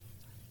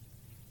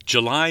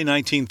July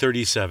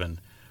 1937.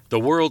 The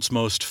world's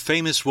most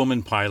famous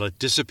woman pilot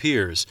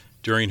disappears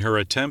during her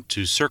attempt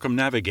to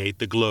circumnavigate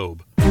the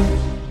globe.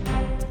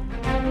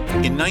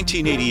 In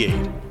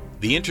 1988,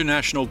 the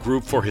International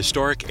Group for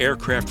Historic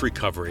Aircraft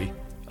Recovery,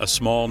 a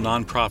small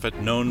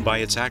nonprofit known by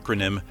its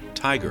acronym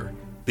TIGER,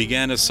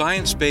 began a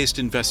science-based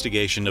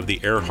investigation of the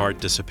Earhart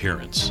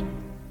disappearance.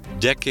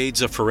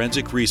 Decades of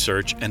forensic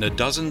research and a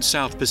dozen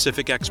South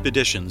Pacific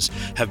expeditions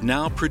have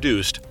now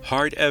produced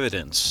hard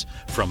evidence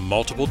from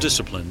multiple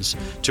disciplines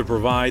to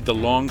provide the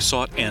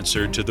long-sought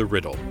answer to the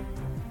riddle.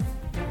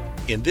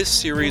 In this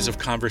series of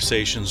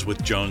conversations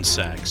with Joan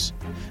Sachs,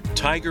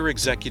 TIGER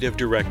Executive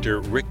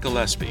Director Rick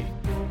Gillespie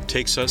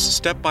takes us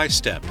step by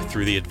step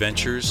through the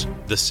adventures,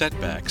 the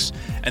setbacks,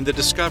 and the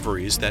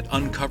discoveries that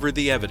uncover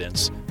the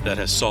evidence that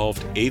has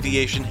solved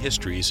aviation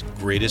history's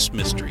greatest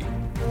mystery.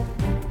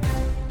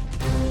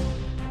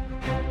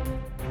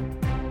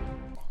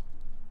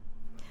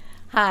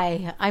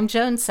 Hi, I'm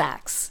Joan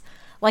Sachs.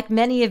 Like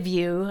many of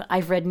you,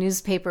 I've read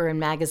newspaper and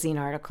magazine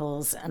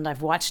articles, and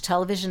I've watched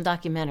television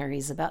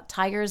documentaries about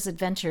TIGER's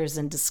adventures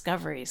and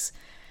discoveries.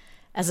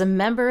 As a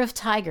member of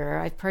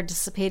TIGER, I've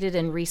participated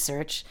in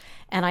research,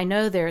 and I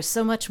know there is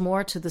so much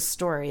more to the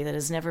story that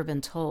has never been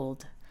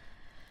told.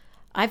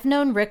 I've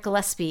known Rick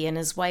Gillespie and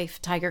his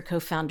wife, TIGER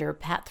co-founder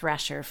Pat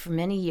Thrasher, for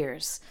many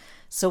years.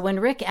 So when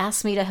Rick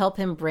asked me to help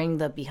him bring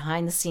the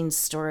behind-the-scenes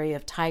story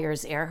of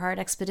TIGER's Earhart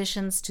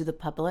expeditions to the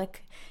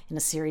public in a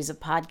series of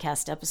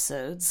podcast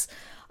episodes,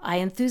 I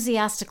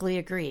enthusiastically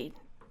agreed.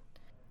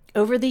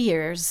 Over the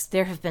years,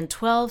 there have been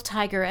 12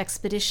 TIGER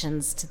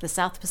expeditions to the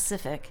South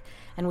Pacific,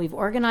 and we've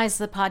organized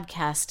the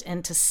podcast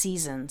into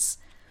seasons.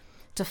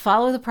 To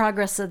follow the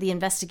progress of the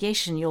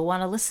investigation, you'll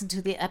want to listen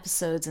to the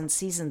episodes and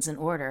seasons in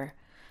order.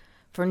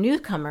 For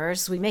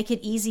newcomers, we make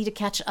it easy to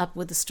catch up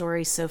with the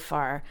story so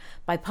far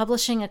by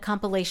publishing a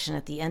compilation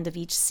at the end of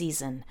each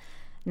season.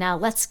 Now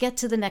let's get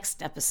to the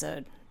next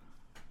episode.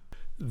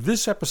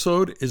 This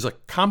episode is a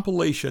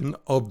compilation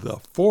of the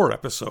 4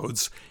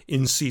 episodes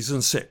in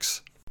Season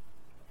 6.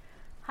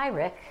 Hi,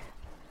 Rick.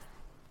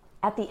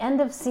 At the end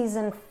of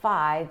Season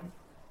 5,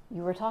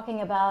 you were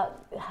talking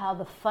about how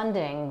the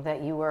funding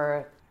that you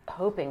were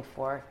hoping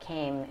for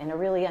came in a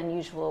really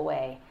unusual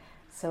way.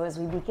 So as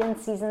we begin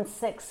Season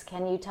 6,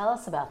 can you tell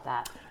us about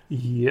that?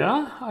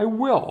 Yeah, I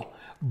will.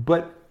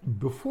 But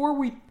before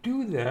we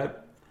do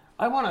that,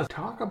 I want to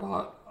talk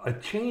about a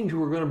change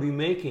we're going to be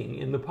making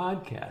in the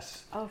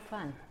podcast. Oh,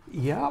 fun.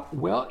 Yeah,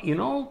 well,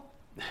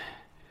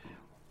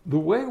 the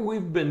way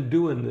we've been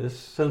doing this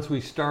since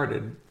we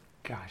started,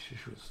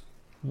 this was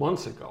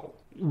months ago,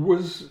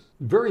 was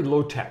very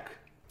low tech,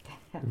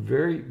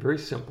 very, very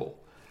simple.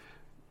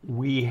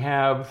 We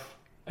have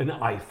an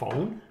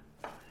iPhone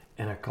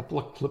and a couple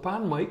of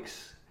clip-on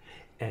mics,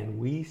 and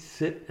we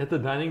sit at the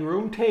dining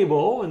room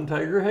table in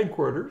TIGER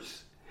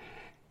headquarters,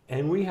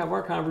 and we have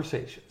our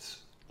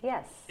conversations.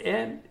 Yes.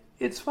 And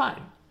it's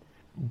fine.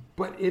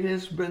 But it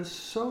has been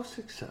so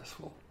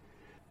successful.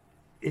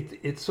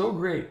 It's so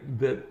great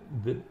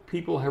that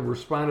people have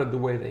responded the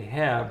way they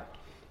have.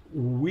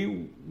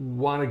 We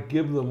want to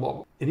give them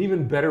an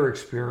even better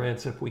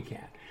experience if we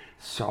can.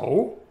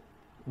 So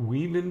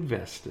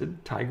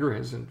TIGER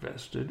has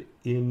invested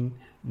in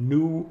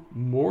new,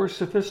 more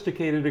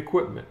sophisticated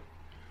equipment.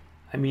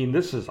 I mean,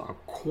 this is a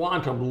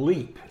quantum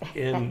leap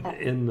in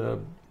the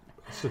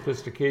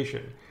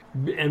sophistication.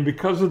 And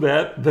because of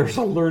that, there's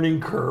a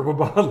learning curve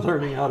about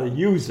learning how to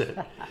use it.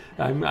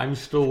 I'm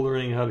still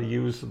learning how to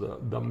use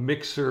the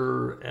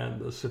mixer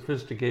and the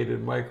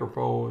sophisticated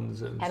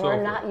microphones and so forth. And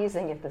we're not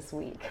using it this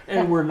week.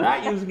 And we're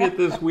not using it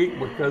this week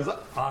because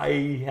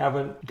I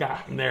haven't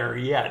gotten there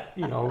yet.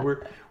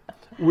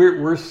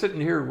 We're sitting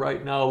here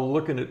right now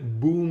looking at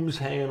booms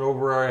hanging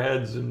over our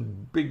heads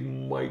and big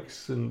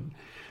mics and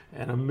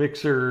a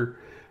mixer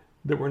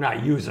that we're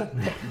not using.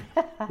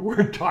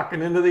 We're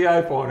talking into the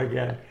iPhone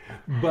again.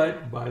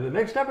 But by the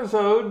next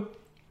episode,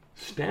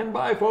 stand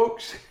by,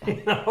 folks.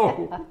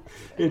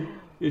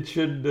 It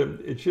should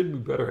be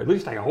better. At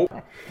least I hope.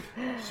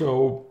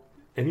 So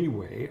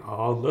anyway,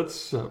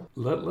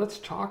 let's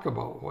talk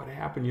about what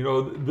happened.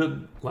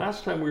 The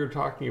last time we were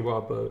talking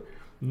about the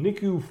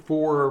NICU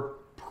 4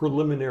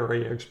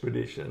 preliminary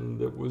expedition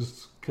that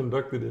was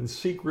conducted in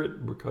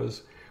secret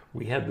because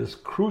we had this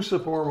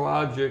cruciform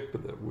object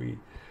that we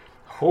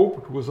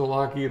hoped was a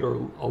Lockheed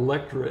or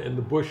Electra in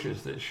the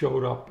bushes that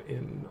showed up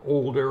in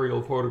old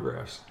aerial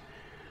photographs.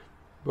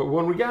 But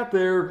when we got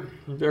there,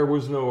 there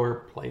was no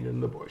airplane in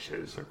the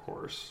bushes, of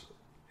course.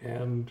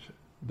 And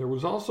there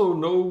was also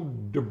no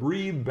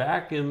debris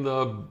back in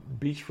the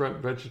beachfront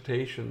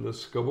vegetation, the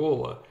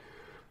scavola,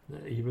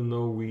 even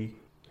though we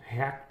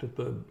hacked at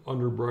the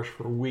underbrush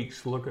for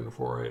weeks looking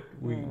for it.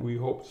 We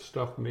hoped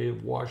stuff may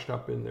have washed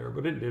up in there,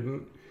 but it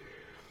didn't.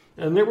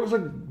 And there was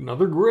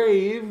another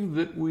grave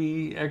that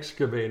we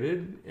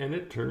excavated, and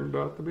it turned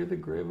out to be the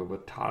grave of a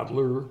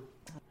toddler.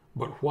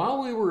 But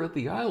while we were at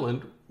the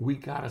island, we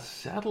got a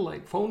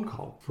satellite phone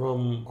call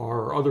from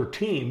our other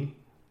team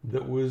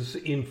that was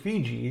in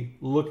Fiji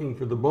looking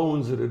for the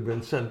bones that had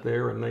been sent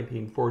there in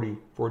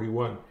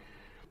 1940-41.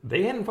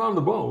 They hadn't found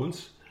the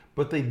bones,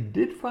 but they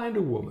did find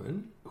a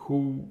woman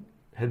who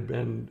had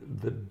been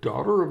the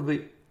daughter of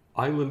the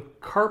island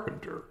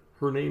carpenter.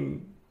 Her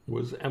name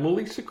was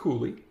Emily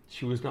Sekuli.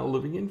 She was now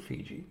living in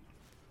Fiji.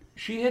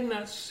 She had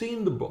not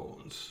seen the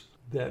bones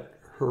that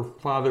her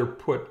father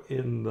put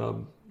in the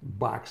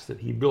box that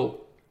he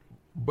built,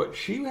 but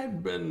she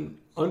had been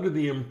under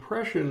the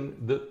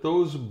impression that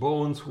those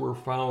bones were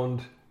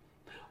found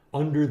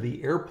under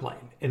the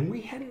airplane. And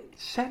we hadn't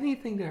said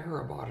anything to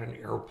her about an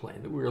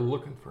airplane, that we were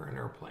looking for an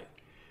airplane.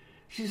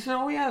 She said,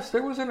 oh yes,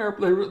 there was an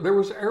airplane. There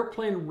was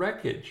airplane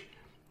wreckage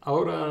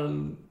out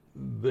on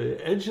the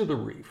edge of the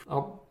reef,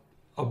 up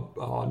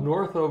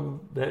north of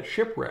that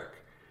shipwreck.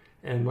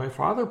 And my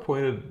father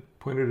pointed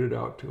it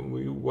out to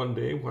me one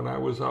day when I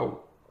was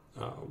out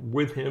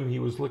with him. He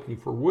was looking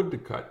for wood to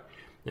cut,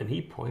 and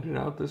he pointed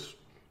out this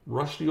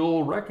rusty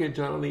old wreckage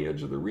out on the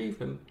edge of the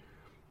reef and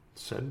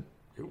said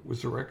it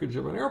was the wreckage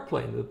of an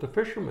airplane that the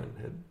fishermen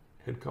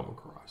had come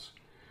across.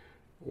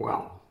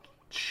 Well,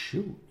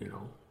 shoot,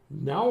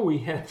 now we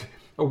had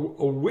a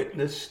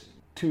witness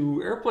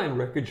to airplane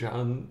wreckage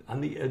on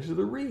the edge of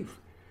the reef.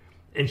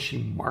 And she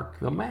marked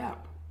the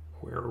map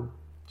where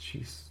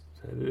she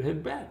said it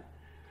had been.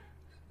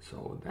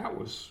 So that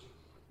was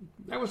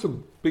a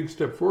big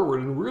step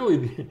forward, and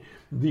really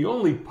the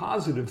only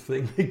positive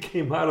thing that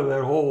came out of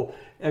that whole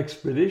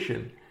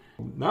expedition.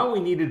 Now we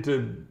needed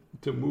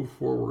to move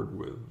forward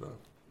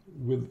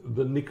with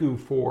the Niku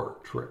 4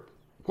 trip.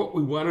 What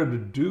we wanted to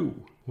do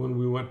when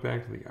we went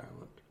back to the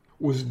island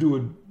was do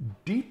a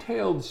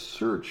detailed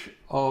search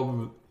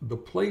of the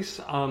place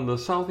on the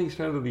southeast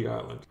end of the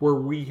island where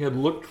we had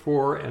looked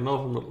for and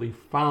ultimately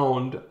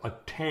found a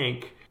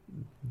tank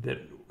that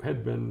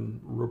had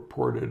been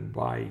reported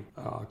by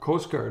a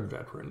Coast Guard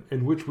veteran,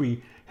 in which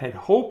we had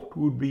hoped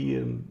would be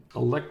an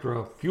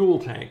Electra fuel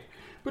tank,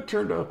 but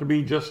turned out to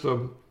be just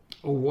a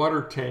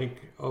water tank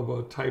of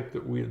a type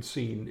that we had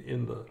seen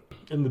in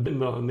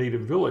the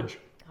native village.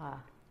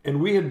 And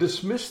we had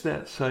dismissed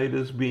that site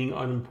as being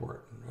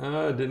unimportant.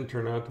 It didn't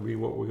turn out to be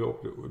what we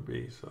hoped it would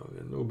be, so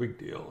no big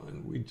deal.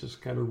 And we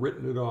just kind of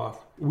written it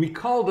off. We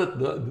called it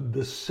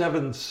the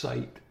 7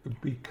 site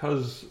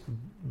because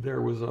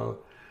there was a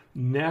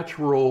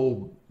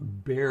natural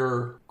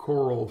bare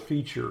coral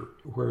feature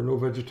where no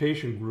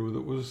vegetation grew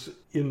that was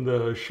in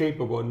the shape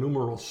of a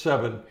numeral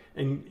 7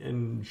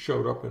 and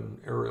showed up in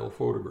aerial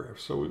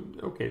photographs. So,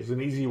 okay, it's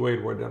an easy way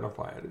to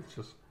identify it. It's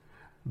just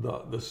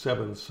the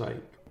 7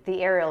 site.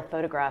 The aerial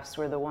photographs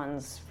were the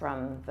ones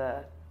from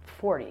the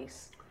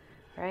 40s,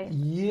 right?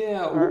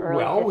 Yeah, Or early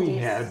well,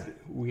 50s?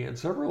 we had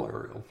several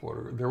aerial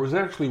photographs. There was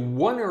actually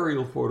one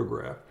aerial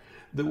photograph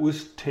that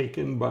was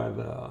taken by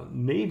the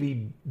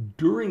Navy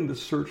during the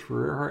search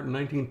for Earhart in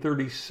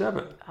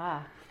 1937.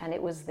 And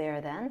it was there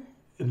then?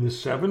 And the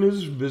 7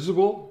 is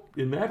visible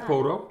in that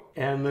photo.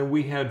 And then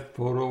we had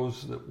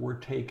photos that were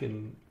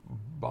taken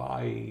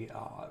by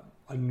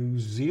a New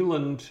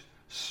Zealand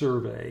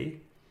survey.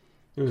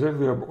 It was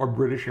actually a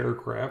British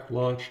aircraft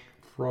launched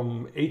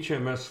from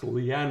HMS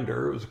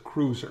Leander. It was a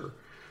cruiser.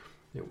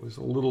 It was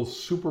a little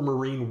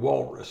supermarine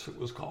walrus, it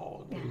was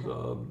called. It was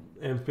an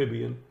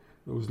amphibian.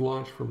 It was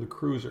launched from the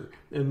cruiser.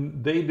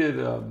 And they did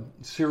a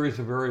series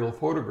of aerial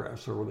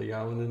photographs over the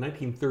island in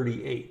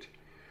 1938.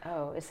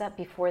 Oh, is that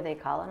before they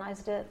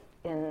colonized it?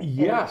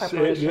 Yes, in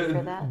preparation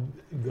for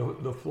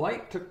that? The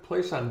flight took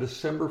place on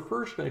December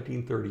 1st,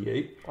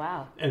 1938.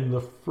 Wow. And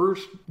the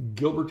first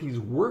Gilbertese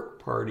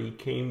work party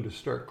came to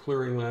start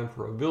clearing land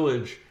for a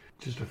village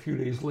just a few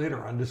days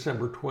later on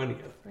December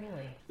 20th.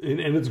 Really?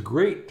 And it's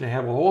great to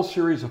have a whole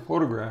series of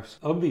photographs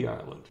of the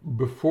island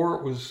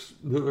before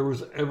there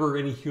was ever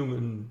any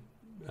human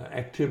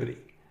activity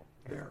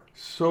there.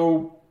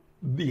 So,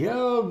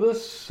 yeah, the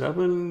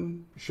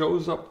 7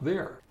 shows up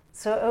there.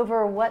 So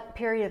over what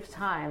period of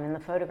time in the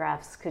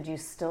photographs could you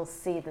still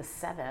see the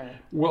 7?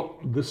 Well,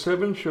 the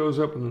 7 shows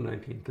up in the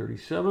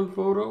 1937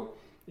 photo.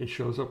 It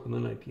shows up in the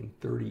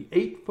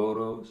 1938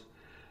 photos.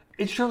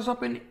 It shows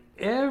up in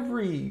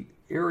every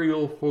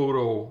aerial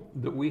photo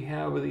that we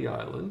have of the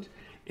island,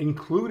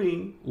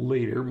 including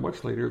later,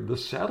 much later, the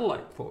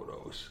satellite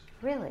photos.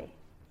 Really?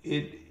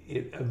 It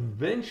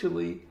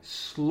eventually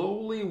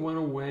slowly went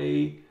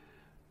away,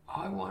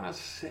 I want to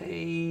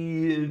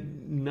say,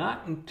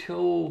 not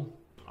until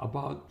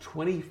about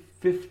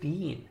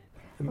 2015.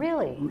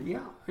 Really? Yeah,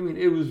 I mean,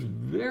 it was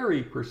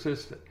very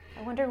persistent.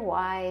 I wonder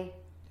why.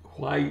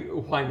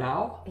 Why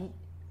now?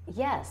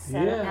 Yes,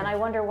 Yeah. and I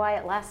wonder why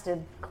it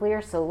lasted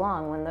clear so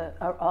long when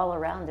all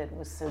around it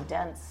was so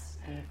dense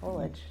and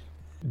foliage.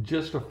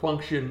 Just a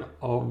function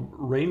of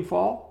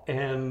rainfall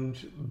and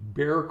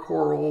bare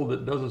coral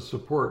that doesn't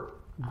support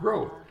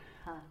growth.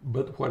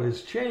 But what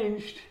has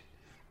changed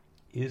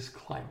is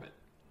climate.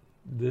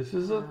 This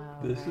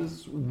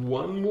is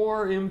one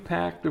more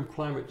impact of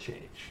climate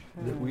change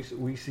that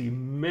we see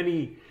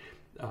many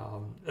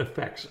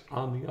effects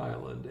on the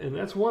island, and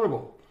that's one of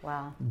them.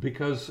 Wow.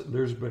 Because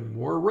there's been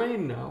more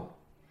rain now,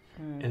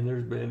 and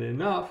there's been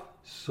enough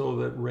so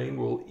that rain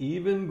will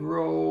even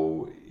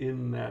grow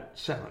in that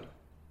 7.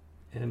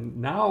 And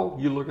now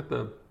you look at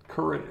the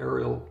current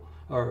aerial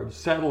or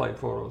satellite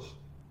photos, you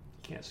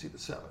can't see the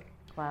 7.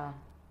 Wow.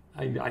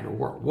 I know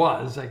where it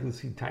was. I can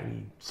see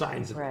tiny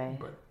signs of Right. it,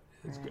 but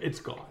it's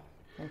gone.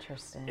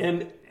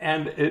 Interesting.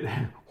 And it,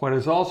 what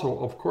is also,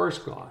 of course,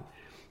 gone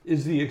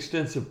is the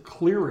extensive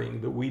clearing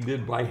that we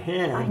did by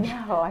hand. I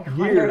know. I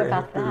wondered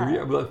about that.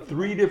 Year. The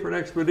 3 different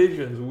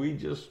expeditions, we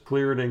just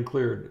cleared and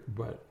cleared.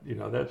 But,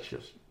 that's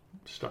just,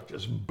 stuff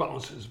just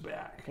bounces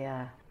back.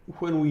 Yeah.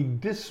 When we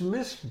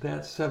dismissed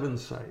that 7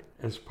 site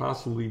as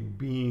possibly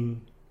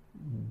being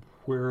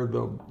where the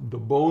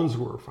bones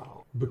were found,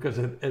 because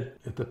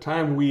at the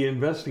time we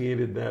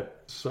investigated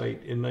that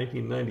site in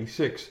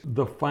 1996,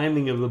 the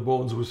finding of the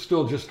bones was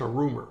still just a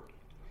rumor.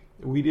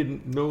 We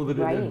didn't know that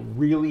it had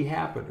really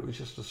happened. It was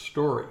just a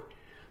story.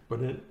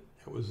 But it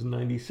was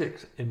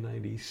 96. In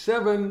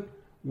 97,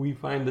 we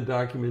find the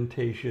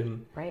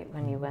documentation. Right,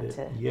 when you went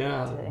to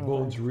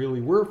bones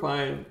really were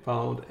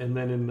found. And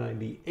then in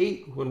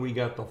 98, when we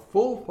got the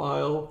full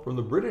file from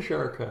the British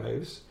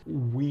archives,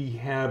 we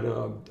had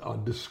a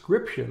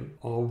description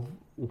of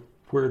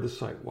where the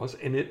site was,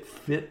 and it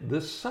fit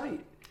this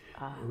site.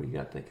 And we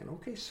got thinking,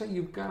 okay, so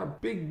you've got a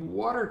big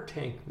water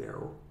tank there.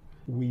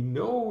 We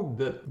know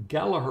that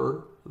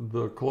Gallagher,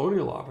 the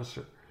colonial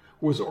officer,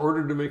 was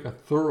ordered to make a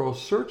thorough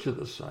search of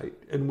the site.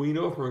 And we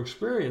know from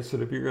experience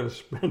that if you're going to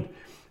spend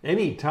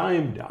any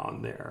time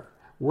down there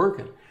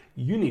working,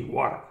 you need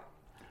water.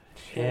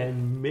 Sure.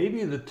 And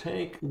maybe the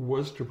tank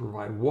was to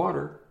provide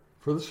water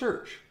for the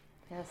search.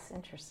 Yes,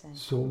 interesting.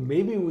 So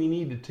maybe we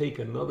need to take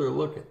another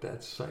look at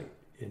that site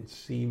and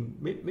see,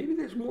 maybe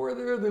there's more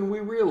there than we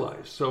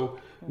realize. So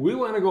we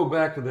want to go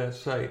back to that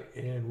site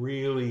and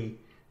really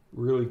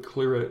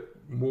clear it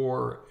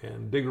more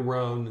and dig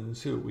around and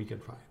see what we can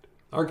find.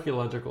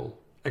 Archaeological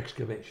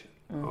excavation.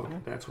 Okay,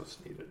 that's what's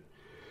needed.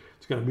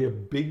 It's going to be a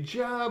big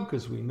job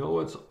because we know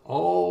it's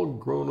all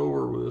grown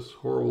over with this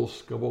horrible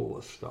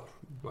scabola stuff,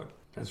 but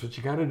that's what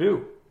you got to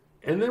do.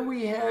 And then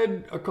we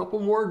had a couple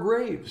more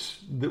graves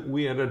that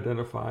we had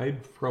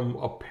identified from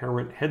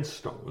apparent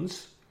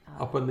headstones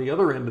up on the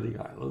other end of the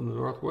island, the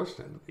northwest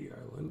end of the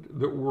island,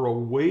 that were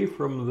away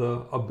from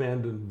the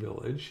abandoned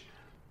village.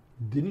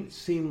 Didn't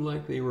seem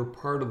like they were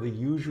part of the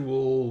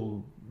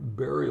usual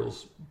burial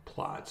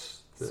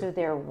plots. So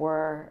there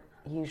were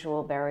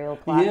usual burial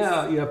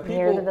plots people,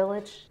 near the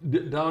village?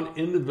 Down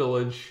in the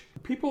village,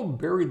 people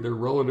buried their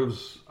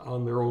relatives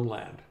on their own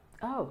land.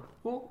 Oh.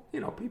 Well,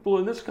 people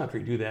in this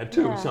country do that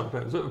too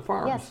sometimes,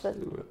 farms. Yes,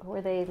 but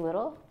were they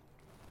little?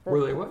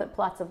 Were they what? The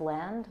plots of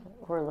land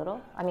were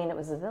little? I mean, it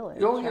was a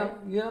village, Oh, right?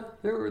 yeah.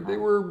 They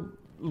were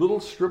little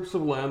strips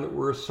of land that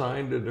were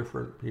assigned to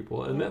different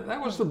people. And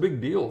that was the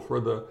big deal for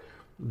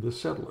the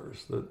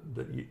settlers,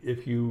 that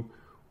if you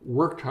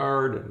worked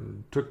hard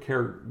and took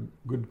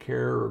good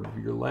care of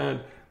your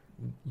land,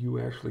 you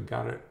actually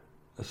got it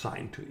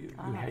assigned to you.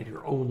 You had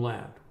your own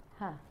land,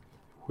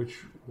 which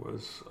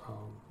was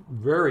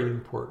very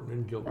important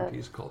in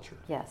Gilbertese culture.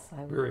 Yes,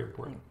 very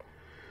important.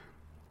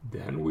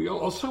 Then we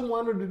also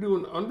wanted to do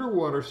an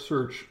underwater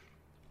search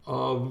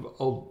of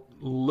a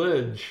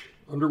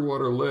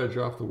underwater ledge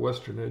off the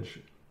western edge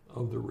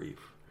of the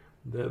reef.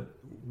 That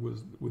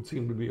would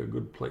seem to be a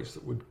good place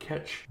that would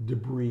catch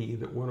debris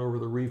that went over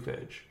the reef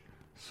edge.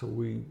 So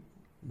we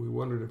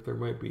wondered if there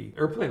might be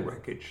airplane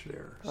wreckage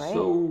there. Right.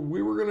 So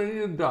we were going to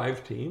need a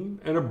dive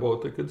team and a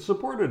boat that could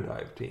support a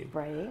dive team.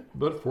 Right.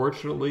 But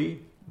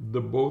fortunately,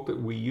 the boat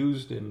that we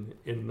used in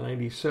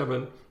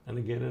 97 and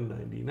again in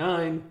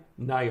 99,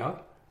 Naya,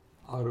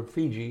 out of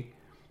Fiji,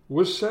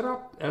 was set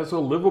up as a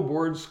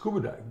live-aboard scuba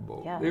dive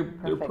boat. Yeah, they're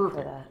perfect.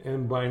 for that.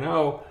 And by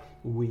now,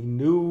 we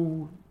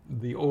knew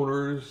the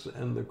owners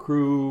and the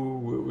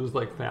crew. It was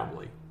like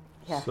family.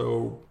 Yes.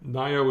 So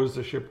Naya was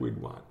the ship we'd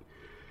want.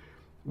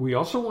 We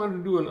also wanted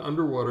to do an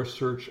underwater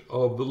search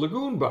of the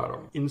lagoon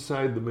bottom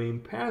inside the main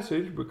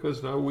passage,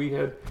 because now we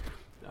had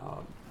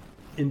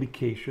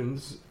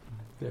indications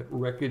that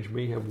wreckage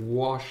may have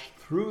washed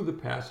through the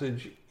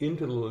passage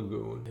into the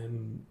lagoon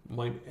and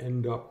might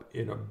end up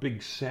in a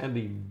big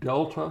sandy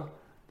delta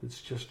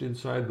that's just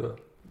inside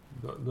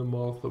the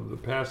mouth of the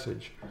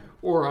passage,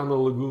 or on the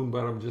lagoon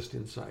bottom just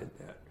inside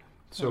that.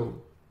 So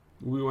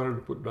we wanted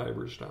to put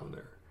divers down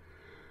there.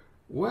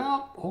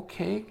 Well,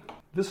 okay.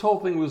 This whole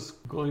thing was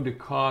going to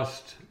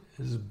cost,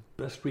 as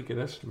best we could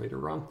estimate,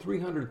 around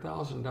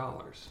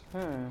 $300,000.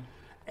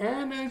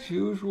 And as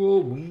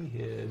usual, we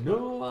had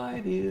no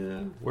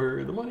idea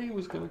where the money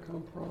was going to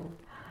come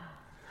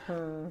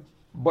from.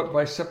 But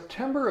by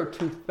September of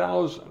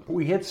 2000,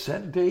 we had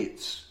set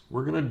dates.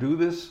 We're going to do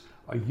this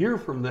a year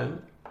from then,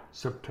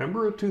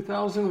 September of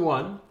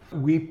 2001.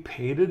 We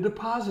paid a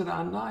deposit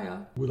on Naya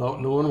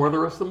without knowing where the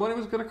rest of the money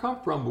was going to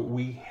come from, but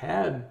we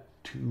had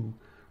to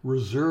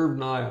reserve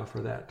Naya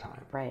for that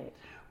time. Right.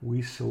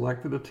 We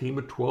selected a team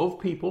of 12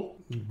 people,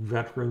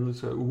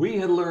 veterans. We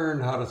had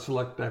learned how to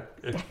select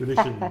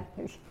expedition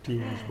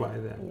teams by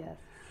then. Yes.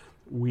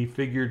 We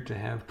figured to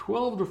have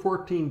 12 to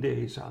 14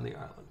 days on the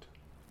island.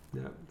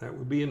 That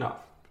would be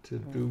enough to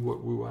do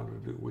what we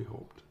wanted to do, we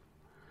hoped.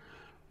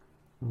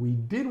 We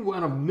did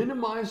want to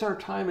minimize our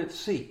time at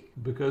sea,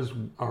 because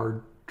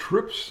our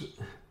trips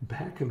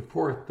back and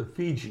forth to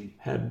Fiji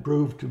had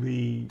proved to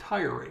be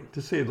tiring,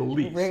 to say the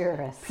least.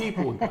 Rigorous.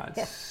 People got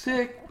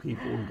sick,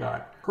 people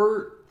got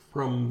hurt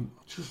from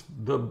just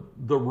the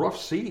rough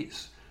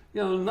seas.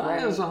 You know,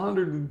 Naya's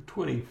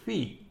 120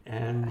 feet,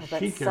 and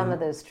she can, some of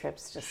those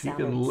trips just she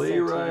sounded can lay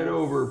so right tedious.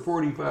 over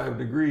 45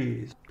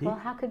 degrees. Well,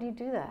 how could you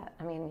do that?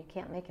 I mean, you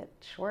can't make it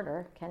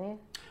shorter, can you?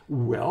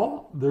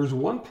 Well, there's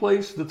one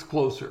place that's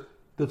closer.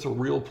 That's a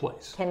real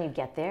place. Can you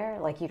get there?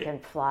 Like you can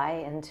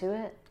fly into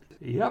it?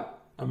 Yep.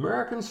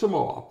 American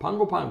Samoa,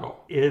 Pago Pago.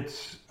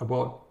 It's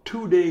about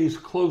 2 days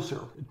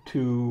closer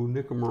to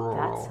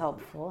Nicaragua That's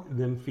helpful.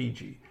 than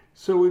Fiji.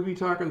 So we'd be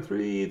talking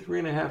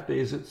 3.5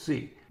 days at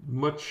sea.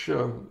 Much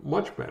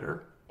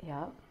better.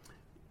 Yeah.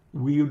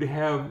 We would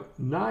have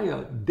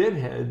Naya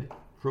deadhead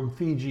from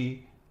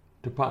Fiji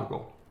to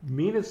Pago.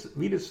 Meet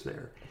us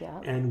there. Yeah.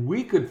 And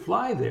we could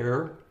fly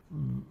there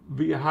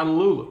via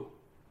Honolulu.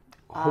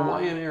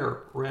 Hawaiian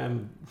Air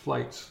ran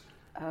flights.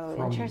 Oh,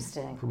 From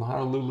interesting. From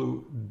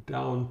Honolulu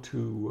down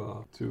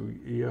to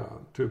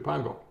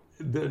Pago.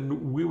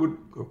 Then we would,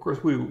 of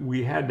course,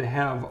 we had to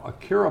have a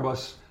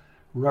Kiribati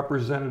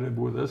representative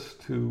with us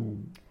to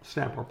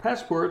stamp our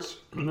passports.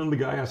 And then the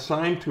guy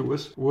assigned to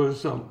us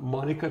was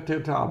Monica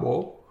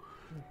Tetabo,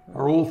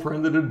 our old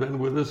friend that had been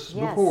with us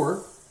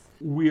before.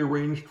 We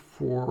arranged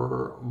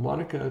for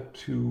Monica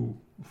to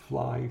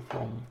fly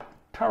from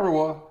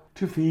Tarawa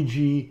to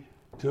Fiji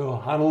to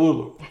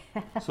Honolulu.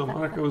 So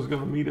Monica was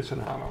going to meet us in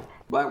Honolulu.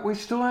 But we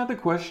still had the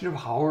question of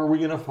how are we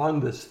going to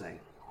fund this thing?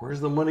 Where's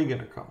the money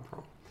going to come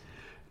from?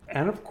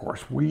 And of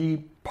course,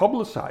 we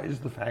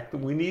publicized the fact that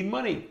we need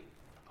money,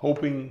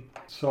 hoping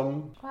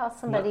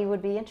somebody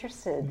would be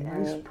interested.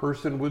 Nice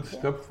person would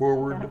step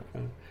forward.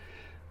 Yeah.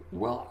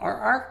 Well, our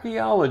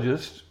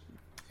archaeologist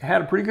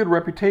had a pretty good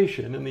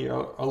reputation in the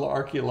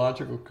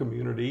archaeological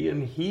community,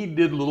 and he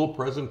did little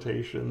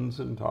presentations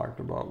and talked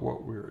about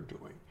what we were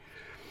doing.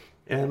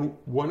 And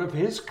one of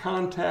his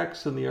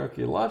contacts in the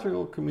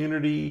archaeological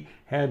community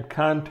had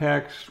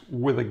contacts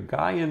with a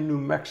guy in New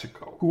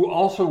Mexico who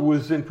also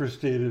was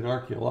interested in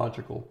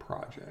archaeological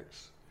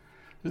projects.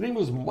 His name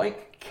was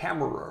Mike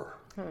Kammerer.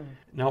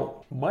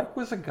 Now, Mike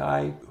was a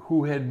guy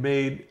who had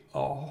made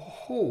a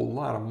whole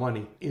lot of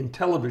money in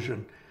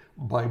television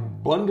by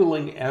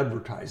bundling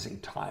advertising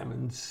time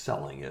and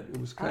selling it. It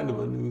was kind of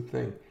a new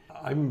thing.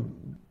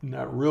 I'm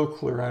not real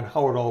clear on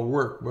how it all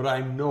worked, but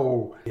I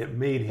know it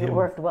made him... It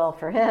worked well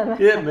for him.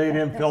 It made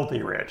him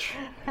filthy rich.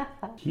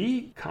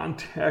 He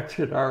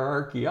contacted our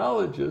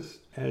archaeologist,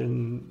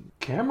 and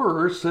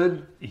Kammerer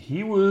said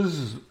he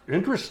was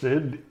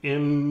interested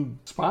in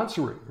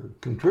sponsoring or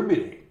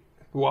contributing.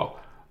 Well,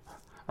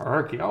 our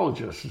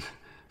archaeologist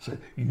said,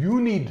 you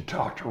need to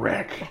talk to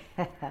Rick.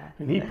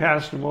 And he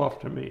passed him off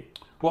to me.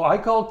 Well, I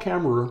called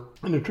Kammerer,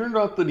 and it turned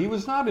out that he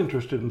was not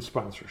interested in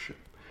sponsorship.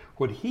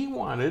 What he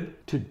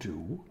wanted to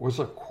do was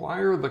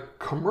acquire the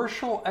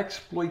commercial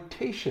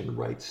exploitation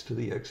rights to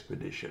the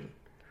expedition.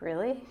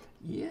 Really?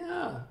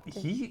 Yeah.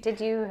 Did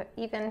you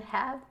even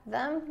have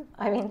them?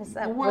 I mean, was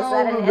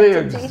that an they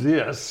entity?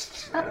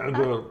 Exist.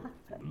 The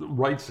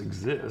rights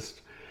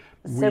exist.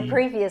 So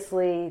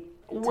previously,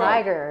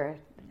 Tiger...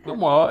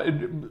 Well,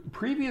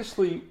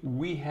 previously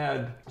we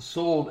had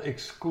sold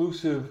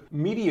exclusive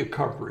media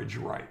coverage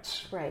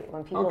rights. Right,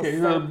 when people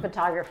sent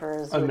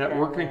photographers. A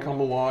network can come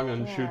along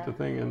and shoot the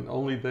thing, and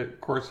only that,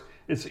 of course,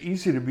 it's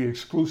easy to be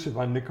exclusive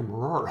on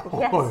Nicaragua.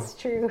 Yes,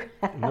 true.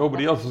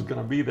 Nobody else is going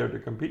to be there to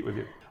compete with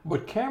you.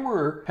 But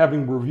Kammerer,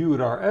 having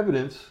reviewed our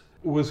evidence,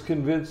 was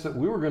convinced that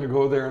we were going to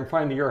go there and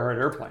find the Earhart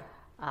airplane.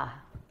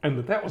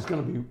 And that was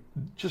going to be,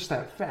 just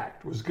that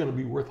fact, was going to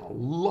be worth a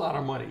lot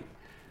of money.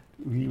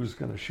 He was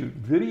going to shoot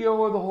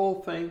video of the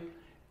whole thing,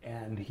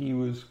 and he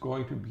was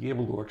going to be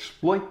able to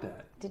exploit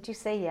that. Did you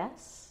say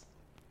yes?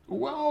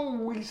 Well,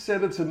 we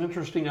said it's an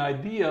interesting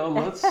idea.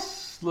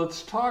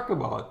 Let's talk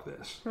about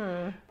this.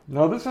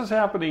 Now, this is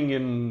happening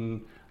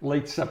in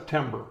late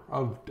September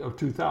of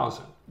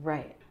 2000.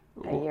 Right,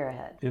 a year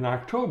ahead. In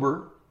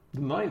October,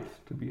 the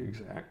 9th to be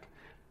exact,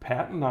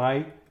 Pat and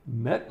I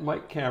met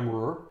Mike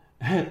Kammerer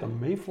at the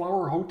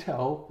Mayflower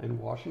Hotel in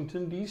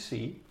Washington,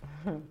 D.C.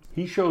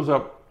 He shows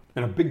up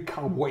in a big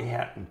cowboy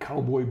hat and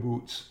cowboy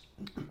boots.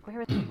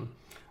 Where is he?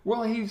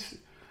 Well, he's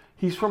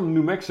from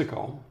New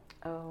Mexico.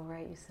 Oh,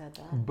 right, you said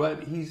that.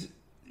 But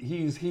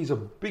he's a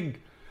big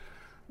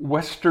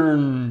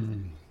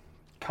Western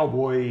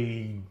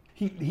cowboy.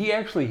 He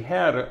actually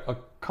had a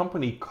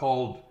company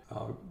called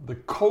the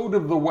Code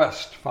of the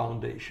West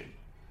Foundation.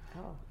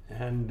 Oh.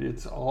 And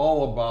it's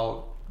all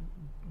about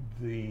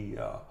the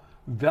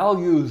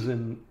values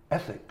and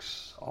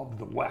ethics of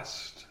the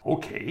West.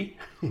 Okay.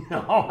 You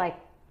know. Like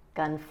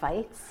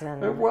gunfights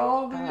and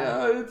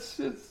it's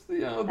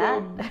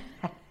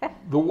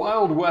the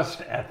Wild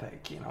West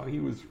ethic. You know, he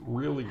was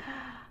really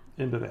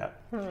into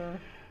that.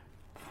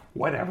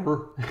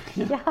 Whatever.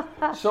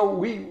 So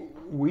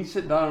we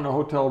sit down in a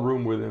hotel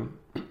room with him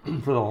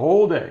for the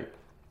whole day,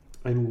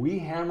 and we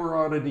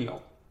hammer out a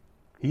deal.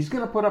 He's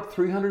going to put up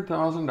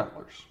 $300,000,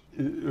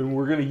 and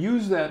we're going to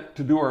use that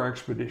to do our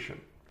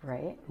expedition.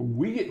 Right.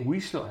 We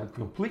still have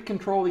complete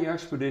control of the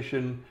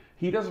expedition.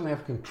 He doesn't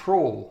have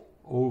control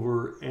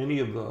over any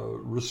of the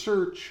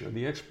research or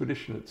the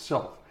expedition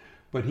itself,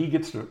 but he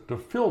gets to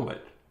film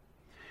it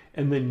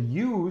and then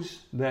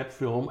use that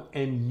film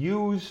and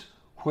use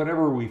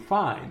whatever we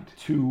find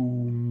to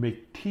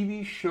make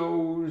TV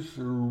shows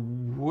or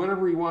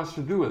whatever he wants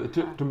to do with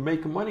it, to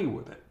make money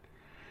with it.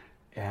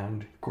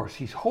 And of course,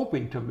 he's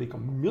hoping to make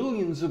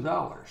millions of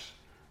dollars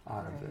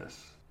out of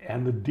this.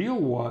 And the deal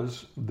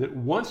was that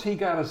once he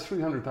got his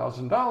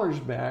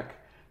 $300,000 back,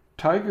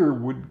 Tiger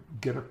would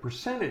get a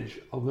percentage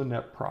of the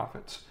net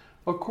profits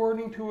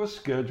according to a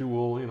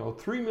schedule. You know,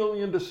 3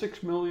 million to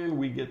 6 million,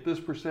 we get this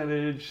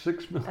percentage,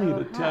 6 million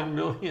to 10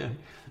 million,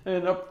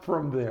 and up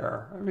from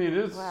there. I mean,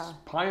 it's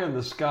pie in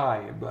the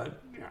sky,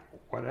 but you know,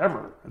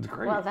 whatever. It's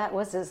great. Well,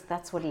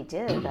 that's what he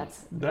did.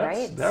 That's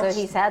right. So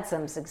he's had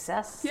some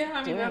success. Yeah,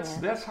 I mean,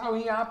 that's how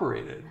he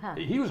operated. Huh.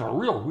 He was a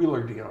real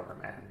wheeler dealer,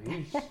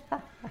 man. He's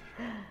a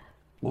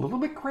little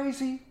bit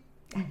crazy,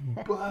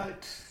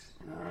 but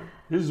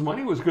his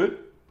money was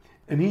good.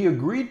 And he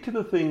agreed to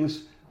the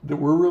things that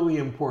were really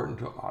important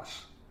to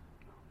us.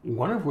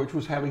 One of which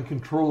was having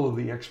control of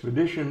the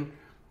expedition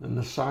and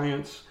the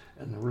science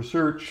and the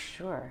research.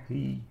 Sure.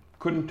 He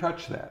couldn't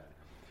touch that.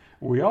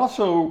 We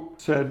also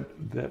said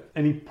that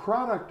any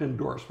product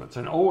endorsements,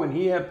 and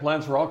he had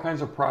plans for all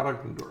kinds of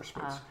product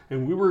endorsements.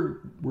 And we're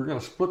going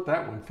to split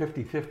that one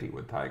 50-50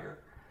 with Tiger.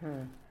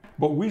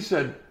 But we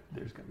said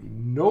there's going to be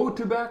no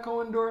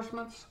tobacco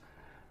endorsements,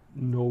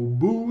 no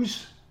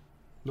booze,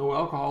 no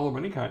alcohol of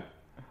any kind,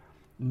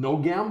 no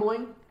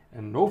gambling,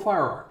 and no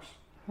firearms.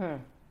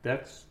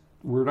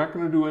 We're not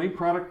going to do any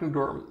product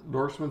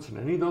endorsements in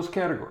any of those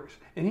categories.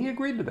 And he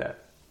agreed to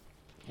that.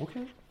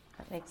 Okay.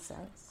 That makes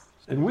sense.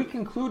 And we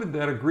concluded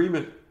that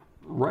agreement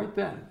right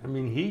then. I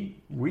mean,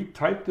 we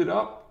typed it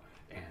up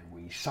and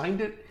we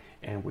signed it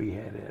and we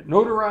had it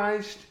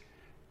notarized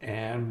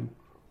and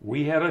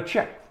we had a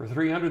check for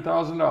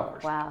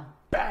 $300,000. Wow.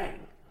 Bang!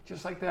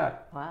 Just like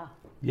that. Wow.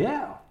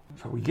 Yeah.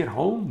 So we get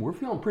home, we're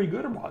feeling pretty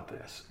good about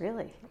this.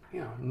 Really?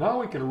 You know, now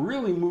we can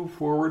really move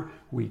forward.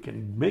 We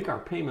can make our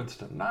payments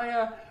to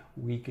Naya.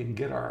 We can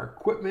get our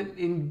equipment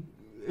in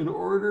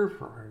order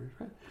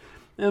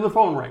and the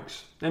phone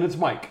rings, and it's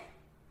Mike.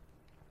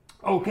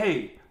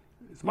 Okay,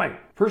 it's Mike.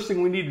 First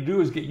thing we need to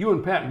do is get you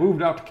and Pat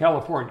moved out to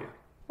California.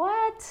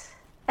 What?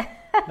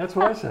 That's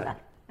what I said.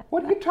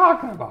 What are you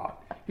talking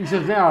about? He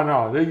says,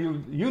 no,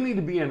 you need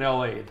to be in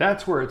LA.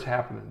 That's where it's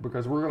happening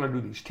because we're going to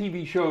do these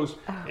TV shows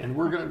and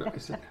we're going to. I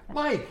said,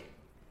 Mike,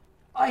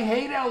 I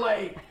hate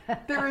LA.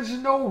 There is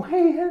no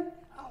way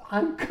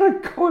I'm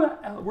going to go to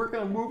LA. We're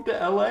going to move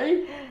to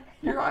LA?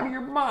 You're out of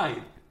your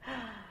mind.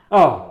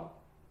 Oh,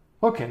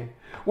 okay.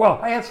 Well,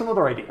 I had some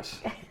other ideas.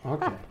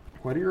 Okay.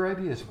 What are your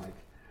ideas, Mike?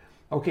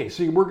 Okay,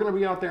 so we're going to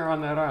be out there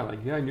on that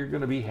island. Yeah, and you're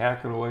going to be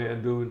hacking away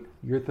and doing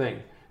your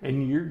thing.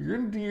 And you're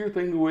going to do your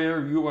thing the way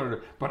you want to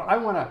do. But I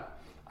want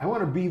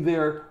to be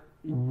there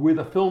with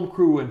a film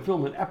crew and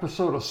film an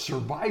episode of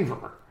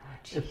Survivor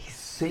at the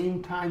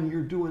same time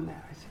you're doing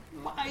that. I said,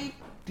 Mike,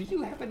 do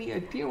you have any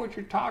idea what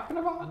you're talking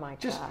about? Oh my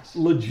Just gosh.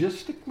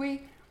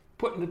 logistically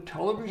putting a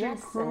television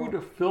crew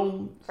to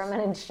film. From an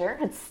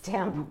insurance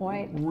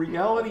standpoint.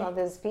 Reality. With all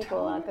those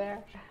people out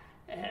there.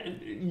 And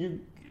you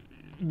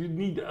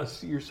need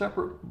your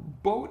separate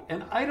boat.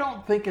 And I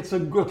don't think it's a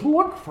good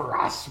look for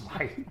us,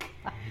 Mike.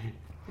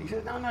 He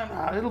said, no,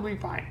 it'll be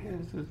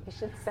fine. You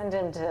should send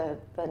him to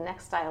the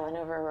next island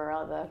over where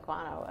all the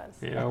guano was.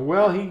 Yeah,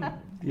 well,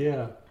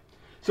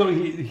 So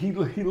he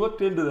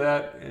looked into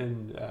that,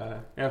 and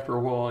after a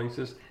while, he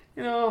says,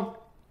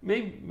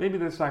 maybe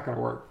that's not going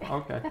to work.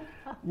 Okay,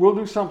 we'll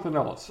do something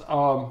else.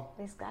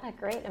 He's got a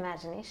great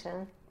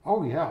imagination.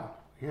 Oh, yeah.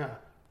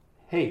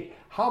 Hey,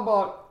 how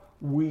about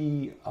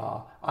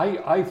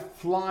I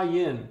fly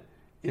in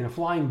a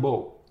flying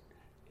boat,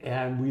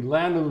 and we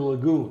land in the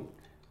lagoon.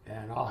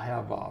 And I'll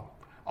have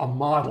a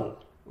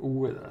model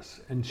with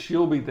us, and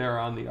she'll be there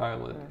on the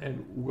island,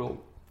 and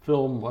we'll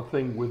film a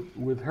thing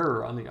with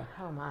her on the island.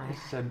 Oh my! I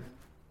said,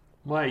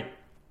 Mike,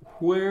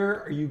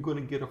 where are you going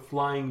to get a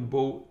flying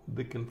boat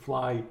that can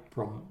fly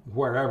from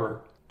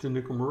wherever to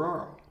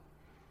Nicaragua?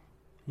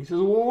 He says,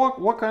 well,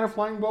 what kind of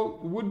flying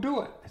boat would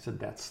do it? I said,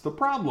 that's the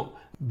problem.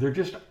 There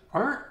just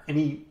aren't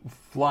any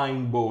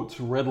flying boats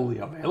readily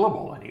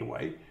available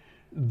anyway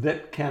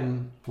that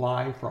can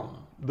fly from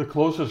the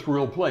closest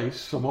real place,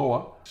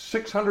 Samoa,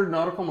 600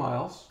 nautical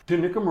miles to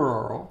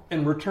Nicaragua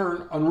and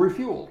return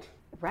unrefueled.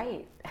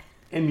 Right.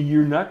 And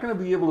you're not going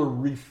to be able to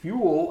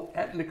refuel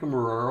at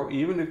Nicaragua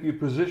even if you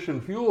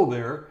position fuel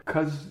there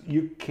because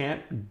you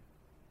can't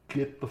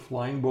get the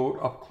flying boat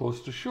up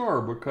close to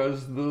shore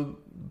because the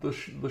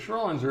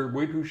shorelines are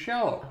way too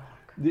shallow.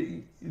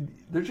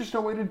 There's just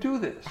no way to do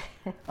this.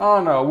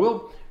 Oh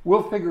no,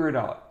 we'll figure it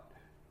out.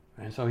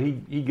 And so he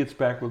gets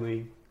back with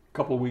me a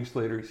couple of weeks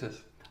later. He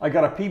says, I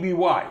got a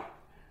PBY.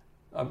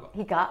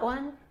 He got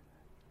one?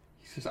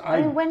 He says,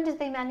 when did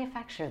they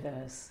manufacture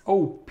those?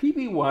 Oh,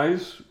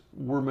 PBYs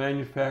were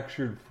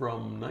manufactured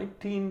from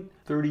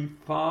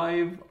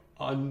 1935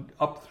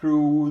 up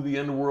through the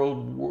end of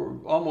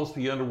almost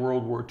the end of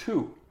World War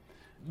II.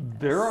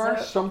 There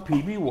are some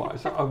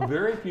PBYs, a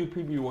very few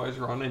PBYs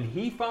around, and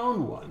he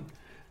found one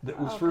that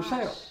was for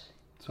sale.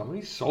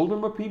 Somebody sold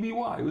him a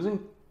PBY. It was in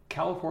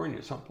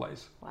California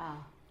someplace. Wow.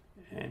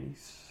 And he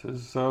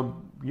says,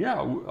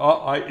 yeah.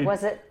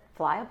 Was it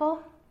flyable?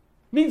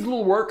 Needs a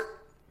little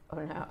work. Oh,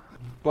 no.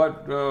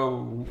 But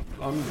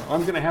I'm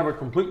going to have it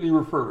completely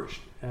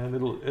refurbished, and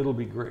it'll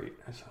be great.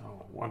 I said,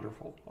 oh,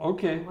 wonderful.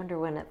 Okay. I wonder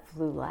when it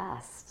flew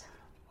last.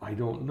 I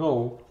don't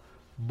know.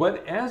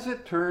 But as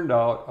it turned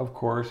out, of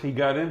course, he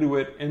got into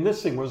it, and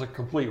this thing was a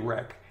complete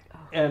wreck.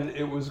 And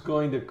it was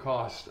going to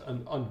cost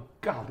an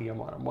ungodly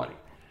amount of money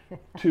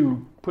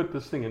to put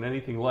this thing in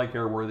anything like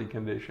airworthy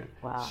condition.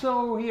 Wow.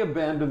 So he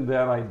abandoned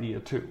that idea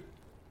too.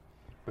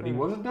 But he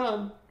wasn't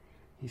done.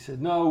 He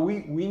said, no,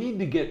 we need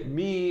to get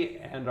me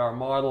and our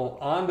model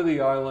onto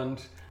the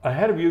island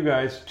ahead of you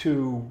guys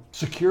to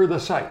secure the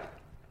site.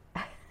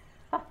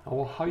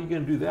 Well, how are you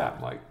going to do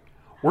that, Mike?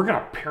 We're going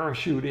to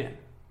parachute in.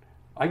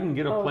 I can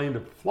get a plane to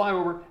fly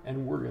over,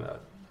 and we're going to,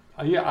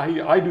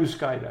 I do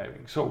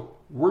skydiving, so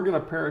we're going to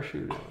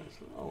parachute in. I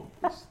said, oh,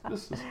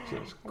 this is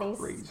just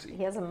crazy.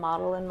 He has a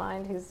model in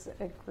mind who's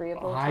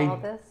agreeable to all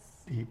this?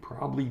 He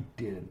probably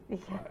did.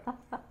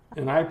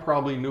 And I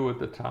probably knew at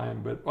the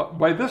time, but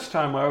by this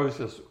time I was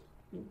just,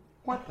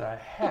 what the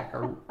heck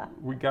are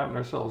we gotten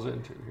ourselves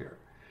into here?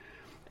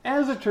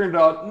 As it turned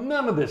out,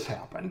 none of this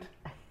happened.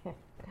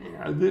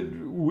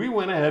 We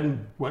went ahead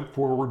and went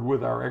forward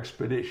with our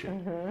expedition.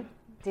 Mm-hmm.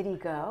 Did he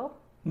go?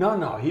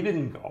 No, he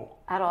didn't go.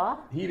 At all?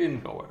 He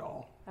didn't go at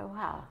all. Oh,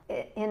 wow.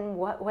 In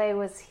what way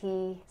was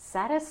he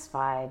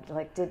satisfied?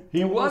 Like, did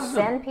he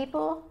send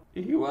people?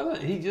 He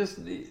wasn't. He just,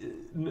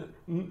 none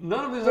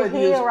of his ideas.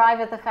 Did he arrive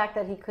at the fact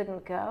that he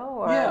couldn't go?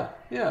 Or?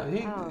 Yeah.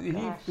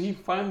 He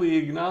finally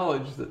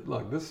acknowledged that,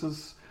 look, this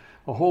is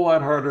a whole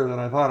lot harder than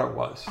I thought it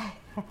was,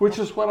 which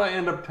is what I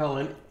end up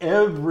telling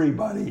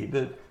everybody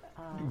that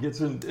gets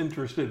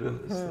interested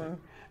in this thing.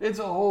 It's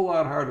a whole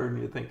lot harder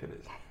than you think it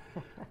is.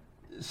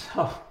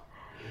 So,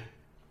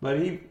 but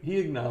he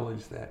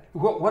acknowledged that.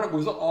 When it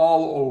was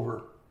all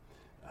over,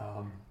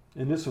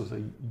 and this was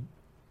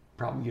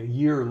probably a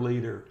year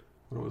later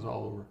when it was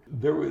all over,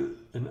 there was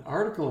an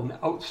article in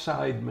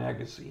Outside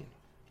magazine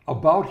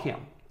about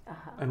him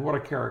and what a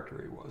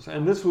character he was.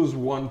 And this was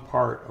one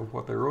part of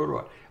what they wrote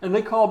about. And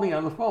they called me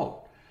on the phone.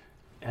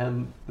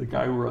 And the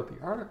guy who wrote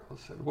the article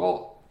said,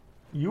 well,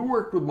 you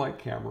worked with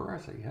Mike Kammerer.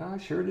 I said, yeah, I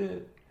sure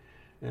did.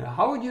 And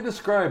how would you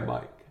describe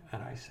Mike?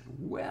 And I said,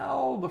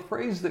 well, the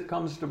phrase that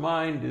comes to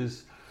mind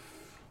is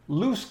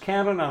loose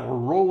cannon on a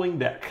rolling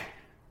deck.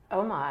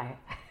 Oh, my.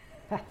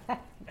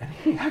 And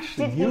he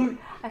actually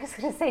I was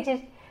going to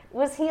say,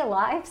 was he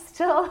alive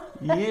still?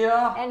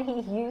 Yeah. And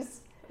he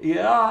used...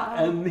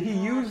 Yeah, and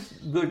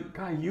the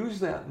guy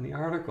used that in the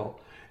article.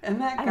 And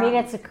that guy... I mean,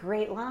 it's a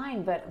great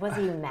line, but was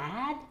he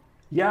mad?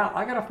 Yeah,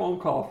 I got a phone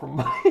call from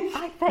Mike.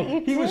 I bet you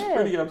did. He was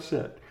pretty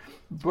upset.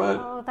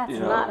 But that's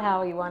not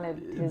how he wanted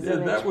his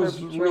image that was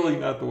portrayed. Really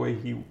not the way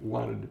he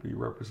wanted to be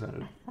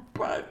represented.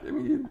 But I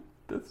mean,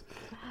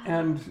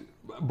 and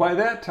by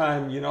that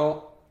time,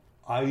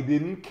 I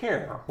didn't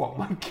care what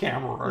my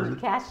camera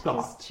cashed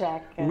his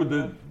check.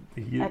 And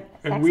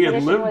we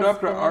had lived up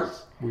to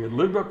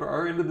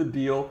our end of the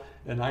deal,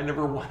 and I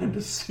never wanted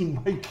to see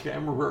my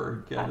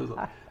camera again.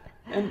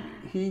 And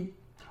he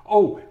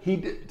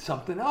did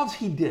something else.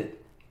 He did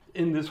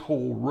in this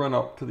whole run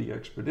up to the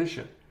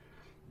expedition.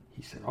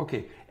 He said,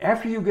 okay,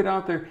 after you get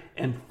out there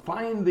and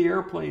find the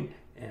airplane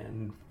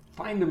and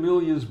find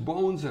Amelia's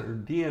bones and her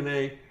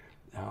DNA,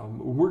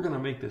 we're going to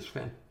make this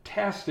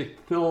fantastic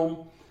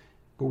film,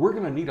 but we're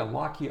going to need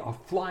a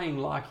flying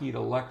Lockheed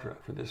Electra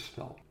for this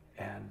film.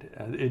 And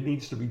it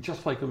needs to be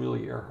just like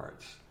Amelia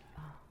Earhart's.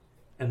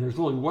 And there's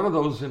only one of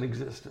those in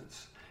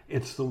existence.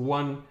 It's the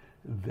one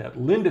that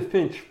Linda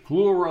Finch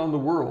flew around the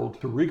world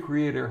to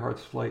recreate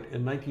Earhart's flight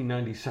in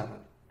 1997.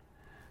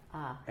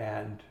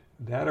 And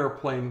that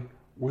airplane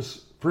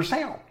was for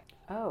sale.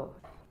 Oh.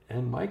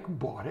 And Mike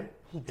bought it.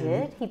 He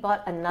did? He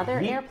bought another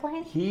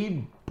airplane?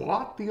 He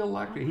bought the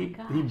Electra. Oh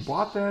he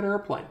bought that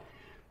airplane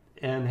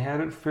and had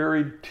it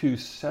ferried to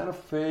Santa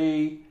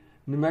Fe,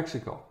 New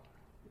Mexico,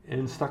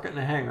 and stuck it in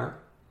a hangar.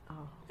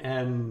 Oh.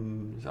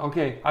 And,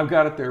 okay, I've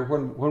got it there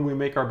when we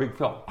make our big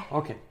film.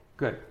 Okay,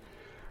 good.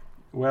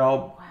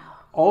 Well,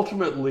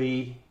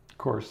 ultimately, of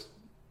course,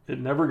 it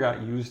never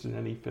got used in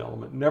any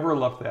film. It never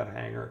left that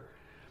hangar.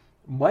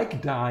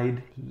 Mike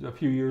died a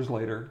few years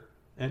later,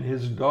 and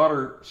his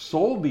daughter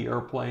sold the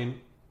airplane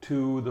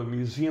to the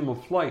Museum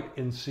of Flight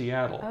in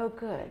Seattle. Oh,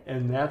 good.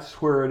 And that's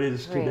where it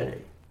is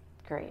today.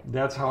 Great.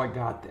 That's how it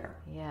got there.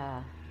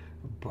 Yeah.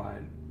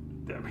 But,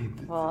 I mean...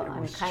 Well,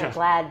 I'm kind of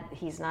glad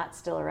he's not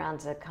still around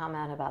to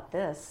comment about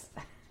this.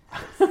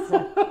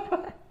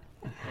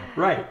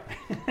 Right.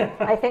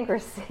 I think we're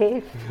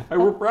safe.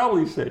 We're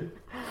probably safe.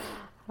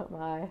 Oh,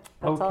 my.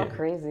 That's all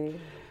crazy.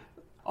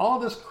 All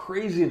this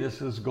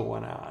craziness is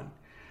going on,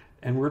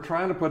 and we're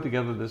trying to put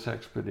together this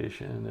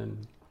expedition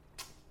and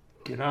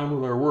get on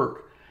with our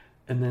work.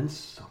 And then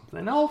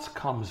something else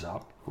comes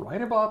up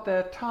right about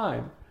that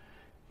time,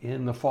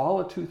 in the fall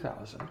of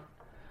 2000,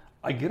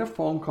 I get a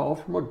phone call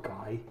from a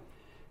guy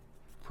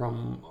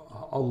from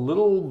a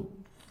little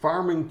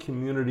farming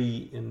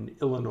community in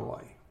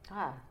Illinois,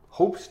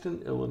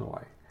 Hopeston,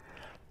 Illinois.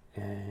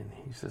 And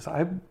he says,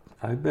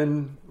 I've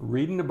been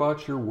reading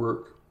about your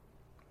work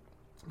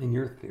and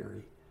your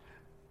theory.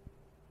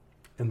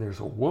 And there's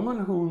a woman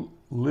who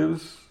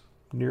lives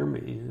near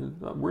me.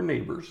 We're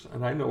neighbors,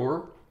 and I know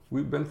her.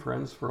 We've been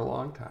friends for a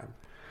long time.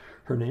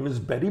 Her name is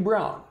Betty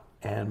Brown.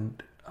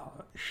 And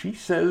she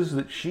says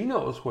that she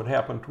knows what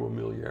happened to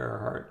Amelia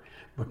Earhart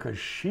because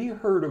she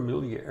heard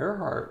Amelia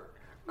Earhart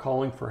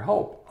calling for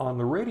help on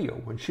the radio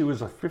when she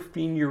was a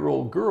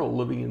 15-year-old girl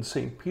living in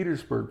St.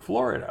 Petersburg,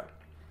 Florida.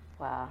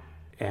 Wow.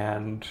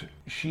 And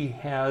she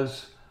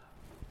has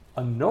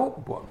a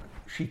notebook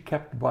she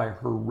kept by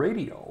her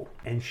radio,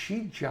 and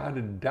she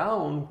jotted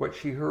down what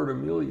she heard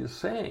Amelia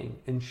saying,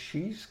 and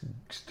she's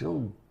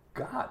still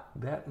got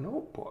that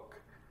notebook.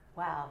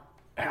 Wow.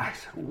 And I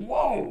said,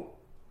 whoa.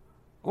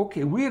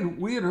 Okay, we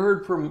had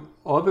heard from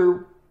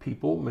other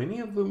people, many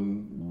of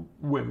them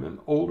women,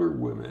 older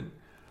women,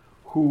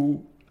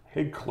 who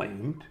had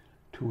claimed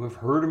to have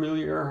heard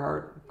Amelia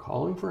Earhart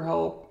calling for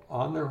help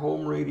on their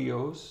home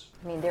radios.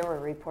 I mean, there were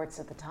reports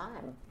at the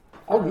time.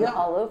 Oh, yeah.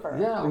 All over.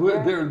 Yeah,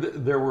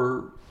 there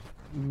were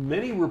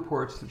many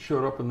reports that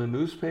showed up in the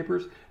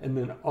newspapers, and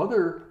then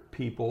other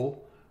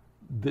people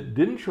that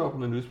didn't show up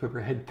in the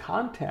newspaper had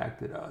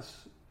contacted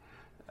us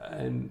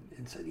and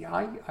said, yeah,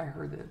 I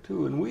heard that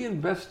too. And we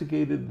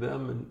investigated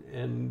them,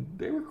 and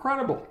they were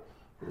credible.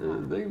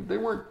 They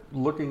weren't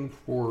looking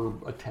for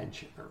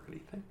attention or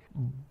anything.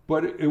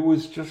 But it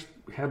was just,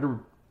 had to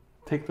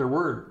take their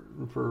word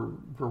for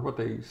what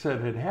they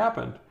said had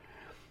happened.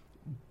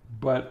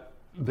 But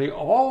they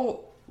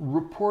all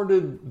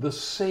reported the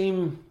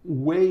same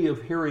way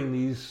of hearing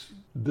these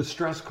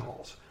distress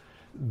calls.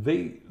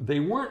 They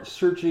weren't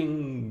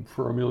searching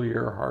for Amelia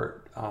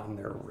Earhart on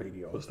their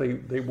radios.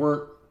 They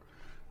weren't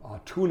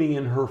tuning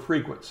in her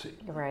frequency.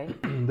 Right.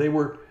 They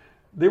were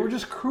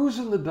just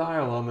cruising the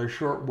dial on their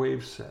short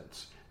wave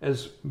sets,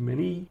 as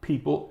many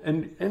people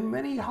and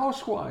many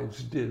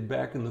housewives did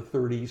back in the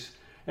 30s.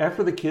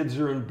 After the kids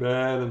are in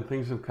bed and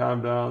things have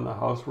calmed down, the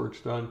housework's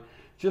done,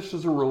 just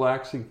as a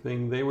relaxing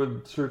thing, they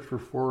would search for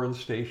foreign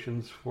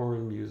stations,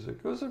 foreign music.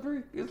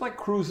 It's like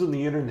cruising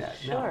the internet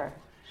now.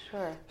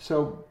 Sure.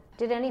 So,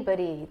 did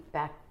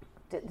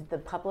the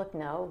public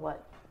know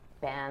what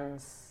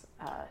bands?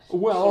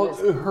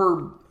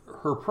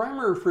 Her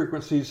primary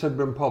frequencies had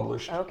been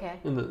published. Okay.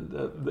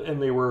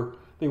 And they were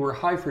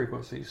high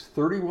frequencies,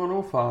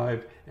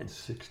 3105 and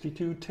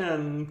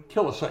 6210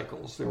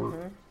 kilocycles. They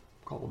were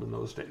called in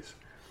those days.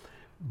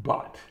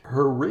 But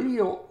her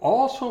radio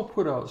also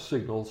put out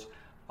signals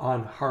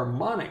on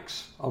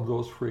harmonics of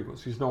those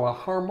frequencies. Now, a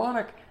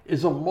harmonic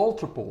is a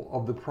multiple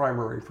of the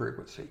primary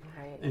frequency,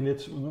 and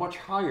it's much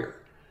higher.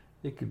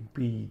 It could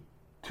be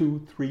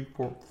 2, 3,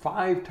 4,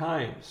 5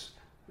 times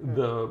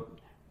the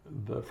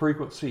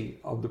frequency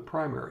of the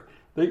primary.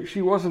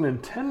 She wasn't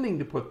intending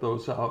to put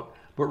those out,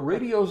 but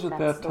radios at that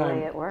time... That's the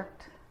way it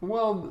worked.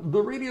 Well,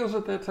 the radios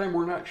at that time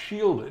were not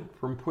shielded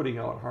from putting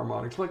out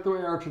harmonics like the way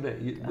they are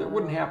today. That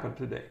wouldn't happen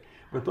today.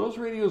 But those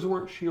radios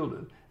weren't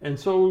shielded. And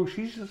so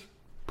she's just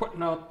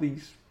putting out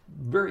these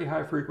very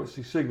high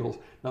frequency signals.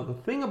 Now, the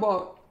thing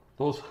about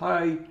those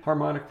high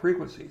harmonic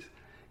frequencies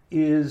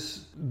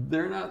is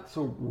they're not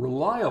so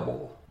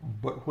reliable,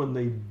 but when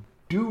they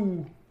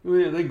do,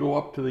 they go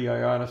up to the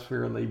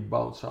ionosphere and they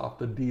bounce off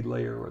the D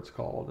layer, it's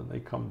called, and they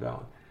come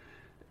down.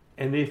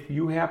 And if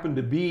you happen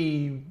to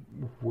be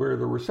where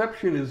the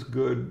reception is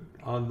good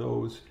on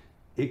those,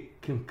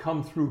 it can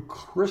come through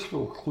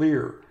crystal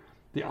clear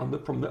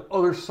from the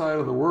other side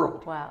of the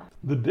world. Wow.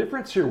 The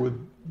difference here with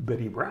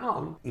Betty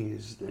Brown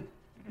is that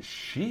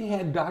she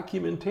had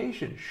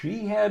documentation.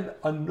 She had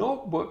a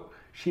notebook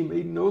she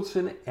made notes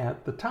in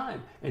at the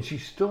time, and she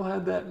still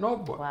had that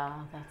notebook.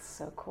 Wow, that's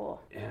so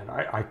cool. And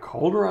I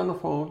called her on the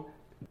phone.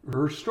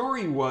 Her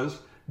story was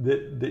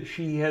that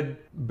she had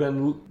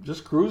been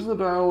just cruising the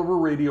dial of her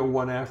radio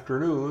one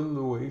afternoon,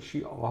 the way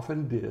she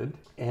often did,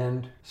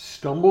 and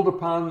stumbled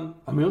upon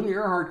Amelia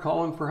Earhart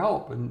calling for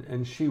help,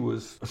 and she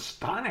was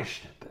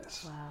astonished at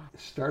this. Wow.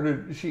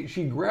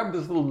 She grabbed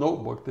this little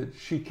notebook that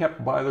she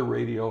kept by the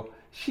radio.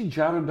 She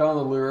jotted down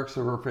the lyrics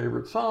of her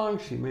favorite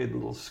songs. She made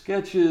little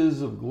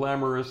sketches of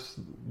glamorous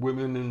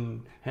women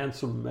and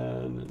handsome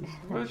men. And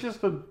it was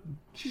just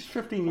she's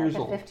 15 years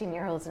old. Like a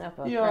 15-year-old's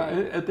notebook. Yeah,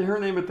 right. Her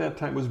name at that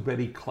time was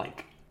Betty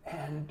Clink.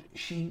 And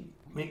she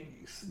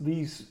makes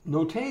these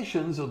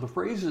notations of the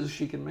phrases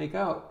she can make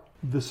out.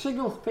 The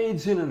signal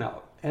fades in and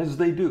out, as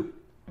they do.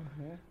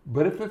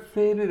 But if it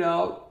faded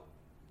out,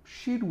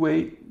 she'd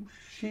wait.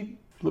 She'd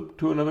flip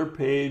to another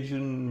page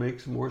and make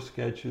some more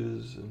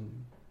sketches,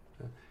 and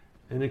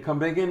then come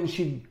back in, and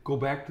she'd go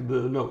back to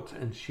the notes,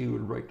 and she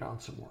would write down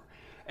some more.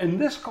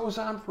 And this goes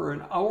on for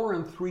an hour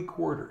and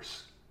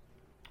 3/4.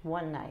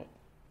 One night.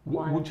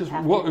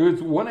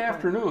 It's one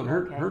afternoon,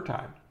 her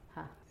time.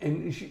 Huh.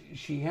 And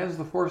she has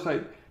the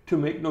foresight to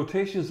make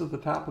notations at the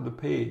top of the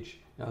page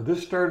Now,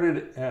 this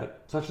started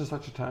at such and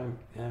such a time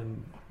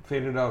and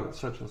faded out at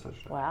such and such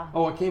a time. Wow.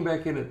 Oh, it came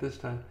back in at this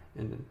time.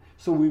 And then,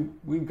 so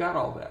we've got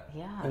all that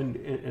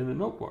in the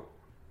notebook.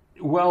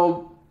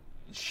 Well,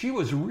 she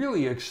was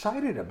really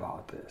excited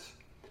about this.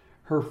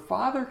 Her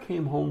father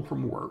came home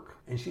from work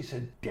and she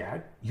said,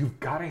 Dad, you've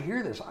got to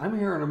hear this. I'm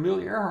hearing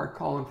Amelia Earhart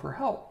calling for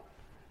help.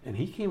 And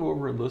he came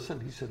over and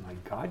listened. He said, my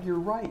God, you're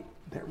right.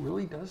 That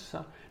really does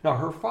sound. Now,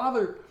 her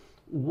father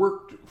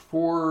worked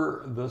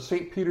for the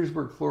St.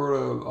 Petersburg,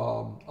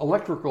 Florida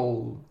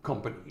electrical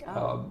company,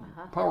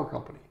 power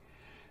company.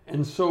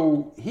 And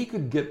so he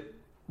could get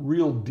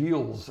real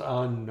deals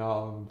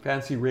on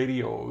fancy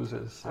radios.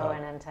 And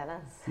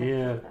antennas.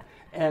 Yeah.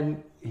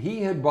 And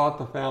he had bought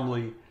the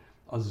family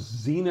a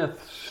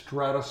Zenith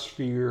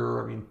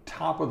Stratosphere,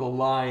 top of the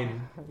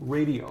line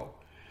radio.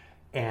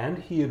 And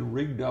he had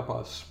rigged up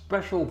a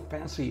special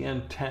fancy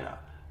antenna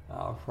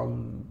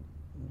from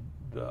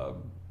the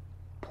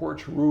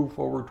porch roof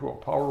over to a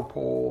power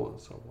pole and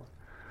so forth.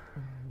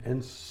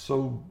 And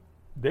so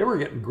they were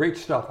getting great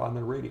stuff on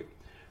the radio.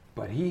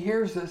 But he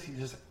hears this, he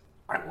says,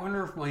 I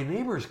wonder if my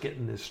neighbor's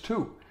getting this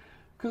too.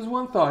 Because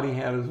one thought he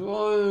had is,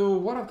 well,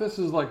 what if this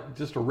is like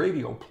just a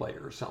radio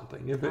player or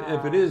something? If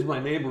it is, my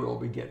neighbor will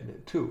be getting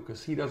it too,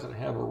 because he doesn't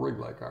have a rig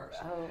like ours.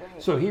 Oh,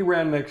 right. So he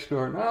ran next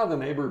door. Now the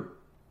neighbor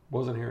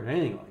wasn't hearing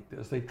anything like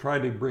this. They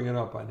tried to bring it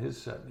up on his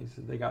set, and he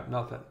said they got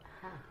nothing.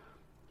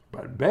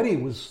 But Betty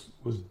was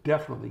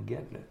definitely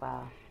getting it.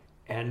 Wow.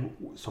 And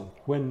so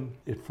when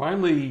it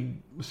finally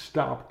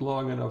stopped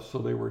long enough so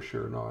they were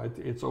sure, no,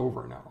 it's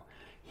over now,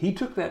 he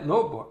took that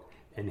notebook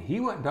and he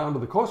went down to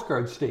the Coast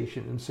Guard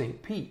station in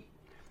St. Pete.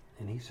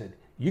 And he said,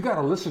 you got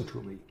to listen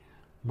to me.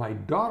 My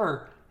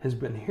daughter has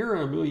been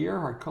hearing Amelia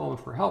Earhart calling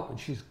for help, and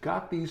she's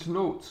got these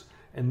notes.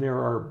 And there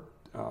are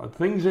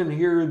things in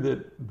here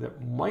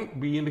that might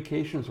be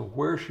indications of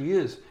where she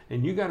is.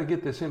 And you got to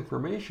get this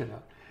information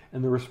out.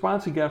 And the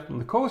response he got from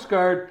the Coast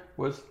Guard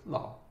was,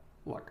 no,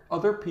 look,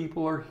 other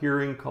people are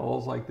hearing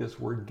calls like this.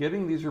 We're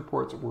getting these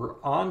reports. We're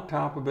on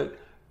top of it.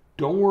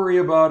 Don't worry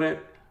about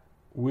it.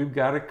 We've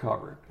got it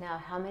covered. Now,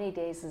 how many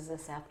days is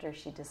this after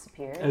she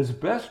disappeared? As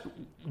best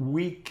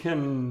we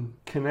can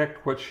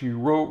connect what she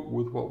wrote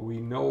with what we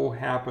know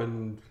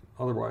happened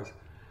otherwise.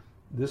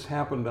 This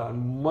happened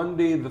on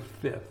Monday the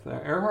 5th.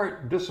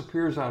 Earhart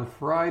disappears on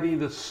Friday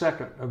the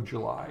 2nd of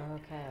July.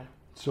 Okay.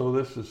 So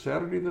this is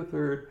Saturday the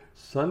 3rd,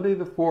 Sunday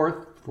the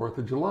 4th, 4th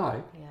of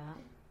July,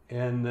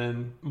 and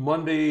then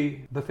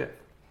Monday the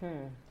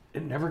 5th.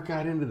 It never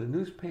got into the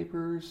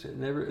newspapers. It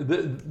never.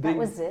 That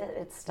was it.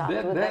 It stopped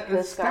with the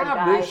Coast Guard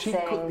guy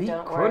saying,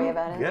 "Don't worry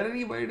about it." Get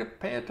anybody to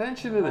pay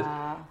attention to this,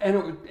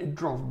 and it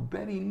drove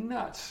Betty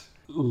nuts.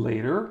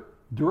 Later,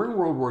 during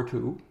World War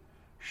II,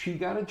 she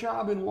got a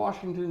job in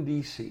Washington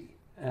D.C.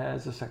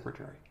 as a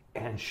secretary,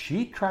 and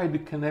she tried to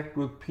connect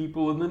with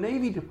people in the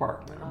Navy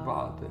Department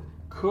about it.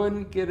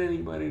 Couldn't get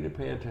anybody to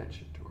pay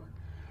attention to her.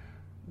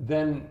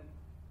 Then,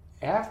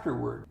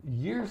 afterward,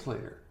 years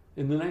later,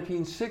 in the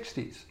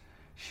 1960s.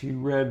 She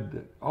read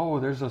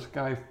that, there's this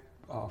guy,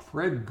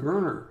 Fred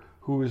Gerner,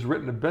 who has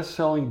written a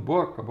best-selling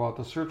book about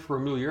the search for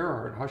Amelia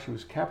Earhart, how she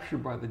was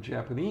captured by the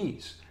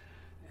Japanese.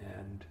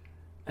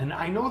 And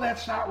I know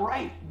that's not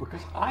right,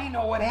 because I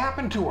know what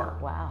happened to her.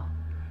 Wow.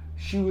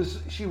 She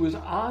was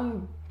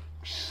on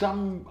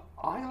some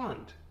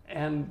island,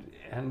 and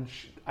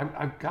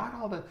I've got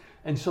all that.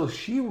 And so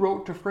she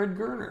wrote to Fred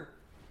Gerner.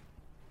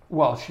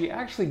 Well, she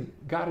actually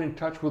got in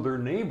touch with her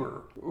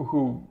neighbor,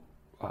 who...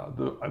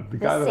 the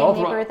guy that same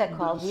neighbor that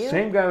called you?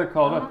 Same guy that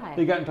called up.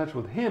 They got in touch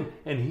with him,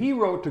 and he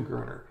wrote to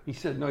Gerner. He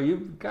said, no,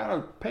 you've got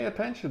to pay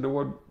attention to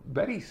what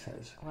Betty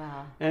says.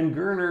 Wow. And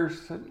Gerner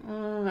said,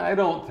 I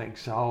don't think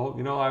so.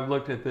 I've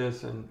looked at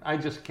this, and I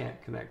just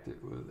can't connect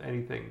it with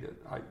anything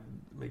that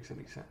makes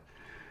any sense.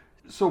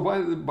 So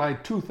by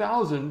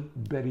 2000,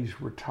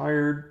 Betty's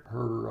retired.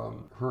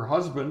 Her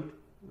husband,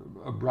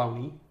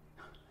 Brownie,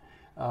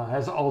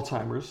 has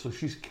Alzheimer's, so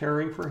she's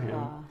caring for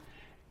him.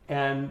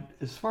 And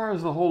as far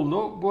as the whole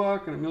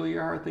notebook and Amelia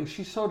Earhart thing,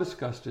 she's so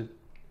disgusted.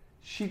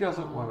 She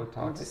doesn't want to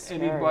talk to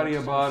anybody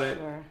about it.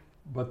 Sure.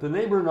 But the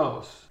neighbor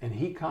knows. And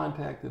he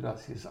contacted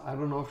us. He said, I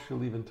don't know if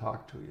she'll even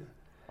talk to you.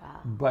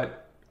 Wow.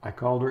 But I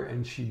called her,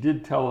 and she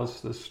did tell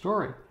us this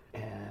story.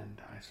 And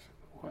I said,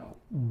 well,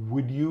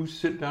 would you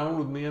sit down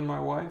with me and my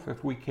wife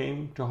if we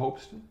came to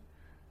Hopeston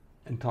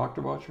and talked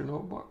about your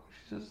notebook?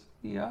 She says,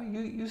 yeah,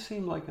 you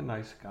seem like a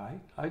nice guy.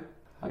 I'd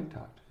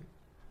talk to you.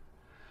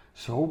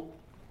 So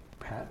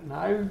Pat and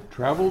I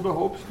traveled to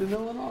Hopeston,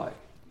 Illinois,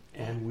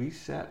 and we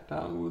sat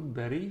down with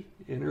Betty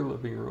in her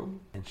living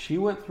room, and she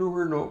went through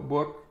her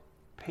notebook,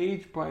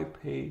 page by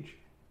page,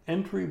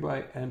 entry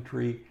by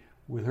entry,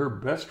 with her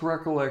best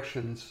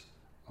recollections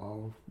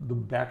of the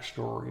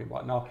backstory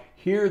about. Now,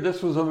 here,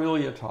 this was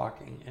Amelia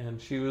talking,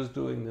 and she was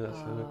doing this,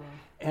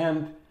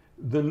 and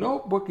the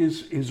notebook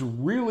is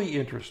really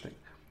interesting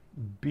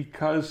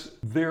because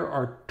there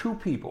are two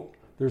people.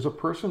 There's a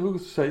person who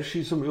says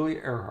she's Amelia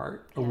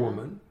Earhart, a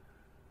woman.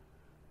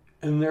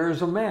 And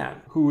there's a man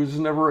who is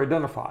never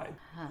identified.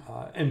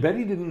 And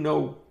Betty didn't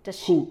know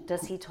Does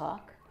he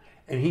talk?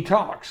 And he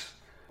talks.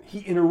 he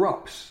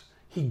interrupts.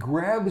 He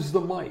grabs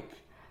the mic.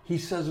 He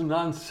says a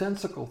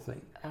nonsensical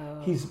thing.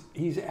 Oh.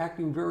 He's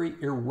acting very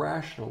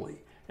irrationally.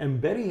 And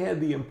Betty had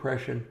the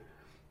impression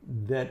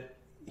that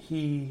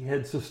he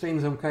had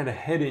sustained some kind of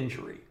head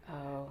injury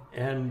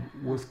and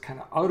was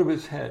kind of out of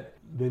his head.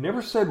 They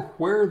never said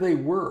where they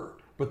were,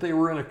 but they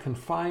were in a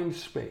confined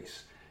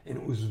space, and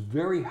it was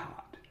very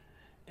hot.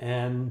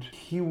 And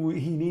he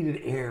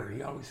needed air.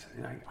 He always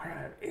said, I gotta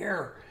have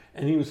air.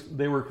 And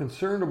they were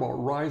concerned about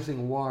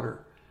rising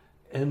water.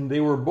 And they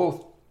were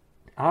both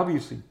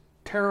obviously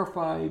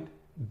terrified,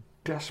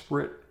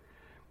 desperate,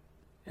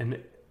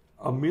 and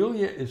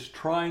Amelia is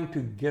trying to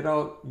get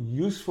out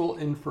useful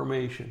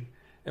information.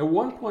 At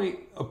one point,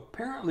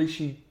 apparently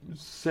she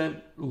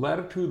sent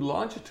latitude,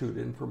 longitude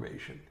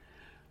information.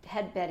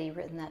 Had Betty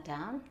written that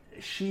down?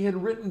 She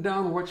had written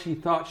down what she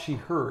thought she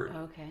heard.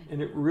 Okay.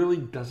 And it really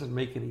doesn't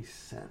make any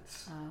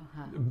sense.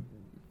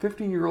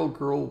 15-year-old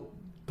girl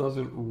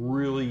doesn't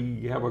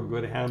really have a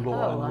good handle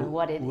on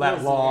what it that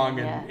is long,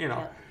 even.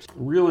 and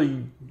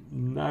really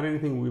not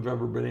anything we've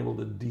ever been able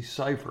to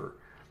decipher.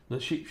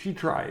 She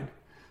tried.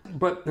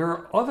 But there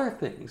are other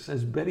things.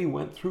 As Betty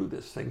went through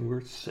this thing,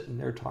 we're sitting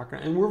there talking,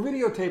 and we're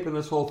videotaping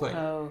this whole thing.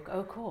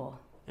 Oh, cool.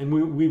 And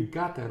we've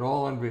got that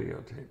all on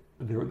videotape.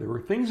 There were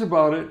things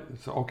about it.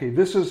 So, okay,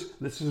 this is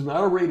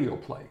not a radio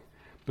play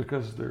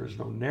because there's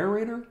no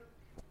narrator,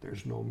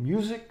 there's no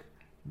music,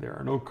 there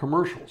are no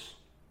commercials.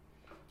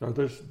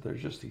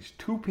 There's just these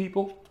two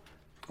people,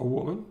 a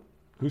woman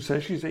who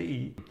says she's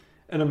AE,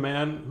 and a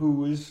man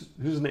whose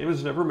name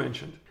is never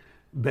mentioned.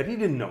 Betty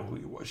didn't know who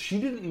he was. She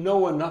didn't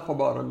know enough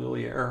about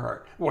Amelia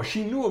Earhart. Well,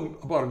 she knew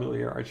about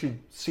Amelia Earhart. She'd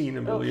seen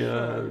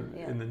Amelia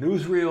in the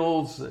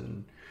newsreels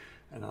and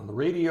on the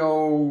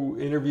radio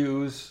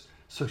interviews.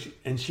 So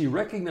she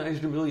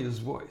recognized Amelia's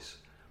voice,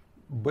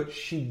 but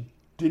she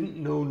didn't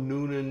know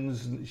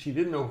Noonan's. She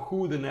didn't know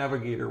who the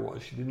navigator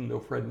was. She didn't know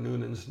Fred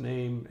Noonan's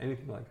name,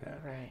 anything like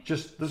that. Right.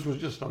 This was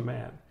just a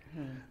man,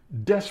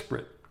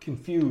 desperate,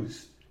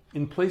 confused,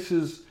 in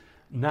places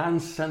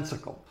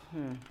nonsensical.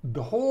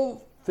 The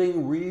whole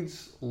thing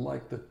reads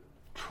like the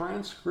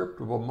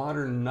transcript of a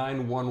modern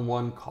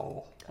 911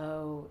 call.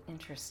 Oh,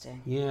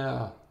 interesting.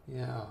 Yeah.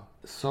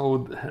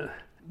 So,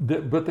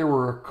 but there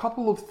were a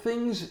couple of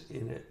things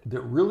in it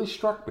that really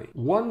struck me.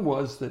 One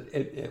was that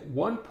at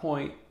one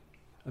point,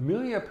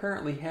 Amelia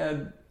apparently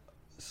had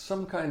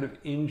some kind of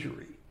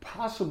injury,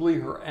 possibly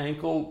her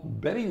ankle.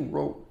 Betty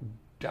wrote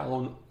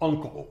down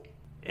uncle,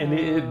 and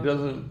it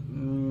doesn't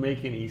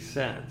make any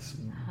sense.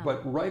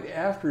 But right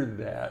after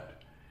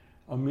that,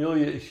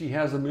 she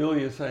has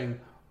Amelia saying,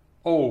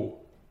 "Oh,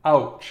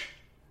 ouch,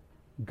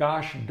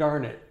 gosh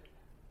darn it,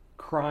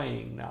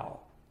 crying now."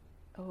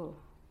 Oh.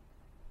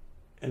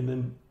 And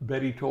then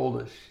Betty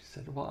told us, she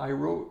said, "Well, I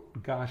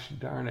wrote gosh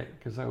darn it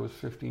because I was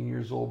 15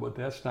 years old, but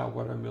that's not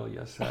what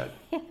Amelia said."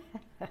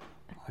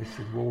 I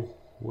said, "Well,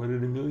 what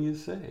did Amelia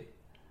say?"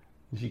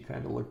 And she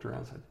kind of looked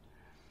around and said,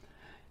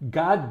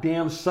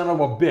 "Goddamn son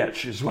of a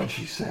bitch," is what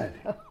she said.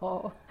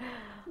 Oh.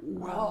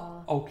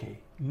 Well, okay.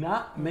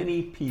 Not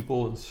many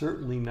people, and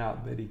certainly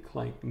not Betty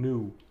Clank,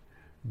 knew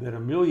that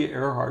Amelia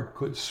Earhart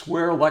could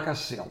swear like a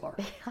sailor.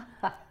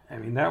 I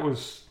mean, that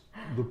was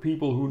the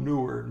people who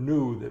knew her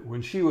knew that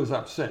when she was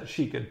upset,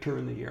 she could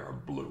turn the air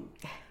blue.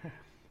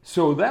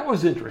 So that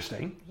was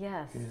interesting.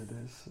 Yes. It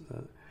is.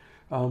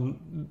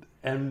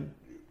 And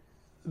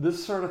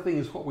this sort of thing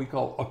is what we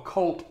call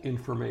occult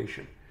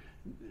information.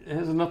 It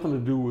has nothing to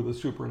do with the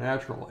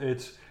supernatural.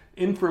 It's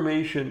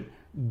information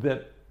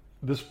that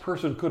this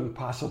person couldn't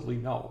possibly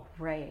know.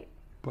 Right.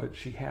 But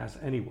she has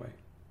anyway.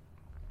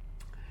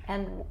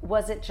 And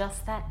was it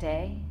just that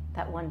day,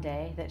 that one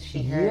day that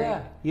she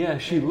heard? Yeah.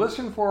 She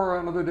listened for her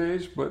on other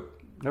days, but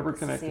never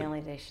connected. This is the only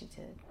day she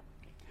did.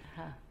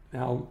 Huh.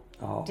 Now,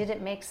 did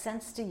it make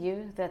sense to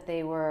you that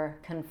they were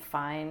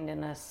confined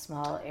in a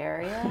small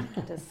area?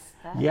 Does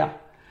that?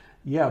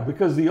 Yeah,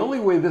 because the only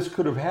way this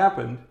could have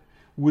happened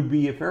would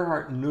be if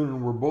Earhart and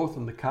Noonan were both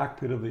in the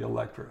cockpit of the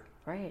Electra,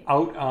 right,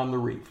 out on the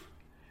reef.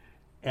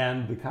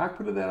 And the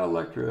cockpit of that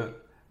Electra,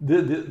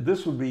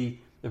 this would be,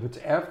 if it's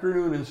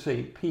afternoon in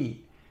St.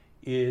 Pete,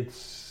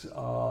 it's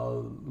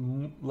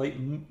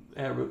late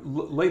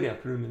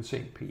afternoon in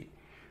St. Pete.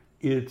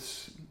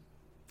 It's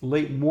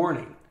late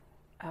morning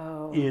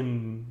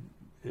in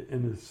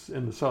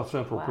the South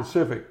Central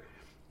Pacific,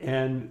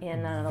 and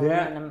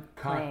that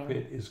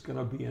cockpit is going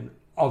to be an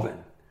oven,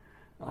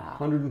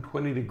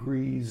 120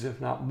 degrees,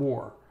 if not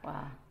more.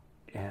 Wow.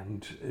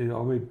 And it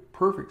all made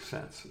perfect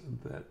sense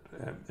that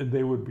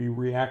they would be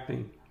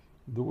reacting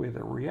the way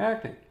they're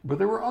reacting. But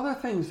there were other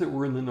things that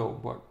were in the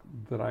notebook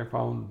that I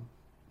found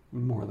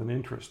more than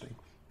interesting.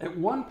 At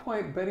one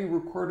point, Betty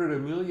recorded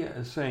Amelia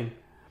as saying,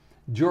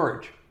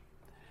 "George,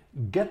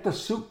 get the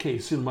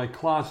suitcase in my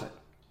closet,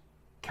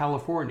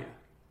 California."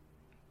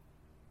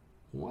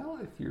 Well,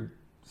 if you're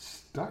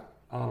stuck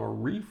on a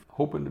reef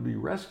hoping to be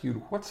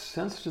rescued, what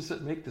sense does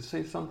it make to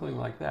say something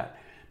like that?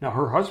 Now,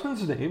 her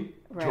husband's name,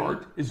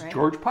 George, is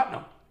George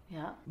Putnam.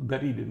 Yeah.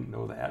 Betty didn't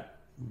know that,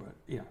 but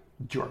yeah,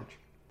 George.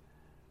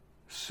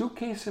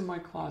 Suitcase in my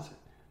closet.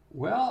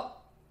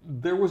 Well,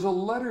 there was a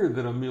letter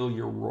that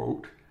Amelia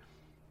wrote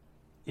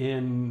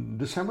in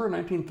December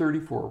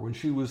 1934 when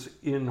she was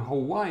in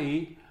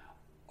Hawaii,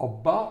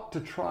 about to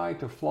try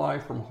to fly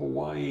from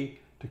Hawaii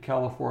to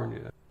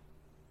California.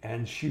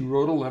 And she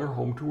wrote a letter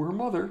home to her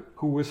mother,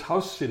 who was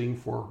house sitting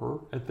for her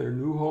at their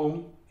new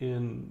home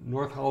in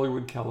North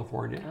Hollywood,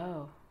 California,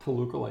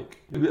 Toluca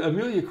Lake.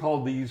 Amelia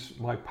called these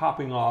my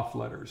popping off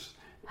letters,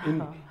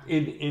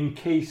 in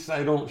case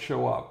I don't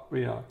show up.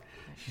 You know,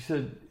 she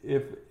said,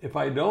 if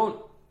I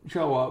don't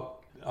show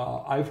up,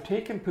 I've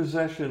taken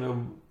possession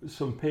of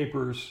some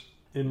papers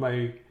in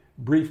my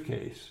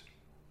briefcase,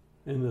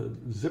 in the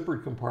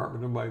zippered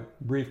compartment of my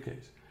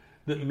briefcase,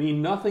 that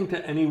mean nothing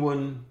to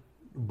anyone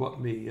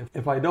but me.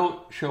 If I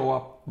don't show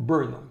up,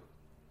 burn them,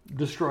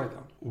 destroy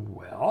them.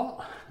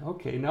 Well,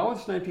 okay, now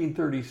it's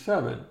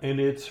 1937, and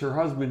it's her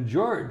husband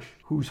George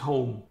who's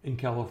home in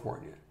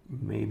California.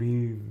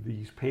 Maybe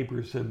these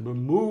papers have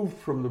been moved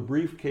from the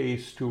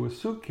briefcase to a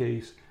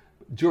suitcase.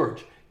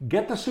 George,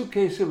 get the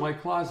suitcase in my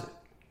closet.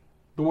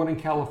 The one in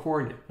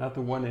California, not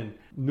the one in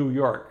New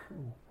York,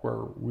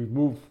 where we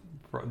moved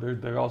from.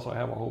 They also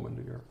have a home in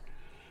New York.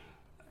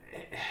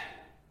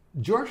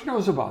 George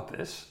knows about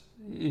this.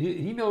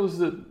 He knows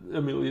that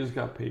Amelia's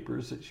got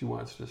papers that she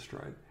wants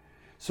destroyed.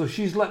 So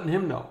she's letting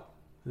him know.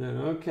 That,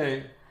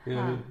 okay,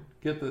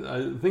 get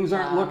the things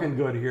aren't looking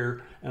good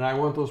here, and I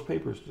want those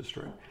papers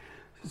destroyed.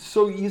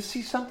 So you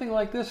see something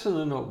like this in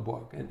the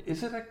notebook, and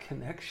is it a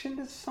connection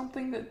to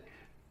something that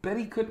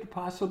Betty couldn't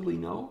possibly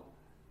know?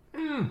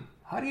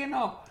 How do you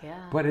know?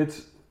 Yeah. But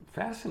it's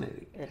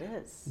fascinating. It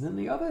is. And then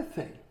the other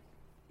thing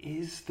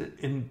is that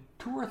in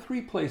 2 or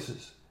 3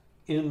 places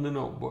in the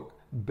notebook,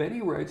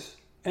 Betty writes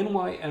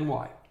NY. And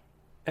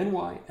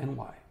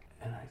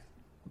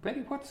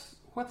Betty, what's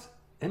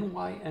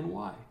NY?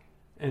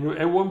 And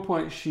at one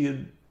point she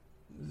had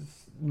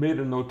made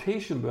a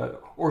notation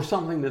about, or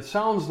something that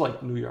sounds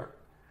like New York.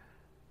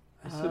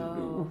 I said,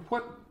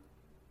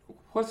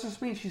 what's this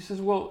mean? She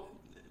says, well,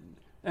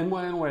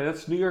 NY,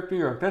 that's New York, New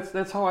York.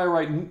 That's how I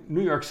write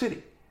New York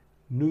City.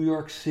 New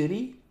York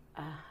City?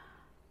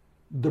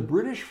 The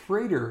British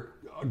freighter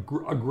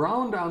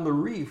aground on the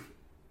reef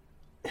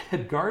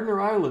at Gardner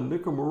Island,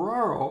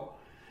 Nicomararo,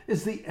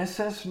 is the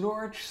SS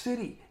Norwich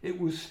City. It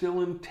was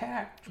still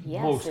intact,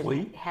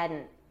 mostly.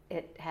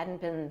 It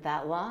hadn't been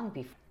that long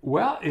before.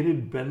 Well, it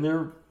had been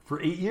there for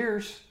 8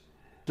 years,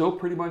 still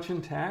pretty much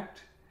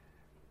intact.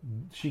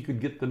 She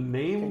could get the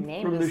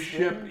name from the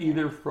ship,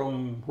 either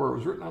from where it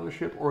was written on the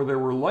ship, or there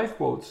were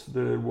lifeboats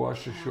that had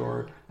washed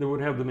ashore that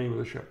would have the name of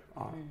the ship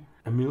on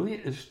it. Amelia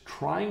is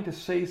trying to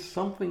say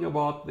something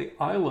about the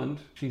island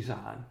she's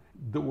on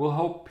that will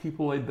help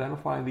people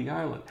identify the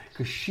island,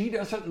 because she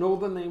doesn't know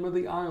the name of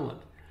the island.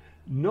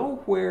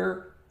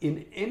 Nowhere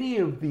in any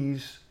of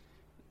these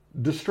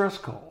distress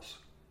calls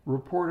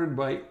reported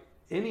by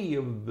any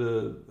of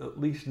the at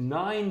least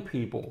 9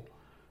 people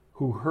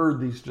who heard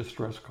these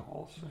distress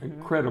calls,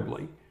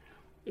 incredibly,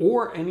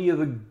 or any of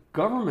the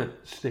government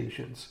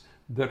stations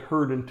that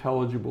heard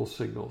intelligible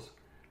signals.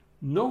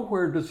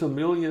 Nowhere does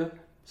Amelia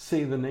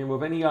say the name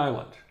of any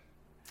island.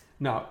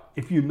 Now,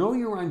 if you know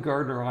you're on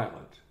Gardner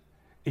Island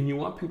and you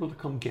want people to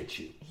come get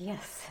you,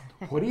 yes,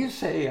 what do you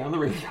say on the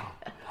radio?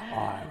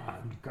 I'm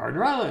on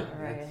Gardner Island.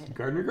 Right. That's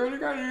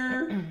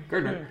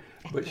Gardner.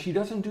 But she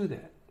doesn't do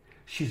that.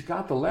 She's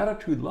got the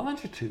latitude,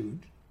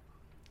 longitude,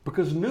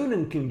 because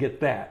Noonan can get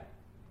that.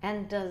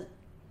 And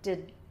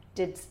did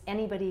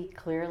anybody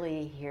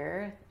clearly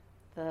hear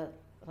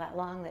that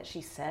long that she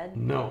said?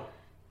 No.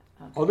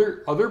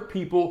 Okay. Other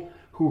people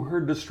who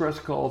heard distress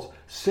calls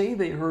say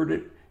they heard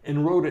it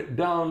and wrote it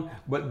down,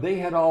 but they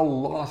had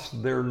all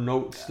lost their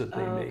notes that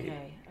they made.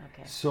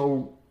 Okay.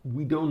 So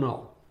we don't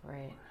know.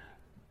 Right.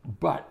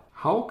 But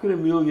how could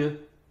Amelia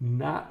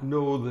not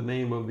know the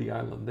name of the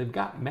island? They've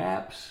got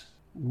maps.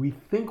 We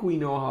think we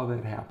know how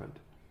that happened.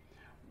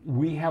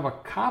 We have a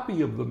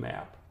copy of the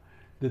map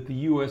that the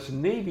U.S.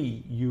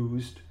 Navy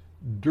used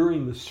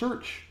during the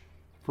search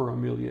for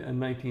Amelia in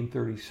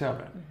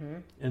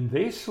 1937. And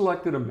they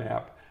selected a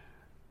map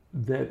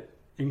that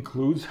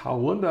includes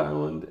Howland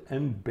Island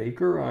and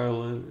Baker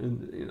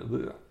Island,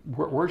 and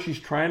where she's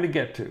trying to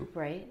get to.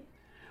 Right.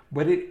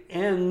 But it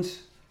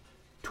ends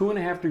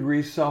 2.5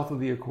 degrees south of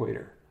the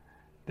equator.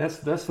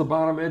 That's the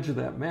bottom edge of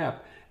that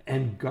map.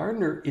 And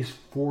Gardner is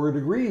 4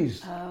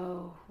 degrees.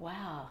 Oh,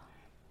 wow.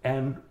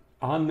 And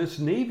on this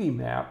Navy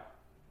map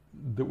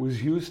that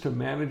was used to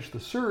manage the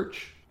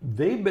search,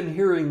 they've been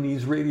hearing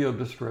these radio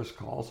distress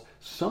calls,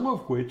 some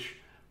of which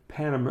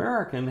Pan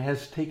American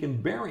has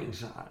taken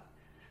bearings on,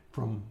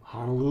 from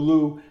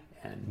Honolulu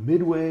and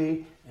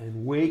Midway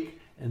and Wake,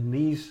 and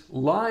these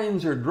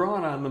lines are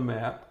drawn on the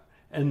map,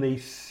 and they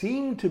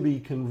seem to be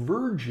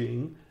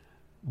converging,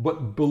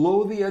 but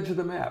below the edge of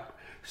the map.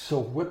 So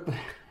what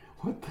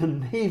the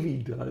Navy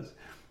does,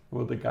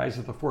 well, the guys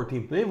at the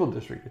 14th Naval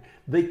District,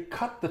 they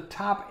cut the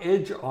top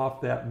edge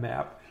off that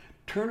map,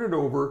 turn it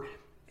over,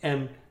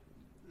 and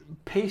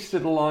paste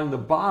it along the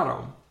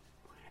bottom,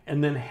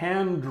 and then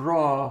hand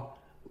draw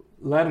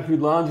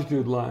latitude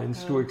longitude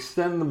lines to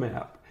extend the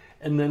map.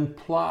 and then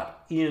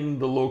plot in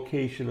the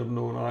location of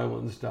known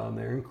islands down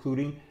there,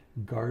 including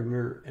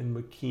Gardner and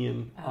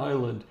McKeon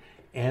Island.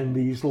 And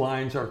these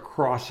lines are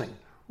crossing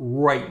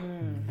right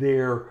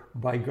there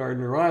by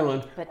Gardner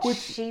Island. But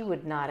she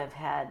would not have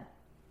had...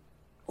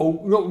 Oh,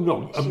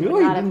 no. She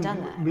would not have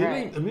done that,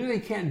 right. Amelia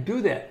can't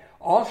do that.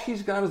 All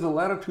she's got is a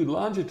latitude,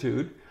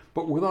 longitude,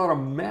 but without a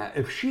map.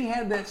 If she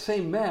had that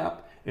same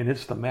map, and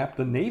it's the map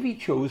the Navy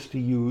chose to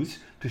use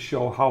to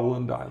show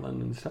Howland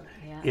Island and stuff.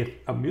 Yeah. If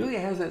Amelia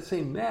has that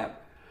same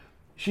map,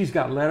 she's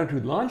got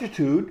latitude,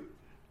 longitude,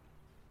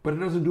 but it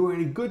doesn't do her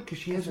any good because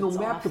she has no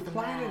map to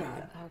plot it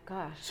on. Oh,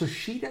 gosh. So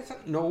she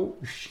doesn't know.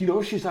 She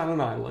knows she's on an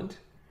island.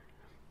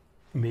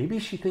 Maybe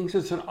she thinks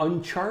it's an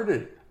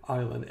uncharted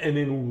island. And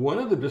in one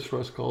of the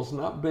distress calls,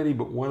 not Betty,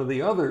 but one of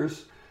the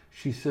others,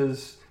 she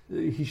says,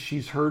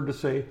 she's heard to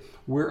say,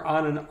 we're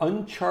on an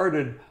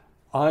uncharted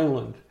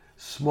island,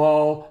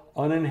 small,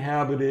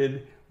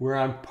 uninhabited, we're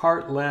on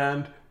part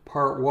land,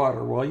 part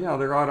water. Well, yeah,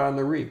 they're out on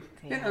the reef.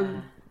 Yeah.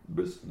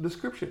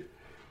 Description.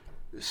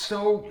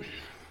 So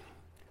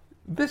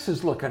this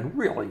is looking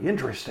really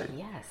interesting.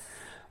 Yes.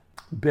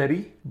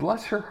 Betty,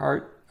 bless her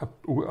heart,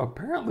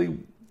 apparently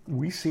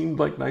we seemed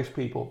like nice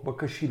people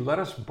because she let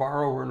us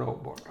borrow her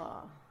notebook.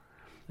 Oh.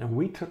 And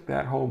we took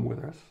that home with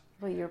us.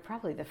 Well, you're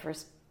probably the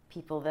first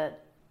people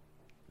that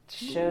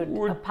showed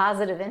a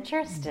positive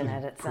interest in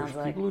it, it sounds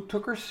like. People who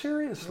took her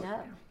seriously.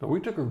 Yeah. No, we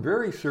took her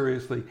very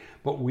seriously,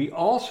 but we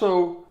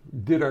also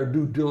did our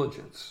due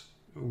diligence.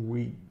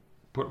 We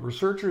put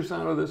researchers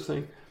onto this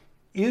thing.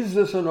 Is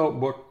this a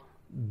notebook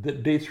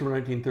that dates from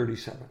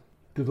 1937?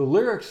 Do the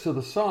lyrics to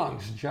the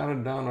songs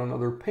jotted down on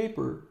other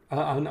paper,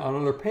 on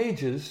other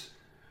pages,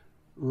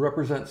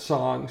 represent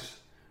songs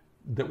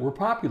that were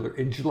popular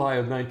in July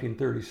of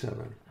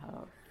 1937?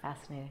 Oh,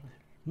 fascinating.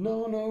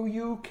 No,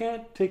 you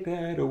can't take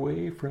that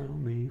away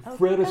from me. Oh,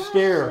 Fred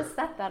Astaire. Is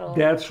that old?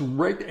 That's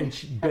right.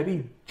 And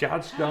Betty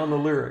jots down the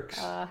lyrics.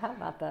 How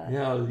about that?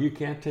 Yeah, you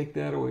can't take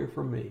that away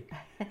from me.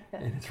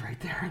 And it's right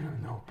there in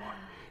the notebook.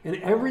 And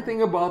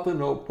everything about the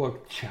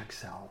notebook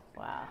checks out.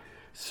 Wow.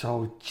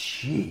 So,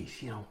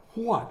 geez,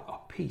 what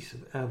a piece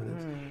of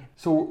evidence.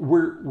 So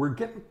we're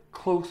getting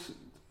close.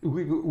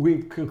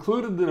 We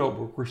concluded the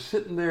notebook. We're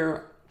sitting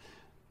there.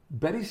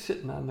 Betty's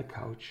sitting on the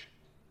couch.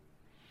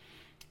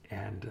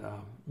 And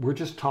we're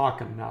just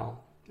talking now.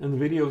 And the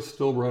video's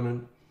still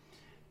running.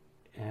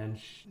 And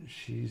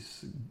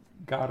she's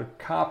got a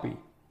copy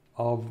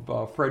of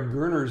Fred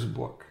Gerner's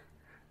book,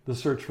 The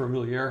Search for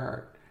Amelia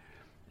Earhart.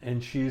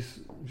 And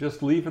she's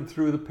just leafing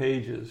through the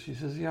pages. She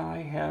says, yeah,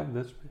 I have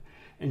this.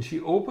 And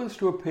she opens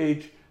to a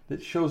page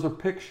that shows a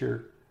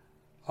picture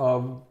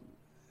of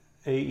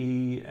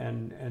A.E.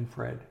 and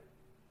Fred.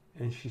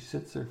 And she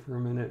sits there for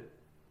a minute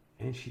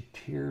and she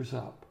tears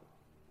up.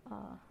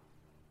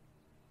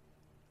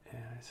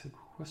 And I said,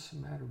 what's the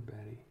matter,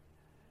 Betty?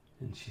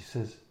 And she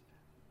says,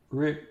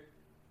 Rick,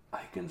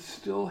 I can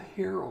still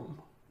hear them.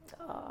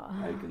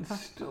 I can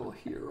still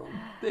hear them.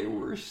 They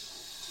were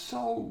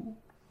so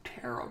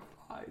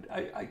terrified.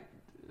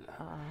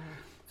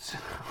 So,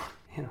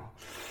 And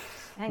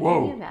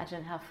can you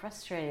imagine how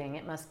frustrating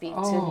it must be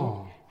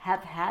to have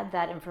had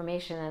that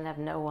information and have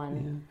no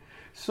one? Yeah.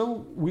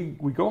 So we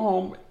go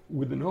home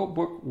with the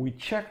notebook. We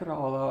check it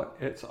all out.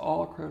 It's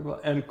all credible.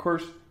 And of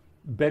course,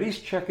 Betty's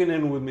checking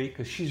in with me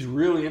because she's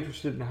really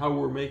interested in how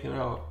we're making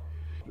out.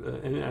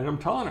 And I'm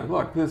telling her,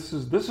 look, this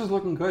is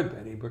looking good,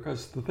 Betty,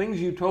 because the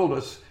things you told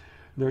us,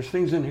 there's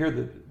things in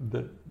here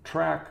that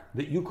track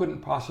that you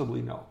couldn't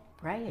possibly know.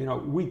 Right.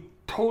 We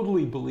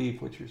totally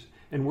believe what you're saying,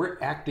 and we're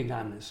acting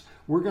on this.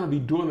 We're going to be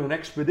doing an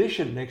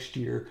expedition next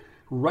year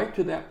right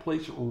to that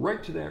place,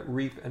 right to that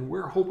reef, and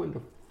we're hoping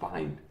to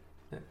find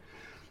it.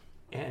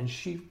 And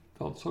she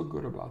felt so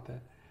good about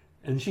that.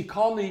 And she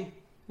called me,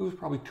 it was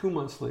probably 2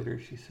 months later,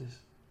 she says,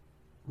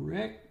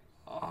 Rick,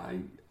 I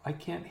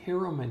can't hear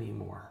them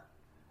anymore.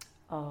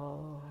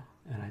 Oh.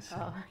 And I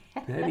said,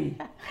 Betty,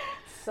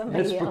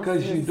 Somebody that's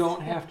because you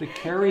don't have to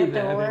carry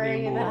that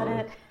anymore.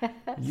 About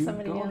it. You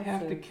don't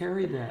have to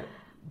carry that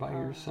by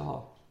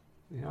yourself.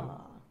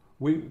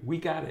 We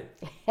got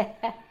it.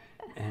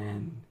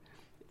 And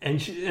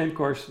of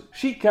course,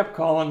 she kept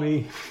calling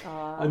me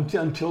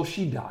until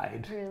she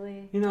died.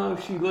 Really?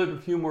 If she lived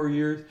a few more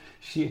years,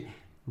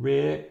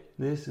 Rick,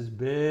 this is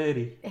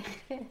Betty.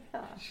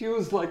 She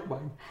was like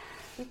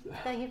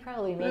You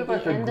probably made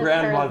like the a end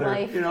grandmother.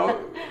 of her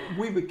life.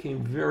 We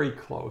became very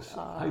close.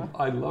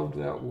 I loved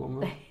that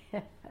woman.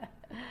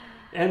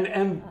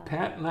 And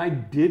Pat and I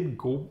did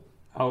go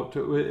out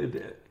to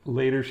it.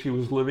 Later, she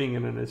was living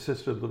in an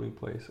assisted living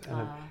place,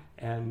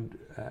 and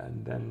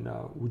then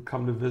we'd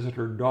come to visit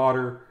her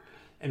daughter,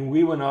 and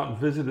we went out and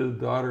visited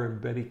the daughter,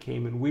 and Betty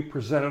came, and we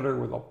presented her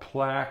with a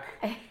plaque,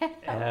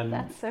 and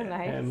that's so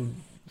nice, and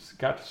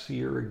got to see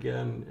her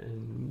again,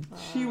 and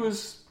she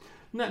was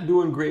not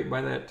doing great by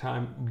that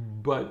time,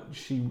 but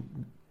she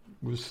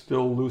was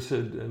still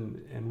lucid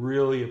and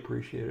really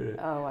appreciated it.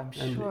 Oh, I'm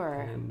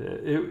sure. And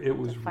it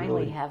was to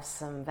finally really, have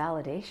some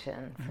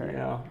validation for.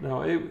 Yeah,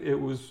 no, it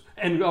was,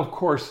 and of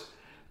course,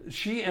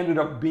 She ended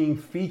up being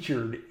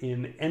featured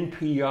in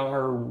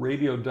NPR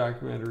radio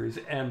documentaries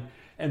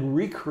and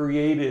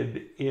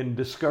recreated in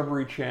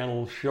Discovery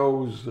Channel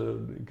shows.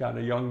 Got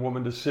a young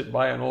woman to sit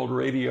by an old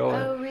radio.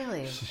 Oh,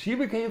 really? She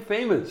became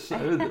famous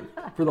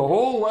for the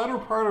whole latter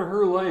part of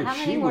her life. How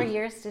many more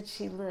years did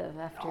she live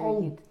after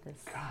you did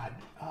this? God,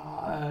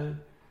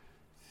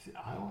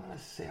 I want to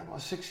say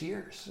about 6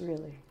 years.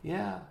 Really?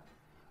 Yeah.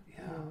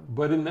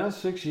 But in that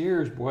 6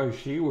 years, boy,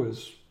 she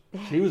was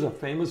a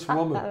famous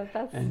woman,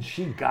 and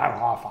she got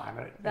off on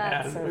it.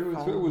 That's and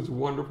so it was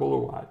wonderful to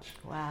watch.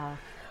 Wow.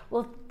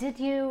 Well, did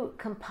you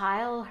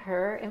compile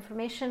her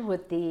information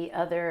with the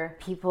other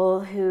people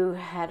who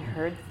had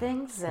heard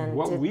things? And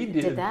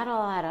did that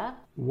all add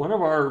up? One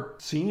of our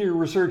senior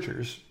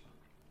researchers,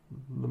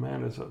 the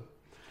man is a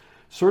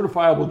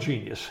certifiable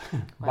genius,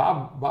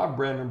 Wow. Bob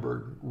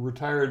Brandenburg,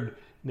 retired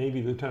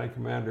Navy lieutenant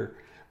commander,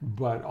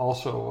 but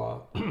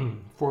also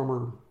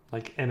former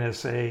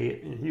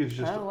NSA. He was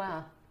just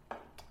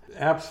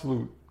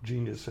absolute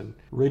genius in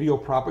radio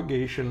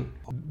propagation,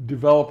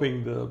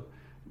 developing the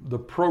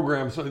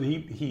program. So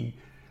he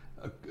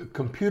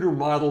computer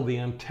modeled the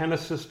antenna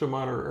system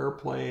on our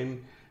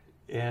airplane,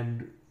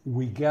 and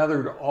we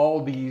gathered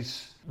all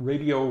these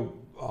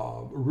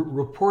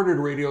reported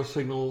radio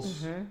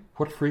signals,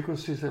 what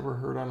frequencies they were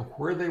heard on,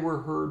 where they were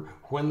heard,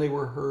 when they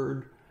were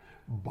heard,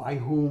 by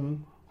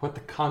whom, what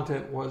the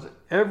content was,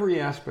 every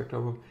aspect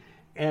of them,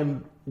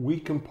 and we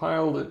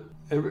compiled it,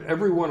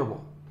 every one of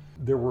them.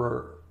 There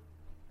were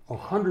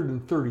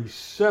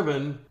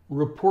 137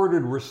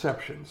 reported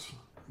receptions.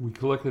 We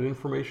collected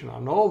information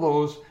on all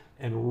those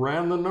and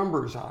ran the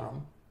numbers on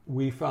them.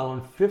 We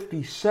found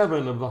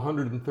 57 of the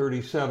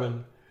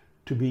 137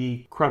 to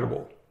be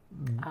credible.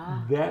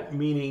 That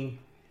meaning...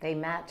 They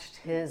matched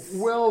his...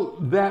 Well,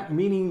 that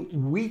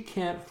meaning we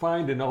can't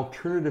find an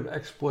alternative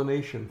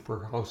explanation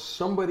for how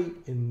somebody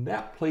in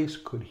that place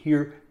could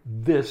hear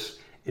this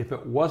if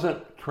it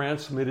wasn't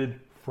transmitted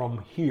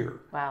from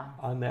here. Wow.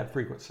 On that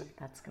frequency.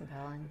 That's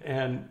compelling.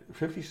 And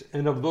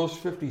of those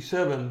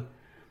 57,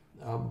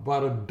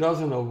 about a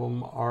dozen of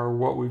them are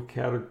what we've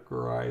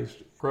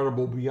categorized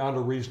credible beyond a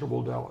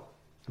reasonable doubt.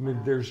 I mean,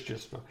 there's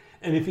just no...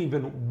 And if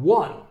even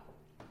one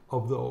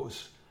of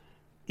those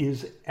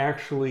is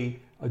actually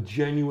a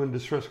genuine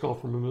distress call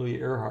from Amelia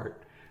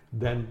Earhart,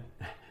 then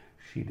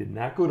she did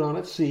not go down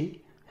at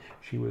sea.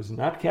 She was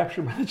not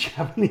captured by the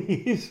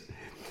Japanese.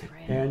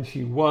 Right. And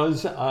she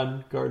was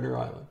on Gardner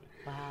Island.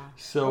 Wow.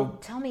 So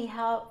tell me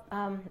how,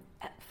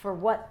 for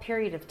what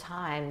period of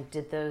time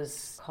did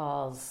those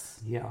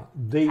calls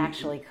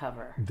actually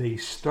cover? They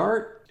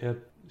start at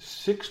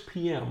 6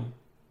 p.m.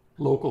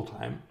 local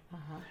time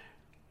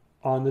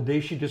on the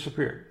day she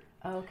disappeared.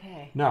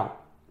 Okay. Now,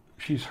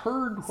 she's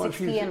heard what 6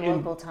 she's p.m.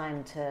 local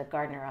time to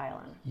Gardner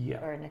Island.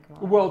 Yeah. Or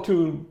Nicomola. Well,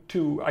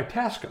 to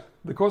Itasca,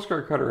 the Coast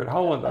Guard cutter at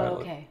Holland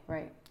Island. Okay,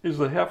 right. Is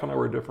the half an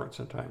hour difference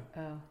in time.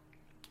 Oh.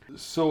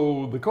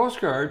 So the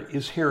Coast Guard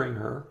is hearing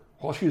her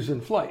while she's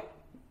in flight.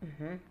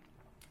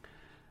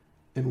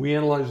 And we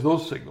analyze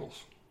those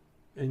signals.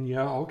 And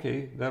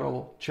that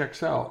all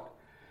checks out.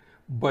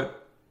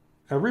 But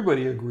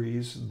everybody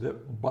agrees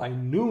that by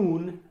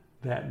noon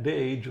that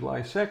day,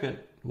 July 2nd,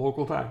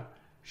 local time,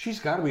 she's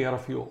got to be out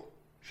of fuel.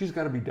 She's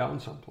got to be down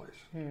someplace.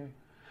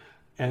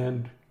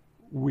 And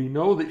we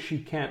know that she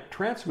can't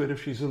transmit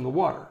if she's in the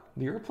water.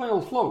 The airplane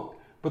will float,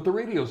 but the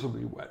radios will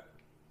be wet.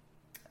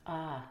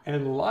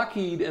 And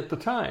Lockheed at the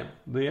time,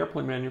 the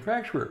airplane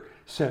manufacturer,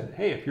 said,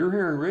 hey, if you're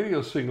hearing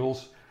radio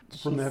signals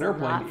from that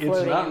airplane,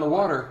 it's not in the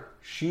water.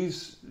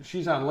 She's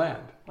on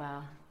land.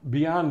 Wow.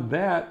 Beyond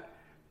that,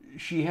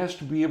 she has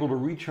to be able to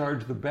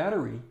recharge the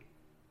battery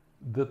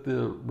that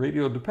the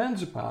radio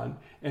depends upon.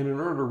 And in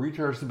order to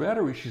recharge the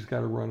battery, she's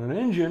got to run an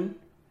engine.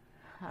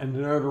 And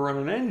in order to run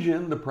an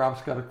engine, the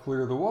prop's got to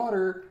clear the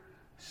water.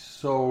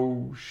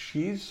 So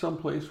she's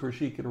someplace where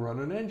she can run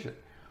an engine.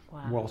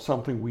 Wow. Well,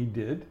 something we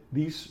did.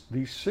 These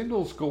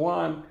signals go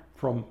on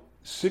from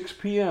 6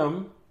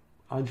 p.m.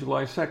 on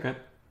July 2nd.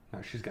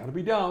 Now, she's got to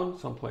be down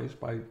someplace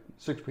by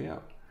 6 p.m.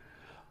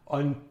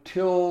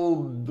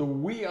 until the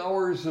wee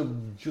hours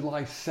of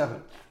July 7th.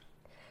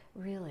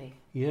 Really?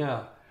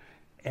 Yeah.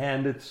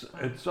 And it's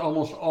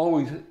almost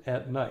always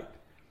at night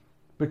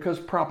because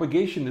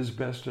propagation is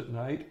best at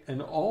night. And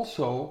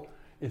also,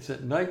 it's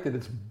at night that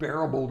it's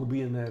bearable to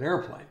be in that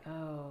airplane.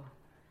 Oh.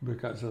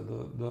 Because of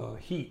the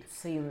heat.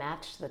 So you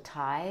match the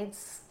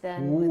tides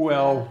then?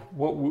 Well,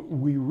 what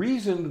we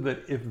reasoned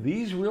that if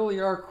these really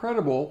are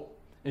credible,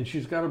 and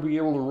she's got to be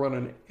able to run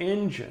an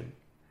engine,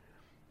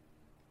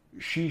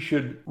 she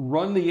should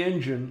run the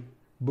engine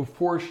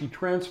before she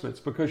transmits,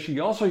 because she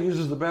also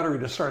uses the battery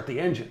to start the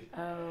engine.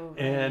 Oh.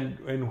 Right.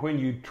 And when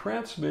you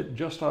transmit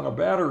just on a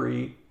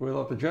battery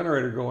without the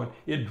generator going,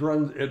 it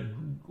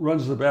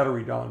runs the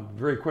battery down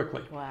very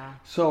quickly. Wow.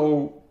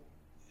 So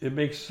it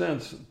makes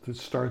sense to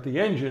start the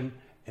engine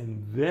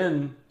and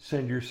then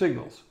send your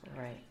signals.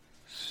 Right.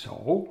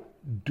 So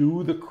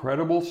do the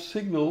credible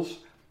signals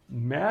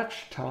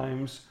match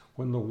times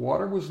when the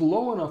water was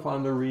low enough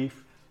on the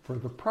reef for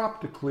the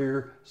prop to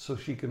clear so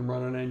she can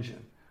run an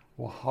engine?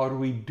 Well, how do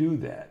we do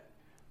that?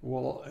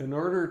 Well, in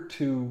order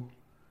to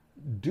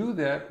do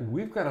that,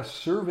 we've got to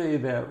survey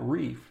that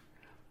reef,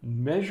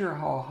 measure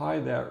how high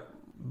the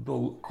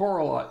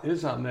coral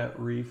is on that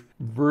reef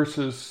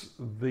versus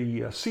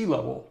the sea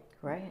level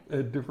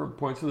at different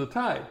points of the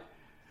tide.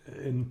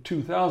 In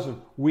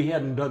 2000, we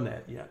hadn't done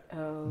that yet.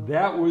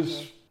 That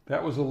was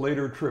a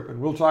later trip,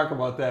 and we'll talk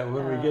about that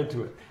when we get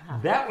to it.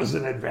 That was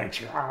an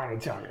adventure, I want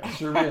to tell you,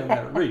 surveying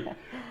that reef.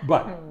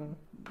 But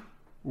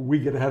we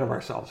get ahead of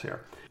ourselves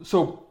here.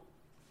 So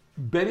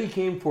Betty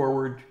came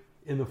forward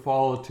in the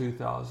fall of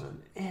 2000,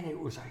 and it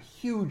was a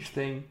huge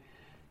thing.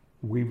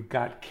 We've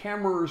got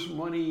cameras,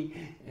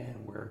 money, and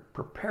we're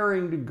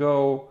preparing to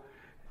go,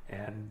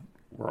 and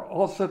we're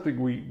all set.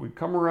 We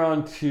come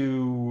around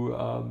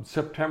to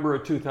September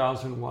of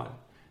 2001,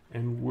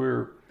 and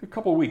we're a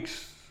couple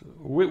weeks,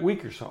 a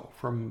week or so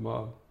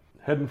from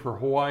heading for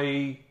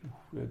Hawaii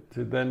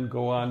to then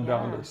go on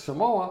down to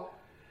Samoa.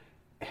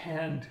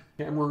 And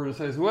Cameron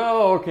says,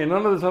 well, okay,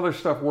 none of this other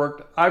stuff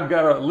worked. I've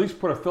got to at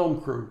least put a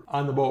film crew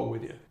on the boat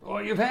with you.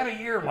 Well, you've had a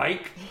year,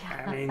 Mike.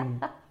 I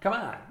mean, come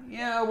on.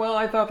 Yeah, well,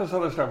 I thought this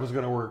other stuff was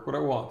going to work, but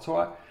it won't.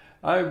 So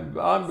I'm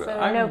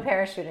no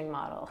parachuting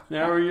model.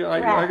 Yeah,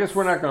 I guess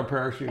we're not going to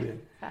parachute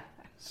in.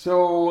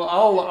 So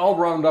I'll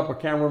round up a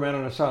cameraman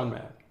and a sound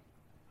man.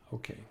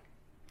 Okay.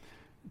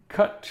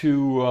 Cut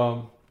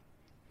to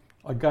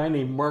a guy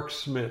named Mark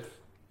Smith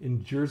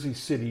in Jersey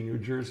City, New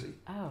Jersey.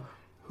 Oh.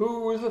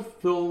 Who was a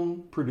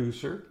film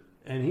producer,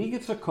 and he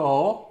gets a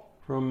call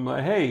from,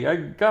 hey, I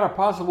got a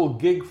possible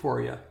gig for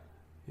you.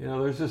 You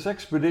know, there's this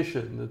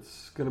expedition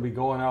that's going to be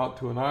going out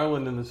to an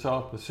island in the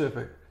South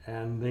Pacific,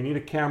 and they need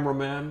a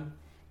cameraman.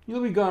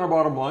 You'll be gone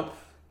about a month,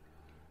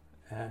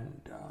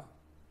 and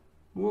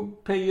we'll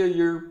pay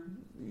you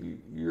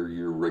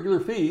your regular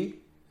fee.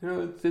 You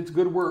know, it's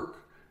good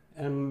work,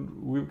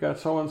 and we've got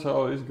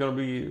so-and-so. He's going to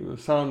be a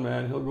sound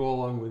man. He'll go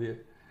along with you.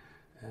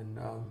 And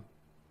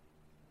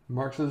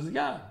Mark says,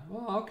 yeah,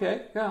 well,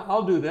 okay, yeah,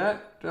 I'll do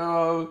that.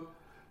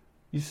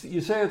 You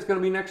say it's going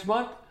to be next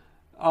month?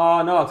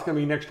 No, it's going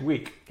to be next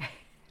week.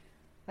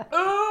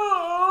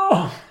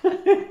 Oh!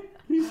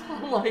 He's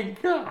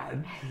like,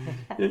 God.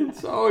 And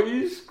so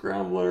he's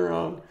scrambling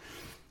around.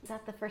 Is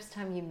that the first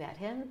time you met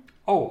him?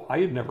 Oh, I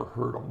had never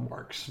heard of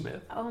Mark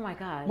Smith. Oh, my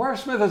God. Mark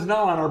Smith is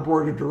now on our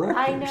board of directors.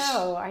 I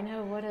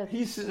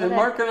know.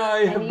 Mark and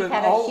I have been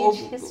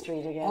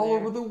all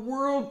over the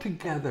world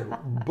together.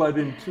 But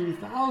in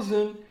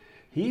 2000...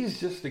 he's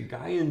just a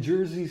guy in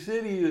Jersey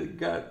City that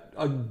got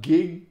a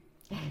gig.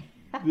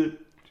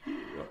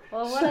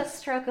 Well, what a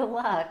stroke of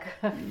luck.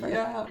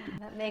 Yeah.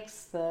 That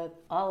makes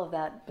all of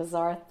that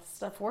bizarre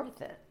stuff worth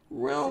it.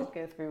 Well, to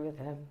go through with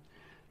him.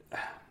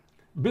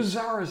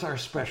 Bizarre is our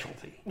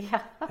specialty.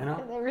 Yeah, you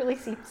know? It really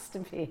seems to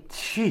be.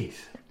 Jeez.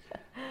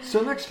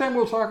 So next time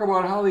we'll talk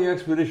about how the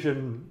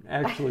expedition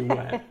actually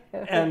went.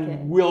 Okay.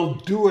 And we'll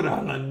do it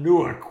on the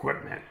new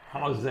equipment.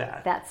 How's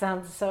that? That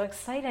sounds so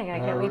exciting. I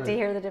can't wait to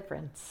hear the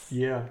difference.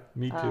 Yeah,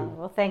 me too.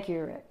 Well, thank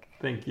you, Rick.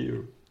 Thank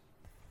you.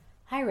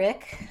 Hi,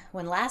 Rick.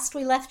 When last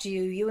we left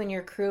you, you and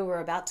your crew were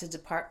about to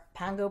depart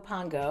Pago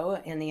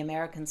Pago in the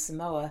American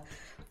Samoa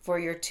for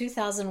your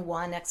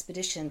 2001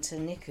 expedition to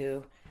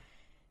Niku.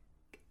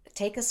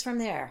 Take us from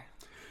there.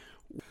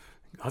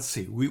 Let's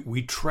see.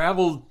 We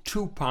traveled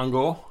to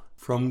Pago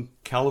from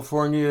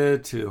California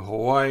to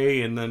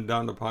Hawaii and then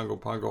down to Pago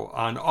Pago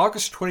on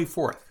August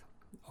 24th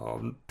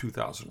of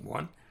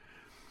 2001.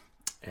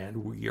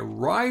 And we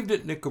arrived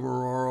at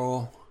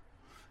Nikomororo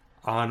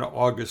on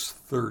August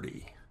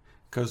 30.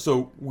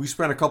 So we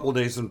spent a couple of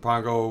days in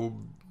Pago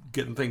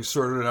getting things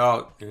sorted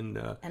out. And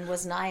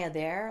was Naya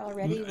there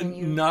already?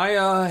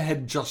 Naya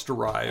had just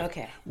arrived.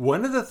 Okay.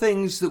 One of the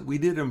things that we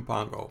did in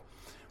Pago,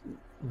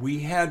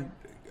 we had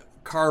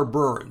Carr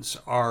Burns,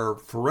 our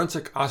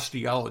forensic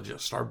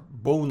osteologist, our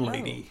bone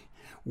lady,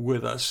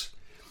 with us.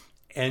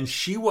 And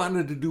she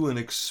wanted to do an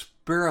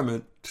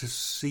experiment to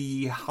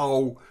see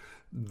how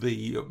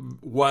the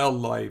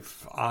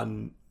wildlife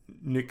on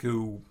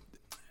Niku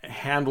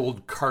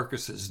handled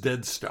carcasses,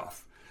 dead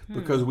stuff.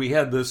 Because we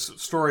had this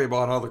story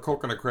about how the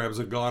coconut crabs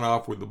had gone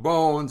off with the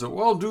bones. And,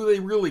 well, do they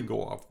really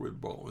go off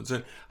with bones?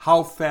 And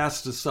how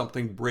fast does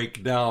something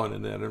break down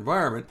in that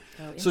environment?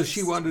 So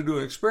she wanted to do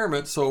an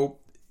experiment. So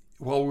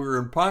while we were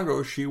in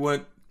Pago, she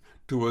went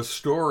to a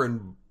store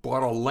and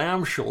bought a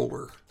lamb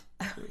shoulder,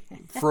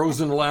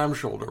 frozen lamb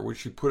shoulder, which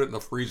she put it in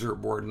the freezer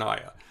aboard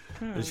Naya.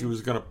 And she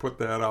was going to put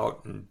that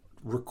out and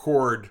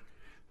record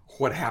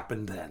what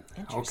happened then.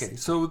 Okay,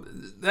 so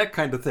that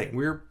kind of thing.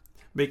 We were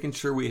making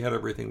sure we had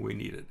everything we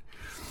needed.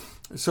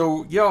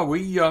 So, yeah,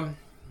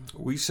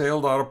 we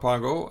sailed out of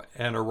Pago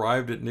and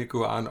arrived at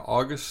Niku on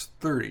August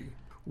 30.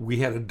 We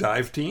had a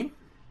dive team,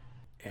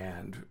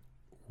 and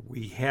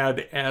we had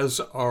as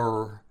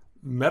our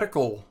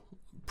medical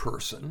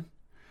person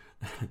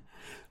a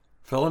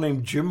fellow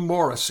named Jim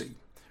Morrissey,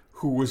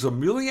 who was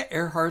Amelia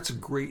Earhart's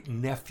great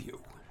nephew.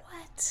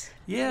 What?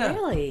 Yeah.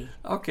 Really?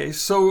 Okay,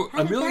 so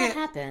How did that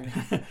happen?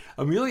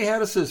 Amelia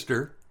had a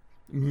sister,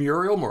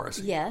 Muriel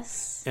Morrissey.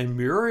 Yes. And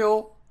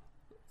Muriel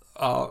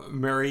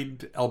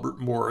married Albert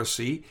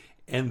Morrissey,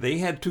 And they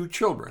had 2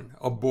 children,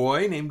 a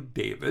boy named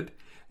David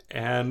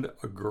and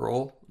a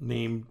girl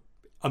named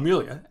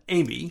Amelia,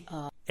 Amy.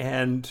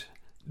 And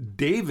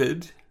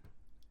David,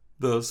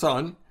 the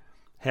son,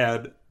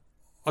 had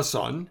a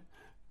son,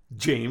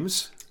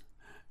 James,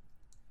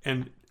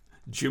 and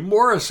Jim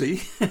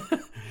Morrissey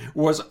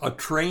was a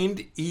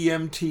trained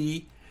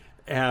EMT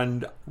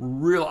and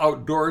real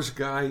outdoors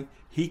guy.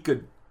 He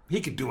could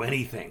do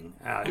anything,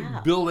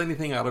 build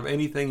anything out of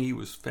anything. He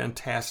was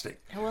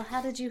fantastic. Well,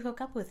 how did you hook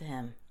up with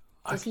him?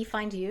 Did he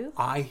find you?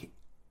 I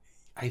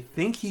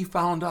think he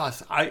found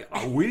us.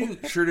 We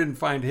sure didn't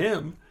find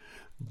him,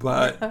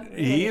 but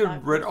he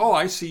had read,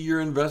 I see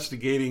you're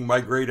investigating my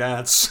great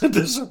aunt's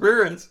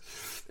disappearance.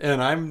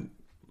 And I'm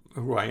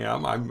who I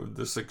am. I'm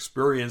this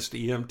experienced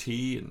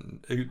EMT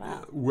and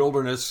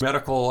wilderness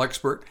medical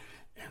expert.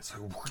 And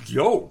so,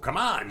 come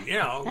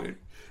on,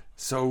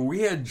 So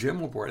we had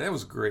Jim aboard. That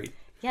was great.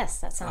 Yes,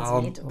 that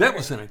sounds neat. That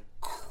was an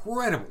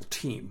incredible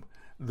team,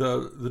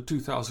 the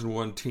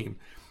 2001 team.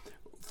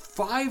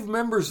 5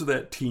 members of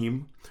that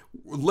team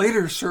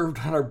later served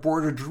on our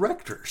board of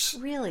directors.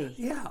 Really?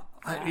 Yeah.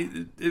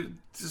 It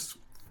just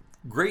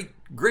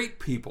great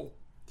people.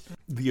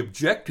 The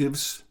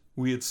objectives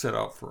we had set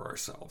out for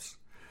ourselves.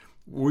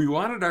 We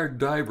wanted our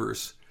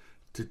divers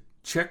to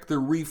check the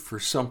reef for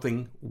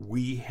something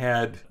we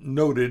had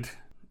noted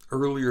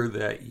earlier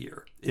that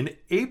year. In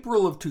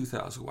April of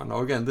 2001, now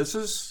again, this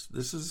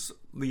is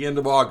the end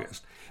of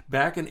August.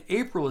 Back in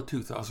April of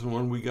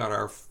 2001, we got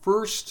our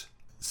first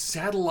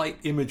satellite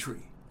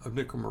imagery of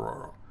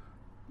Nicaragua.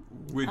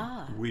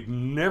 We'd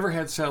never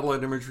had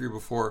satellite imagery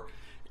before,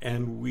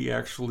 and we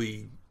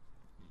actually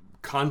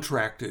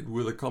contracted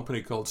with a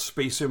company called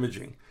Space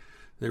Imaging.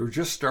 They were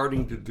just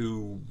starting to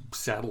do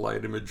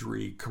satellite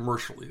imagery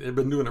commercially. They'd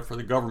been doing it for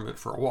the government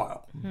for a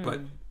while,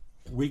 but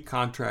we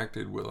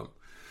contracted with them,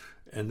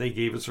 and they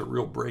gave us a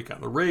real break on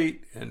the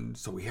rate. And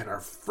so we had our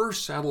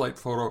first satellite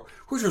photo,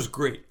 which was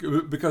great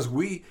because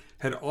we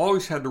had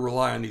always had to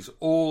rely on these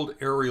old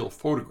aerial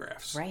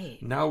photographs. Right.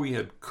 Now we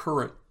had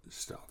current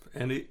stuff,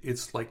 and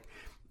it's like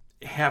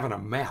having a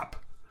map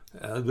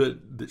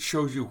that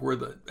shows you where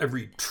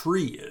every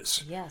tree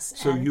is. Yes.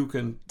 So you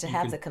can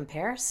have the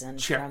comparison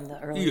check. From the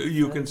early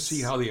You can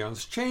see how the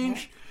ions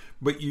change,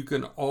 but you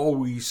can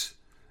always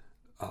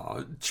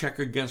check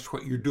against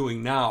what you're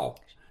doing now.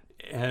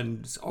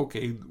 And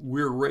okay,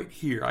 we're right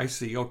here. I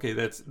see. Okay,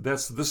 that's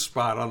this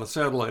spot on the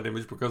satellite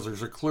image because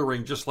there's a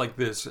clearing just like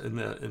this in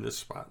this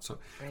spot. So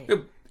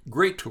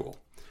great tool.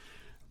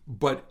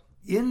 But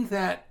in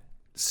that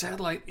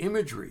satellite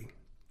imagery,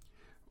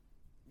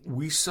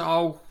 we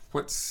saw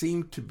what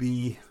seemed to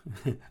be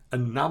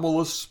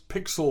anomalous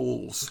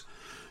pixels.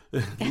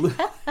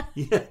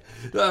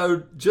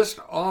 Just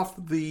off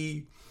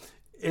the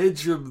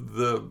edge of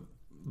the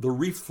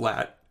reef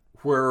flat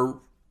where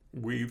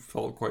we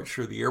felt quite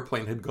sure the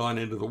airplane had gone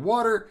into the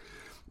water.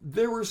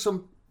 There were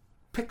some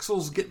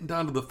pixels getting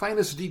down to the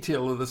finest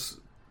detail of this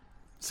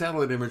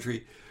satellite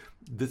imagery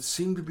that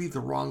seemed to be the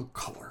wrong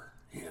color.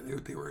 Yeah,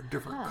 they were a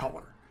different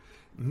color.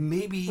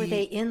 Maybe were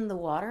they in the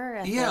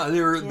water?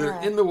 They're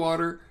in the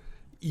water.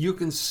 You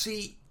can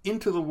see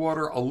into the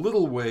water a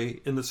little way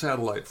in the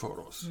satellite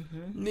photos,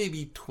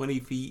 maybe 20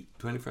 feet,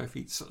 25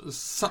 feet,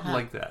 something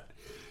like that.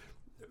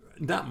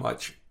 Not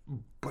much,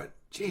 but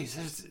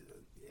geez,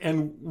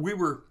 and we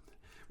were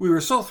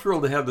so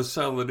thrilled to have the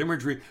satellite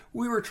imagery.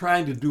 We were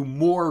trying to do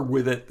more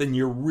with it than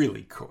you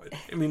really could.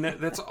 I mean,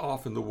 that's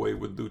often the way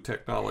with new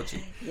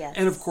technology. Yes.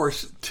 And of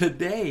course,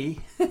 today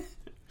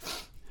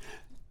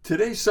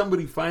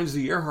somebody finds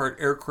the Earhart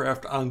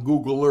aircraft on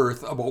Google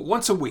Earth about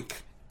once a week.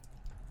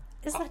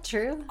 Is that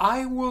true?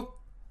 I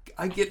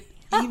get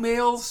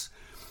emails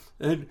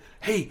and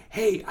hey,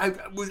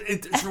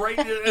 it's right,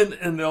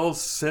 and they'll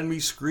send me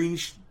screen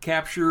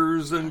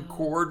captures and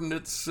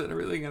coordinates and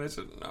everything. And I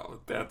said, no,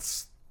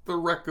 that's the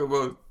wreck of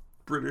a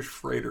British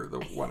freighter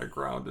that went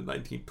aground in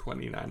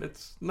 1929.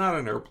 It's not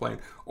an airplane.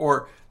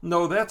 Or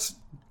no, that's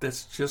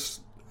just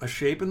a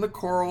shape in the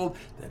coral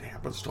that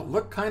happens to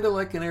look kind of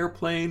like an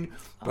airplane.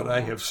 But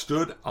I have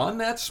stood on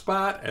that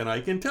spot, and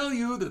I can tell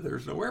you that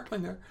there's no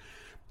airplane there.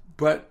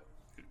 But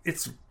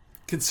it's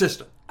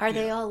consistent. Are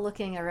they all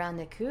looking around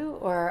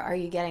Niku, or are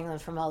you getting them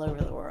from all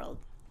over the world?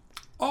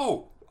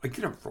 Oh, I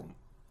get them from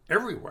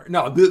everywhere.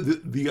 Now,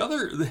 the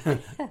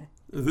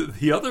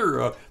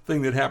other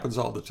thing that happens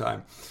all the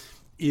time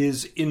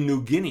is in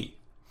New Guinea.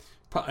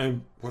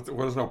 What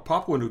is now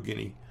Papua New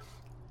Guinea?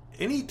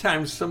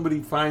 Anytime somebody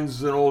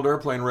finds an old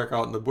airplane wreck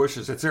out in the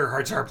bushes, it's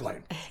Earhart's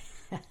airplane,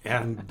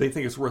 and they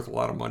think it's worth a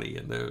lot of money.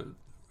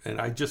 And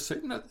I just say,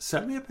 no,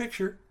 send me a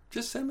picture.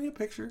 Just send me a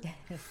picture.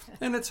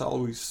 And it's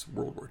always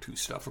World War II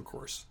stuff, of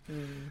course.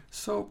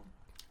 So,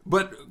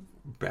 but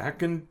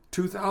back in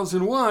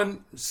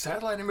 2001,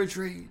 satellite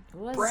imagery,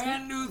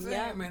 brand new thing.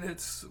 Yeah. I mean,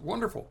 it's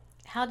wonderful.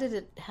 How did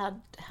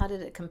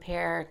it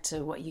compare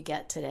to what you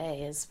get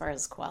today as far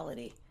as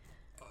quality?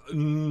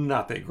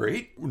 Not that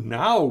great.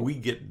 Now we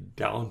get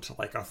down to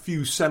like a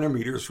few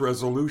centimeters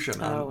resolution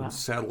on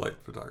satellite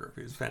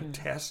photography. It's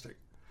fantastic.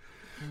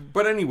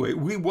 But anyway,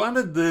 we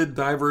wanted the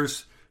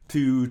divers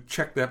to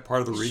check that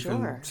part of the reef Sure.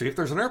 and see if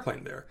there's an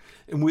airplane there.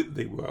 And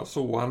they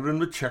also wanted him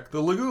to check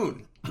the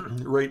lagoon.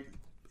 Right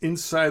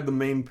inside the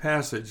main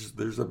passage,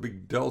 there's a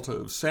big delta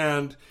of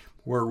sand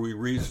where we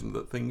reasoned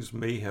that things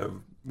may have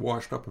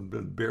washed up and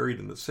been buried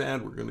in the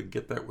sand. We're going to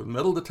get that with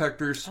metal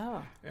detectors.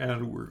 Oh.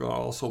 And we're going to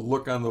also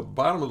look on the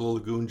bottom of the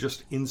lagoon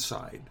just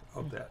inside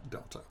of that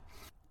delta.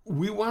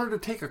 We wanted to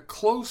take a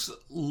close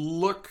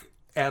look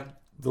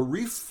at the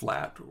reef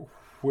flat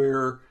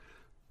where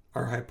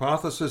our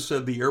hypothesis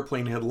said the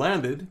airplane had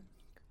landed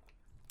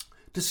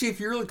to see if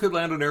you really could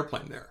land an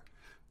airplane there.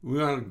 We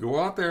wanted to go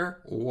out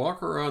there,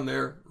 walk around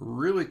there,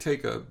 really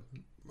take a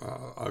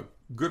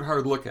good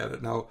hard look at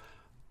it. Now,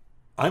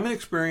 I'm an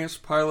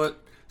experienced pilot.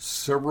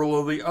 Several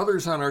of the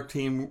others on our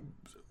team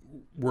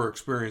were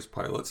experienced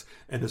pilots,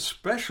 and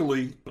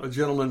especially a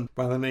gentleman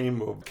by the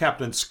name of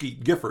Captain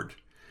Skeet Gifford,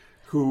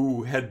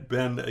 who had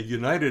been a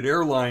United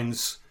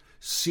Airlines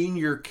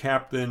senior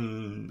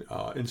captain,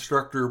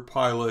 instructor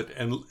pilot,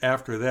 and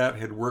after that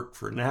had worked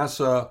for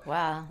NASA.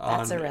 Wow,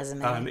 that's a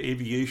resume. On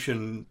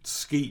aviation.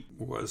 Skeet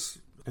was,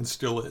 and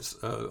still is,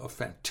 a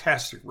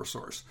fantastic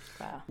resource.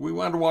 Wow. We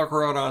wanted to walk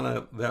around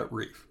on that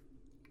reef.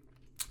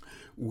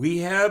 We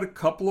had a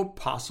couple of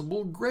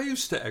possible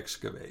graves to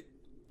excavate.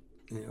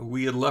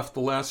 We had left the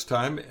last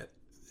time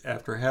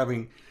after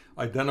having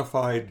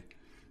identified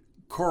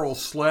coral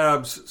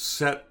slabs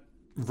set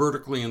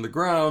vertically in the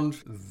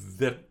ground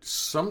that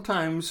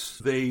sometimes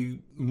they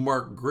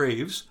mark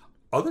graves,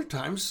 other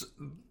times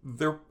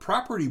they're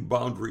property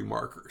boundary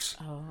markers.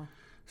 Oh.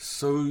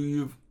 So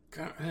you've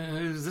got,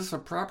 is this a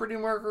property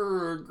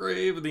marker or a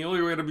grave? And the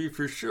only way to be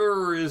for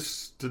sure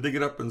is to dig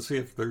it up and see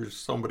if there's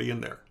somebody in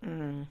there.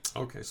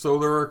 Okay, so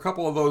there were a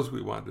couple of those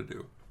we wanted to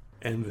do.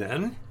 And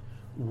then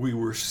we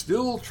were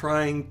still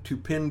trying to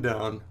pin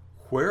down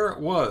where it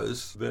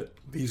was that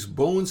these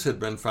bones had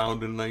been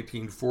found in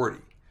 1940.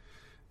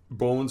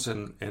 Bones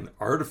and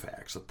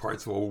artifacts, the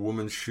parts of a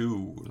woman's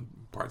shoe, and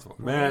parts of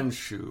a man's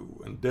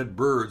shoe, and dead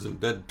birds and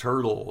dead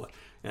turtle,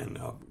 and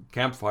a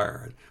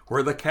campfire,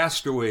 where the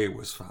castaway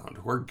was found,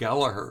 where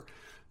Gallagher,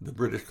 the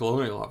British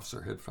colonial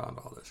officer, had found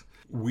all this.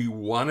 We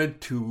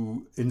wanted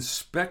to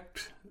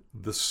inspect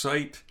the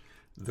site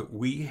that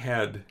we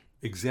had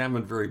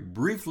examined very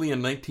briefly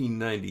in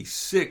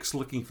 1996,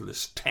 looking for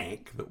this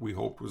tank that we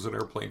hoped was an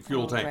airplane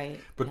fuel tank,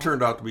 but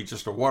turned out to be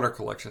just a water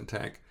collection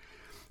tank.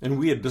 And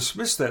we had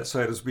dismissed that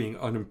site as being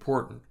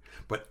unimportant.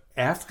 But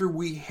after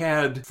we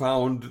had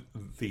found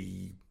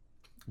the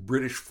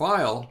British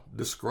file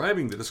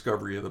describing the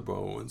discovery of the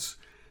bones,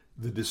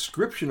 the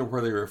description of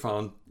where they were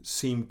found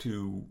seemed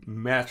to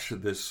match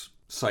this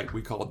site.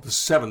 We call it the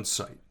Seven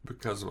site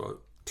because of a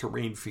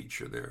terrain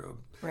feature there,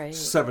 a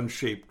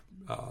seven-shaped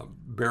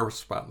bare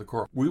spot in the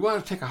coral. We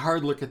want to take a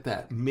hard look at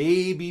that.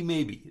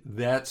 Maybe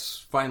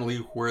that's finally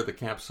where the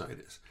campsite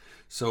is.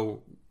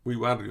 So we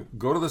wanted to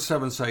go to the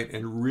Seven site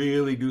and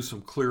really do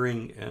some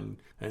clearing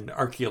and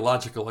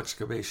archaeological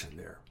excavation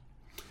there.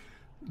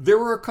 There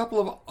were a couple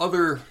of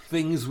other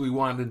things we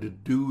wanted to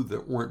do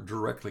that weren't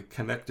directly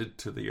connected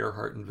to the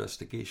Earhart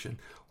investigation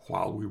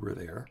while we were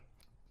there.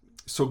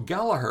 So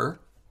Gallagher,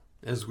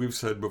 as we've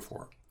said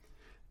before,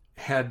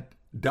 had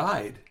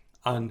died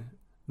on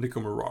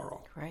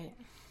Nikomaroro. Right.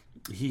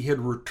 He had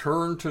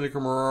returned to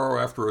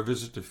Nikomaroro after a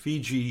visit to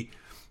Fiji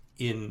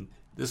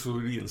this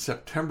would be in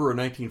September of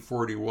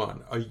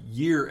 1941, a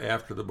year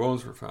after the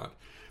bones were found.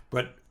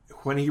 But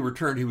when he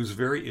returned, he was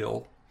very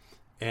ill,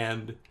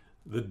 and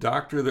the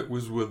doctor that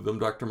was with them,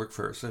 Dr.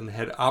 McPherson,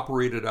 had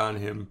operated on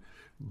him,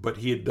 but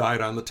he had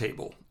died on the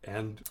table.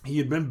 And he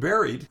had been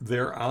buried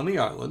there on the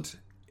island,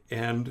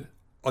 and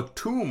a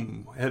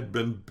tomb had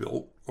been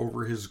built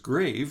over his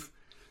grave.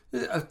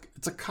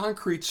 It's a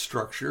concrete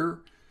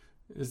structure.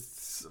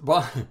 It's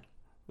about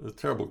a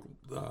terrible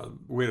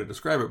way to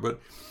describe it, but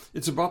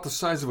it's about the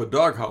size of a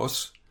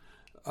doghouse,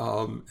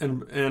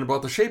 and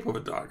about the shape of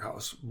a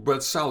doghouse,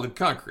 but solid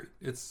concrete.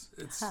 It's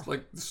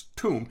like this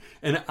tomb,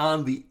 and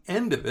on the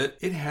end of it,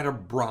 it had a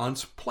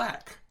bronze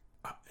plaque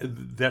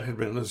that had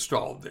been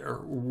installed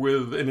there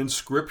with an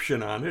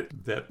inscription on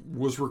it that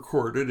was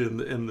recorded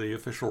in the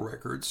official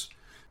records,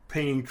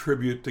 paying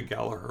tribute to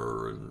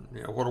Gallagher and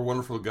what a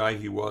wonderful guy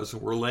he was,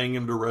 and we're laying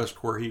him to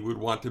rest where he would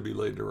want to be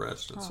laid to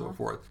rest and so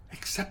forth.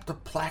 Except the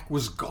plaque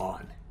was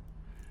gone.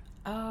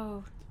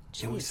 Oh,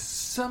 geez. It was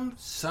some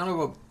son of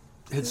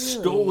a had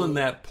stolen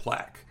that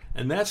plaque,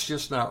 and that's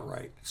just not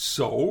right.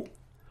 So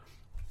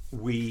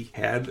we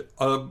had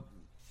a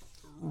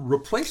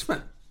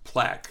replacement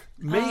plaque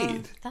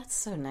made. That's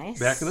so nice.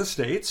 Back in the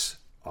States,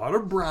 out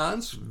of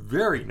bronze,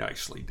 very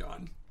nicely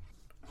done.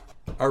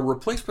 Our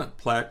replacement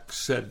plaque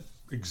said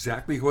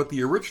exactly what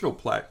the original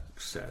plaque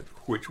said,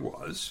 which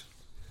was,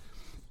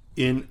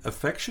 "In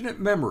affectionate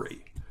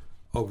memory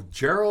of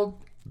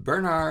Gerald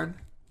Bernard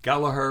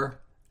Gallagher,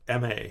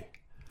 M.A.,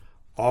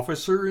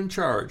 officer in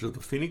charge of the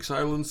Phoenix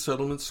Island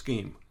settlement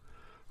scheme,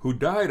 who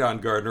died on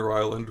Gardner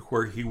Island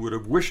where he would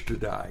have wished to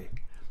die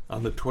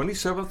on the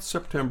 27th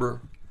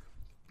September,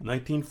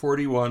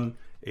 1941,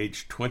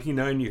 aged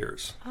 29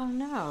 years. Oh,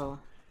 no.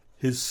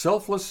 His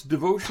selfless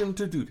devotion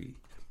to duty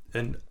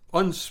and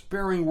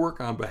unsparing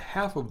work on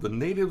behalf of the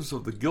natives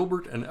of the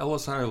Gilbert and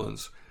Ellis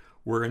Islands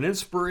were an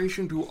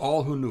inspiration to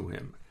all who knew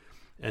him,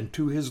 and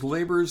to his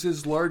labors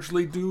is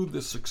largely due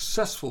the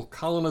successful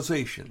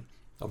colonization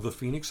of the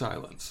Phoenix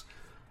Islands.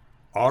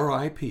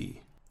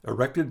 R.I.P.,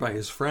 erected by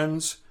his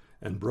friends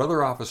and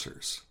brother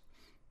officers.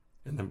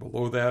 And then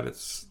below that,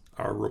 it's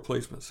our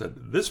replacement said,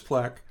 this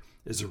plaque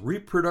is a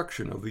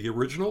reproduction of the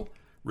original,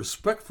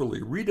 respectfully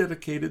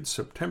rededicated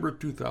September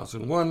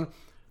 2001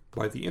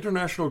 by the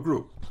International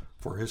Group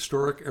for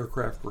Historic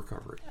Aircraft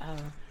Recovery. Oh,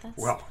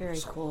 that's very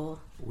cool.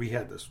 We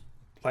had this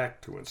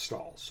plaque to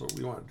install, so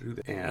we wanted to do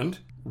that. And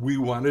we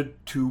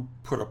wanted to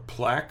put a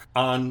plaque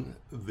on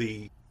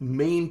the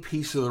main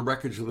piece of the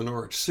wreckage of the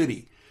Norwich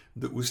City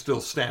that was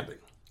still standing.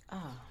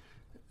 Oh.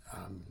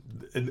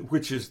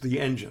 Which is the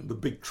engine, the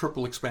big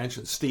triple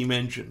expansion steam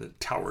engine that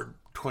towered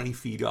 20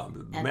 feet up.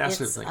 And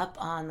massive it's thing. up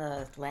on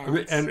the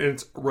land. And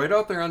it's right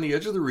out there on the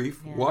edge of the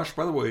reef, washed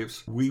by the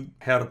waves. We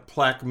had a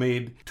plaque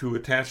made to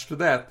attach to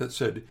that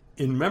said,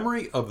 in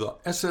memory of the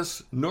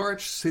SS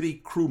Norwich City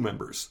crew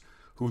members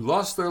who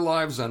lost their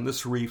lives on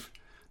this reef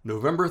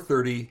November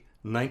 30,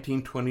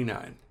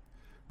 1929.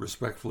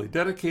 Respectfully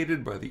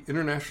dedicated by the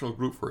International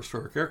Group for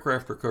Historic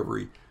Aircraft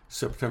Recovery,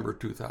 September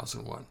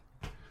 2001.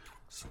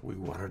 So we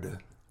wanted to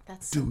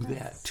do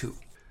that too.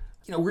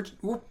 You know,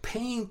 we're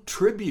paying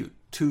tribute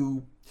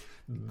to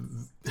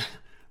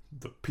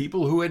the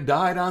people who had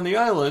died on the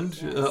island,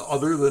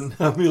 other than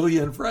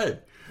Amelia and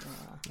Fred.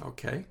 Yeah.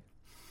 Okay,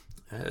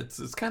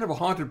 it's kind of a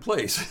haunted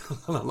place.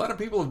 A lot of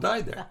people have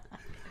died there.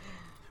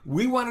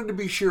 We wanted to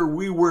be sure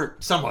we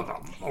weren't some of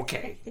them.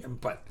 Okay,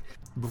 but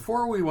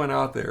before we went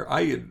out there,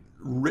 I had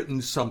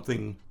written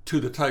something to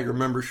the Tiger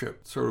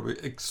membership, sort of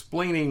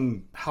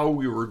explaining how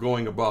we were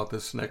going about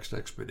this next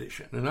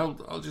expedition. And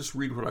I'll just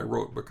read what I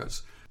wrote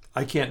because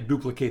I can't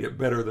duplicate it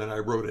better than I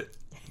wrote it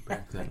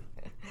back then.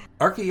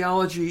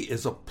 Archaeology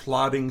is a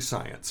plodding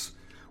science,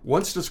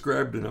 once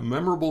described in a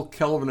memorable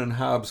Kelvin and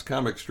Hobbes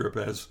comic strip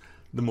as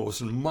the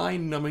most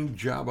mind-numbing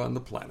job on the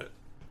planet.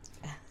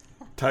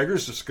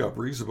 Tiger's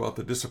discoveries about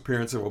the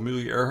disappearance of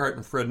Amelia Earhart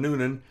and Fred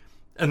Noonan,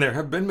 and there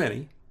have been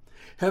many,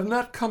 have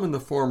not come in the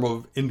form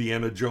of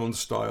Indiana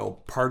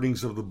Jones-style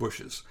partings of the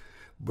bushes,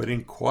 but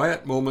in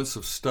quiet moments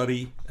of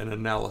study and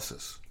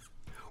analysis.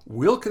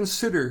 We'll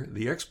consider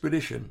the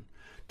expedition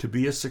to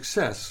be a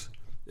success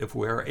if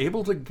we are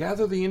able to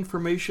gather the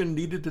information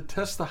needed to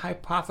test the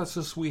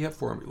hypothesis we have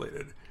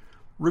formulated,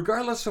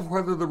 regardless of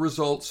whether the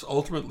results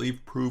ultimately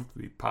prove to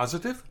be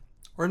positive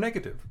or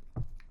negative.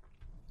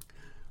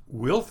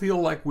 We'll feel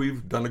like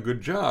we've done a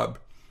good job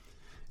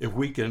if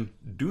we can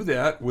do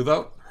that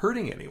without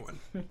hurting anyone.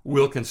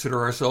 We'll consider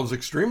ourselves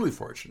extremely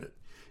fortunate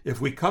if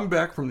we come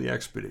back from the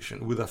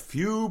expedition with a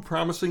few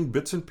promising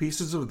bits and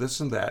pieces of this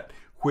and that,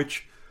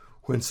 which,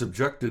 when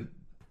subjected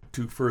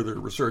to further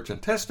research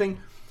and testing,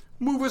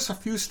 move us a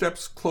few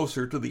steps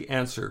closer to the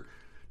answer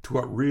to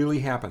what really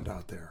happened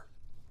out there.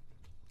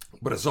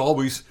 But as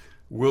always,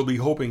 we'll be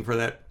hoping for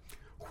that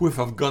whiff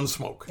of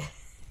gunsmoke.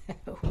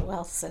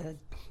 Well said.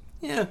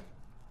 Yeah,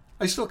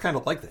 I still kind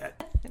of like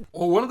that.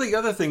 Well, one of the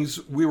other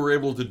things we were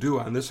able to do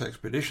on this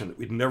expedition that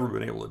we'd never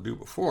been able to do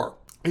before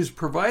is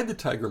provide the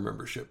Tiger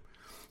membership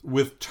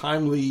with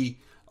timely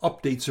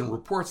updates and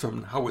reports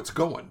on how it's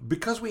going,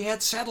 because we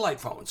had satellite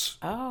phones.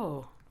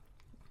 Oh,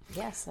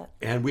 yes.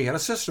 And we had a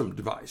system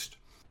devised.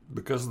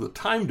 Because of the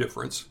time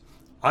difference,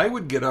 I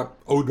would get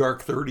up,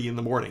 dark 30 in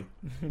the morning.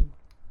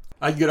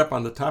 I'd get up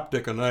on the top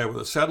deck of Naya with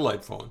a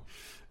satellite phone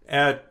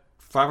at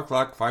 5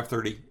 o'clock,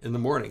 5:30 in the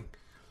morning,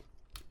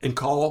 and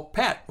call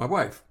Pat, my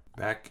wife,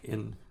 back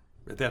in,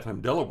 at that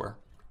time, Delaware,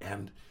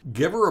 and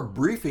give her a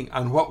briefing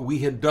on what we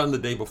had done the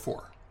day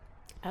before.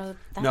 Oh,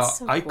 that's now,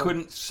 so I cool.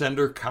 couldn't send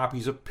her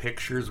copies of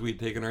pictures we'd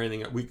taken or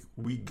anything.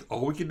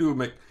 All we could do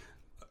was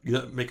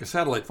make a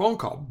satellite phone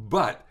call,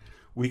 but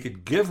we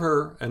could give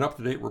her an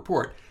up-to-date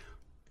report,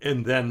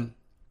 and then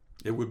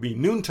it would be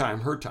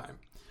noontime, her time.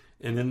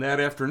 And in that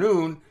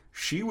afternoon,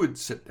 she would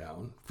sit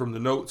down from the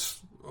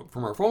notes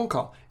from our phone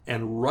call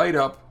and write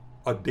up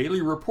a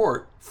daily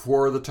report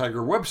for the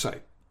Tiger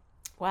website.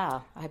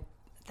 Wow,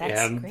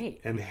 that's great.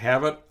 And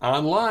have it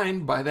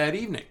online by that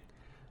evening.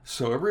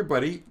 So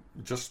everybody,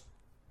 just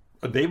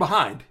a day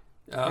behind,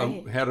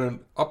 had an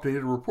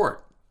updated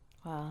report.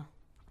 Wow.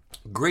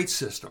 Great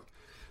system.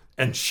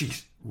 And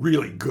she's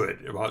really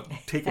good about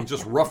taking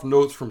just rough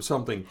notes from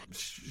something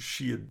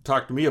she had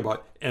talked to me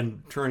about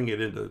and turning it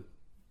into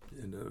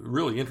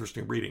really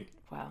interesting reading.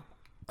 Wow.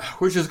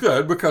 Which is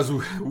good, because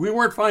we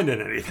weren't finding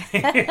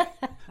anything,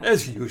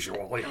 as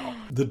usual. You know.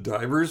 The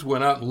divers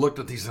went out and looked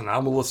at these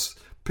anomalous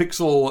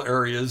pixel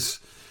areas,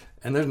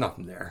 and there's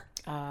nothing there.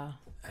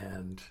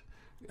 And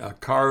a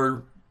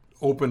car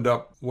opened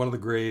up one of the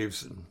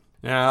graves, and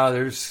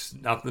there's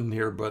nothing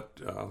here but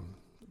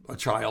a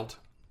child.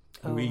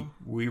 And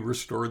we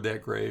restored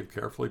that grave,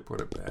 carefully put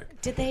it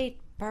back. Did they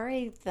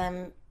bury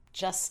them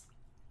just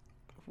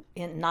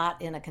not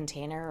in a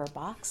container or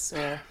box,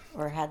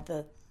 or had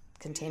the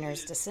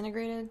containers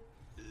disintegrated?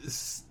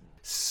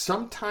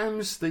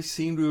 Sometimes they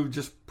seem to have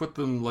just put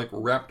them, like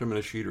wrapped them in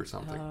a sheet or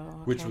something,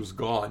 which was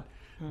gone.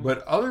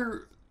 But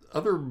other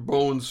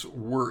bones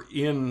were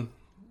in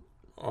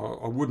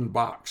a wooden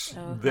box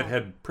that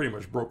had pretty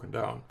much broken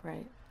down.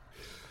 Right.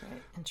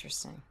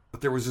 Interesting.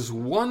 But there was this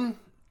one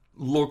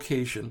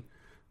location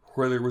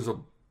where there was a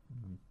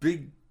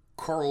big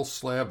coral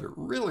slab that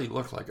really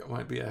looked like it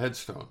might be a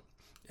headstone.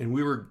 And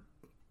we were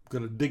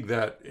going to dig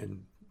that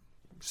and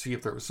see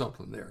if there was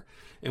something there.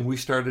 And we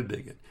started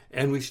digging.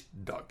 And we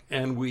dug.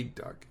 And we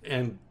dug.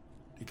 And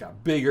it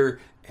got bigger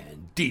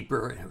and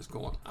deeper. And it was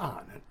going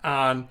on and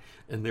on.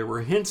 And there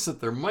were hints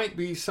that there might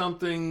be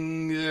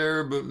something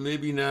there, but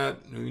maybe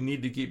not. We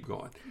need to keep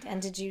going.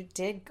 And did you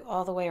dig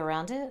all the way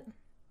around it?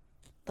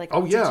 Like,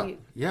 oh, yeah.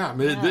 Yeah. I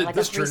mean, like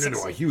this turned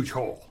into a huge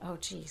hole. Oh,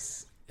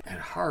 geez. And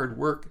hard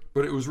work.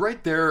 But it was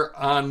right there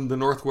on the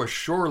northwest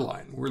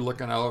shoreline. We're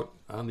looking out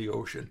on the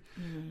ocean.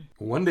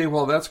 One day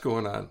while that's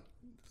going on,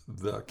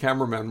 the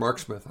cameraman Mark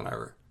Smith and I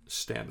were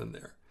standing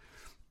there.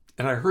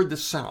 And I heard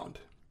this sound,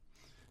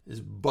 this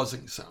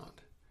buzzing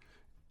sound.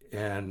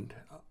 And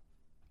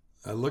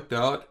I looked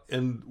out,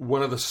 and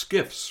one of the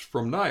skiffs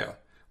from Naya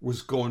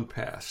was going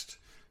past.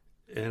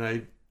 And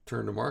I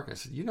turned to Mark and I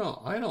said,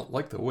 I don't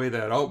like the way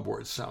that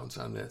outboard sounds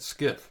on that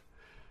skiff.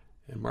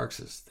 And Mark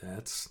says,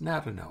 that's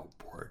not an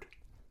outboard.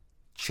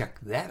 Check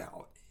that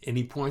out. And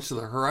he points to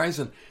the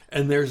horizon,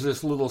 and there's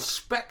this little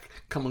speck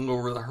coming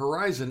over the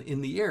horizon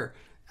in the air.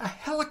 A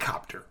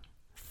helicopter.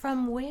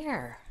 From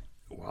where?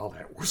 Well,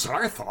 that was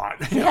our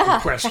thought. Yeah.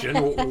 Question.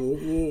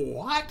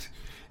 What?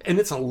 And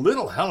it's a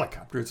little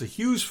helicopter. It's a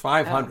Hughes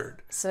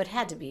 500. So it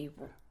had to be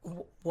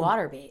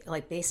water-based,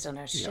 like based on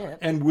our ship.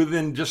 Yeah. And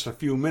within just a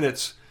few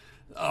minutes,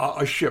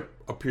 a ship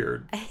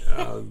appeared.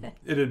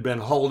 It had been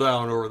hull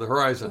down over the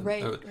horizon.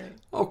 Right.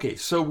 Okay,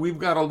 so we've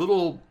got a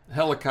little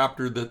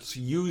helicopter that's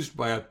used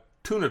by a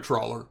tuna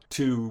trawler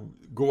to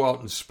go out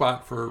and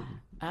spot for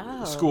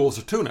schools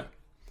of tuna.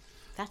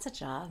 That's a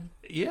job.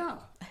 Yeah.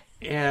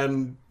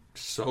 And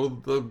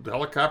so the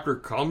helicopter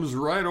comes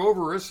right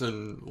over us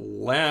and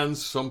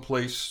lands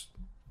someplace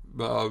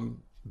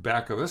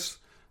back of us,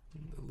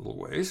 a little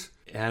ways.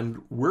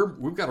 And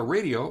we've got a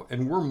radio,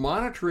 and we're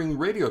monitoring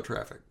radio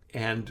traffic.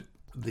 And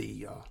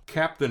the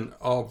captain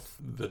of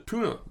the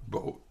tuna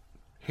boat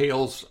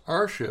hails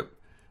our ship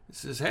and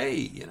says,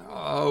 hey,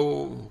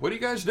 what are you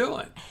guys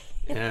doing?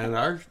 And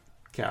our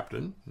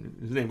captain,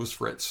 his name was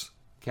Fritz,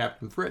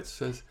 Captain Fritz,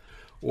 says,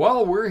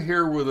 well, we're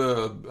here with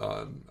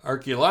a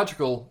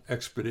archaeological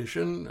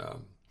expedition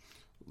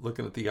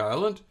looking at the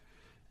island.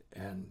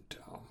 And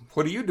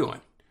what are you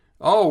doing?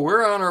 Oh,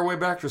 we're on our way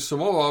back to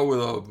Samoa with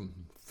a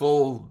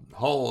full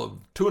hull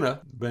of tuna.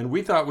 And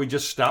we thought we'd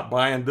just stop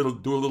by and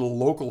do a little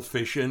local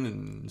fishing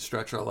and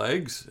stretch our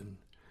legs.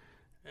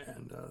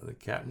 And the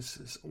captain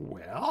says,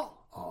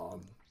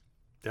 well,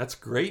 that's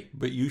great,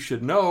 but you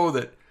should know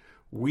that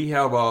we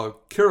have a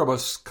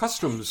Kiribati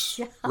customs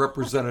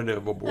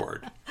representative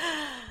aboard.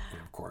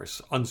 Of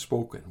course,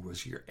 unspoken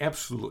was you're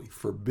absolutely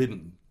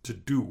forbidden to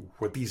do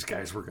what these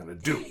guys were going to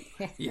do.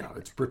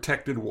 It's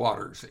protected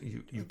waters.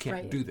 You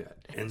can't do that.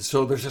 And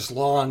so there's this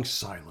long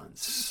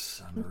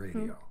silence on the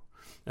radio.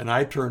 And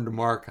I turned to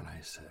Mark and I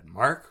said,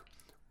 Mark,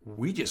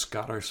 we just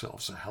got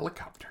ourselves a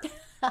helicopter.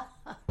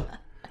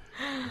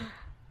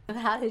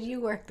 How did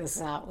you work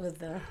this out with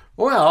the...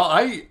 Well,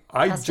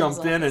 I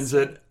jumped in and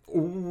said,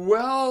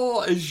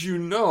 well, as you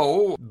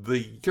know,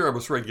 the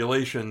Kiribati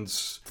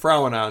regulations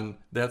frown on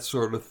that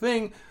sort of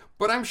thing,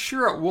 but I'm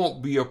sure it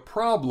won't be a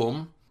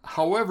problem.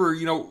 However,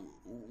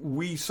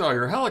 we saw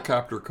your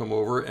helicopter come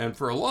over, and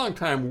for a long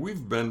time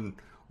we've been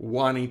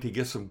wanting to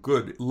get some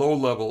good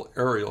low-level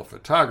aerial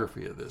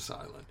photography of this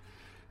island.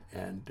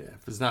 And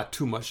if it's not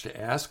too much to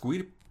ask,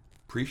 we'd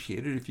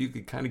appreciate it if you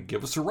could kind of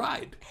give us a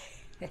ride.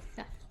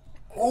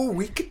 Oh,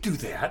 we could do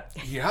that.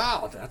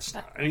 Yeah, that's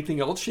not anything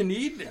else you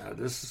need? Yeah,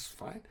 this is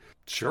fine.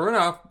 Sure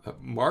enough,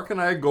 Mark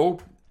and I go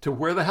to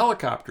where the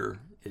helicopter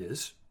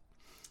is,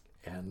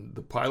 and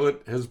the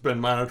pilot has been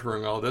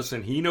monitoring all this,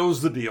 and he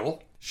knows the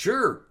deal.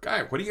 Sure,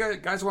 guy, what do you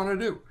guys want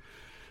to do?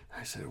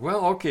 I said,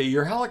 well, okay,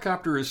 your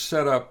helicopter is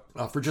set up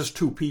for just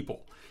 2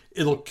 people.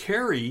 It'll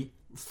carry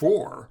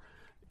 4,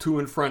 2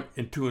 in front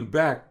and 2 in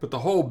back, but the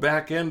whole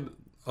back end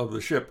of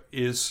the ship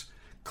is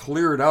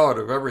cleared out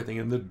of everything,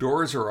 and the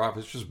doors are off.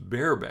 It's just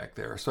bare back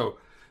there. So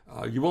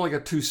you've only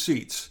got 2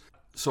 seats.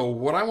 So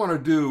what I want to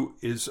do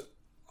is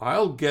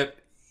I'll get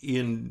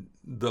in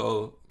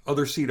the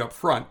other seat up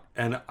front,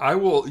 and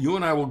you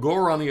and I will go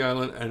around the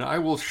island, and I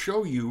will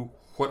show you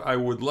what I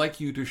would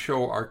like you to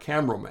show our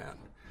cameraman.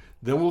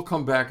 Then we'll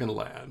come back and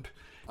land.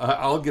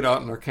 I'll get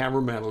out, and our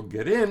cameraman will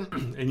get in,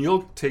 and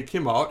you'll take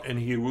him out, and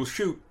he will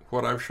shoot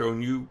what I've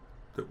shown you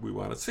that we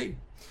want to see.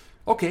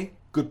 Okay,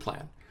 good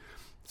plan.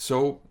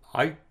 So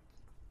I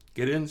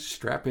get in,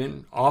 strap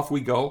in, off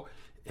we go,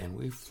 and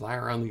we fly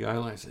around the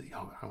island. I said,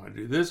 I want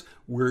to do this.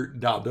 We're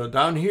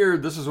down here.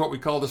 This is what we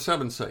call the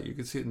 7 site. You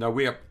can see it. Now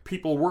we have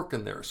people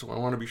working there, so I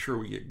want to be sure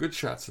we get good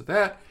shots of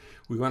that.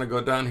 We want to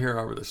go down here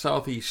over the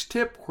southeast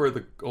tip where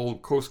the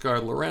old Coast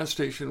Guard Lorraine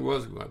station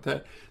was. We want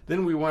that.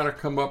 Then we want to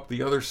come up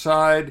the other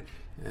side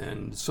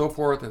and so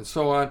forth and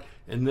so on.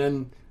 And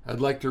then I'd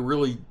like to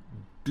really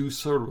do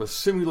sort of a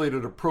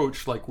simulated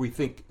approach like we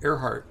think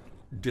Earhart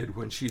did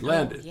when she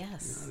landed. Oh,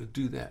 yes. To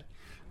do that.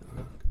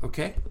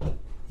 Okay?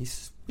 He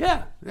says,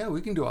 yeah,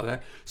 we can do all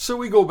that. So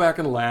we go back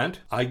and land.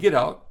 I get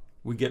out.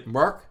 We get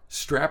Mark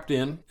strapped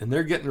in, and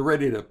they're getting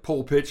ready to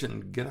pull pitch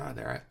and get out of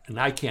there. And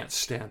I can't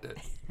stand it.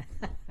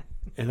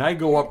 And I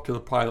go up to the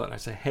pilot and I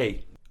say,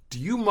 hey, do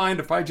you mind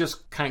if I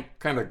just kind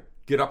of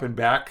get up and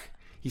back?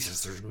 He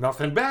says, there's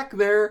nothing back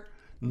there.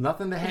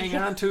 Nothing to hang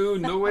on to.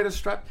 No way to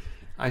strap.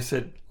 I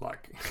said,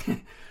 look,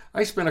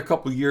 I spent a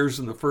couple years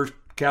in the 1st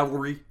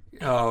Cavalry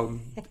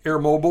Air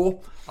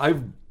Mobile.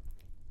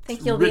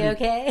 Think you'll be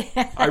okay?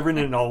 I've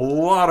ridden in a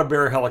lot of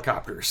Bear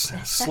helicopters,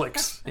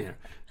 slicks. And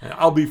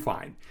I'll be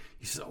fine.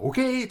 He says,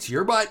 okay, it's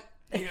your butt.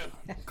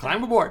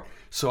 Climb aboard.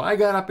 So I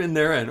got up in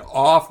there and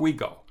off we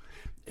go.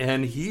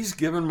 And he's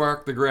giving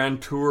Mark the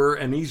grand tour,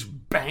 and he's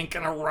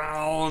banking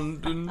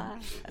around,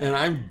 and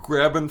I'm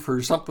grabbing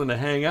for something to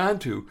hang on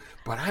to,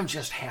 but I'm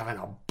just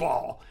having a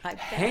ball.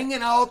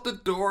 Hanging out the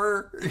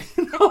door,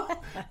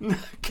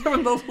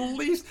 giving the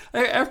least.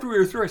 After we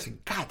were through, I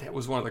said, God, that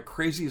was one of the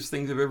craziest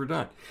things I've ever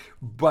done.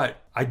 But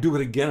I'd do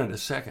it again in a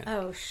second.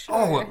 Oh, sure.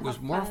 Oh, it was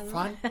more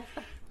fun.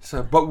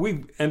 But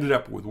we ended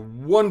up with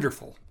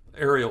wonderful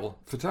aerial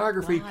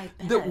photography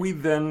that we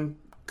then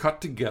cut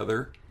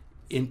together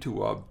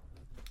into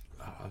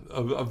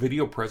a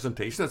video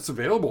presentation that's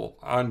available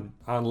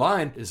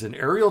online. Is an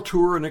aerial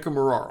tour of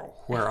Nicomoraro,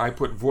 where I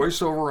put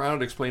voiceover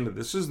on it, explain that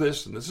this is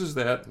this and this is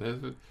that,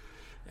 and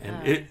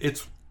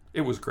it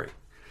was great.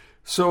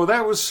 So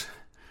that was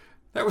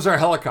our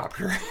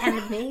helicopter. And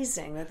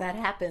amazing that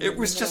happened. It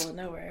was in the just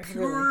middle of nowhere.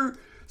 pure Really.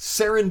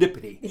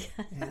 serendipity.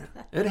 Yeah,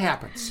 it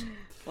happens.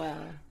 Wow.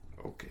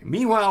 Okay.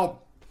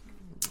 Meanwhile,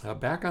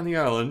 back on the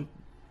island,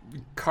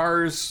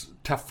 Carr's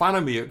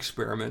taphonomy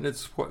experiment.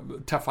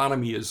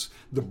 Taphonomy is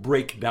the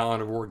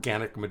breakdown of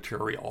organic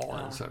material.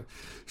 And so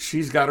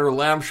she's got her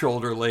lamb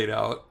shoulder laid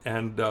out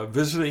and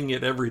visiting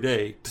it every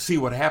day to see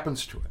what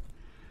happens to it.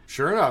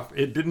 Sure enough,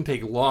 it didn't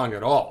take long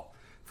at all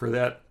for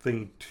that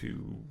thing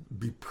to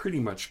be pretty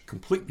much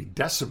completely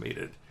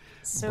decimated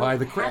by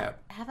the crab.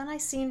 Haven't I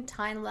seen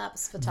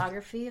time-lapse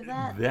photography of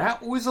that?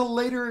 That was a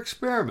later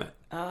experiment.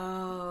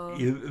 Oh.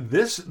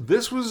 This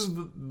was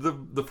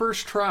the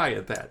first try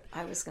at that.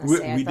 I was going to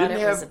say, I thought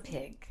it was a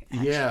pig.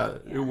 Yeah,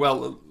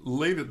 well,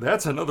 later,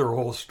 that's another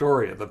whole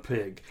story of the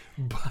pig.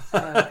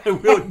 But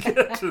we'll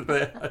get to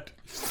that.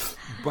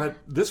 But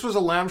this was a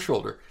lamb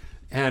shoulder,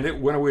 and it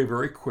went away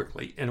very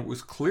quickly, and it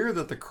was clear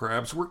that the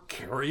crabs were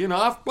carrying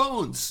off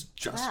bones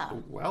just as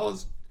well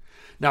as...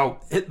 Now,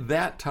 at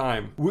that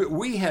time,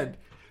 we had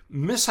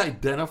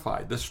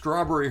misidentified the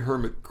strawberry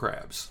hermit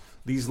crabs.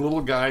 These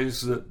little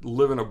guys that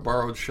live in a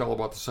borrowed shell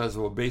about the size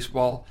of a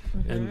baseball,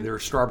 and they're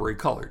strawberry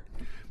colored.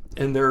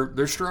 And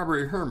they're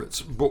strawberry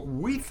hermits. But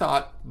we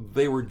thought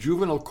they were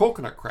juvenile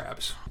coconut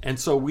crabs. And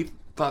so we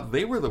thought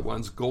they were the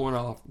ones going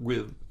off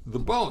with the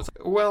bones.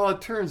 Well,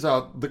 it turns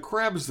out the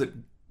crabs that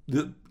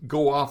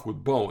go off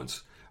with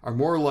bones are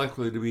more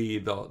likely to be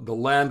the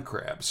land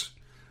crabs.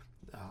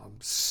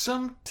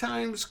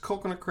 Sometimes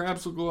coconut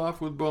crabs will go off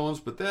with bones,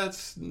 but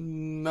that's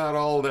not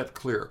all that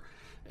clear.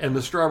 And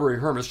the strawberry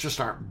hermits just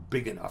aren't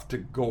big enough to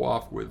go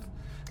off with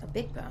a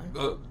big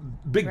bone.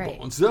 Big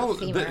bones.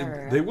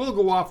 They will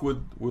go off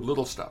with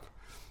little stuff.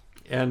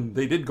 And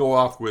they did go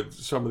off with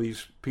some of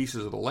these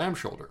pieces of the lamb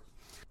shoulder.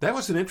 That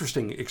was an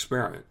interesting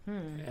experiment.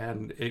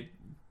 And it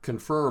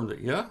confirmed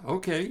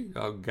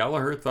that,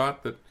 Gallagher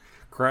thought that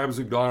crabs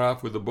had gone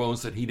off with the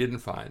bones that he didn't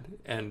find.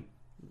 And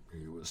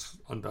he was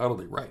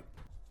undoubtedly right.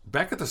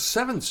 Back at the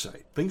 7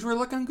 site, things were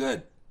looking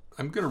good.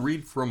 I'm going to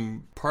read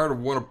from part of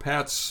one of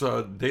Pat's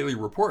daily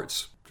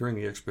reports during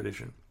the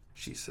expedition.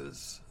 She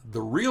says,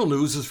 the real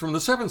news is from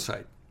the 7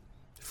 site.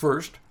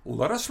 First,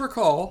 let us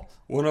recall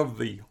one of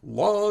the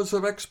laws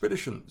of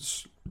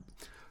expeditions.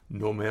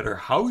 No matter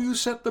how you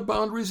set the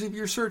boundaries of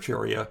your search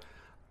area,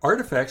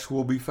 artifacts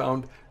will be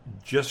found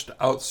just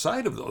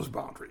outside of those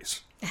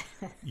boundaries.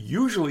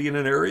 Usually in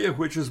an area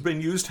which has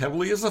been used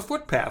heavily as a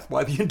footpath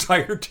by the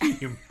entire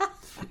team.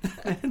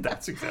 And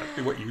that's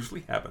exactly what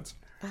usually happens.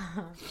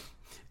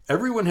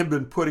 Everyone had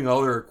been putting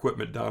all their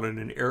equipment down in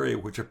an area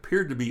which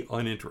appeared to be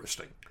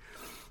uninteresting.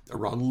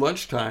 Around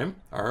lunchtime,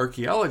 our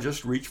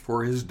archaeologist reached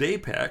for his day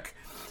pack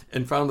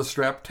and found the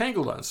strap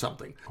tangled on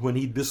something. When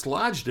he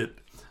dislodged it,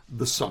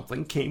 the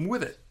something came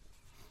with it.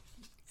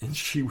 And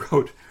she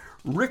wrote,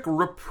 Rick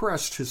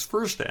repressed his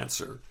first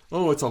answer.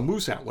 Oh, it's a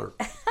moose antler.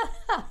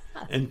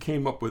 And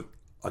came up with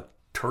a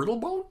turtle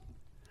bone?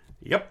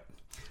 Yep.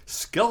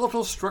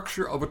 Skeletal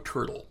structure of a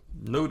turtle.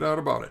 No doubt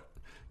about it.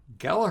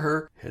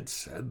 Gallagher had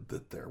said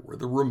that there were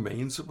the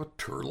remains of a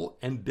turtle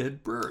and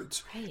dead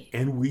birds. Right.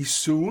 And we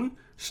soon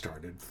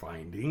started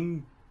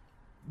finding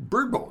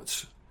bird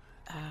bones.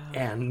 Oh.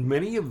 And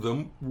many of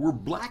them were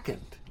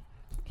blackened.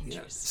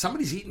 Yeah,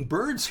 somebody's eating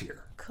birds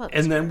here. Cooked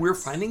and then birds. We're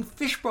finding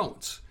fish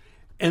bones.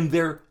 And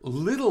they're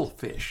little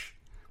fish.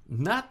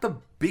 not the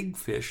big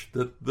fish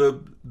that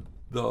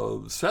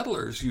the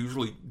settlers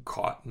usually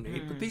caught and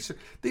ate, but these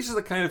are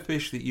the kind of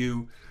fish that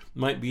you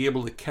might be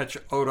able to catch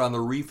out on the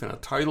reef in a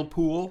tidal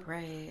pool,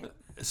 Right.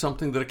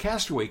 something that a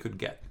castaway could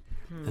get.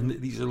 And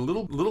these are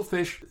little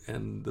fish,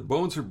 and the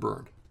bones are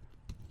burned.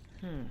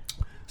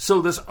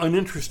 So this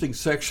uninteresting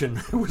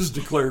section was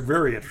declared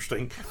very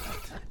interesting.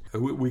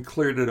 We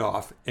cleared it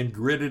off and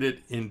gridded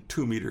it in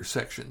 2-meter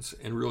sections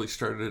and really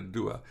started to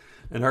do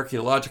an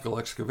archaeological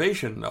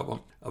excavation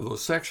of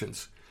those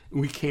sections.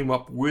 We came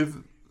up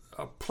with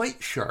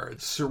plate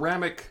shards,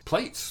 ceramic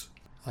plates,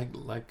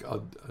 like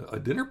a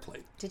dinner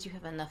plate. Did you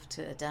have enough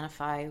to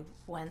identify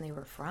when they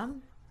were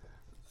from?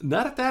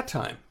 Not at that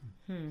time.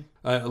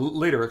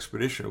 Later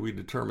expedition, we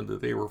determined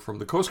that they were from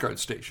the Coast Guard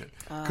station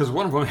because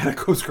one of them had a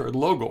Coast Guard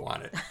logo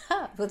on it.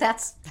 Well,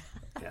 that's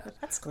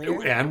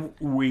clear. And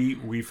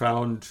we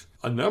found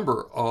a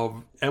number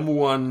of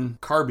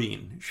M1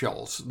 carbine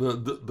shells.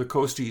 The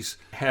Coasties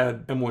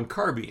had M1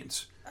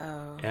 carbines,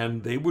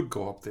 and they would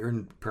go up there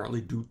and apparently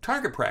do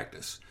target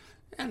practice.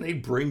 And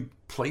they'd bring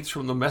plates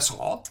from the mess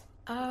hall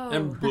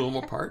and blow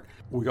them apart.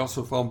 We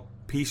also found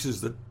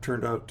pieces that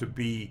turned out to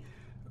be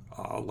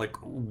like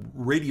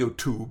radio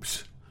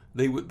tubes.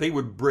 They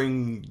would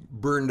bring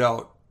burned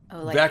out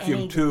like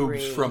vacuum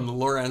tubes debris from the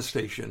Loran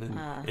station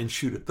and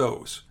shoot at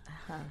those.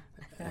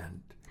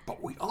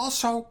 But we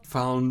also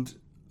found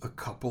a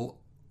couple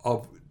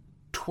of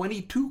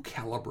 22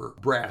 caliber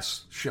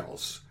brass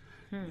shells.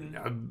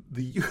 Now,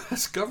 the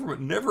U.S.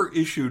 government never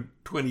issued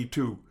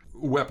 22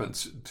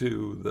 weapons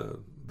to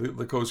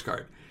the Coast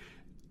Guard.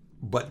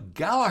 But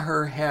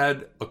Gallagher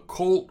had a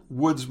Colt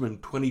Woodsman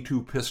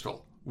 22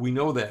 pistol. We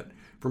know that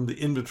from the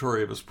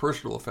inventory of his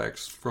personal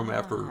effects from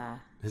after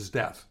his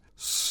death.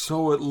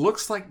 So it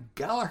looks like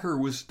Gallagher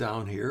was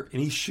down here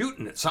and he's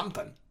shooting at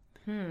something.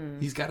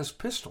 He's got his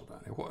pistol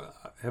down here.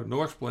 I have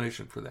no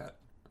explanation for that.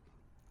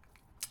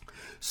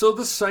 So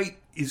the site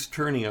is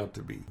turning out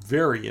to be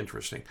very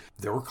interesting.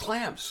 There were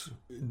clams,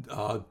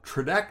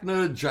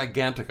 Tridacna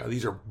gigantica.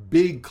 These are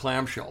big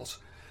clamshells.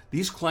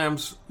 These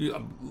clams,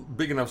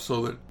 big enough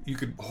so that you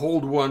could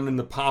hold one in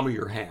the palm of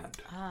your hand.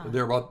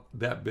 They're about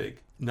that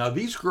big. Now,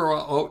 these grow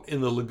out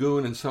in the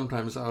lagoon and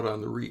sometimes out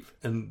on the reef,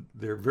 and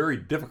they're very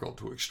difficult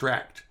to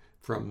extract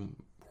from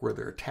where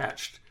they're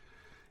attached.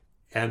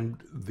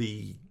 And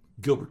the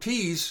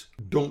Gilbertese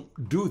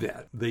don't do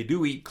that. They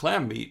do eat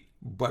clam meat,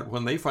 but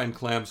when they find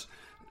clams,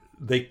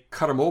 they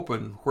cut them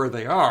open where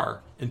they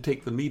are and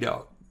take the meat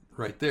out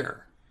right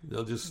there.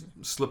 They'll just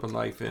slip a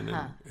knife in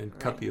and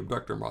cut the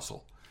abductor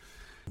muscle.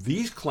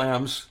 These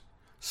clams,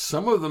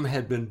 some of them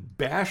had been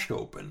bashed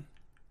open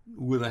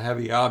with a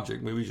heavy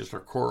object, maybe just a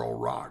coral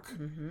rock.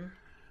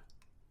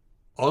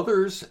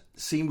 Others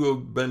seem to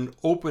have been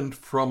opened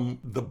from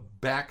the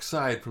back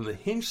side, from the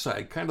hinge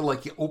side, kind of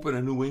like you open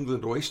a New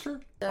England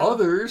oyster.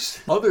 Others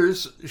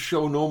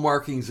show no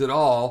markings at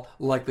all,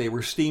 like they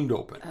were steamed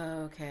open.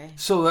 Okay.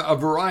 So a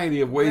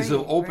variety of ways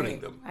of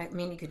opening them. I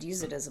mean, you could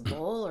use it as a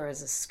bowl or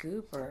as a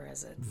scoop or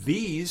as a...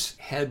 These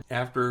had,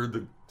 after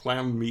the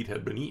clam meat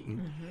had been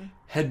eaten,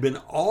 had been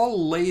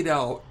all laid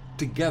out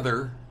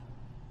together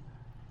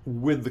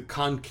with the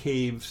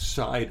concave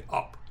side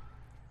up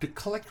to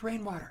collect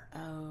rainwater.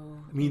 Oh,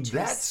 I mean,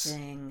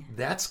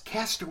 that's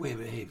castaway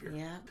behavior.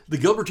 Yeah. The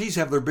Gilbertese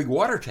have their big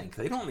water tank.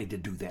 They don't need to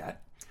do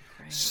that.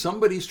 Right.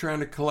 Somebody's trying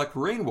to collect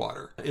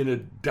rainwater in a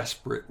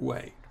desperate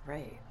way.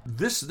 Right.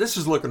 This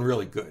is looking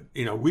really good.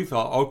 You know, we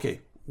thought,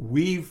 okay,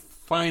 we've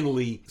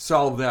finally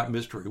solved that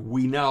mystery.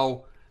 We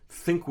now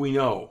think we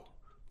know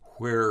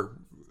where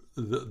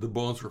the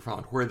bones were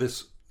found, where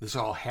this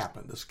all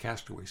happened, this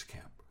castaways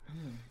camp.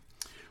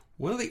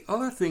 One of the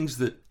other things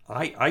that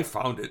I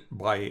found it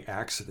by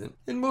accident,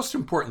 and most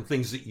important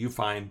things that you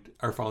find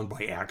are found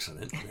by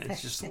accident.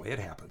 It's just the way it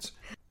happens.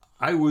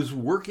 I was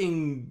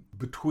working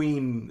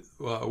between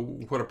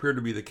what appeared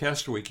to be the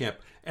castaway camp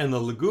and the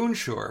lagoon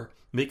shore,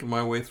 making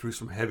my way through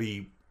some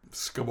heavy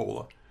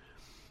scabola.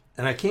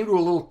 And I came to a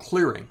little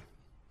clearing.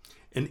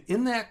 And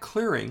in that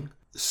clearing,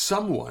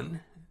 somebody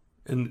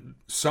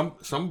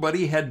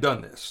had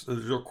done this.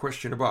 There's no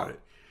question about it.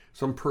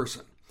 Some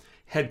person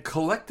had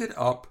collected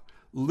up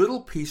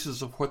little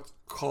pieces of what's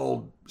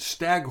called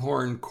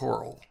staghorn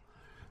coral.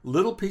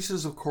 Little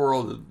pieces of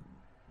coral that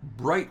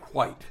bright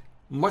white,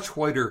 much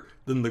whiter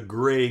than the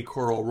gray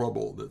coral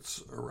rubble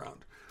that's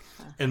around.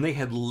 And they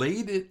had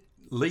laid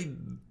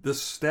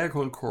this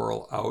staghorn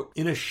coral out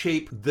in a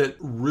shape that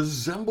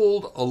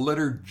resembled a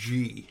letter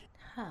G.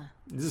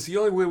 This is the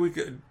only way we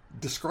could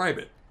describe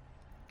it.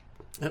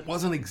 It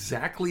wasn't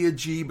exactly a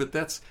G, but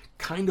that's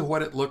kind of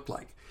what it looked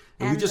like.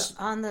 And we just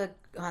lying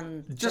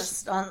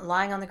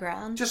on the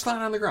ground? Just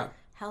lying on the ground.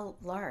 How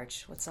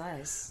large? What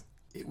size?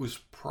 It was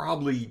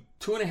probably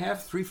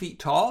 2.5, 3 feet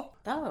tall.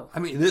 Oh. I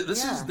mean,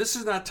 this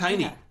is not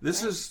tiny. Yeah,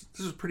 this is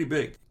pretty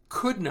big.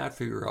 Could not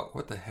figure out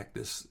what the heck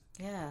this.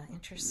 Yeah,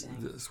 interesting.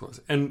 This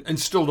was, and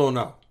still don't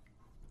know.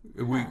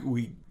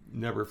 We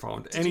never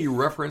found any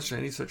reference to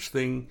any such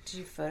thing. Did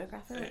you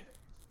photograph it?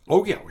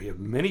 Oh yeah, we have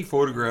many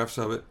photographs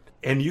of it,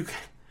 and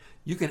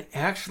You can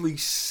actually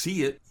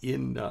see it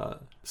in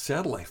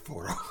satellite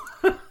photo.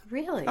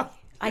 Really?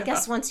 I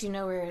guess once you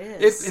know where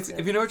it is.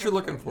 If you know what you're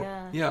looking for.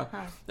 Yeah.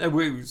 Huh. And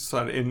we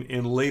saw it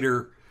in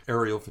later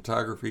aerial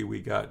photography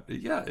we got.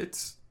 Yeah,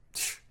 it's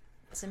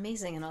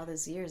amazing in all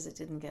those years it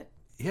didn't get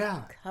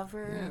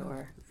covered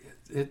or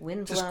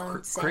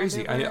windblown.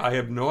 Crazy. I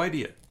have no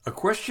idea. A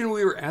question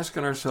we were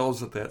asking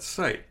ourselves at that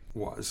site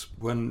was,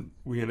 when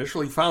we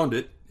initially found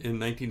it in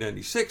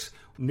 1996,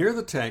 near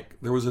the tank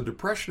there was a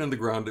depression in the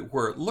ground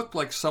where it looked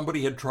like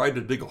somebody had tried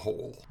to dig a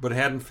hole but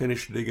hadn't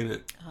finished digging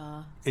it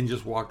and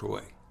just walked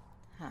away.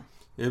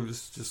 It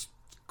was just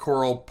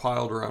coral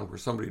piled around where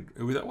somebody,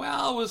 we thought,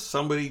 well, it was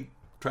somebody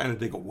trying to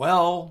dig a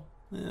well.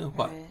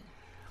 What? Right.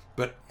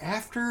 But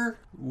after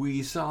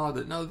we saw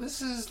that, no,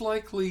 this is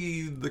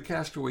likely the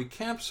Castaway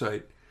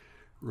campsite,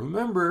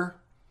 remember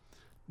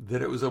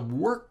that it was a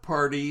work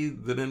party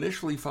that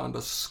initially found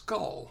a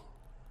skull,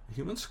 a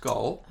human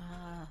skull,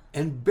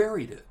 and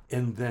buried it.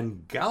 And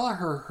then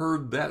Gallagher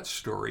heard that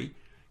story,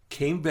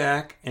 came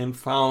back and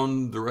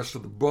found the rest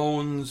of the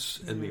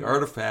bones and the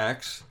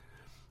artifacts,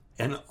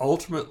 and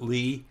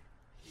ultimately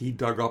he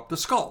dug up the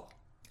skull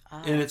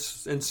and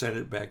sent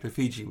it back to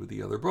Fiji with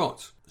the other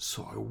bones.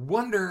 So I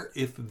wonder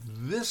if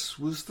this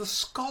was the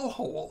skull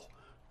hole,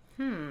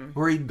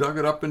 where he dug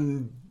it up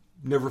and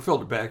never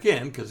filled it back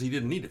in because he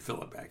didn't need to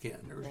fill it back in.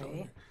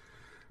 Right.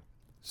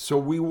 So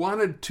we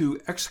wanted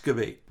to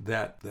excavate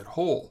that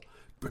hole,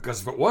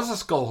 because if it was a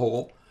skull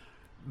hole,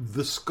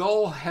 the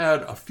skull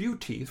had a few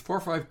teeth, 4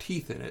 or 5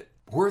 teeth in it.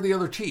 Where are the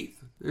other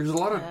teeth? There's a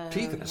lot of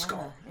teeth in a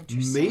skull.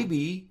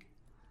 Maybe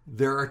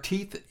there are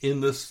teeth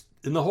in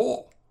the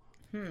hole.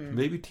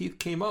 Maybe teeth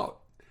came out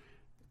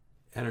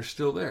and are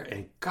still there.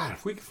 And God,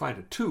 if we can find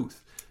a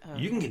tooth,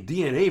 you can get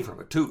DNA from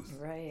a tooth.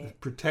 Right. It's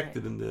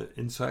protected in the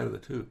inside of the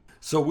tooth.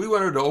 So we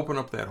wanted to open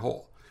up that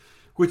hole,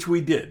 which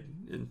we did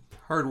in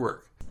hard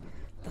work.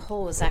 The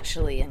hole was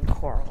actually in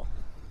coral,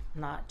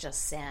 not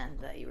just sand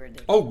that you were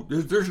digging. Oh,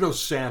 there's no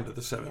sand at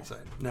the seventh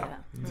side. No,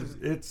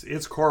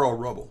 it's coral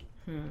rubble.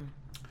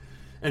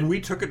 And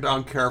we took it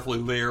down carefully,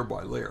 layer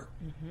by layer.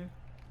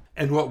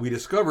 And what we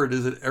discovered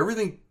is that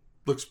everything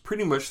looks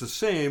pretty much the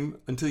same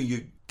until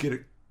you get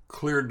it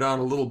cleared down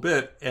a little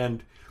bit,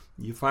 and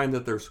you find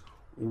that there's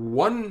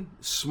one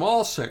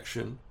small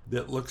section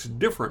that looks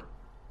different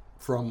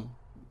from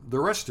the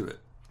rest of it.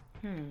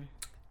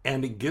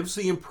 And it gives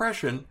the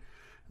impression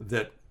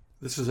that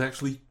this is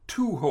actually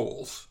 2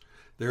 holes.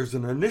 There's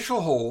an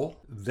initial hole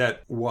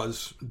that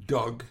was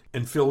dug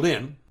and filled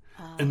in,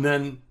 and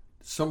then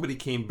somebody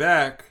came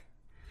back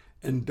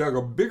and dug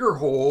a bigger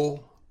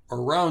hole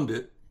around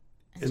it,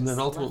 and then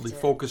ultimately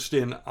focused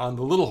in on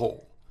the little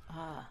hole.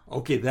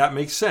 Okay, that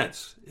makes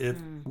sense. If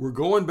we're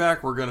going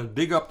back, we're going to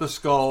dig up the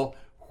skull.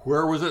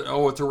 Where was it?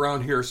 Oh, it's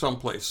around here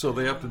someplace. So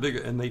they have to dig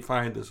it, and they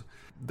find this.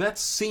 That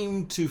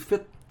seemed to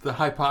fit the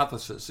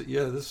hypothesis that,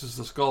 this is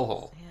the skull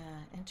hole.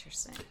 Yeah,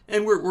 interesting.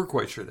 And we're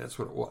quite sure that's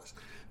what it was.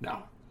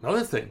 Now,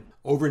 another thing,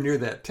 over near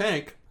that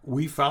tank,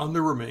 we found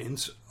the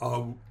remains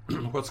of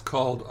what's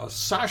called a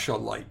Sasha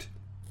light.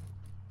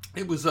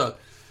 It was a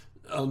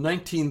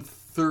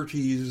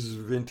 1930s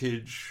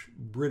vintage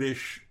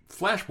British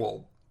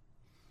flashbulb.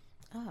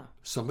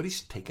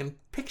 Somebody's taken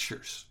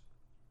pictures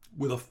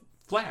with a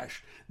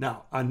flash.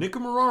 Now, on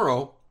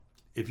Nicomaroro,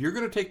 if you're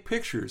going to take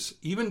pictures,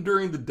 even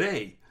during the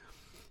day,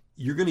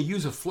 you're going to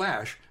use a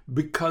flash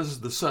because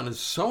the sun is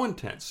so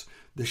intense.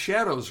 The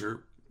shadows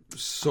are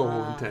so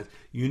intense.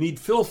 You need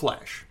fill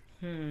flash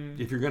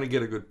if you're going to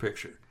get a good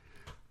picture.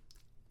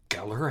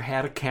 Gallagher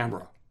had a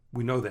camera.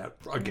 We know that,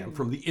 again,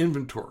 from the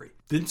inventory.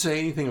 Didn't say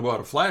anything about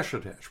a flash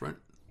attachment.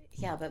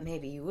 Yeah, but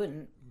maybe you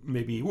wouldn't.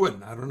 Maybe he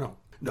wouldn't. I don't know.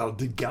 Now,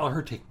 did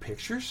Gallagher take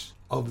pictures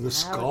of the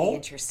skull? That would be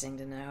interesting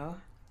to know.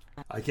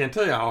 I can't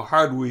tell you how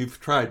hard we've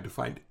tried to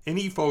find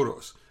any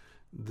photos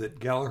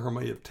that Gallagher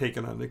may have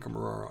taken on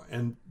Nicomaroro,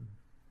 and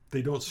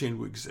they don't seem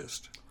to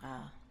exist.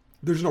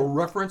 There's no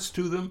reference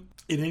to them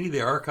in any of the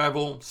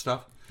archival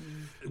stuff.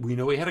 We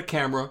know he had a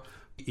camera,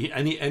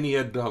 and he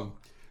had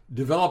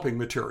developing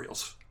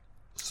materials.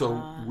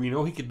 So we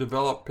know he could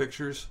develop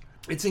pictures.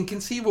 It's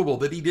inconceivable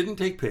that he didn't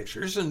take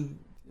pictures, and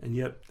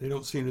yet they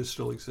don't seem to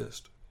still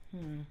exist.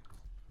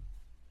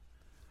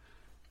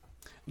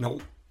 Now,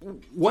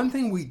 one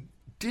thing we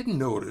did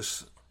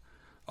notice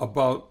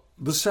about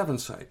the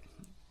seventh site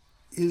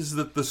is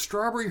that the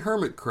strawberry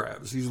hermit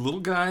crabs, these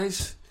little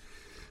guys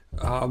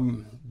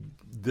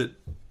that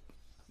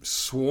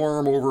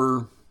swarm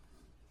over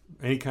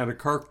any kind of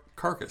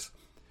carcass.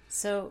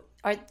 So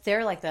are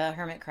they like the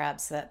hermit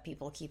crabs that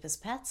people keep as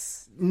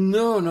pets?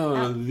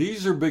 No.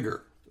 These are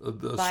bigger.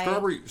 The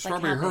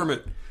strawberry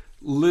hermit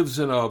lives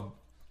in a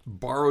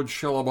borrowed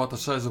shell about the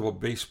size of a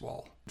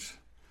baseball.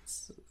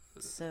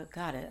 So,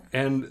 got it.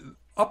 And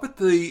up at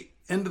the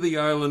end of the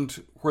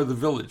island where the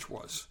village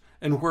was,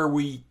 and where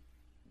we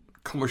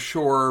come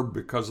ashore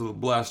because of the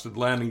blasted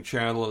landing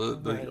channel,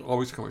 they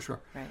always come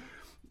ashore. Right.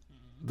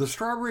 The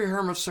strawberry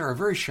hermits there are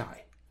very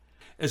shy.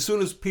 As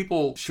soon as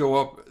people show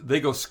up, they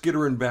go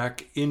skittering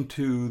back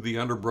into the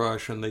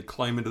underbrush, and they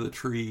climb into the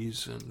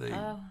trees, and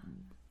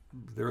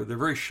they're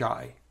very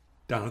shy.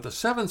 Down at the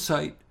 7th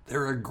site,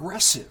 they're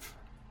aggressive.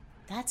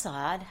 That's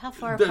odd. How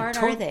far apart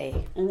are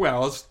they?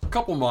 Well, it's a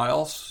couple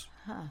miles,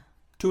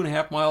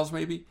 2.5 miles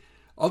maybe,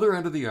 other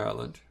end of the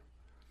island.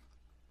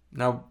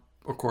 Now,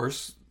 of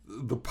course,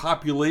 the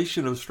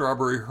population of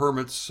strawberry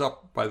hermits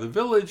up by the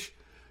village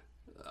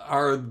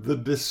are the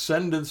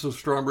descendants of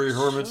strawberry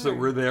hermits that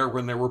were there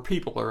when there were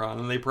people around,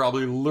 and they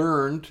probably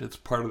learned, it's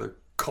part of their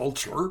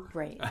culture,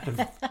 right?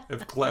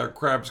 if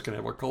crabs can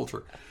have a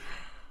culture,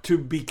 to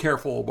be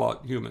careful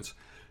about humans.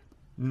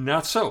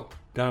 Not so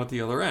down at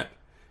the other end.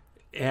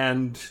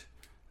 And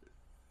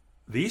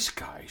these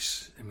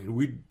guys, I mean,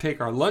 we'd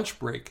take our lunch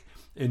break,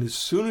 and as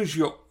soon as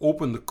you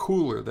open the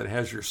cooler that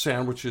has your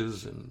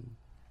sandwiches and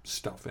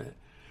stuff in it,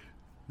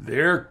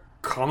 they're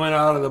coming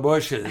out of the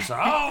bushes.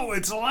 Oh,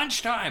 it's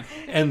lunchtime.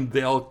 And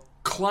they'll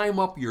climb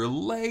up your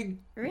leg.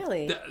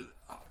 Really?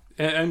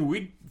 And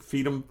we'd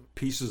feed them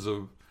pieces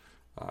of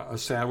a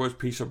sandwich,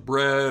 piece of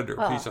bread, or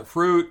a piece of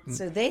fruit.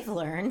 So they've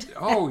learned.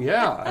 Oh,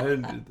 yeah.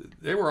 And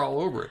they were all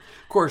over it.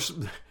 Of course,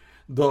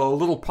 the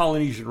little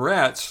Polynesian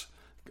rats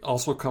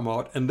also come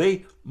out, and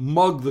they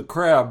mug the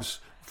crabs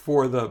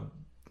for the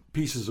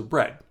pieces of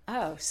bread.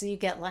 Oh, so you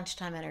get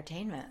lunchtime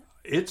entertainment.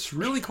 It's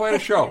really quite a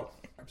show.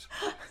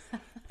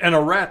 And a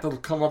rat that'll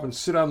come up and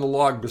sit on the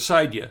log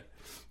beside you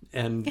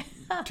and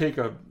take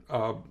a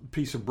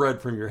piece of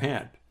bread from your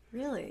hand.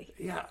 Really?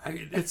 Yeah,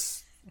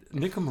 it's...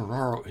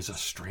 Nicomararo is a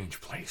strange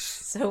place.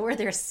 So were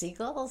there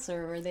seagulls,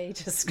 or were they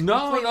just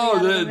No,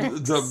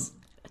 the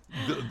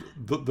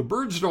the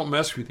birds don't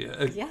mess with you,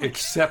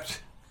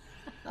 except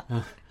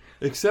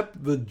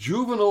the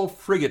juvenile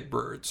frigate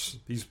birds.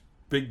 These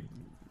big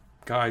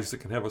guys that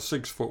can have a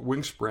 6-foot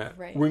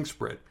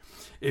wingspread.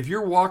 If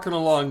you're walking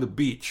along the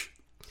beach,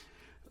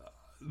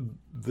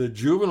 the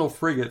juvenile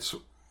frigates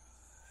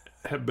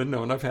have been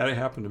known. I've had it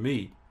happen to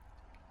me.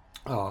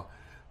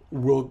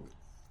 Will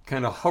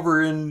kind of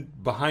hover in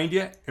behind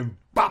you and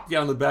bop you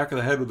on the back of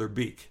the head with their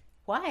beak.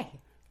 Why?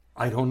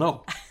 I don't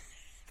know.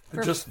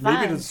 Just fun.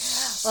 Maybe to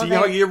see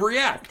how you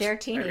react. They're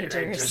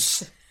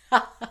teenagers.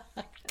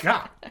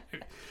 God.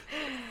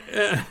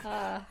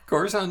 Of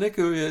course, on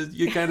Niku,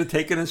 you kind of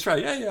take it in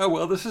stride. Yeah,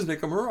 well, this is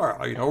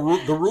Nicomararo. You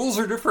know, the rules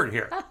are different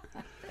here.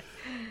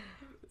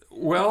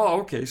 Well,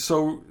 okay,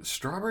 so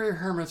strawberry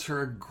hermits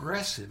are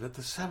aggressive at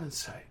the 7th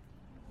site.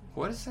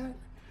 What is that?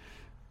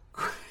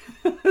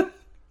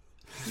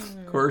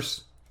 Of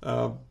course,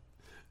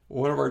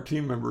 one of our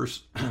team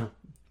members, a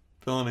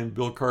fellow named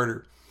Bill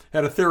Carter,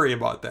 had a theory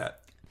about that.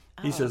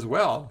 He says,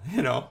 well,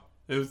 you know,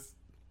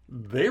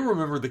 they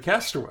remember the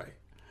castaway.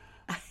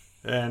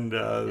 And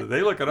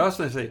they look at us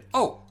and they say,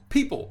 oh,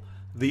 people,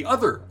 the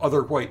other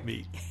white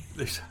meat.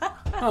 They say,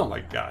 oh,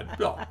 my God,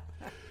 Bill.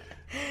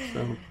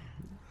 So,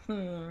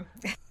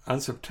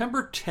 on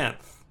September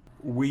 10th,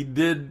 we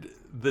did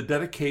the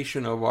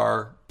dedication of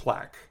our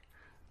plaque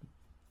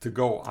to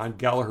go on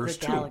Gallagher's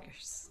tomb.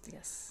 Gallagher's,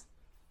 yes.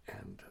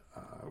 And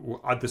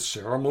at the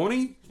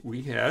ceremony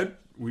we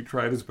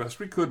tried as best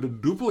we could to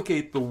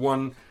duplicate the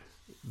one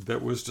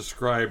that was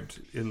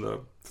described in the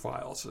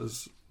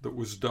files that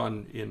was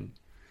done in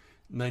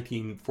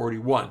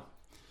 1941.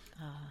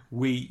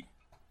 We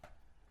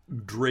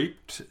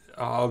draped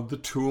the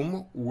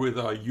tomb with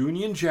a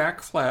Union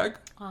Jack flag,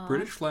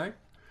 British flag.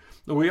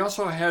 We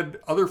also had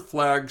other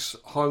flags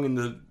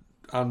hung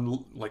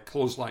on like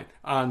clothesline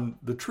on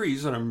the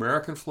trees, an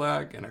American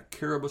flag and a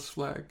Kiribati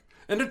flag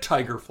and a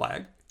tiger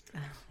flag.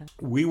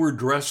 We were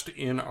dressed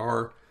in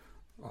our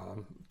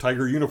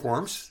tiger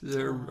uniforms.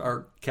 They're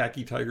our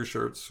khaki tiger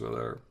shirts with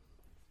our...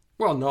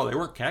 Well, no, they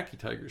weren't khaki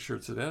tiger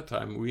shirts at that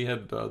time. We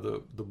had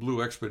the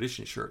blue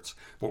expedition shirts,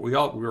 but we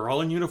were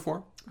all in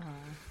uniform,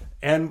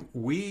 and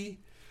we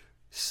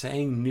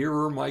sang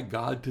 "Nearer, My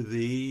God, to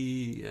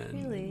Thee."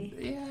 And really?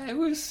 Yeah, it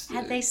was.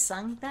 Had they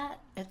sung that?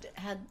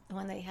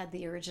 When they had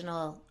the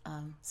original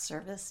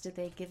service, did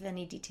they give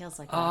any details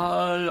like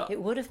that?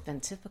 It would have been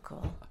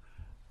typical.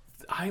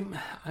 I'm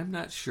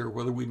not sure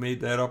whether we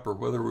made that up or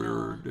whether we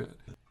were.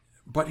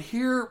 But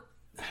here,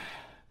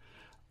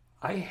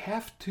 I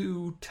have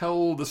to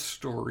tell the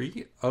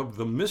story of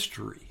the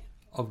mystery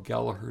of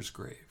Gallagher's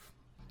grave.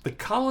 The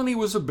colony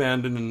was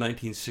abandoned in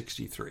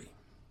 1963,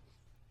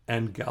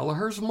 and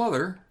Gallagher's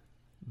mother,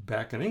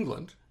 back in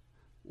England,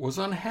 was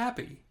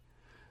unhappy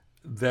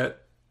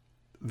that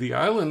the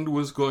island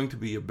was going to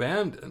be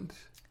abandoned,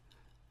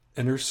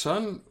 and her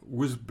son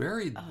was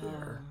buried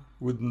there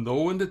with no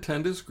one to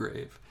tend his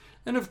grave.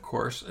 And of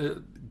course,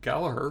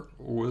 Gallagher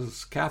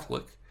was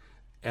Catholic,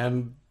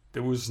 and it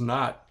was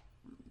not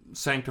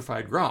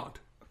sanctified ground.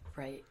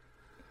 Right.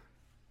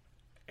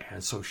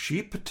 And so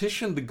she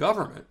petitioned the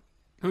government,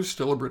 it was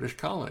still a British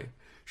colony,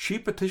 she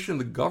petitioned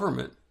the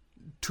government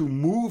to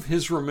move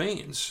his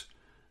remains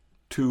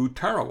to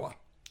Tarawa,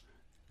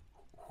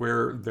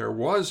 where there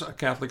was a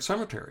Catholic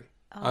cemetery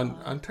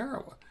on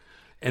Tarawa.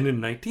 And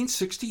in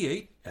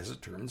 1968, as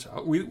it turns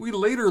out, we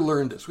later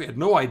learned this. We had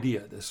no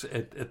idea this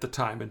at the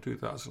time in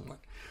 2001.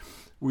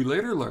 We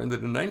later learned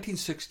that in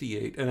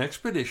 1968, an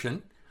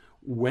expedition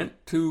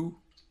went to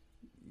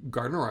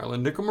Gardner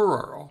Island,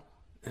 Nicomararo,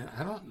 And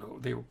I don't know,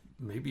 they were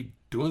maybe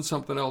doing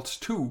something else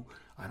too.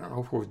 I don't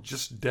know if it was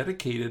just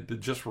dedicated to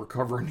just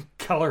recovering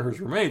Gallagher's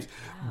remains.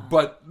 Wow.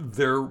 But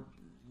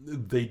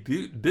they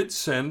did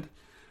send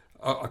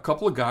a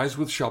couple of guys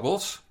with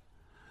shovels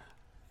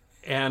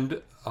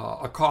and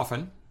a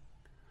coffin.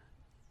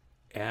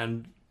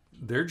 And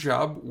their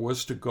job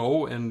was to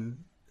go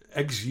and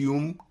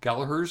exhume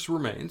Gallagher's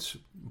remains,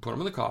 put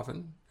them in the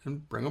coffin,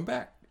 and bring them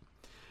back.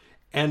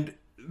 And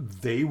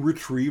they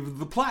retrieved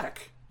the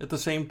plaque at the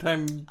same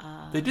time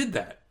they did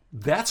that.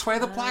 That's why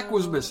the plaque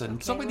was missing.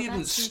 Okay, somebody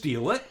didn't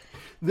steal it.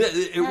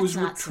 It was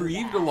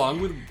retrieved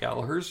along with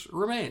Gallagher's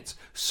remains,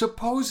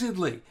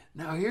 supposedly.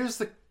 Now, here's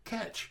the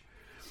catch.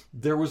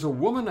 There was a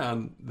woman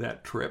on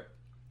that trip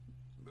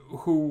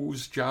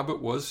whose job it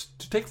was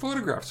to take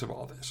photographs of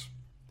all this.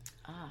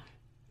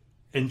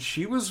 And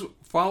she was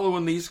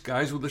following these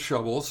guys with the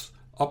shovels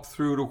up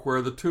through to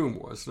where the tomb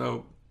was.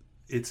 Now,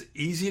 it's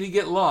easy to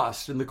get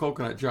lost in the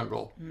coconut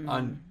jungle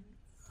on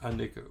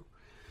Niku.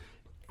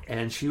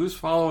 And she was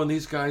following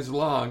these guys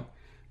along,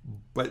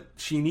 but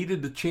she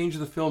needed to change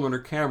the film on her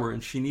camera,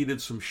 and she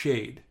needed some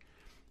shade.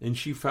 And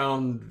she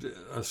found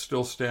a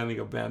still standing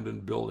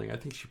abandoned building. I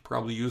think she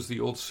probably used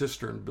the old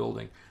cistern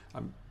building.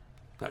 I'm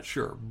not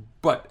sure.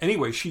 But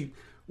anyway, she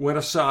went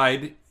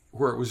aside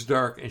where it was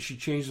dark, and she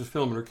changed the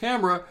film on her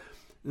camera.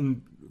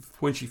 And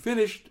when she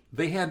finished,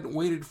 they hadn't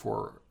waited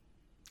for her.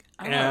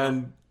 Oh.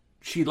 And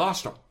she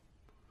lost them.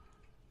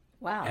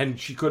 Wow. And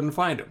she couldn't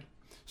find them.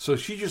 So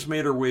she just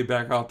made her way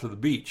back out to the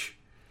beach.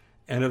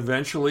 And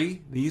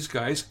eventually, these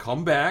guys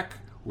come back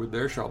with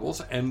their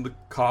shovels and the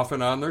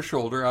coffin on their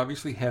shoulder,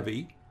 obviously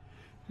heavy.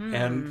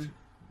 And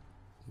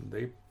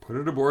they put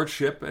it aboard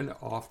ship and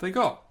off they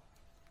go.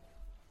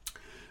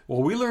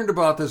 Well, we learned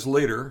about this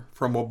later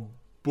from a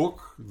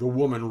book the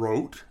woman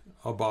wrote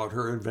about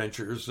her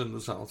adventures in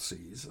the South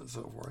Seas and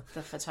so forth.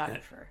 The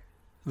photographer.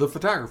 The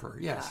photographer,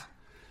 yes.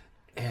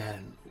 Yeah.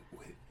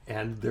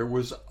 And there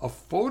was a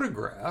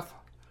photograph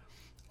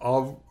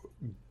of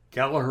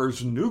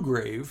Gallagher's new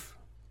grave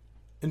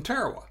in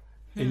Tarawa.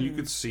 And you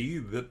could see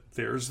that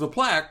there's the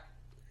plaque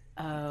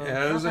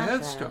as a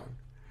headstone.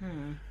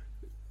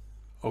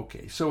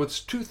 Okay, so it's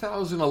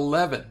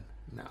 2011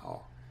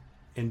 now.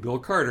 And Bill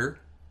Carter,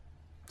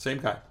 same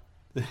guy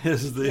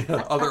as the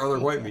other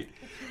white meat.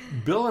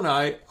 Bill and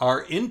I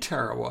are in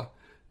Tarawa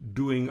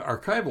doing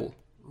archival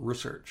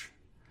research.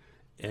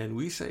 And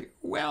we say,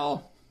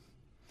 well,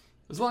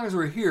 as long as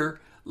we're here,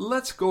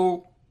 let's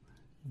go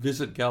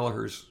visit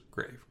Gallagher's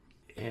grave.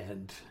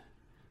 And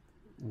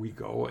we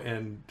go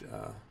and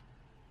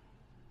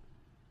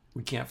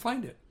we can't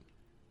find it.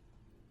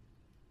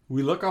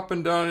 We look up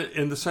and down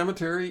in the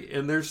cemetery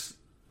and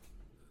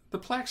the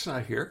plaque's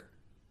not here.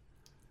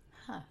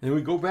 And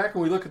we go back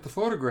and we look at the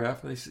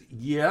photograph and they say,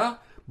 yeah,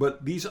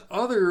 but these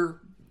other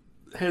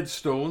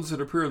headstones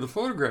that appear in the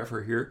photograph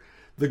are here.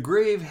 The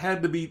grave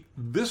had to be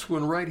this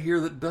one right here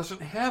that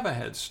doesn't have a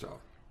headstone.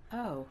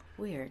 Oh,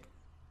 weird.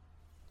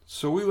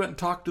 So we went and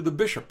talked to the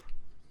bishop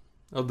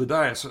of the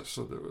diocese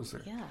that was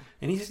there. Yeah.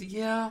 And he said,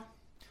 yeah,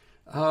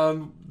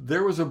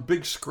 there was a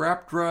big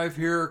scrap drive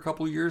here a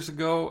couple of years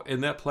ago,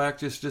 and that plaque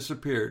just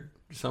disappeared.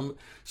 So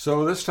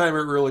this time it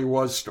really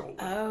was stolen.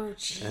 Oh,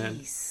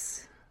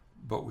 jeez.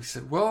 But we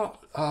said, well,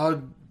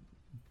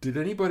 did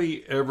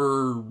anybody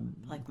ever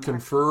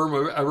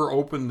confirm, ever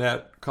open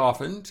that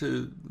coffin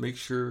to make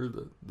sure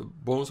that the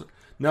bones...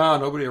 No,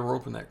 nobody ever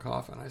opened that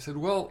coffin. I said,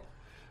 well,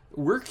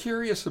 we're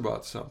curious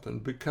about something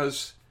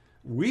because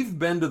we've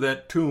been to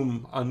that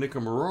tomb on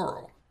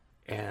Nikamororo,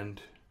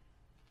 and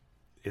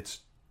it's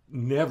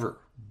never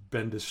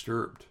been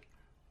disturbed.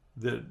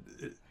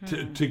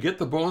 To get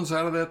the bones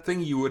out of that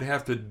thing, you would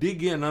have to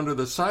dig in under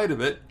the side of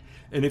it,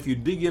 and if you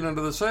dig in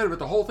under the side of it,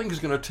 the whole thing is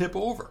going to tip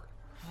over.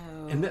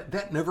 Oh. And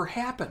that never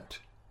happened.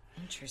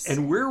 Interesting.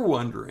 And we're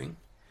wondering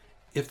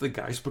if the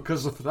guys,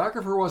 because the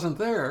photographer wasn't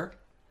there,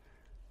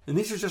 and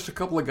these are just a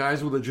couple of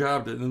guys with a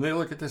job, and they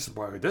look at this,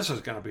 boy, this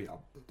is going to be a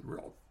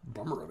real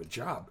bummer of a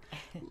job.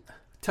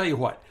 Tell you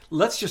what,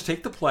 let's just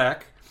take the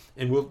plaque,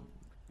 and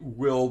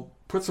we'll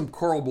put some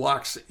coral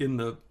blocks in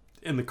the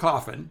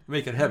coffin,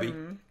 make it heavy,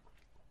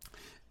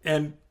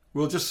 and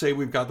we'll just say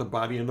we've got the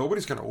body, and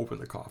nobody's going to open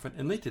the coffin,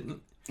 and they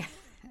didn't.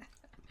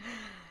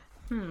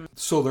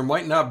 So there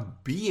might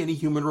not be any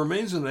human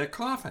remains in that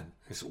coffin.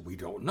 I said, we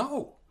don't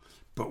know,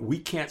 but we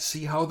can't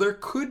see how there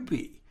could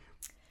be,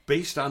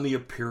 based on the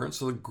appearance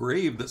of the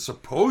grave that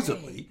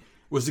supposedly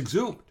was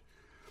exhumed.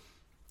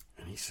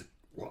 And he said,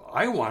 well,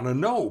 I want to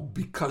know,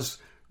 because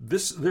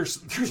there's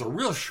a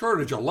real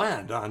shortage of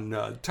land on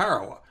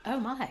Tarawa. Oh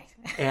my!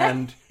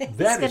 And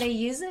that going to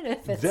use it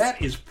if it's...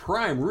 that is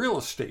prime real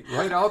estate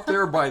right out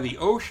there by the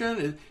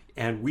ocean,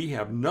 and we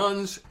have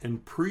nuns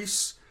and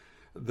priests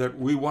that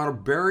we want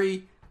to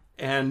bury,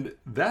 and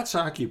that's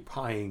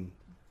occupying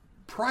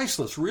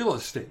priceless real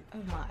estate. Oh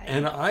my!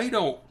 And I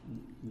don't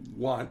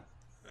want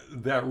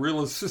that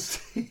real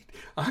estate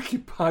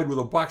occupied with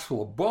a box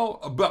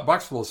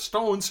full of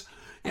stones.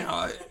 You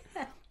know,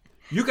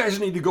 you guys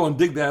need to go and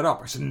dig that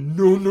up. I said,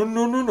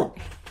 no.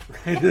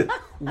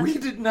 We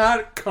did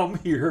not come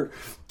here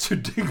to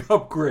dig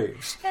up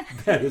graves.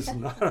 That is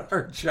not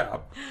our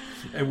job.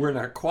 And we're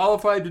not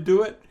qualified to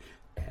do it.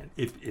 And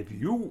if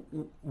you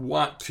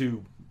want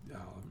to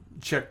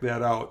check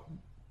that out,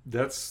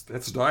 that's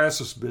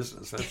diocese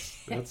business.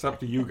 That's up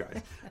to you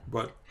guys.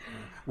 But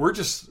we're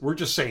just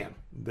saying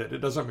that it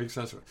doesn't make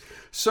sense.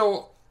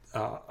 So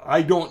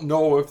I don't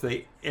know if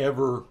they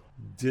ever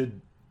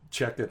did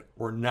check it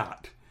or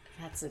not.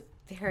 That's a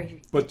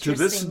very but to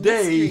this interesting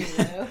day,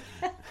 mystery,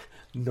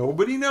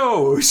 nobody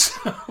knows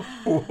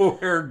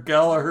where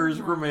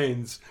Gallagher's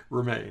remains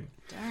remain.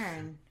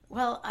 Darn.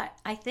 Well,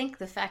 I think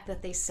the fact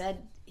that they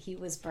said he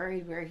was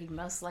buried where he'd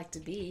most like to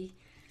be,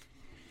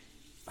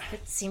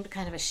 it seemed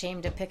kind of a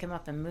shame to pick him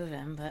up and move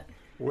him, but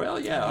well,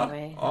 yeah.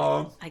 Anyway,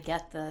 I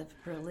get the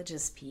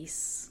religious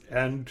piece.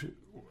 And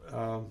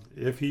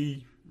if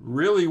he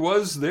really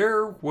was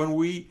there when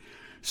we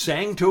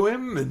sang to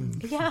him and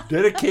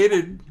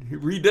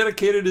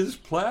rededicated his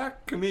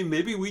plaque, I mean,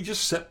 maybe we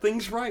just set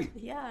things right.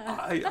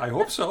 Yeah. I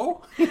hope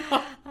so.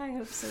 I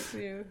hope so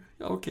too.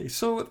 Okay,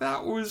 so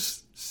that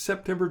was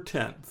September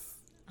 10th,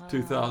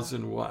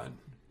 2001.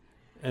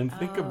 And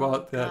think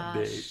about that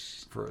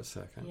date for a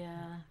second.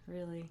 Yeah,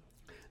 really.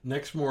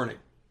 Next morning,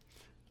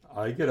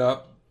 I get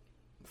up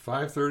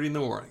 5:30 in the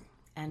morning.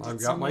 And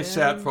I've got my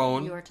sat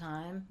phone. Your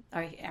time, or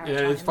our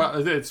Yeah,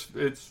 time.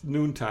 it's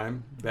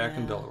noontime back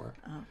in Delaware.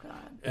 Oh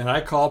God. And I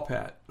call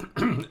Pat,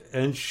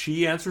 and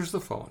she answers the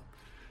phone.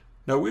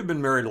 Now, we've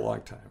been married a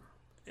long time,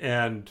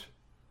 and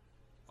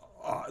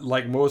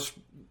like most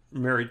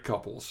married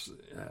couples,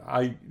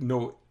 I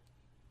know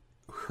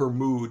her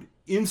mood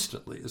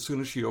instantly as soon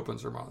as she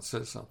opens her mouth and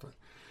says something.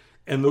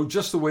 And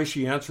just the way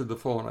she answered the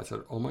phone, I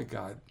said, "Oh my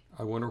God,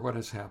 I wonder what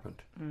has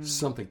happened.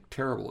 Something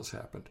terrible has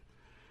happened."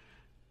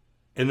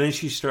 And then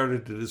she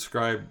started to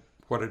describe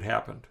what had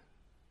happened.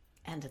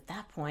 And at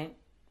that point,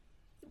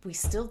 we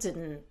still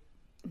didn't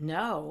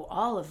know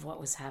all of what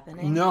was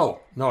happening. No,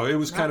 it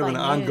was kind of an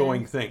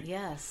ongoing thing.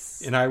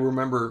 Yes. And I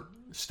remember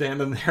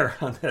standing there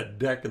on that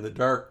deck in the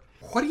dark.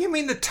 What do you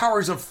mean the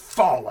towers have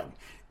fallen?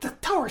 The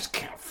towers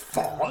can't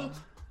fall.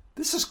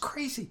 This is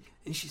crazy.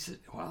 And she said,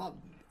 well,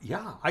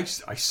 yeah, I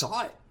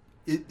saw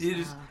it. It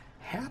has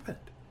happened.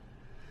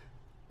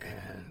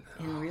 And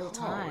in real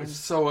time.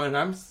 And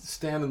I'm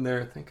standing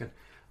there thinking,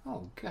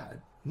 oh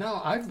God,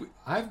 now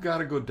I've got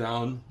to go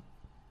down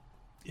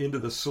into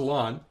the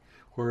salon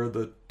where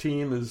the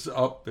team is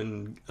up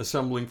and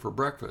assembling for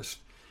breakfast.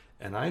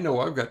 And I know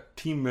I've got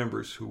team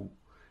members who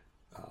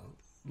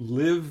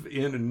live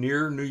in and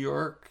near New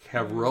York,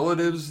 have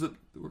relatives that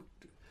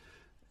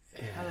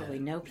probably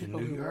know people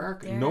in New who York,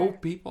 work there. know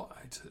people.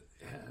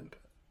 And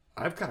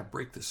I've got to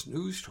break this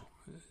news to them.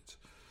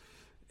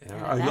 And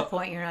at that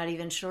point, you're not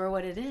even sure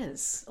what it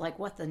is, like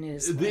what the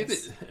news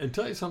was. And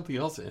tell you something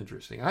else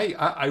interesting.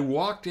 I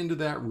walked into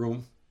that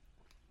room,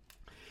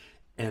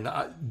 and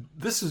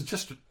this is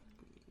just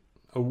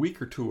a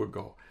week or two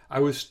ago.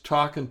 I was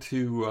talking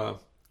to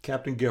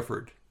Captain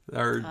Gifford,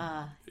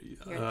 our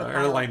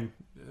airline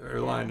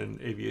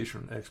and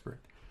aviation expert.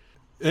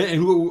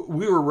 And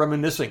we were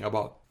reminiscing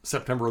about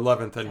September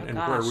 11th and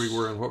where we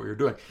were and what we were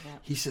doing. Yeah.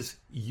 He says,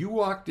 you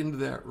walked into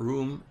that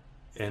room,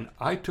 and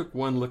I took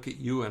one look at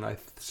you, and I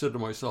said to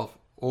myself,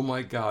 oh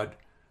my God,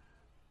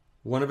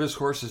 one of his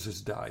horses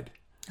has died.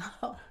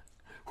 Oh.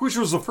 Which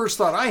was the first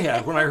thought I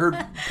had when I heard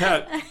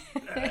Pat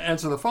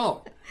answer the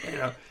phone. You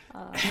know?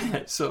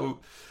 So,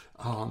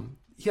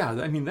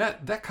 I mean,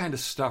 that kind of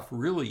stuff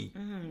really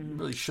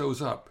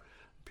shows up,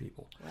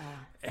 people. Wow.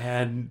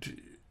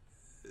 And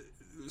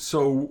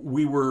so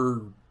we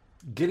were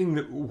getting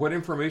what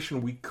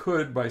information we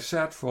could by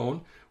sat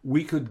phone.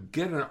 We could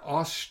get an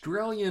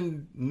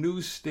Australian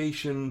news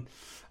station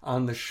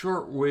on the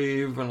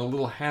shortwave and a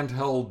little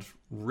handheld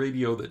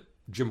radio that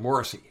Jim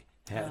Morrissey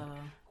had.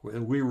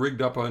 We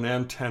rigged up an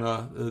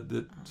antenna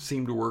that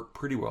seemed to work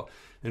pretty well.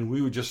 And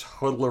we would just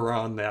huddle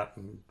around that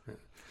and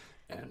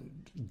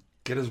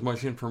get as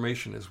much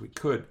information as we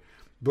could.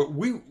 But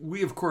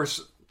we of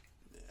course,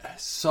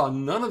 saw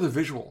none of the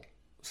visual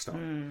stuff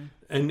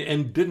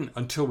and didn't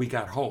until we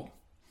got home.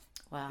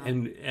 Wow.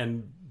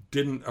 And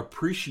didn't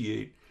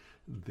appreciate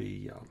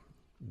the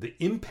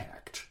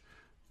impact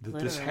that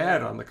this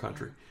had on the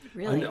country.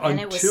 Really? And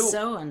it was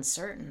so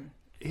uncertain.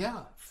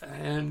 Yeah.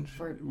 And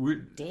for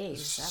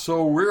days.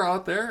 So we're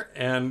out there,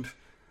 and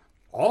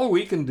all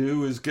we can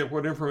do is get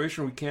what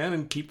information we can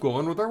and keep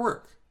going with our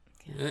work.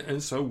 Yeah.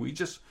 And so we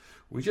just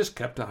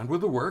kept on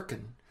with the work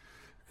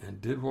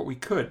and did what we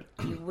could.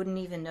 You wouldn't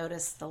even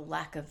notice the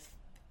lack of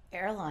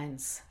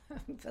airlines.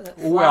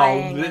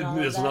 Well,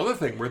 there's another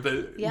thing where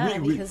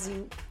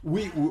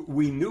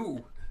we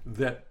knew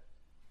that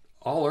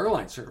all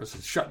airline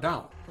services shut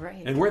down.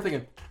 Right. And we're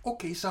thinking,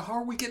 okay, so how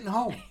are we getting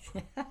home?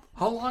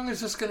 How long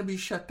is this going to be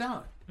shut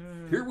down?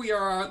 Here we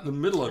are out in the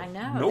middle of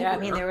nowhere. I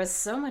mean, there was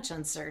so much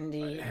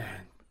uncertainty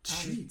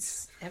on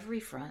every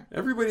front.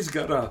 Everybody's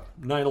got a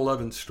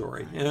 9/11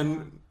 story,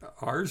 and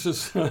ours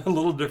is a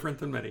little different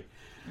than many.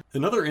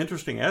 Another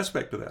interesting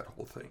aspect of that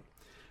whole thing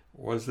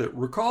was that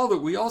recall that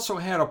we also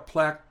had a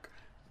plaque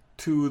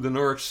to the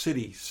Norwich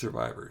City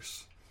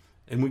survivors.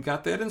 And we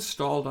got that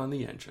installed on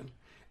the engine.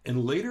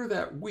 And later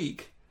that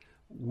week,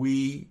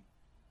 we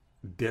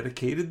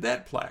dedicated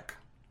that plaque.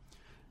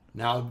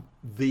 Now,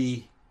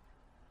 the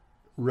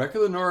wreck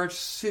of the Norwich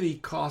City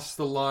cost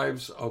the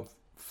lives of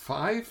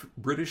 5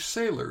 British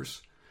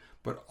sailors,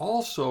 but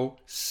also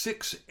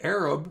 6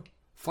 Arab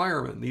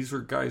firemen. These were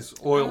guys,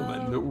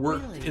 oilmen, that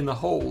worked in the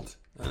hold.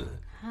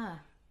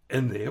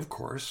 And they, of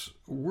course,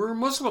 were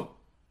Muslim.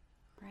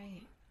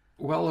 Right.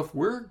 Well, if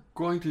we're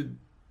going to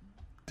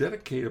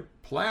dedicate a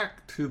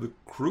plaque to the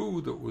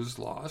crew that was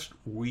lost,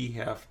 we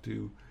have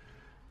to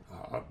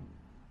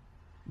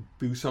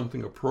do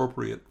something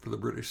appropriate for the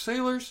British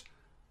sailors.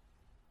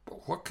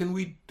 But what can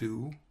we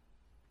do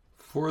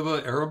for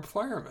the Arab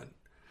firemen?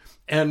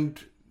 And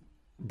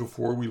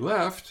before we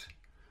left,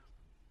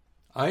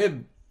 I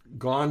had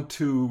gone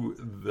to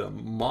the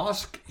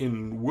mosque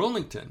in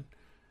Wilmington,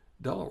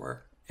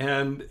 Delaware,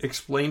 and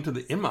explained to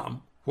the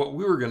imam what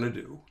we were going to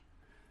do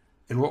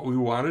and what we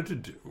wanted to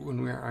do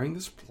when we were having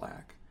this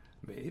plaque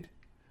made.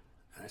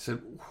 And I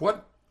said,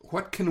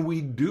 what can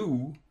we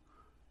do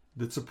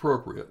that's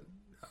appropriate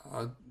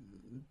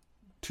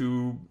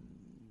to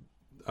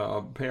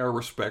pay our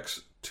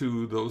respects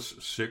to those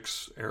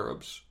 6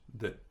 Arabs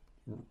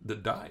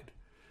that died?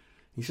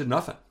 He said,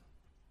 nothing,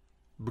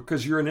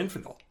 because you're an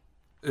infidel.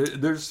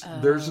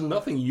 There's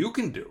nothing you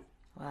can do.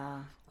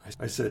 Wow.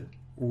 I said,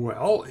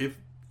 well, if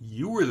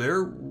you were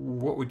there,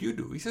 what would you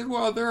do? He said,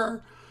 well,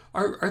 there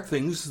are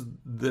things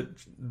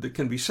that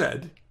can be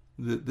said,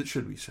 that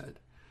should be said.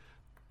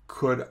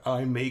 Could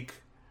I make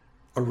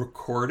a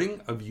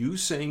recording of you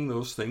saying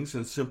those things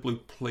and simply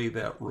play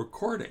that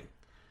recording?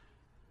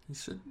 He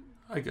said,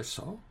 I guess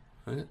so.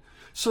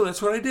 So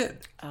that's what I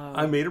did.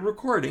 I made a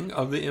recording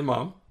of the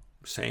imam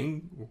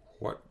saying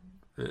what,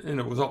 and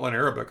it was all in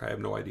Arabic. I have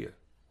no idea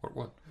what.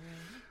 Right.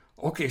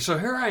 Okay, so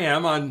here I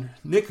am on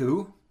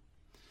NICU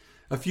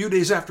a few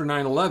days after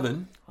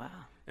 9/11. Wow.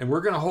 And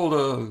we're going to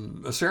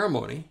hold a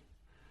ceremony,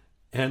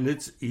 and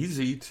it's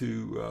easy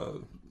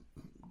to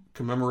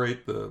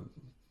commemorate the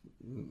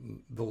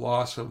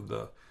loss of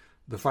the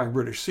 5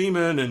 British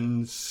seamen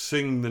and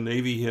sing the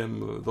Navy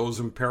hymn, Those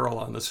in Peril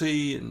on the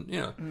Sea,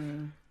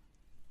 and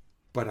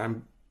But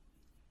I'm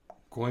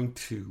going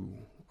to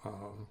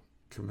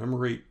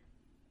commemorate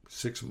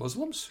 6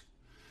 Muslims,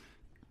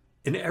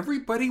 and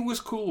everybody was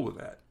cool with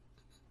that.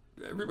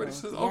 Everybody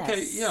says,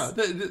 okay, yes.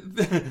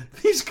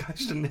 These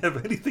guys didn't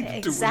have anything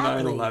to do with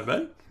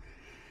 9/11.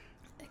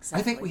 Exactly.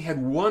 I think we had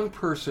one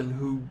person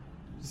who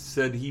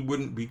said he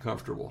wouldn't be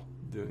comfortable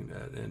doing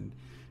that, and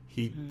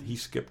he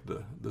skipped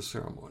the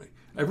ceremony.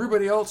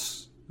 Everybody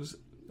else was,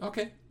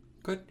 okay,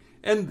 good.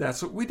 And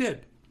that's what we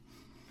did.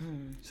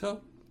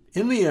 So,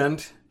 in the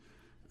end,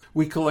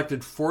 we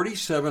collected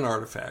 47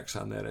 artifacts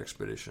on that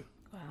expedition.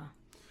 Wow.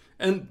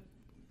 And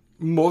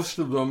most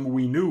of them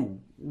we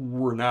knew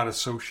were not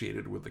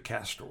associated with the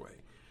castaway.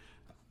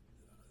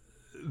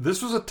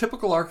 This was a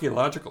typical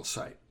archaeological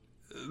site.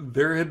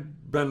 There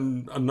had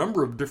been a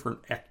number of different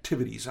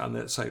activities on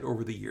that site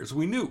over the years.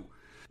 We knew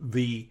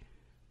the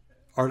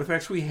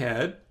artifacts we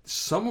had,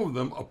 some of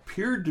them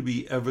appeared to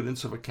be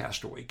evidence of a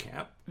castaway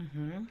camp.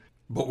 Mm-hmm.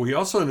 But we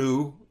also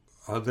knew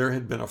there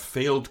had been a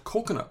failed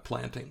coconut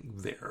planting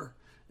there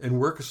and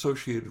work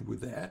associated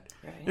with that.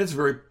 Right. And it's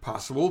very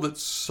possible that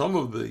some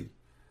of the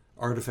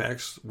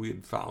artifacts we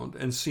had found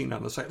and seen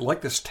on the site,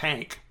 like this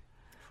tank,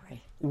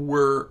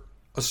 were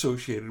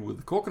associated with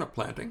the coconut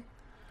planting.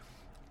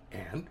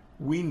 And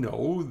we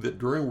know that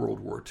during World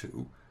War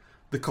II,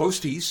 the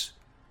Coasties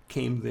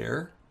came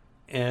there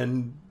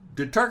and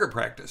did target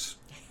practice.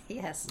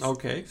 Yes.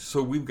 Okay,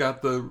 so we've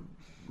got the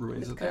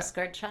remains of that. Coast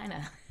Guard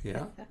China.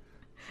 Yeah.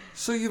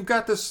 So you've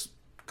got this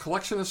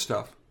collection of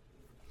stuff,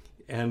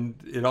 and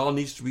it all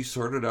needs to be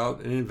sorted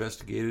out and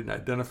investigated and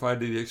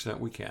identified to the extent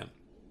we can.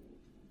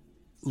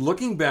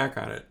 Looking back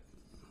on it,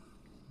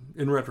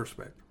 in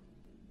retrospect,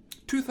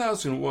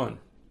 2001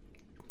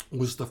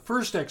 was the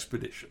first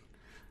expedition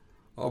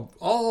of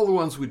all the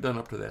ones we'd done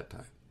up to that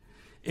time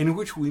in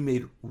which we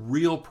made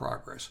real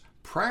progress.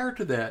 Prior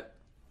to that,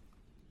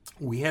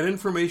 we had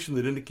information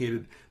that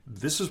indicated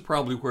this is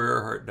probably where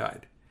Earhart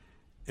died.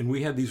 And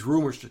we had these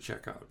rumors to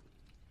check out.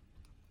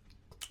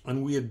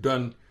 And we had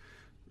done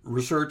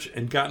research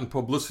and gotten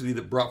publicity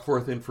that brought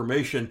forth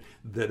information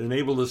that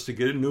enabled us to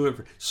get new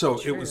information. So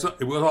it was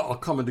all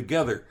coming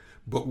together,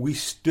 but we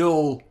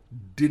still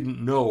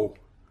didn't know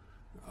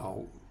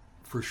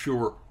for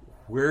sure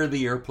where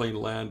the airplane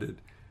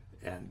landed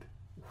and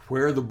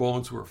where the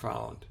bones were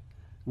found.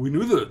 We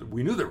knew the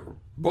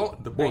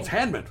bones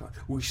had been found.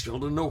 We still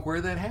didn't know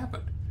where that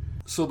happened.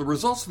 So the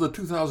results of the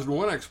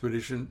 2001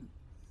 expedition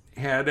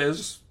had,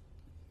 as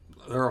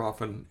there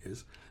often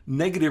is,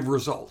 negative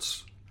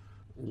results.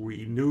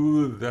 We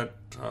knew that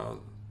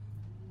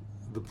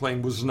the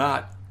plane was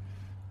not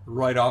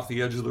right off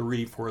the edge of the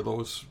reef where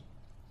those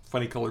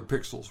funny colored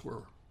pixels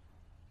were.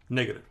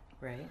 Negative.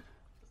 Right.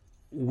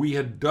 We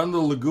had done the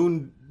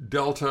lagoon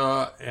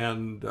delta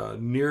and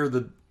near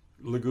the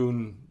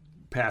lagoon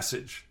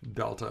passage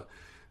delta,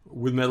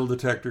 with metal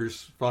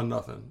detectors, found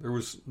nothing. There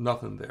was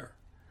nothing there.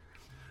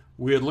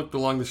 We had looked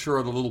along the shore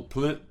of the little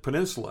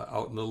peninsula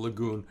out in the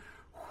lagoon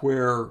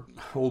where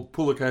old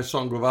Pulikai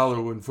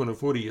Songovalu in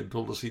Funafuri had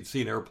told us he'd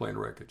seen airplane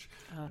wreckage.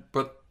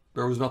 But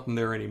there was nothing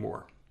there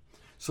anymore.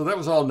 So that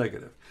was all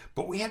negative.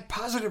 But we had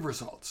positive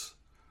results.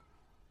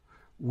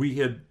 We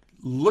had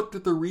looked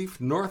at the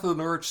reef north of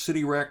the Norwich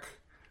City wreck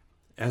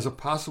as a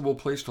possible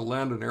place to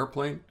land an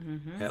airplane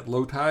at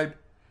low tide,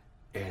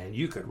 and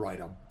you could ride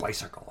a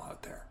bicycle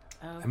out there.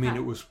 I mean,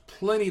 it was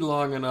plenty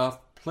long enough,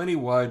 plenty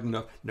wide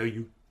enough. No,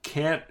 you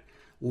can't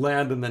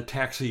land and then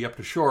taxi up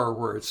to shore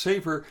where it's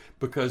safer,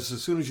 because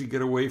as soon as you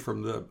get away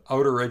from the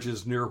outer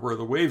edges near where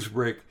the waves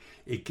break,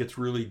 it gets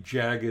really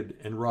jagged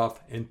and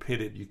rough and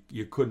pitted.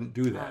 You couldn't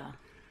do that.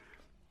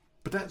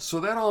 But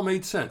that all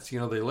made sense. You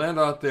know, they land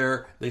out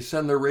there, they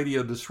send their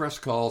radio distress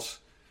calls,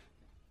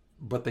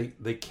 but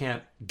they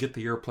can't get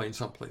the airplane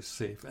someplace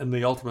safe, and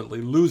they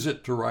ultimately lose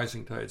it to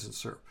rising tides and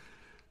surf.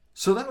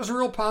 So that was a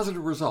real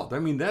positive result. I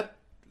mean,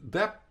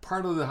 that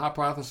part of the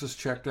hypothesis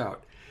checked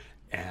out.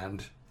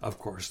 And of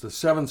course, the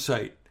 7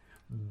 site,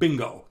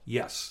 bingo,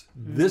 yes,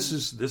 this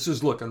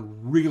is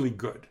looking really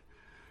good.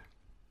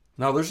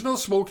 Now, there's no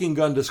smoking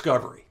gun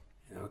discovery,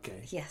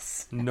 okay?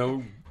 Yes.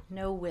 No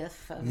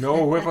whiff of...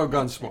 No whiff of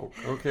gun smoke,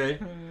 okay?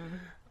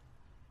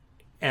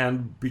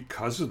 And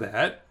because of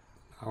that,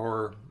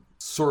 our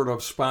sort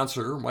of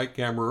sponsor, Mike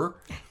Kammerer,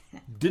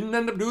 didn't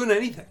end up doing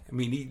anything. I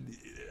mean, he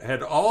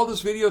had all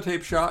this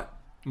videotape shot,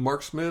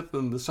 Mark Smith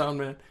and the sound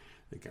man,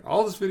 they got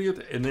all this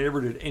videotape, and they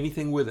never did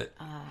anything with it.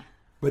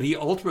 But he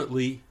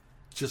ultimately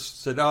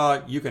just said,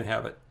 you can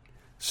have it.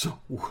 So,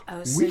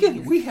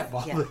 we have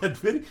all that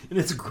video, and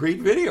it's a great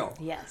video.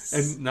 Yes.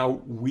 And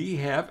now we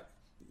have,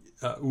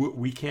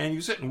 we can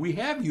use it, and we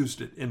have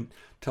used it in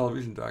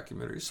television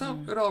documentaries. So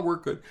it all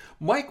worked good.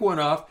 Mike went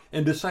off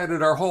and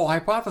decided our whole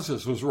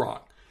hypothesis was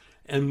wrong.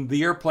 And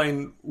the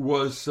airplane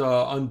was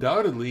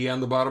undoubtedly on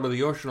the bottom of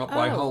the ocean up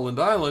by Holland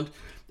Island,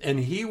 and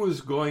he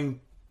was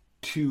going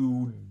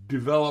to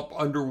develop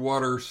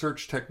underwater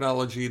search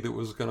technology that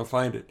was going to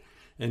find it.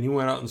 And he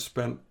went out and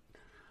spent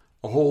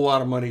a whole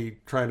lot of money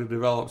trying to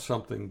develop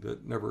something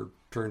that never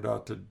turned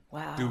out to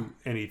do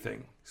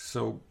anything.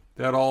 So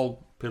that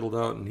all piddled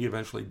out, and he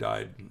eventually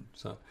died.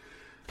 So,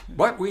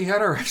 but we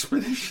had our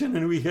expedition,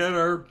 and we had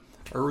our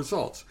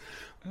results.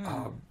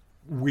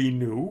 We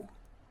knew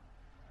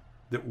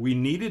that we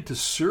needed to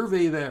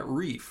survey that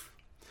reef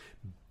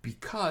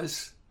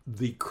because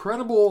the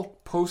credible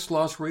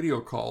post-loss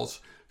radio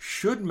calls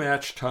should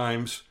match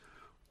times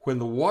when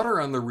the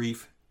water on the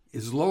reef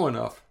is low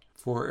enough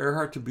for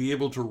Earhart to be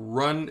able to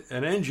run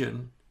an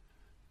engine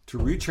to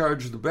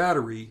recharge the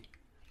battery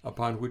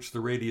upon which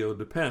the radio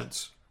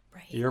depends.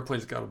 Right. The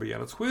airplane's got to be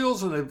on its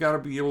wheels, and they've got to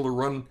be able to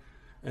run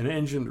an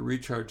engine to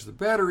recharge the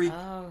battery.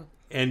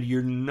 And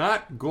you're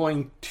not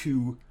going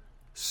to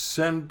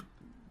send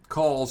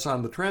calls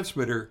on the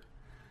transmitter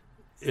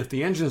if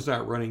the engine's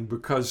not running,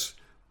 because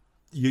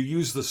you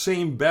use the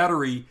same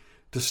battery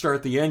to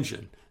start the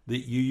engine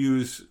that you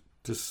use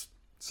to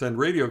send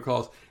radio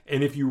calls.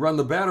 And if you run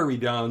the battery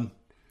down,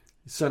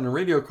 sending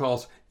radio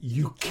calls,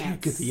 you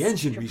can't get the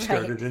engine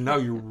restarted, and now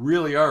you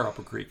really are up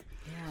a creek.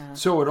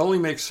 So it only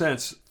makes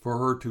sense for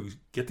her to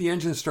get the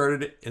engine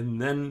started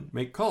and then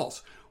make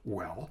calls.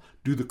 Well,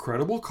 do the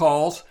credible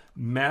calls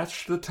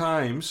match the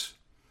times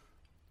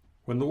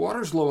when the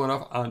water's low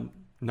enough on...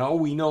 Now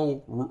we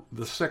know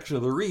the section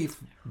of the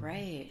reef.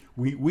 Right.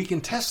 We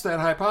can test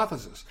that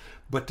hypothesis.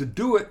 But to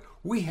do it,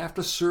 we have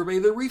to survey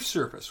the reef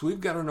surface.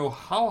 We've got to know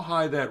how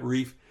high that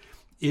reef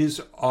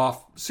is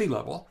off sea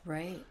level.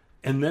 Right.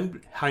 And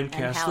then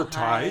hindcast the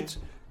tides.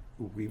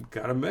 We've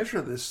got to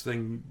measure this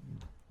thing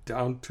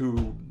down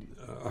to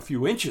a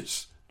few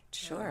inches.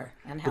 Sure.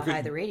 And how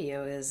high the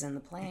radio is in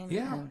the plane.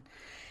 Yeah.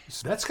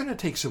 So that's going to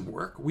take some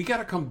work. We got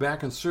to come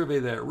back and survey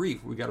that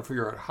reef. We got to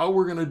figure out how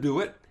we're going to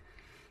do it.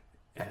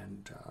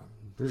 And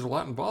there's a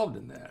lot involved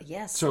in that.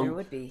 Yes, so there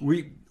would be.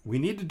 We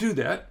need to do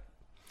that.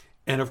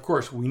 And of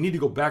course, we need to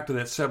go back to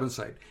that 7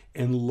 site,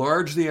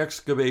 enlarge the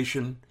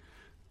excavation.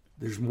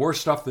 There's more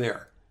stuff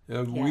there.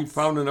 We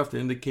found enough to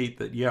indicate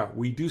that,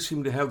 we do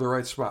seem to have the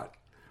right spot.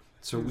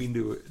 So we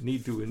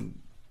need to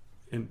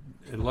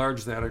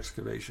enlarge that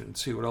excavation and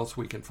see what else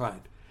we can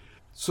find.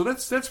 So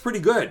that's pretty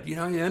good.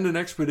 You end an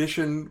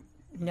expedition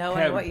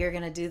knowing what you're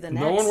going to do the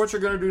next. Knowing what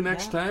you're going to do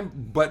next time,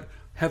 but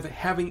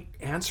having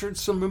answered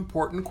some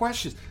important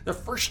questions. The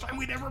first time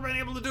we'd ever been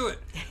able to do it.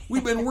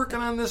 We've been working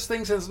on this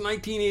thing since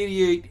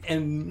 1988,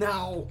 and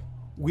now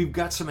we've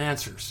got some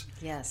answers.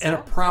 Yes. And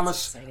a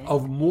promise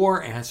of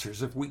more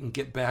answers if we can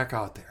get back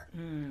out there.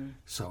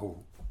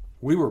 So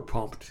we were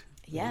pumped.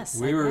 Yes,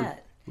 we were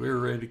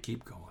ready to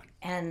keep going.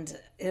 And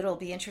it'll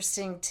be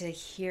interesting to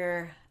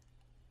hear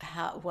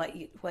what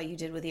you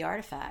did with the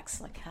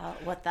artifacts, like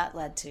what that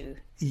led to.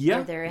 Yeah.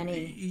 Are there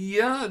any?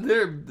 Yeah,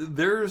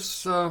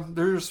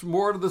 there's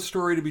more to the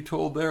story to be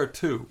told there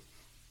too,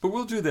 but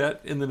we'll do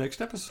that in the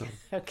next episode.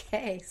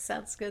 Okay,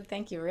 sounds good.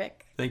 Thank you,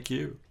 Rick. Thank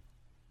you.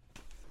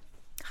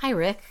 Hi,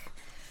 Rick.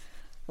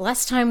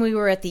 Last time we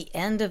were at the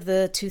end of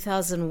the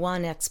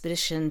 2001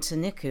 expedition to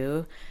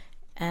Niku,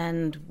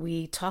 and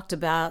we talked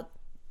about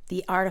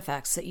the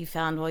artifacts that you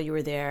found while you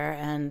were there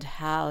and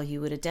how you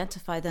would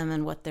identify them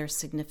and what their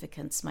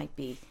significance might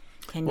be.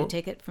 Can you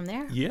take it from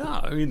there?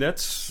 Yeah, I mean,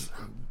 that's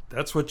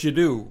what you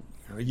do.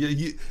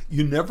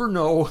 You never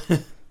know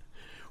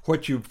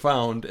what you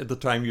found at the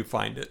time you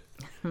find it.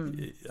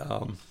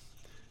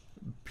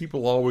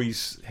 People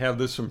always have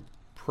this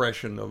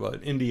impression of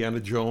an Indiana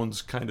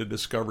Jones kind of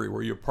discovery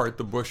where you part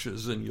the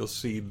bushes and you'll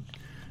see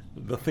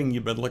the thing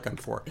you've been looking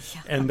for.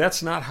 Yeah. And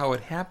that's not how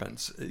it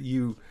happens.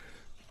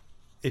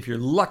 If you're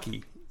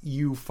lucky,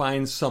 you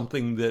find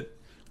something that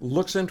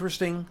looks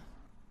interesting,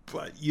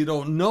 but you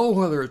don't know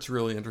whether it's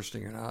really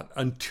interesting or not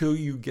until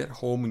you get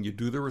home and you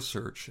do the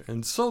research.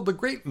 And so the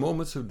great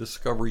moments of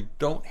discovery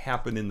don't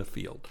happen in the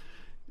field.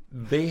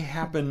 They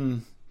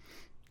happen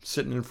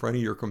sitting in front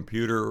of your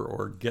computer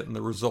or getting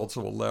the results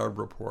of a lab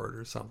report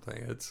or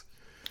something.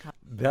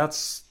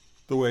 That's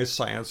the way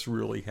science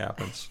really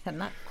happens.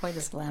 Not quite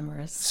as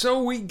glamorous.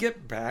 So we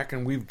get back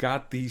and we've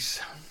got these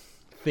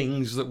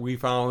things that we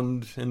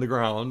found in the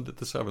ground at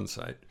the 7th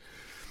site.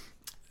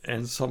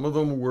 And some of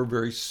them were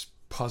very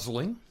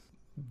puzzling.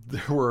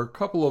 There were a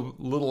couple of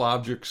little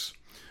objects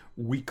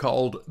we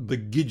called the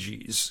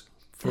gidgies,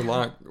 for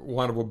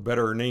want of a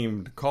better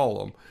name to call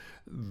them.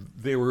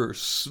 They were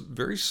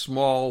very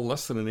small,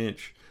 less than an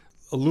inch,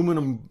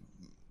 aluminum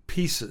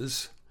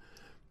pieces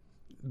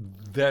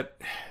that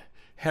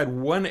had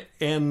one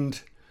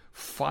end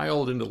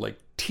filed into like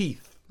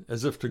teeth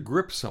as if to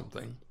grip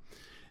something.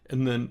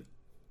 And then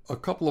a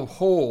couple of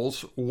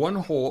holes, one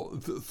hole,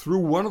 through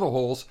one of the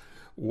holes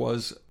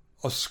was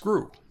a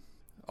screw,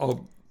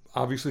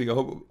 obviously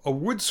a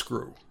wood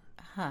screw.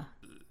 Huh.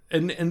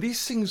 And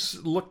these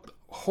things looked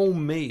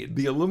homemade.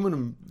 The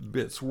aluminum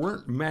bits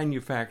weren't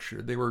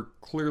manufactured. They were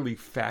clearly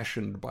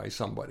fashioned by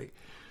somebody.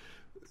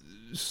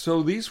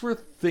 So these were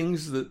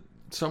things that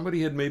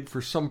somebody had made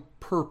for some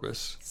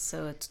purpose.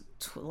 So it's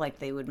like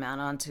they would mount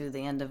onto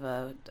the end of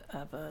a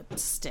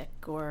stick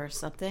or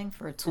something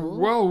for a tool?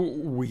 Well,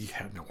 we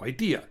had no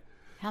idea.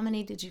 How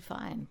many did you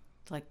find?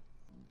 Like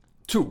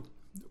 2.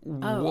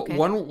 Oh, okay.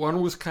 One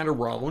was kind of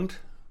round.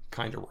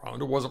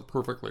 It wasn't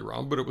perfectly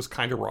round, but it was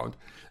kind of round.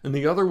 And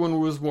the other one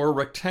was more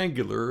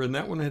rectangular, and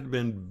that one had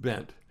been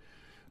bent.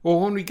 Well,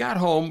 when we got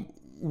home,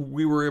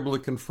 we were able to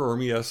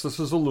confirm, yes, this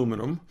is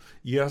aluminum.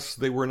 Yes,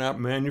 they were not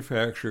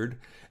manufactured.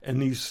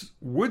 And these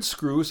wood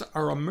screws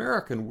are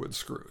American wood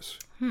screws.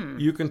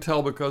 You can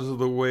tell because of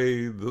the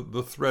way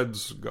the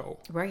threads go.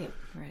 Right.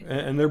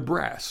 And they're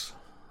brass.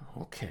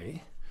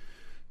 Okay.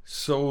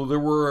 So there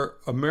were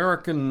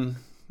American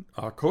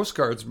Coast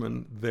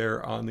Guardsmen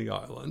there on the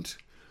island,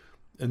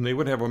 and they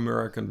would have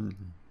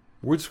American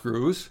wood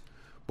screws,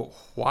 but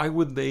why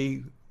would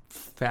they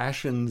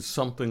fashion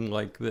something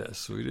like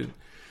this?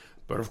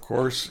 But of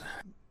course,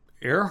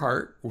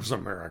 Earhart was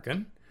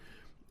American,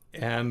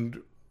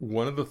 and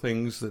one of the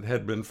things that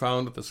had been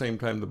found at the same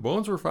time the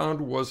bones were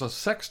found was a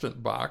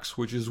sextant box,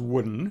 which is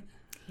wooden.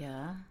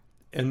 Yeah.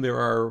 And there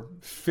are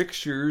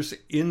fixtures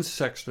in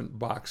sextant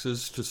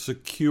boxes to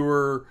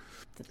secure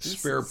the pieces,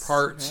 spare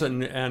parts,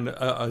 right? and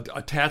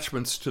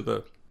attachments to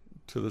the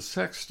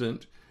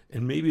sextant.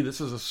 And maybe this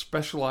is a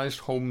specialized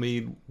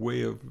homemade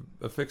way of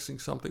fixing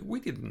something. We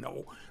didn't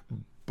know.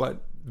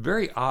 But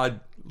very odd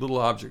little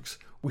objects.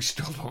 We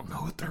still don't know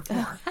what they're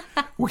for.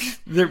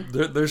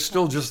 They're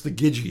still just the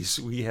gidgies.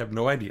 We have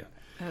no idea.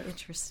 Oh,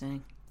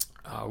 interesting.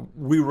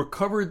 We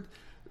recovered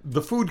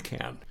the food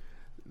can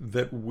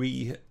that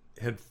we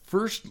had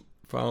first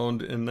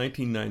found in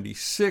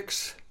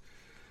 1996.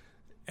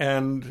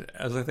 And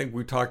as I think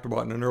we talked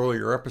about in an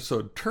earlier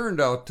episode, turned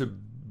out to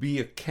be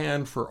a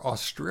can for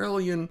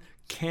Australian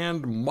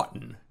canned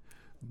mutton,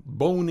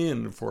 bone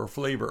in for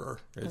flavor.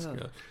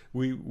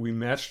 We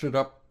matched it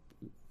up,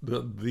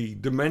 the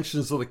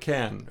dimensions of the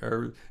can.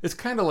 It's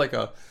kind of like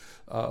a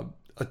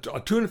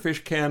tuna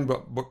fish can,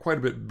 but quite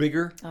a bit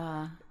bigger.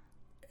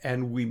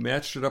 And we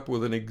matched it up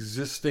with an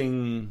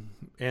existing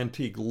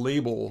antique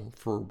label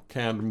for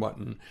canned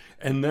mutton.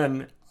 And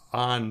then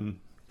I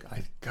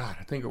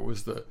think it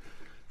was the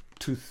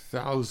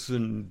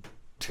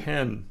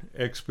 2010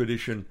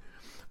 expedition,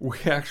 we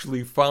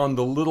actually found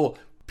the little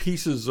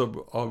pieces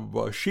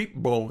of sheep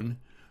bone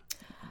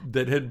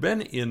that had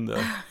been in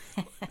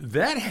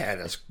that had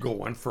us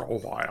going for a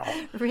while.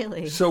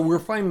 Really? So we're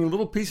finding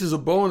little pieces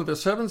of bone at the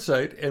 7th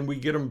site, and we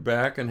get them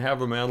back and have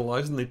them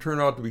analyzed, and they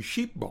turn out to be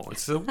sheep bones.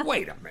 So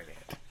wait a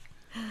minute,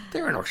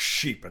 there are no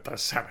sheep at the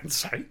 7th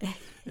site.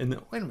 And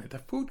then, wait a minute, the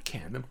food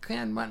can, the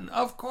canned mutton,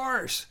 of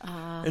course.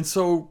 And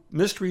so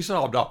mystery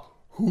solved.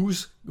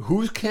 Whose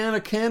can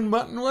of canned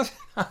mutton was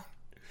it?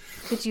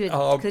 Could you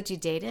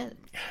date it?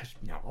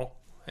 No.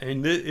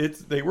 And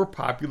they were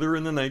popular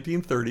in the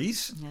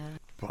 1930s,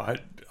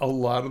 but a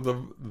lot of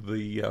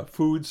the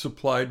food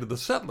supplied to the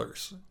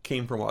settlers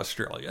came from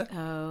Australia.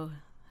 Oh,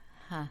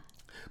 huh.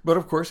 But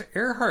of course,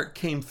 Earhart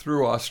came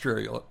through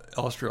Australia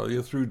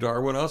through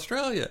Darwin,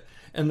 Australia,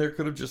 and there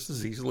could have just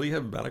as easily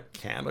have been a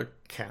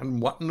canned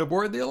mutton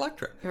aboard the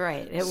Electric.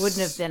 Right. It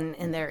wouldn't have been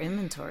in their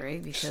inventory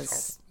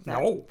because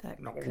No,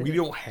 we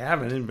don't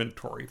have an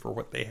inventory for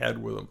what they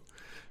had with them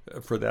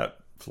for that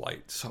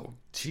flight. So,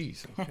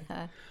 geez.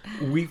 Okay.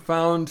 We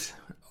found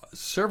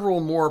several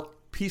more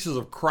pieces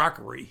of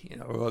crockery,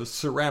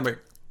 ceramic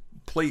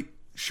plate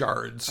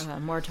shards.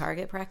 More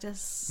target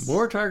practice?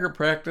 More target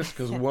practice,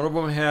 because one of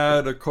them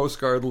had a Coast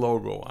Guard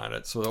logo on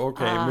it. So,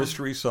 okay,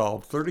 mystery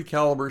solved. 30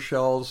 caliber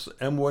shells,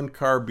 M1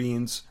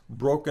 carbines,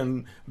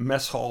 broken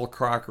mess hall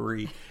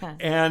crockery,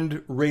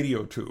 and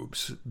radio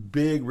tubes.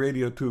 Big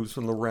radio tubes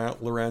from the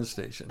Loran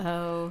station.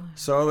 Oh.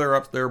 So they're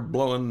up there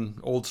blowing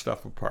old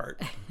stuff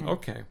apart.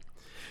 Okay.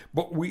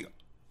 But we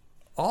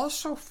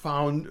also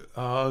found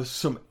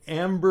some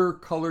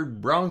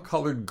amber-colored,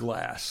 brown-colored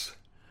glass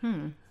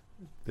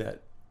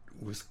that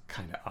was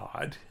kind of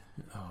odd.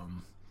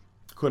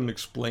 Couldn't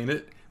explain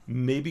it.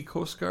 Maybe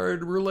Coast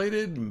Guard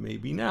related,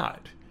 maybe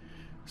not.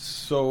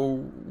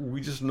 So we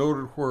just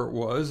noted where it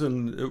was,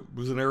 and it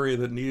was an area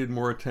that needed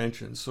more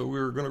attention. So we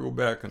were going to go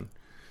back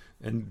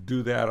and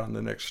do that on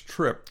the next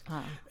trip.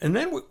 And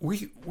then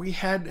we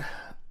had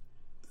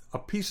a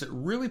piece that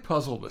really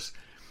puzzled us.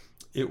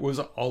 It was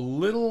a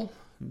little,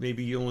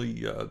 maybe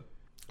only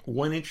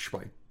 1 inch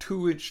by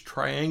 2 inch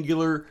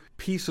triangular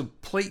piece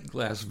of plate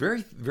glass,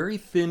 very, very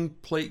thin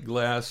plate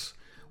glass.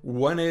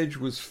 One edge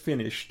was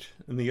finished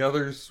and the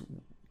others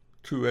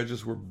 2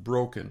 edges were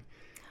broken.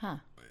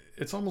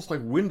 It's almost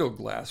like window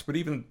glass, but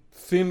even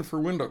thin for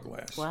window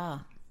glass.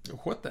 Wow.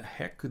 What the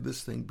heck could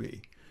this thing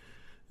be?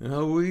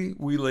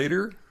 We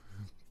later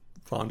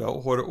found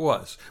out what it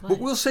was. But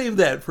we'll save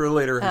that for a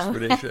later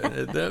expedition.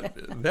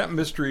 That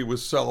mystery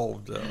was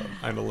solved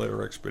on a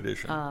later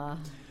expedition.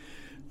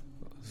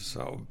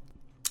 So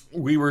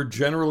we were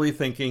generally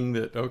thinking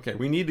that, okay,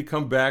 we need to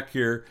come back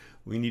here.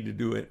 We need to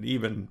do an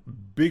even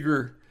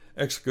bigger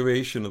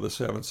excavation of the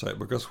Seven Site,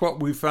 because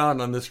what we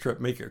found on this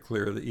trip make it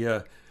clear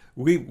that,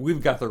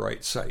 we've got the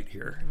right site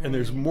here. Right. And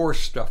there's more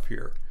stuff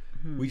here.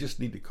 We just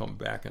need to come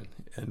back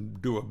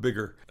and do a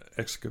bigger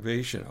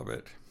excavation of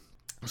it.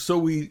 So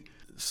we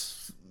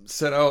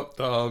set out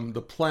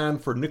the plan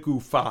for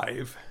Niku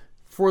 5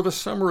 for the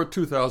summer of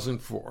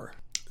 2004.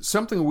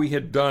 Something we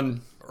had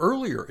done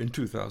earlier in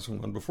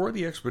 2001, before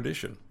the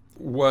expedition,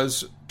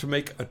 was to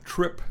make a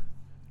trip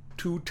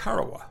to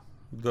Tarawa,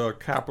 the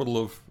capital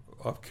of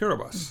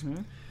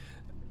Kiribati.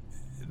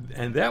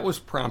 And that was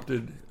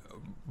prompted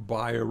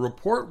by a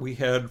report we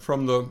had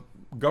from the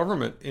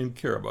government in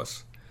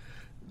Kiribati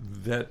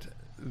that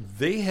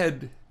they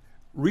had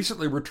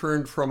recently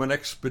returned from an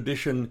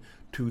expedition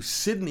to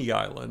Sydney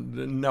Island,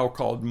 now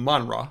called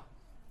Manra,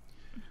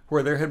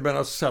 where there had been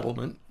a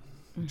settlement,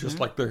 just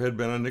like there had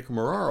been in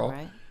Nicomararo.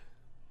 Right.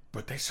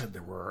 But they said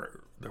there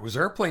was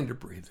airplane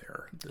debris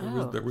there.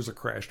 There was a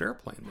crashed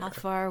airplane there. How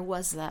far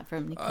was that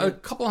from Nicomararo? A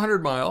couple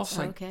hundred miles,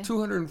 like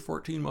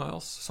 214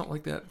 miles, something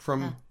like that,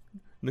 from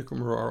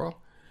Nicomararo.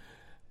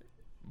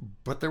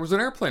 But there was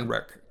an airplane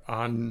wreck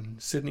on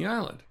Sydney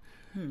Island.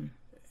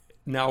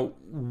 Now,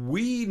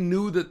 we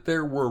knew that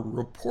there were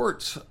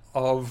reports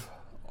of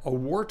a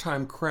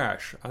wartime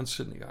crash on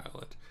Sydney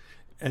Island.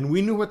 And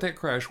we knew what that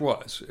crash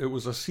was. It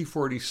was a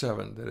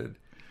C-47 that had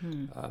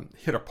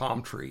hit a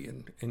palm tree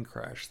and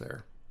crashed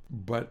there.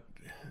 But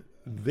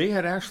they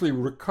had actually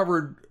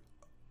recovered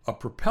a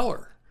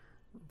propeller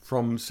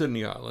from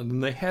Sydney Island,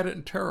 and they had it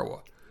in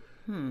Tarawa.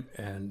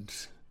 And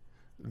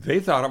they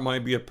thought it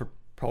might be a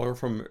propeller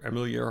from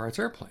Amelia Earhart's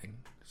airplane.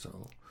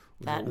 So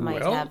that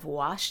might have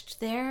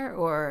washed there,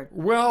 or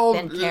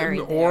been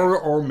carried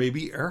or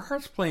maybe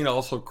Earhart's plane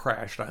also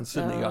crashed on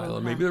Sydney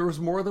Island. Maybe there was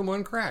more than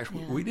one crash.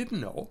 We didn't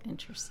know.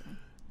 Interesting.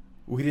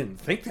 We didn't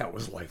think that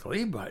was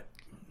likely, but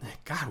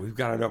God, we've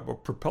got a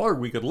propeller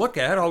we could look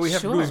at. All we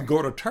have to do is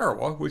go to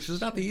Tarawa, which is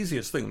not the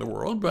easiest thing in the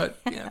world,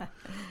 but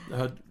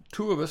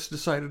two of us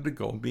decided to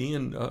go, me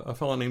and a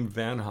fellow named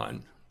Van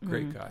Hun,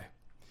 great guy.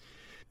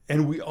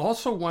 And we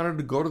also wanted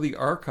to go to the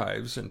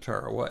archives in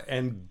Tarawa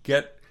and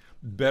get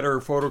better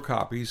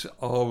photocopies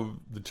of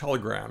the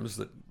telegrams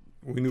that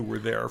we knew were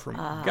there from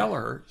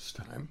Gallagher's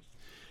time.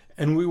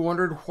 And we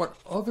wondered what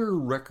other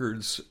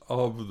records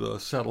of the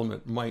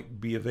settlement might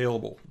be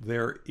available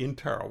there in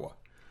Tarawa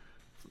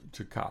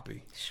to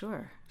copy.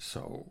 Sure.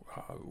 So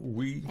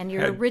we And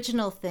your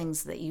original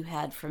things that you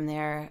had from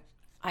there,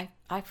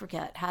 I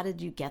forget, how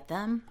did you get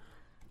them?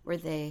 Were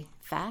they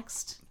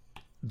faxed?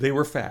 They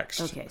were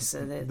faxed. Okay,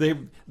 so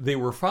they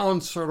were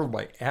found sort of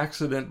by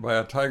accident by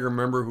a Tiger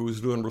member who was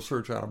doing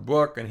research on a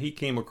book, and he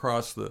came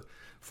across the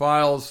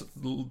files,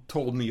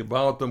 told me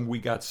about them. We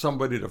got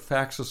somebody to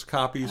fax us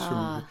copies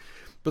from,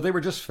 but they were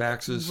just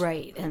faxes.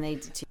 Right, and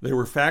they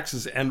were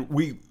faxes, and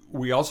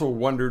we also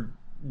wondered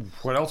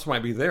what else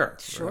might be there.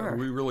 Sure.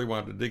 We really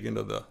wanted to dig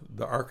into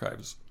the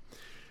archives.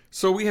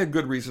 So we had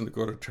good reason to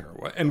go to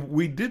Tarawa, and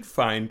we did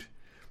find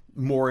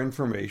more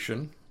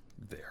information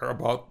there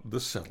about the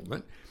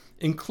settlement,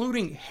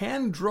 including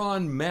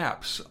hand-drawn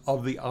maps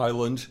of the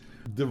island,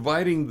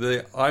 dividing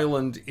the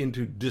island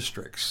into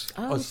districts,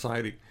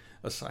 assigning.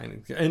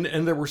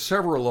 And there were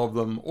several of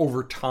them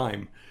over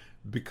time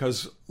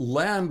because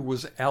land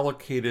was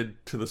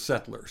allocated to the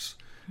settlers.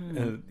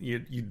 And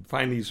you'd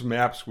find these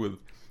maps with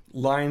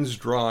lines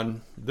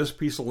drawn. This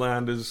piece of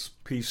land is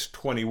piece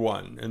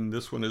 21, and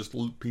this one is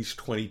piece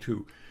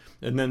 22.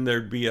 And then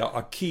there'd be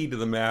a key to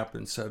the map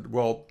and said,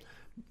 well,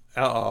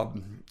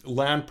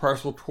 land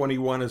parcel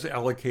 21 is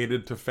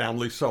allocated to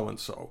family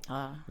so-and-so,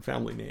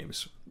 family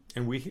names.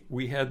 And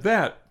we had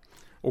that.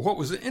 Well, what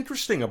was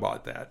interesting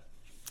about that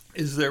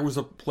is there was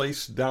a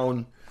place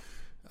down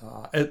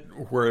at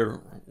where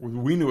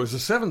we knew as a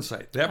Seven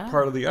site, that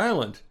part of the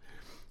island.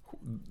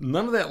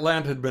 None of that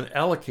land had been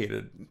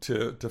allocated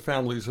to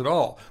families at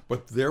all,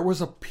 but there was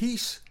a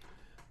piece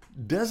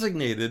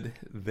designated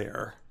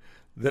there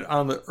that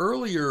on the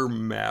earlier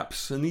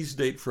maps, and these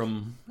date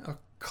from a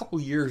couple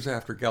years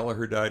after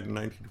Gallagher died in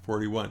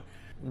 1941,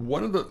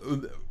 one of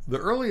the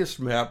earliest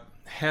map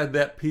had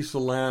that piece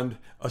of land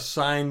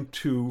assigned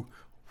to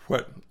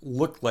what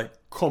looked like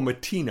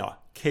Comitina,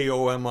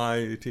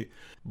 K-O-M-I-T.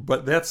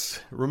 But that's,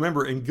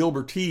 remember, in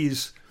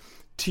Gilbertese,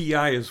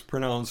 T-I is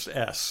pronounced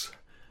S.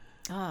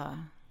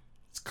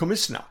 It's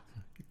commissioner.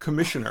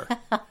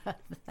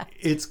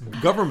 It's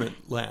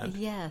government land.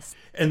 Yes.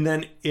 And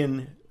then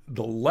in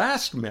the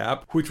last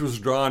map, which was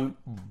drawn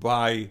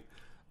by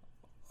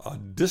a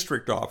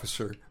district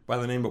officer by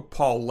the name of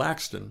Paul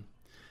Laxton,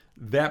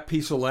 that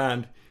piece of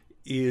land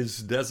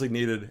is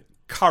designated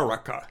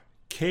Karaka,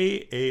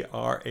 K-A-R-A-K-A,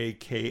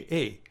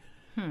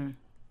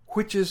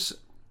 which is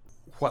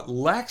what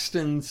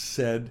Laxton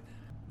said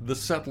the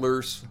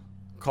settlers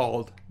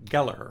called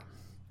Gallagher.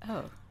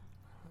 Oh.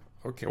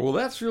 Okay, well,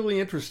 that's really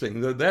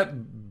interesting.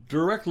 That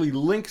directly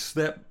links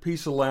that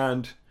piece of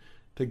land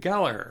to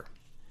Gallagher.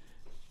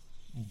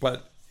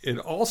 But it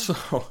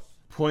also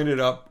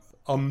pointed up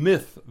a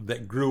myth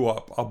that grew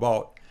up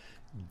about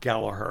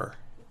Gallagher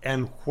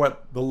and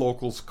what the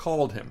locals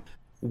called him.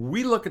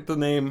 We look at the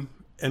name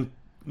and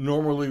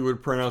normally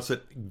would pronounce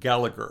it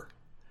Gallagher.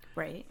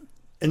 Right.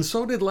 And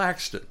so did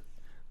Laxton,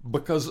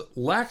 because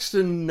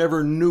Laxton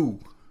never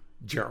knew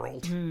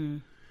Gerald.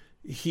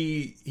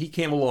 He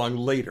came along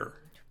later.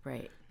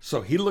 Right.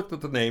 So he looked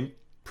at the name,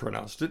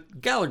 pronounced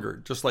it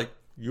Gallagher, just like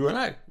you and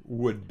I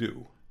would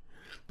do.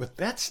 But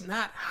that's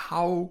not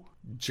how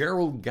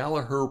Gerald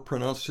Gallagher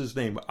pronounced his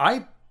name.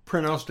 I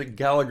pronounced it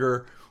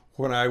Gallagher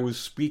when I was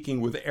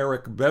speaking with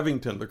Eric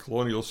Bevington, the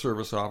Colonial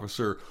Service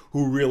officer,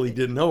 who really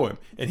didn't know him.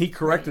 And he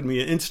corrected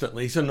me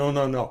instantly. He said,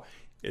 no.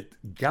 It's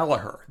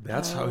Gallagher.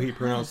 That's how he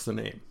pronounced the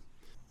name.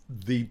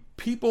 The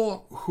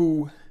people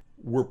who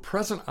were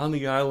present on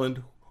the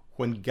island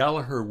when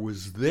Gallagher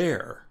was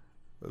there,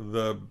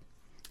 the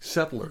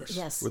settlers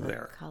were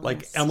there,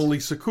 like Emily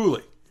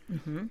Sekuli.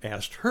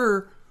 Asked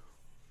her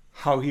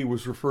how he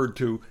was referred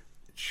to.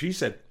 She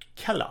said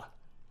Kella.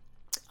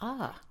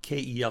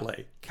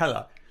 K-E-L-A,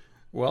 Kella.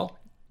 Well,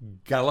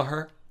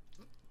 Gallagher,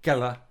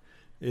 Kella.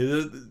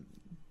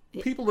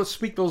 People that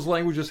speak those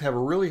languages have a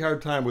really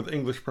hard time with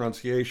English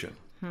pronunciation.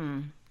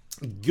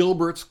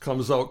 Gilbert's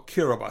comes out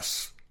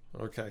Kiribati.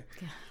 Okay.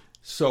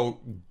 So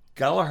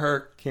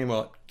Gallagher came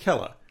out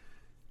Kella.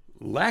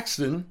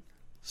 Laxton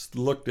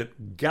looked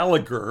at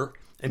Gallagher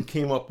and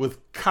came up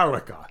with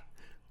Karaka.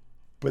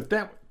 But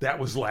that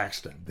was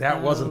Laxton.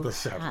 That wasn't the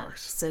settlers.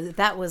 So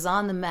that was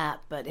on the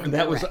map, but incorrect. And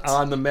that was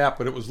on the map,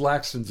 but it was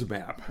Laxton's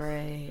map.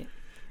 Right.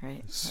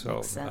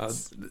 So,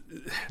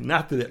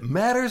 not that it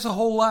matters a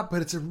whole lot,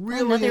 but it's a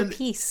really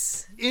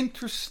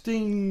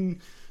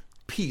interesting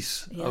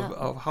piece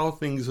of how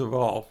things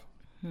evolve.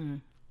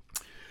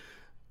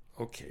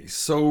 Okay,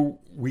 so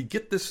we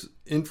get this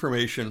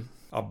information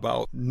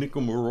about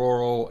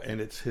Nikomororo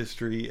and its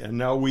history, and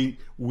now we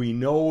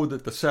know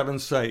that the Seven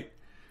site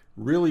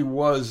really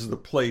was the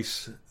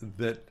place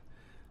that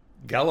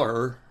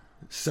Gallagher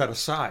set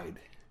aside.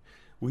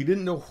 We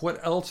didn't know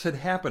what else had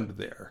happened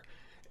there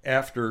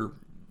after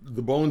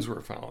the bones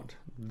were found.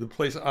 The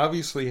place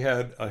obviously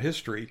had a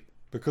history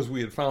because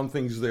we had found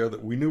things there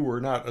that we knew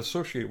were not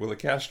associated with a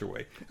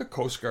castaway, the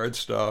Coast Guard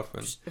stuff.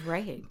 And,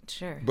 right,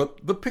 sure.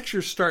 But the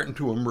picture's starting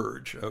to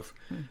emerge of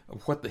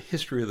what the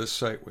history of this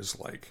site was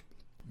like.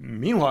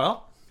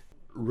 Meanwhile,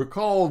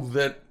 recall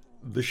that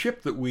the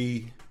ship that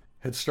we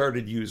had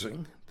started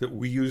using, that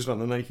we used on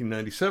the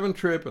 1997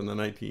 trip and the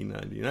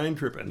 1999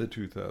 trip and the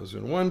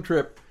 2001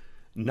 trip,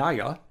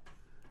 Naya,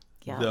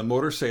 the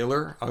motor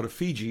sailor out of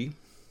Fiji,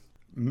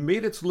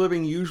 made its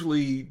living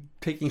usually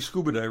taking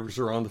scuba divers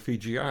around the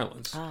Fiji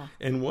Islands.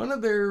 And one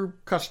of their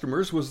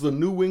customers was the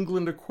New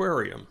England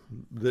Aquarium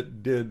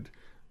that did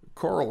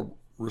coral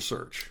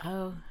research.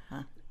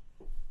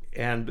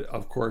 And,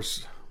 of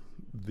course,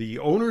 the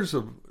owners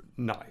of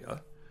Naya,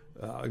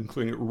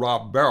 including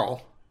Rob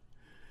Barrell,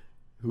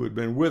 who had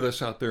been with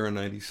us out there in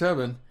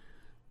 97,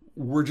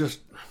 were just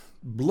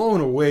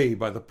blown away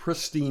by the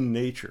pristine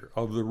nature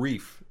of the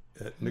reef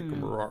at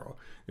Nikomororo.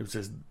 It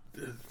says,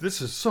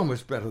 this is so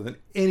much better than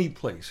any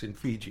place in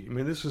Fiji. I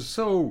mean, this is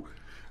so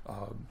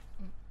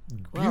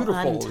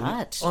beautiful,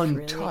 untouched. and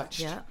untouched.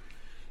 Really. Yeah.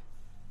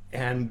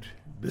 And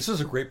this is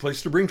a great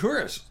place to bring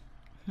tourists.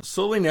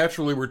 Slowly,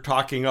 naturally, we're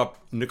talking up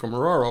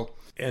Nicomaroro.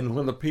 And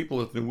when the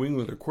people at the New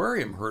England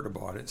Aquarium heard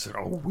about it, said,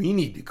 oh, we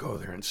need to go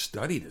there and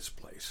study this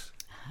place.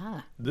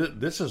 Huh.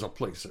 This is a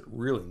place that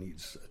really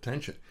needs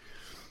attention.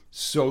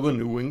 So the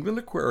New England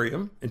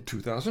Aquarium in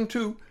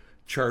 2002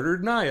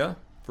 chartered Naya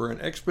for an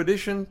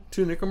expedition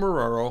to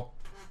Nicomaroro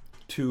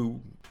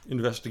to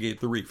investigate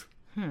the reef.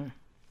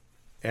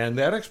 And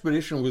that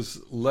expedition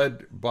was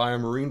led by a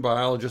marine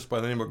biologist by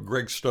the name of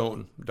Greg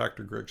Stone,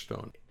 Dr. Greg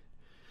Stone.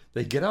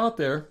 They get out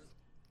there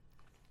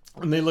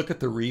and they look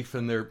at the reef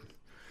and they're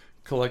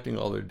collecting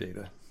all their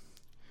data.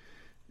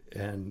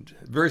 And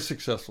very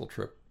successful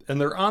trip.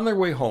 And they're on their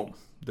way home.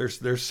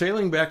 They're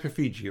sailing back to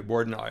Fiji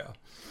aboard Naya.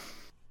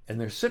 And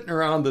they're sitting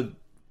around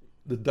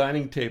the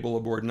dining table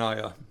aboard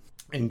Naya.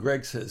 And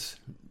Greg says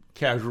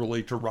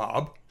casually to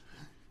Rob,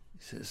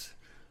 he says,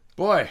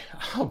 boy,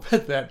 I'll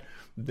bet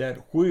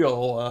that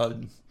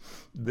wheel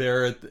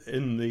there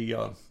in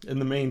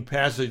the main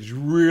passage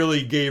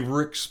really gave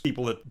Rick's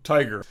people at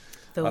Tiger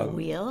The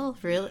wheel?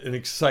 Really? an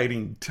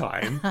exciting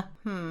time.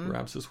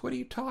 Rob says, what are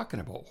you talking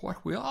about? What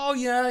wheel? Oh,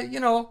 yeah,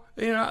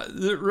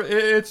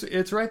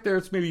 it's right there.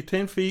 It's maybe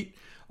 10 feet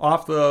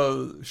off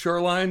the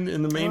shoreline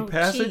in the main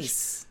passage.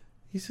 Geez.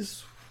 He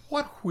says,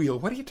 what wheel?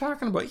 What are you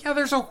talking about? Yeah,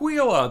 there's a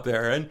wheel out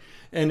there.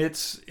 And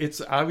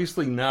it's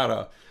obviously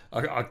not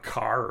a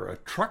car or a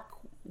truck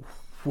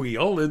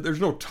wheel.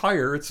 There's no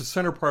tire. It's the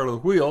center part of the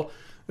wheel.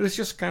 And it's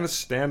just kind of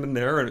standing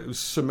there, and it was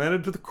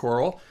cemented to the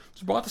coral.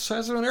 It's about the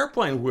size of an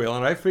airplane wheel.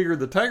 And I figured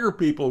the Tiger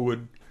people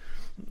would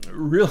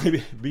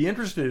really be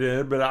interested in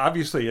it, but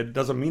obviously it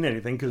doesn't mean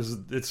anything because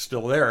it's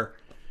still there.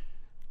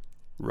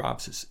 Rob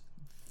says,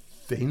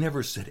 they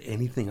never said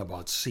anything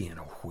about seeing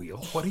a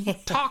wheel. What are you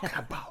talking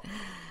about?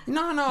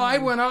 No, I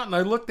went out and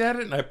I looked at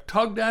it and I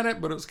tugged at it,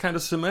 but it was kind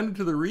of cemented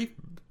to the reef.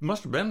 It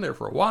must have been there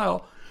for a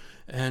while.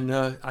 And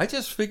I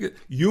just figured,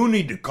 you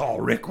need to call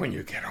Rick when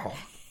you get home.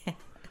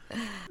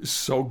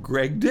 So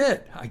Greg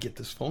did. I get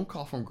this phone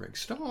call from Greg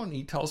Stone.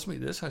 He tells me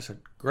this. I said,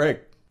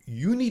 Greg,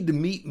 you need to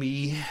meet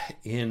me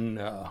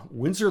in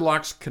Windsor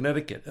Locks,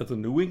 Connecticut at the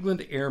New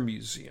England Air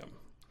Museum.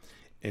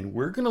 And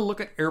we're going to look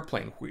at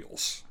airplane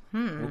wheels.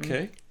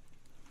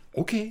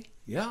 Okay,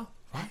 yeah,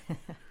 fine.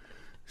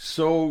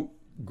 So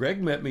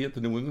Greg met me at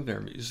the New England Air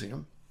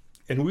Museum,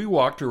 and we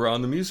walked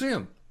around the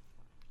museum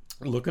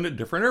looking at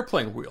different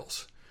airplane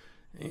wheels.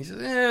 And he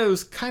said, it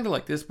was kind of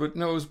like this, but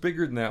no, it was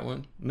bigger than that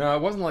one. No,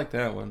 it wasn't like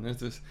that one. It's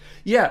this.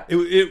 Yeah,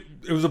 it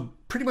was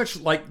pretty much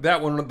like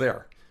that one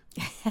there.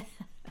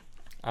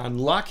 On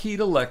Lockheed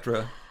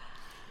Electra.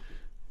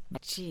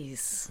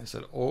 Jeez. I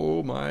said,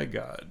 oh my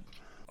God.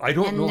 I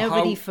don't know how. And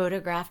nobody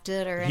photographed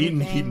it or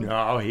anything?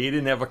 He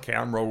didn't have a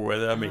camera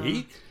with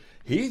him.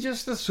 He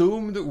just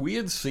assumed that we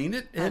had seen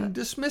it and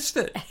dismissed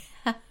it.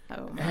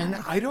 And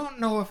I don't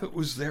know if it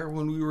was there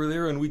when we were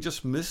there and we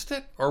just missed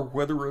it or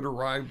whether it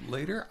arrived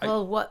later.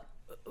 Well,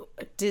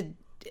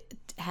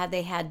 had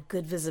they had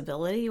good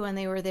visibility when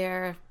they were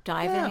there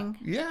diving?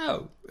 Yeah.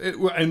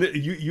 And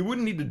you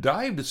wouldn't need to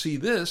dive to see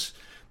this.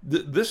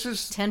 This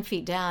is 10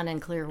 feet down in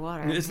clear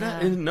water. It's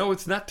not. No,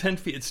 it's not 10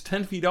 feet. It's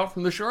 10 feet out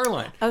from the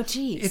shoreline. Oh,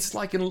 geez. It's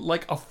like in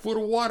a foot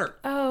of water.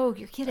 Oh,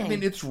 you're kidding. I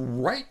mean, it's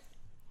right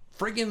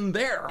friggin'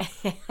 there.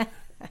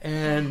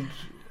 And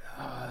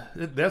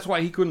that's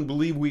why he couldn't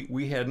believe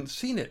we hadn't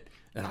seen it.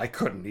 And I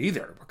couldn't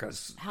either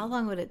because... How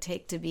long would it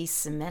take to be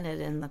cemented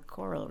in the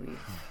coral reef?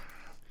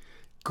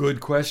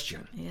 Good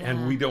question. Yeah.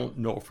 And we don't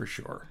know for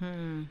sure.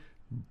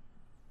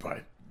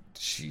 But,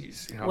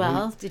 geez.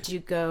 Well, did you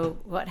go...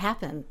 What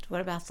happened? What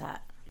about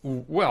that?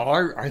 Well,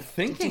 our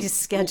thinking... Did you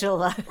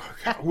schedule a...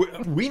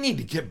 we need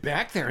to get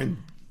back there and,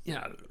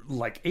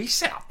 like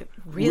ASAP.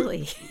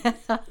 Really?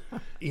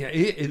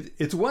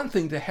 It's one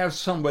thing to have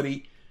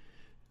somebody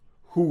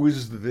who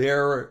was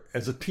there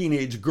as a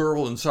teenage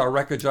girl and saw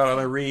wreckage out on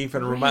the reef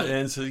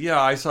and said, yeah,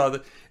 I saw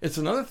that. It's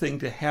another thing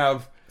to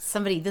have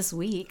somebody this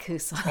week who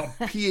saw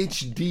a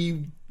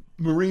PhD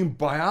marine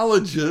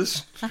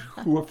biologist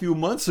who a few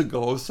months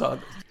ago saw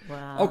this.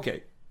 Wow.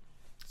 Okay,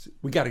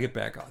 we got to get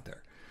back out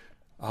there.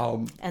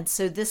 And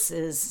so this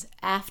is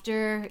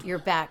after you're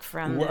back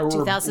from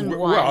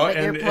 2001,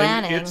 but you're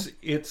planning. And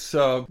it's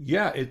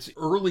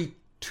early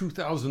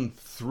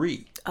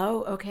 2003.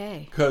 Oh,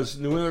 okay. Because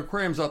New England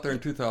Aquarium's out there in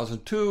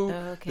 2002.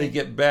 Oh, okay. They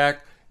get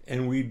back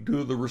and we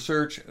do the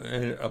research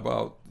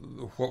about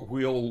what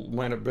wheel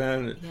might have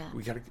been. Yeah.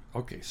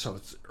 So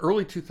it's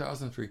early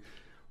 2003.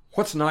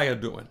 What's Naya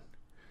doing?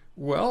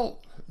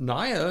 Well,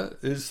 Naya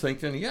is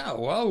thinking, we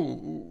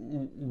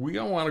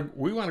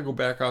want to go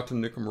back out to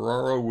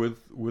Nicomaroro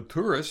with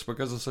tourists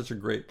because it's such a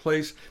great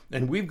place,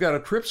 and we've got a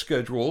trip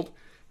scheduled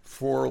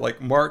for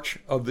like March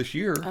of this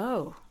year.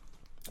 Oh,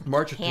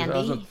 March of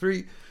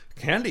 2003.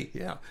 Candy,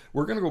 yeah.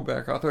 We're going to go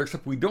back out there,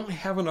 except we don't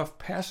have enough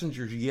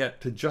passengers yet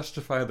to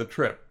justify the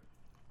trip.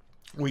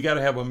 We got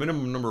to have a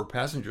minimum number of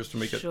passengers to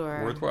make it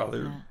worthwhile.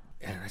 Yeah.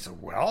 And I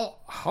said, well,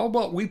 how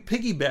about we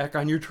piggyback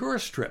on your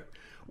tourist trip?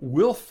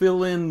 We'll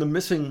fill in the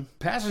missing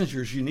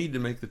passengers you need to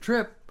make the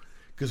trip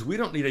because we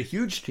don't need a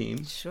huge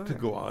team to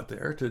go out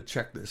there to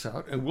check this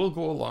out, and we'll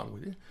go along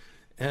with you.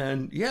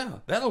 And yeah,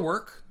 that'll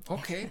work.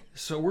 Okay,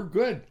 so we're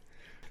good.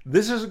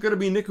 This isn't going to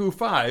be NICU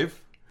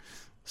 5,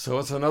 so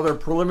it's another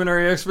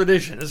preliminary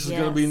expedition. This is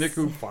going to be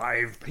NICU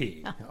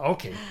 5P.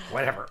 Okay,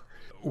 whatever.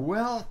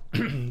 Well,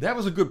 that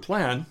was a good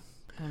plan.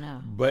 Oh,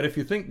 no. But if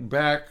you think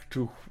back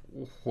to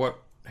what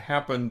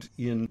happened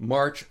in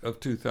March of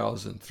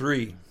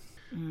 2003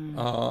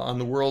 on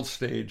the world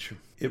stage,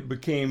 it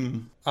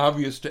became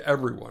obvious to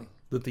everyone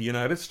that the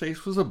United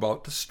States was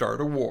about to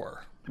start a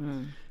war.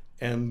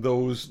 And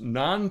those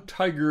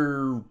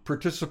non-Tiger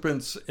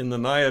participants in the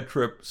NIA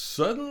trip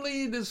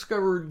suddenly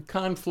discovered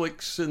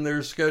conflicts in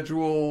their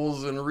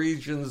schedules and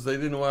regions. They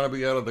didn't want to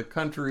be out of the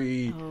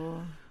country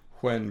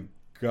when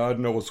God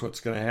knows what's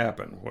going to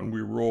happen when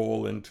we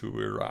roll into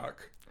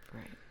Iraq.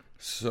 Right.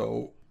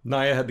 So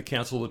NIA had to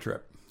cancel the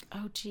trip.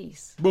 Oh,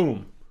 geez.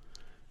 Boom.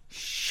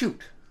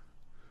 Shoot.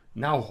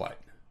 Now what?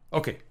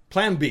 Okay,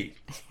 plan B.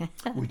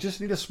 We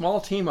just need a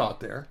small team out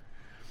there.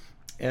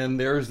 And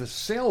there's the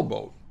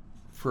sailboat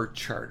for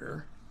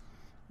charter.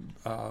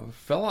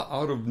 Fella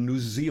out of New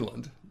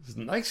Zealand.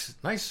 Nice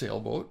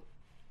sailboat.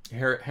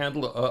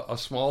 Handled a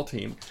small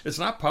team. It's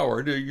not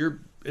powered.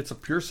 It's a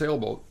pure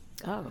sailboat.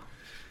 Oh.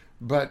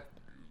 But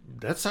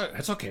that's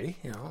okay.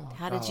 You know.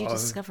 How did you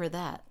discover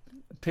that?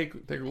 Take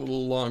a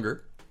little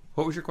longer.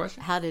 What was your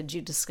question? How did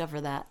you discover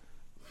that?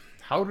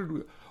 How did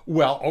we?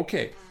 Well,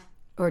 okay.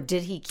 Or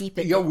did he keep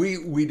it? Yeah,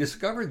 we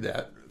discovered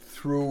that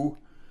through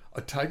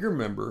a Tiger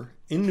member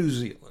in New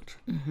Zealand.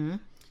 Mm-hmm.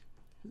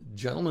 A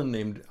gentleman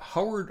named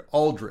Howard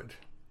Aldred,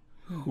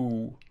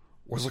 who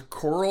was a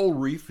coral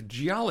reef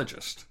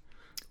geologist.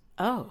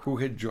 Oh. Who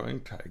had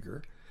joined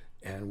Tiger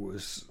and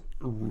was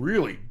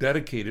really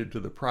dedicated to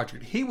the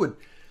project. He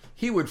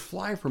would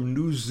fly from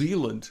New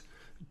Zealand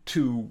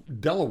to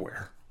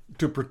Delaware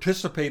to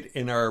participate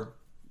in our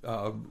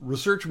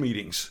research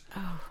meetings.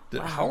 Oh,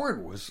 that wow.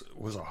 Howard was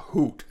a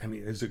hoot. I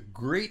mean, he's a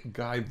great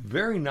guy,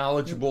 very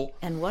knowledgeable.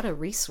 And what a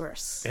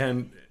resource.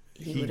 And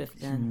he would have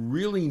been. He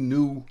really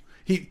knew.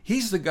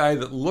 He's the guy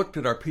that looked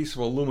at our piece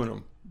of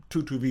aluminum,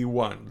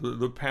 22V1,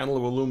 the panel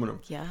of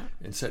aluminum,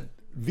 and said,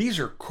 these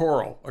are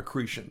coral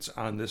accretions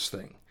on this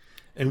thing,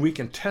 and we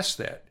can test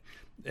that.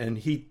 And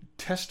he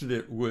tested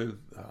it with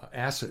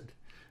acid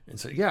and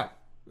said,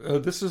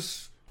 this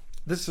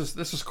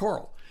is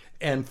coral.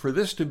 And for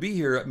this to be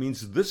here, it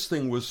means this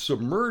thing was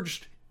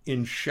submerged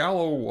in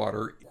shallow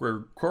water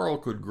where coral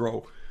could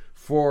grow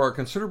for a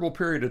considerable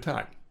period of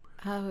time.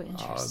 Oh,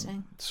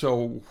 interesting.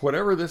 So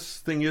whatever this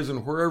thing is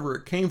and wherever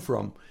it came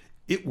from,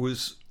 it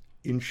was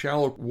in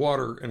shallow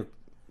water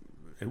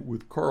and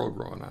with coral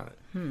growing on it.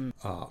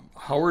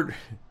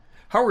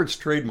 Howard's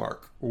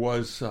trademark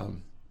was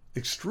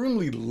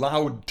extremely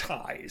loud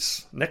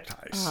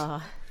neckties.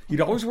 He'd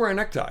always wear a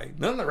necktie.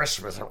 None of the rest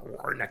of us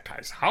wore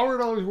neckties.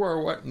 Howard always wore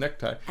a what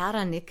necktie? Out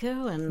on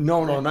NICU? And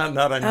no, not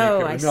on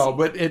NICU. I no, see.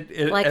 but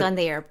it like at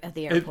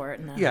the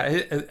airport.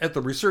 At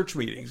the research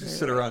meetings, you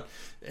sit around,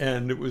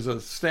 and it was a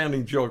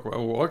standing joke.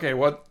 Well, okay,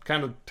 what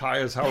kind of tie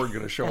is Howard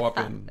going to show up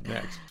in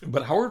next?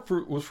 But Howard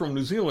was from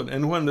New Zealand,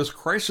 and when this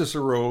crisis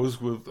arose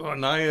with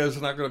NIA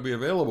is not going to be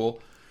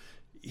available,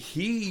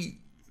 he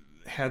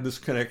had this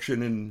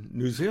connection in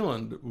New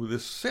Zealand with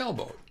this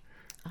sailboat,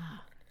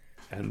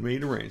 and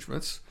made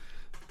arrangements.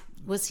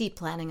 Was he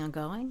planning on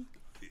going?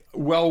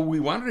 Well, we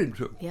wanted him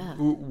to. Yeah.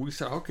 We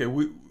said, okay,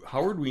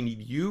 Howard, we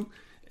need you,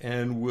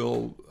 and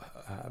we'll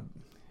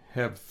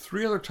have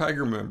 3 other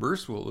Tiger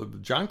members. We'll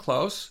have John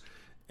Klaus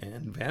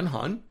and Van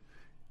Hun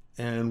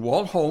and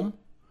Walt Holm,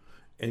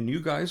 and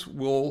you guys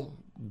will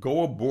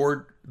go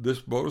aboard this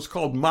boat. It's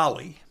called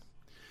Molly.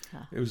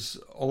 It was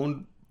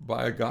owned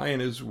by a guy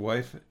and his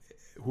wife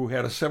who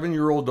had a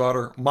 7-year-old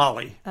daughter,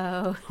 Molly,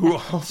 who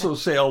also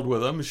sailed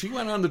with him. She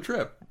went on the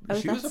trip.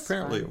 She was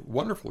apparently fun. a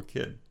wonderful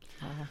kid.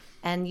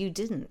 And you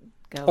didn't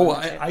go.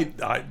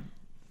 I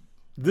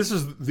this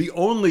is the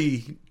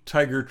only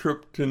Tiger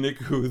trip to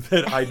NICU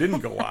that I didn't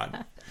go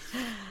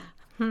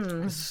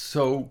on.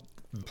 So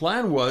the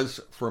plan was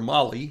for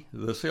Molly,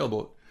 the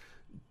sailboat,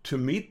 to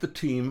meet the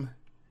team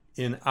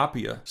in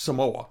Apia,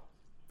 Samoa.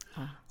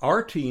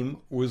 Our team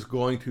was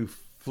going to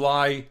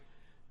fly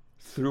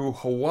through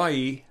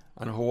Hawaii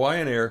on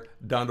Hawaiian Air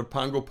down to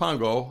Pongo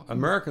Pongo,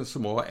 American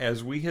Samoa,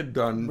 as we had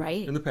done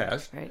in the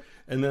past. Right.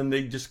 And then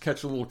they just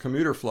catch a little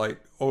commuter flight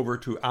over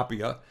to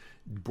Apia,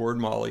 board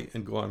Molly,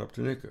 and go on up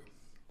to NICU.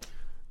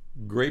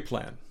 Great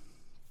plan.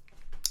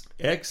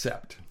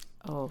 Except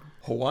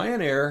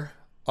Hawaiian Air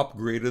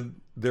upgraded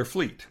their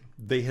fleet.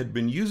 They had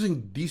been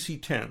using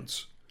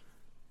DC-10s,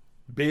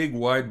 big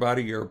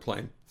wide-body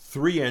airplane,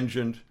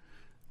 3-engined,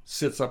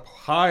 sits up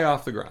high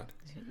off the ground.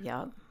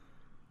 Yeah.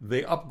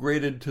 They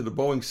upgraded to the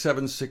Boeing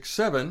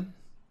 767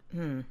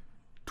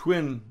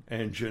 twin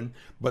engine,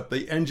 but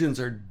the engines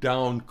are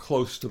down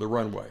close to the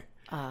runway.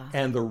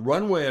 And the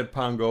runway at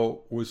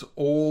Pongo was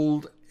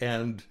old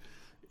and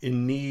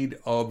in need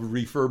of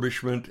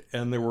refurbishment,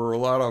 and there were a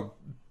lot of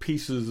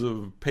pieces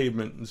of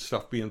pavement and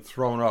stuff being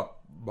thrown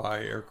up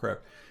by aircraft.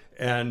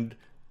 And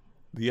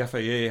the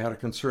FAA had a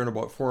concern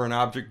about foreign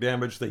object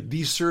damage. They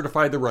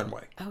decertified the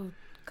runway. Oh,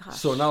 gosh.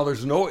 So now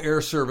there's no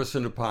air service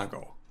into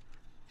Pongo.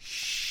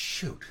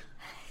 Shoot.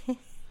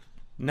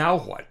 Now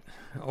what?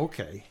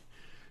 Okay.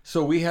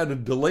 So we had to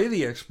delay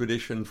the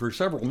expedition for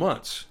several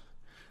months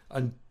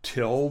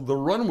until the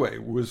runway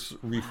was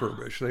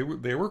refurbished.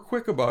 They were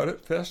quick about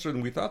it, faster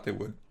than we thought they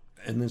would.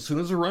 And as soon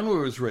as the runway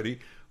was ready,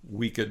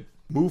 we could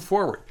move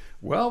forward.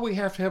 Well, we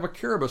have to have a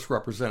Kiribati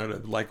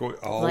representative, like we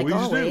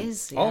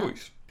always do. Yeah.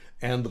 Always.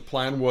 And the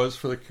plan was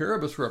for the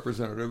Kiribati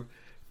representative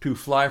to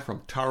fly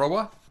from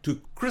Tarawa to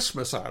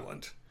Christmas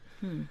Island,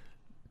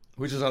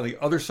 which is on the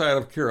other side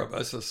of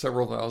Kiribati, so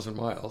several thousand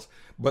miles.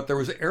 But there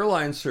was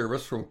airline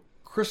service from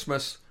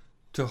Christmas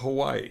to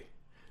Hawaii.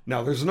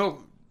 Now, there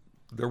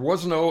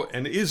was no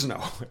and is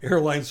no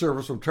airline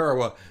service from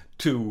Tarawa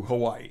to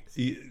Hawaii.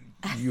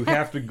 You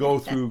have to go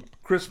through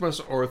Christmas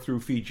or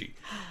through Fiji.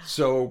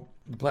 So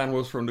the plan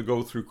was for him to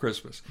go through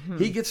Christmas.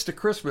 He gets to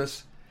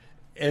Christmas,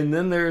 and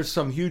then there's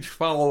some huge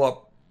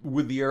follow-up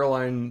with the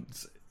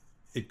airlines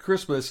at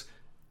Christmas,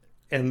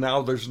 and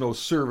now there's no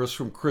service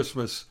from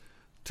Christmas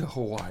to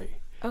Hawaii.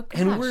 Oh, gosh.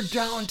 And we're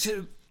down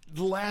to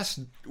the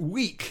last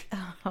week,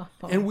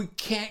 and we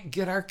can't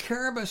get our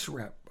Kiribati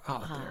rep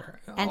out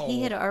there. And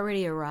he had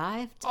already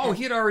arrived?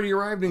 He had already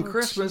arrived in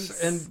Christmas,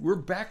 geez. and we're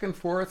back and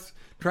forth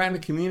trying to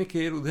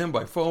communicate with him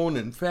by phone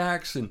and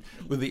fax and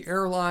with the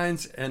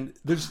airlines, and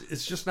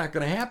it's just not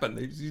going to happen.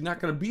 He's not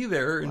going to be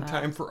there in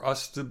time for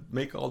us to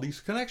make all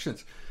these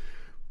connections.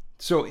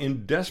 So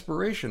in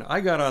desperation, I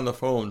got on the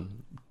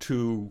phone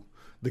to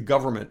the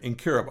government in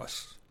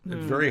Kiribati at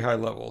very high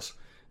levels,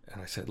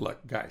 and I said,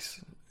 look,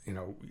 guys,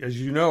 as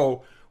you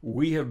know,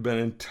 we have been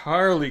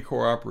entirely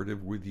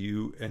cooperative with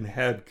you and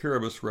had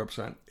Kiribati reps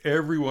on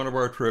every one of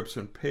our trips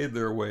and paid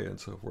their way and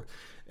so forth.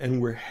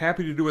 And we're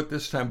happy to do it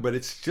this time, but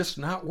it's just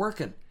not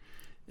working.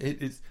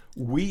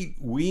 We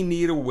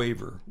need a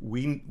waiver.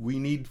 We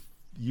need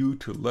you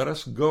to let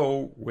us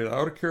go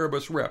without a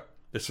Kiribati rep.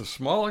 It's a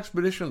small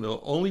expedition.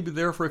 They'll only be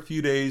there for a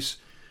few days,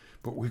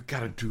 but we've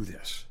got to do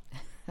this.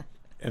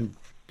 And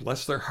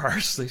bless their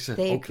hearts, they said,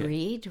 They okay.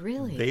 agreed?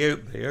 Really?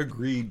 They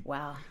agreed.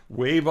 Wow.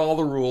 Waive all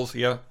the rules.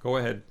 Yeah, go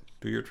ahead.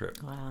 Do your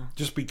trip. Wow.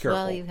 Just be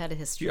careful. Well, you had a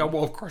history. Yeah,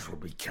 well, of course we'll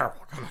be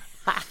careful. Come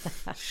on.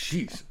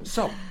 Jeez.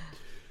 So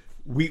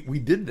we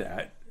did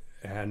that,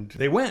 and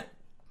they went.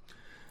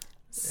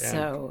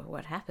 So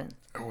what happened?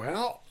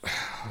 Well,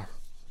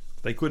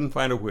 they couldn't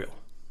find a wheel.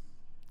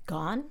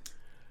 Gone?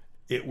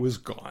 It was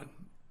gone.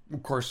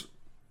 Of course,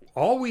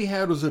 all we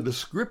had was a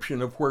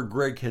description of where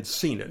Greg had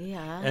seen it.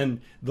 Yeah.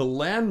 And the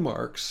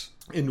landmarks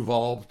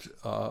involved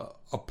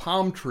a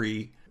palm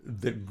tree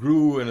that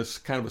grew in a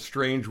kind of a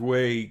strange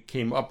way,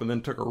 came up and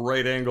then took a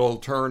right angle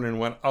turn and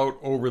went out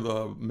over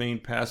the main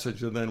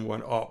passage and then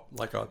went up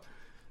like a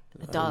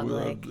dog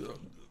leg.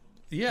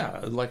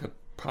 Like a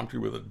palm tree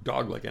with a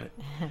dog leg in it.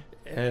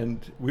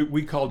 And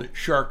we called it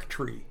Shark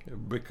Tree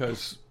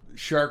because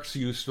sharks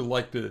used to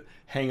like to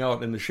hang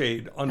out in the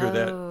shade under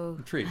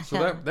that tree.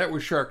 So that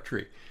was Shark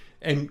Tree.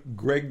 And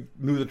Greg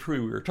knew the tree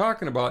we were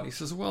talking about. And he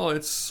says, well,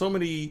 it's so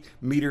many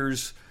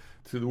meters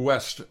to the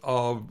west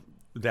of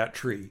that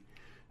tree.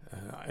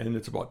 And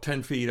it's about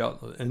 10 feet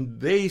out.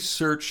 And they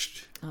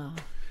searched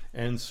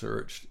and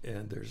searched,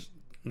 and there's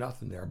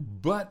nothing there.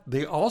 But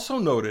they also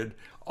noted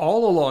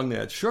all along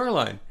that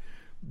shoreline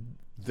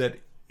that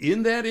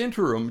in that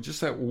interim, just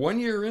that 1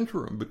 year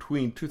interim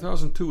between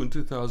 2002 and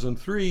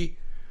 2003,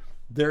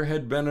 there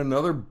had been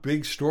another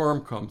big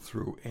storm come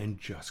through and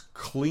just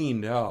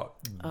cleaned out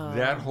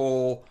that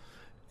whole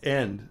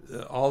end.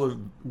 All the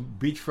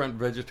beachfront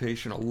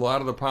vegetation, a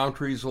lot of the palm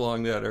trees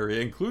along that area,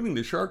 including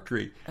the shark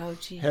tree,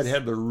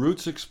 had their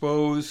roots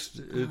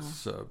exposed.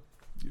 It's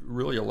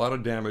really a lot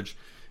of damage.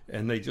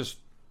 And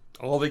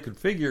all they could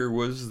figure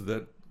was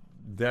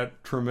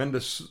that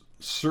tremendous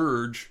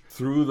surge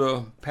through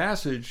the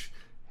passage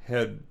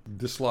had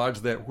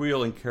dislodged that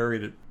wheel and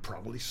carried it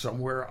probably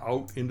somewhere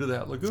out into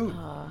that lagoon.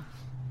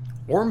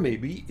 Or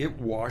maybe it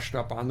washed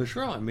up on the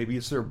shoreline. Maybe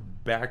it's there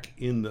back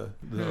in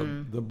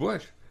the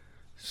bush.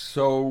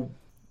 So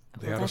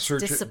they had to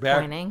search it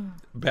back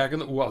in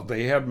the.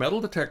 They had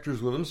metal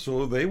detectors with them,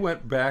 so they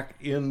went back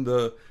in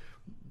the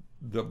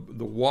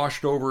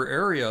washed over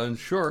area and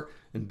shore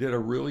and did a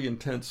really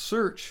intense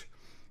search.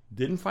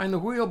 Didn't find the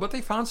wheel, but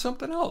they found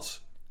something else.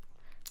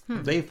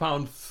 They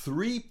found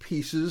 3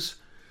 pieces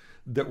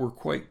that were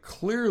quite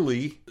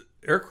clearly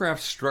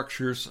aircraft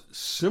structures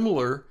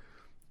similar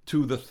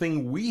to the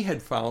thing we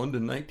had found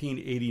in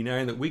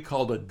 1989 that we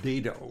called a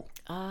dado.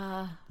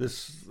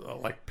 This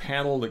like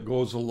panel that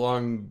goes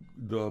along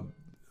the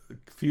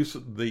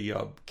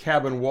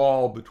cabin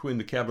wall, between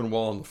the cabin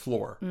wall and the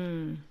floor.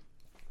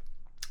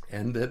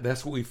 And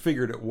that's what we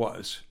figured it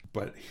was.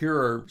 But here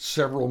are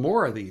several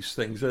more of these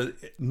things.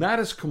 Not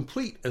as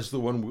complete as the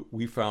one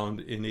we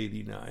found in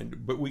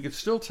 89, but we could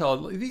still tell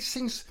these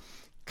things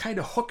kind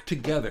of hooked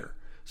together.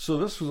 So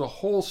this was a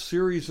whole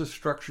series of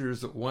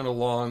structures that went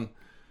along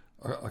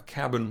a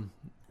cabin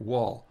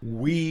wall.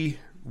 We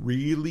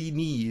really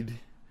need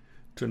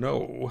to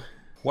know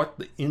what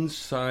the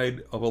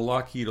inside of a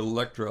Lockheed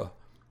Electra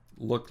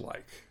looked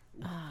like.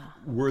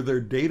 Were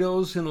there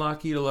dados in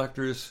Lockheed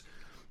Electras?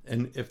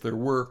 And if there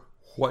were,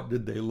 what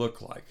did they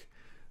look like?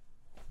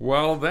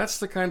 Well, that's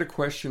the kind of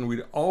question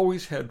we'd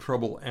always had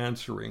trouble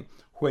answering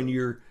when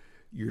you're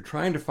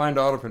trying to find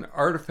out if an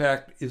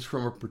artifact is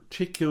from a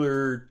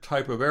particular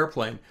type of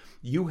airplane.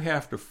 You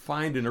have to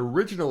find an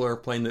original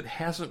airplane that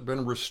hasn't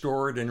been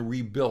restored and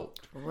rebuilt.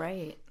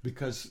 Right.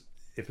 Because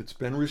if it's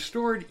been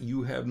restored,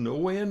 you have no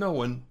way of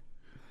knowing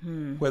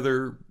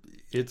whether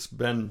it's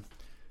been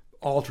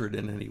altered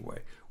in any way.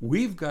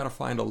 We've got to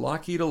find a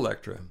Lockheed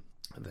Electra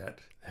that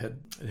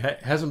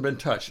hasn't been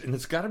touched, and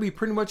it's got to be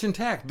pretty much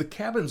intact. The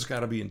cabin's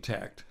got to be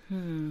intact.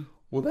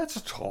 Well, that's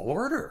a tall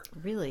order.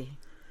 Really?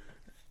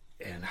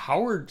 And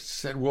Howard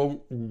said,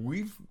 well,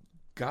 we've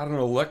got an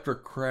Electra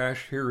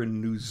crash here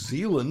in New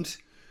Zealand.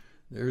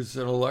 There's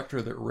an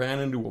Electra that ran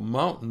into a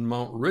mountain,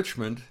 Mount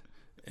Richmond,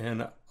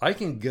 and I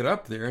can get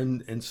up there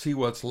and see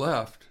what's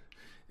left.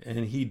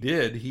 And he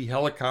did. He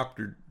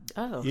helicoptered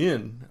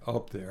in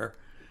up there.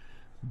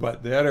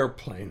 But that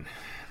airplane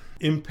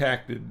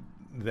impacted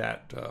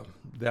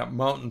that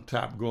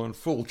mountaintop going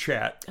full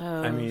chat.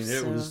 I mean,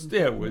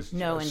 it was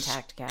no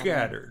intact cabin.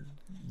 Scattered,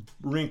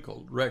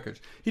 wrinkled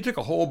wreckage. He took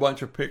a whole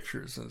bunch of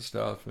pictures and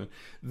stuff. And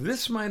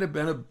this might have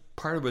been a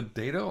part of a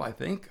dado, I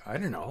think. I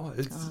don't know.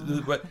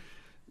 But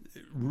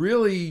it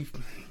really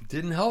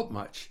didn't help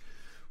much.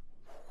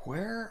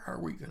 Where are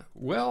we going to...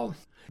 Well,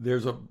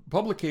 there's a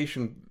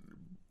publication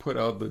put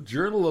out, the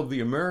Journal of the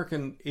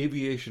American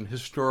Aviation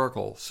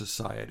Historical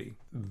Society.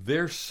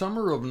 Their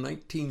summer of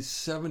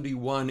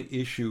 1971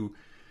 issue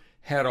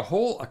had a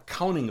whole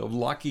accounting of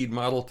Lockheed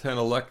Model 10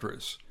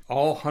 Electras,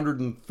 all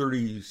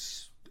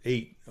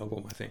 138 of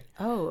them, I think.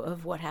 Oh,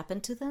 of what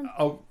happened to them?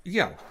 Oh,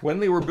 yeah. When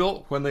they were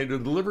built, when they were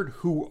delivered,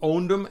 who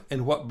owned them,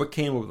 and what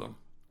became of them.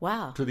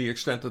 Wow. To the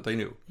extent that they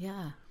knew.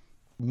 Yeah.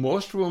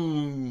 Most of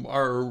them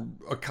are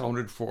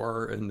accounted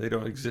for and they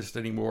don't exist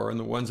anymore. And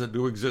the ones that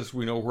do exist,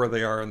 we know where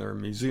they are and they're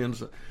in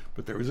museums.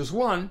 But there was this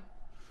one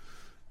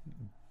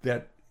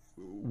that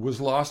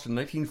was lost in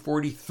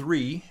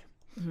 1943,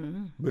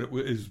 but it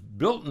was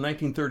built in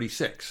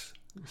 1936.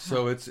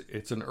 So it's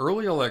an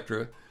early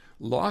Electra,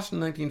 lost in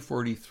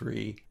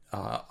 1943,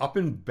 up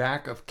in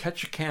back of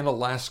Ketchikan,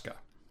 Alaska.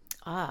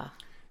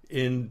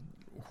 In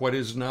what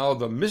is now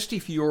the Misty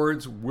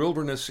Fjords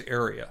Wilderness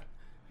area.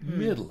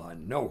 Middle of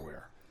nowhere.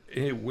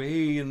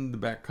 Way in the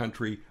back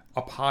country,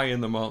 up high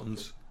in the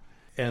mountains.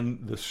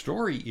 And the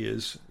story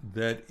is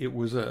that it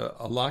was a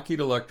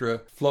Lockheed Electra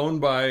flown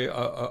by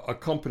a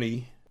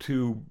company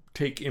to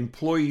take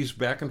employees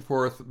back and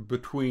forth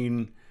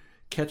between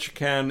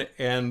Ketchikan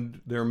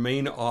and their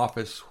main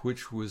office,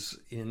 which was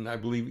in, I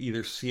believe,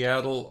 either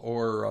Seattle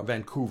or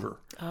Vancouver.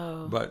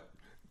 Oh. But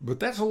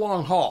that's a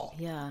long haul.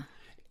 Yeah.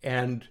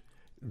 And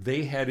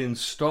they had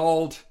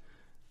installed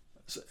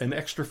an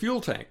extra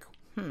fuel tank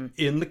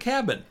in the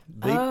cabin.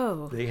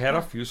 They had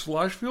a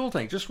fuselage fuel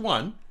tank, just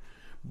one.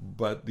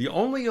 But the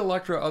only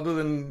Electra other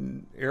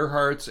than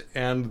Earhart's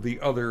and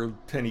the other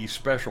 10E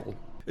Special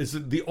is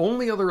the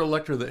only other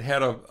Electra that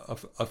had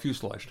a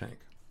fuselage tank.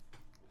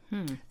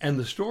 And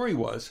the story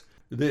was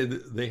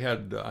they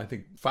had, I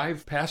think,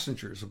 5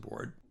 passengers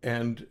aboard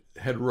and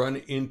had run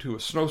into a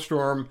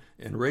snowstorm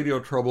and radio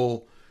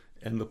trouble,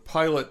 and the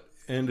pilot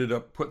ended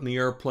up putting the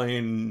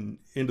airplane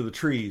into the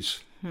trees.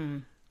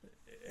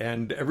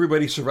 And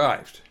everybody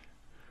survived,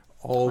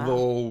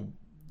 although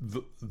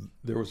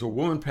there was a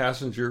woman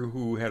passenger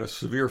who had a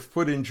severe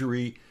foot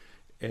injury,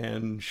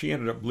 and she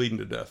ended up bleeding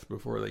to death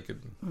before they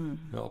could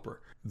help her.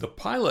 The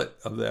pilot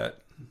of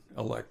that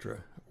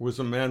Electra was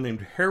a man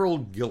named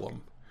Harold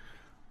Gillum,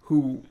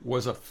 who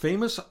was a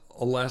famous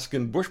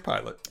Alaskan bush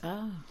pilot.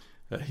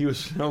 He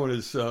was known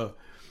as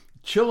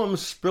Chill 'em,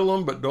 spill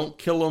 'em, but don't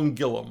kill 'em,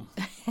 Gillum.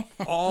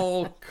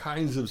 All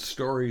kinds of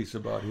stories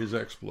about his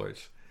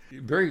exploits.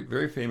 Very,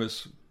 very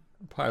famous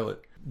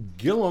pilot.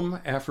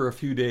 Gillum, after a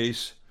few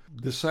days,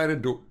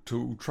 decided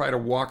to try to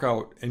walk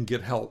out and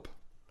get help.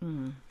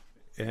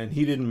 And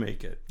he didn't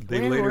make it.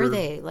 Where were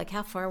they? Like,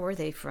 how far were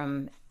they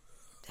from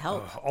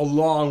help? A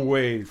long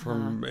way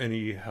from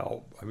any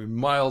help. I mean,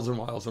 miles and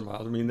miles and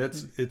miles. I mean,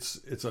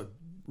 it's a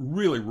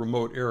really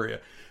remote area.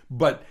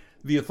 But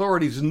the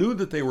authorities knew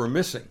that they were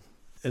missing,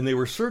 and they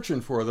were searching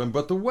for them,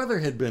 but the weather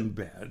had been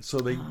bad, so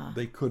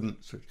they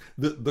couldn't search.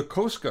 The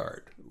Coast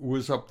Guard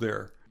was up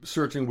there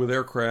searching with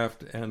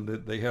aircraft, and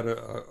they had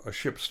a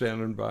ship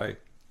standing by.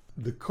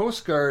 The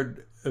Coast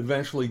Guard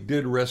eventually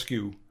did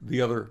rescue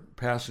the other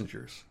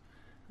passengers,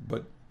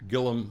 but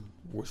Gillum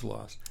was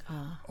lost.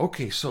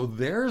 Okay, so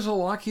there's a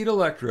Lockheed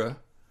Electra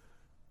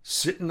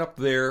sitting up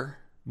there,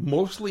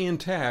 mostly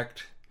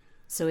intact.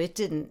 So it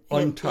didn't...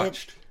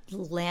 Untouched.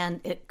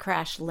 It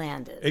crash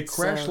landed. It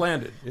crash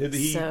landed.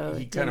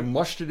 He kind of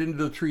mushed it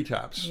into the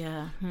treetops.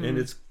 Yeah. And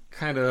it's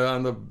kind of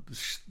on the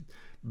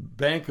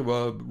bank of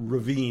a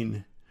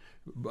ravine,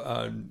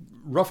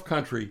 rough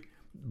country,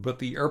 but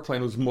the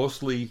airplane was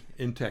mostly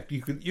intact.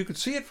 You could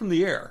see it from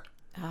the air.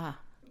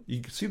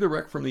 You could see the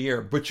wreck from the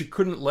air, but you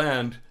couldn't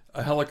land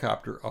a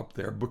helicopter up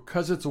there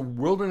because it's a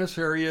wilderness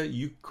area.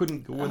 You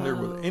couldn't go in there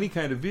with any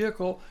kind of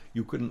vehicle.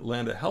 You couldn't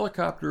land a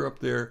helicopter up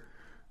there,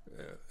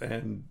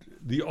 and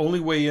the only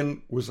way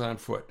in was on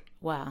foot.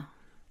 Wow.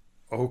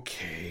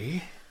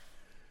 Okay.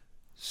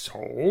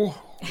 So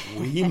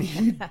we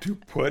need to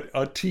put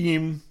a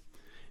team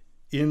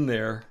in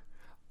there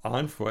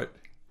on foot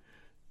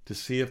to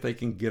see if they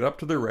can get up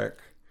to the wreck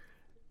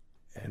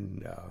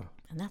and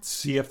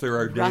see if there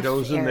are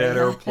dados in that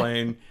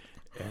airplane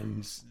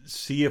and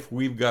see if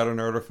we've got an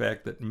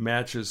artifact that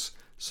matches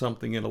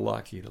something in a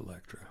Lockheed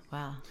Electra.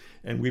 Wow.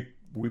 And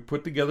we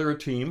put together a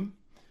team.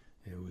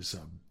 It was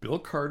Bill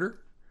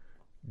Carter,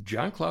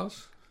 John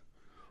Klaus,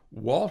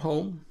 Walt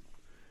Holm,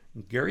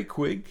 Gary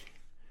Quigg,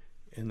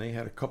 and they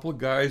had a couple of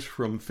guys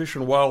from Fish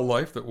and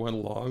Wildlife that went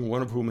along,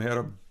 one of whom had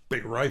a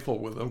big rifle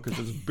with them because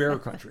it's bear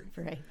country.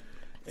 Right.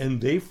 And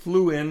they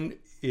flew in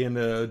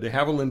a de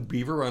Havilland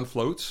Beaver on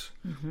floats,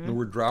 and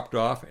were dropped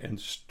off and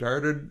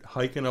started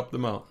hiking up the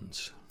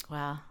mountains.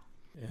 Wow.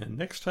 And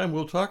next time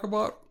we'll talk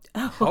about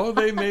how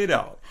they made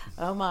out.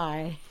 Oh,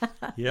 my.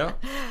 Yeah,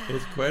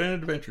 it's quite an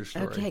adventure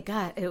story. Okay,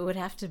 God, it would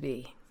have to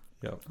be.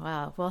 Yep.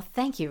 Wow. Well,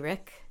 thank you,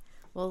 Rick.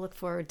 We'll look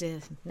forward to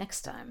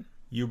next time.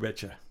 You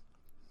betcha.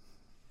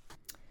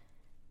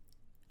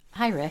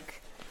 Hi,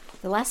 Rick.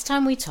 The last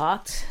time we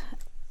talked,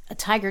 a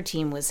tiger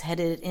team was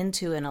headed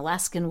into an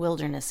Alaskan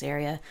wilderness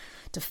area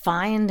to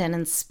find and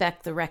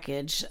inspect the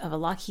wreckage of a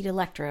Lockheed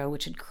Electra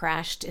which had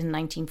crashed in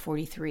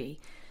 1943.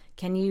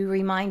 Can you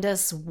remind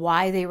us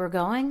why they were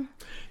going?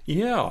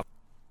 Yeah.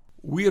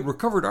 We had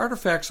recovered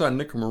artifacts on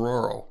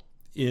Nicomororo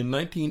in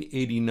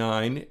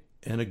 1989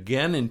 and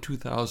again in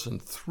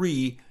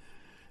 2003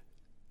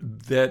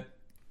 that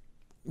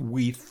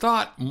we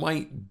thought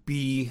might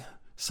be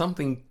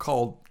something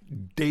called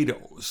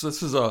dados.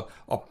 This is a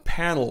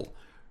panel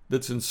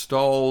that's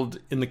installed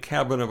in the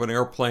cabin of an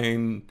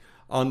airplane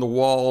on the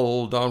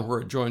wall down where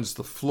it joins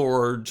the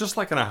floor, just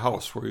like in a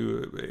house where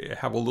you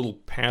have a little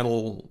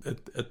panel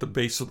at the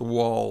base of the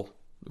wall.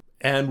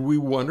 And we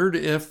wondered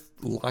if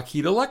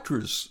Lockheed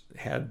Electras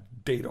had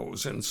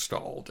dados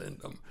installed in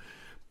them.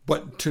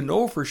 But to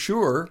know for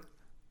sure,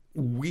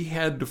 we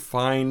had to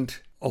find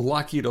a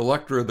Lockheed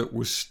Electra that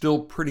was still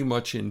pretty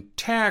much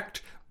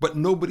intact, but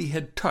nobody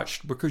had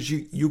touched, because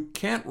you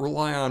can't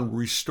rely on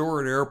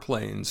restored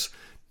airplanes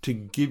to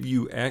give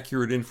you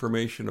accurate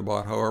information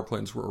about how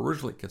airplanes were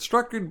originally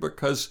constructed,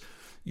 because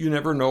you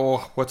never know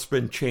what's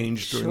been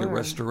changed during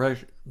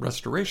the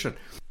restoration.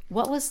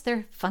 What was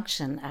their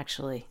function,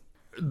 actually?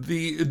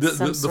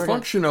 The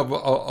function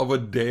of a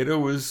data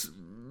was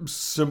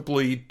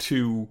simply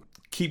to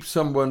keep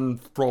someone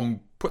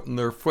from putting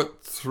their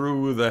foot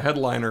through the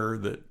headliner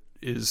that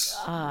is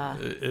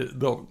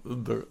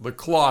the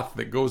cloth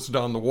that goes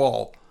down the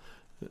wall.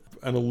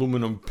 An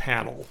aluminum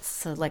panel.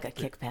 So like a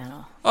kick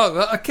panel.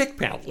 Oh, a kick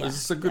panel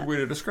is a good way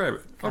to describe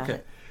it. Got Okay.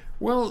 it.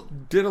 Well,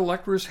 did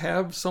Electras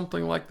have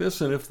something like this?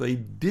 And if they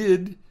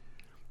did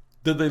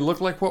they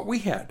look like what we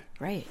had?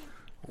 Right.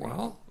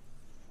 Well,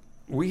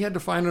 we had to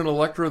find an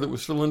Electra that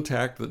was still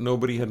intact, that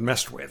nobody had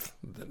messed with,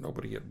 that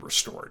nobody had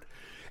restored.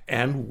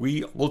 And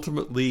we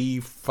ultimately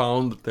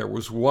found that there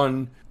was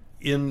one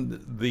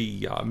in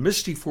the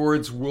Misty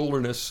Fords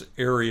Wilderness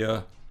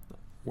area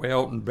way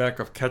out in back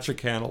of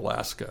Ketchikan,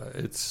 Alaska.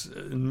 It's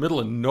in the middle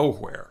of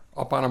nowhere,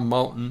 up on a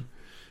mountain,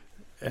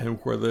 and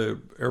where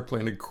the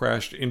airplane had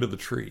crashed into the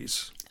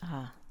trees.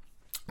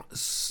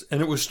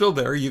 And it was still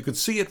there. You could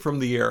see it from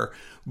the air.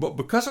 But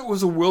because it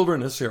was a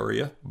wilderness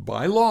area,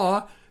 by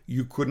law,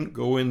 you couldn't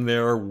go in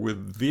there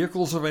with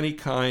vehicles of any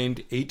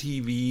kind,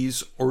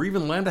 ATVs, or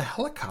even land a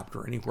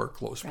helicopter anywhere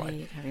close by.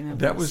 Right. I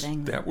remember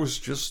That was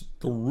just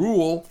the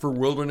rule for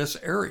wilderness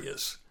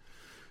areas.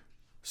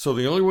 So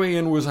the only way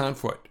in was on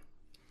foot.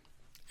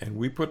 And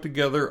we put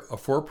together a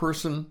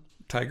 4-person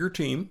tiger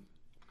team,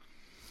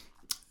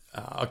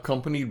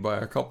 accompanied by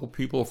a couple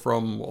people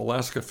from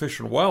Alaska Fish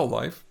and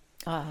Wildlife,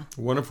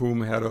 one of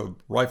whom had a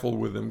rifle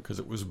with him because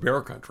it was bear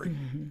country.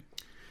 Mm-hmm.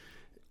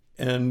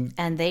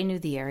 And they knew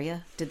the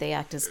area? Did they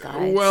act as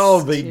guides?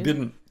 Well, they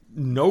didn't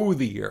know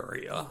the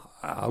area.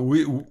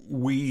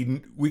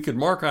 We could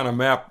mark on a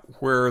map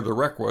where the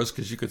wreck was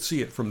because you could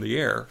see it from the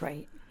air.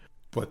 Right.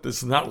 But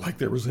it's not like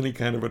there was any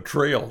kind of a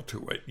trail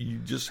to it. You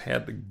just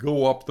had to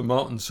go up the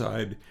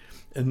mountainside.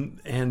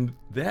 And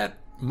that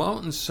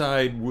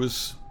mountainside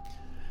was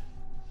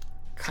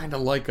kind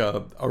of like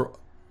a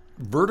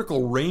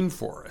vertical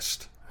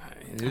rainforest.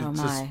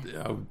 It's just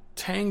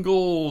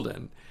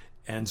tangled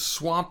and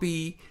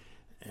swampy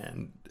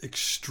and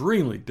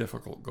extremely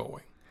difficult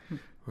going.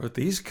 But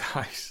these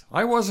guys,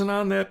 I wasn't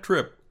on that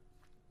trip.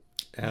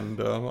 And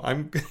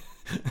I'm...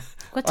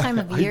 What time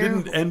of year? I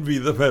didn't envy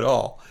them at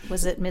all.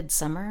 Was it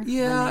midsummer?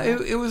 Yeah,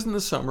 it was in the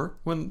summer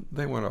when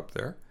they went up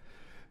there.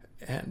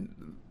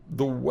 And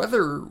the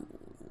weather,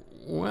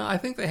 well, I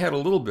think they had a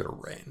little bit of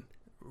rain.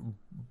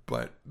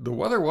 But the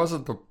weather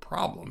wasn't the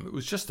problem. It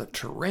was just the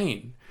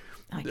terrain.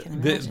 I can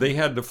imagine. They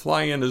had to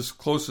fly in as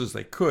close as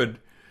they could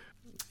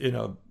in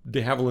a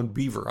de Havilland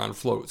Beaver on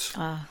floats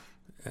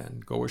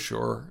and go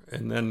ashore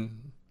and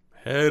then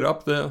head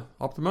up the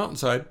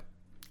mountainside.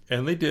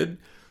 And they did.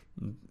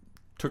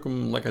 Took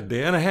them like a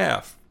day and a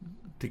half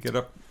to get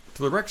up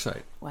to the wreck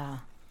site.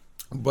 Wow.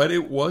 But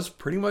it was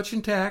pretty much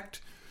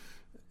intact,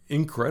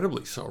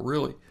 incredibly so,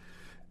 really.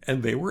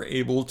 And they were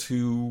able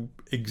to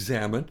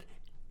examine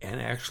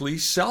and actually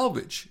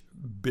salvage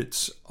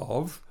bits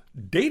of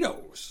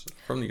dados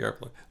from the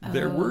airplane.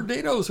 There were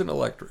dados in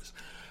Electras,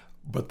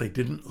 but they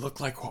didn't look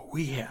like what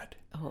we had.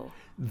 Oh.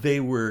 They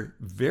were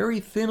very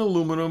thin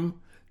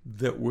aluminum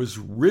that was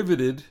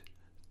riveted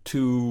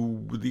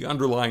to the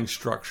underlying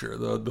structure,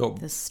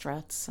 The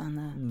struts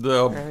on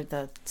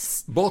the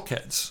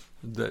bulkheads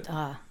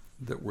that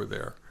were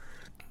there.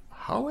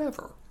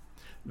 However,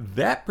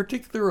 that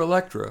particular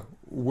Electra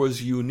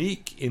was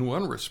unique in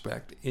one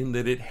respect, in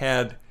that it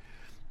had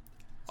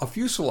a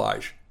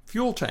fuselage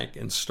fuel tank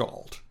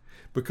installed,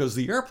 because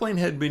the airplane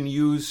had been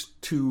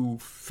used to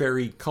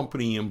ferry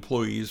company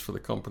employees for the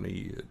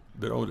company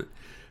that owned it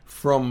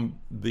from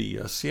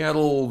the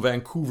Seattle,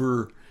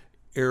 Vancouver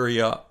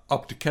area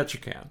up to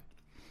Ketchikan.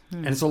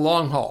 And it's a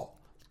long haul,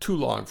 too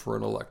long for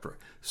an Electra.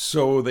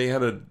 So they had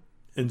to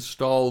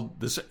install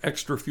this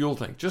extra fuel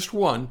tank, just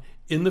one,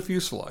 in the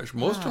fuselage.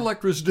 Most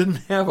Electras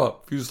didn't have a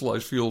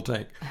fuselage fuel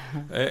tank.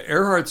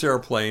 Earhart's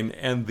airplane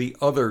and the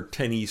other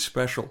 10E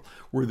Special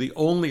were the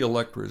only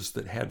Electras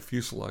that had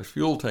fuselage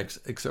fuel tanks,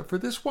 except for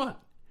this one.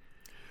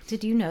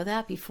 Did you know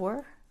that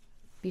before?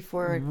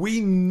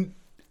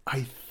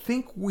 I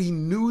think we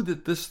knew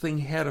that this thing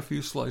had a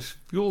fuselage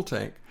fuel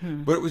tank,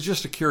 but it was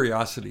just a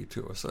curiosity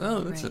to us.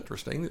 Oh, that's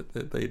interesting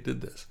that they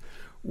did this.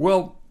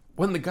 Well,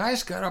 when the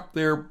guys got up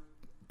there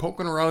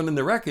poking around in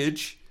the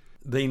wreckage,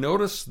 they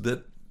noticed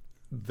that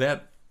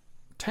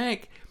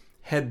tank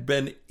had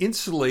been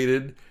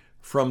insulated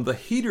from the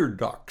heater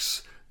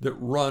ducts that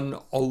run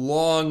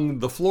along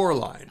the floor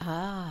line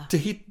to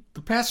heat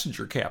the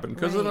passenger cabin.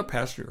 Because in a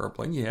passenger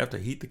airplane, you have to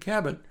heat the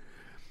cabin.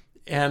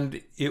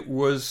 And it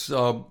was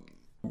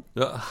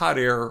hot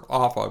air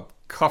off a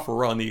cuff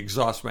around the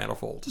exhaust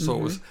manifold. So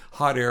it was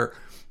hot air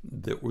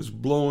that was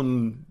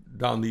blown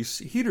down these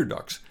heater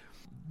ducts.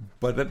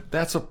 But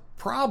that's a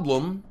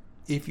problem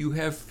if you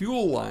have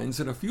fuel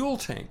lines in a fuel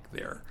tank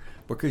there,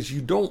 because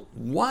you don't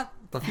want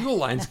the fuel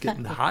lines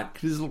getting hot,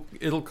 because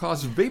it'll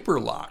cause vapor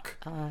lock.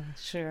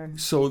 Sure.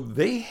 So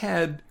they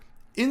had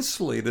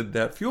insulated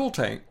that fuel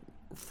tank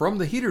from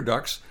the heater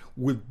ducts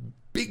with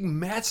big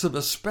mats of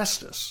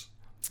asbestos,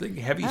 big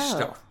heavy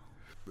stuff.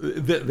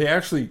 They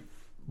actually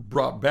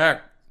brought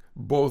back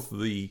both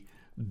the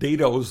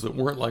dados that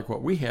weren't like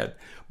what we had,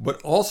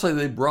 but also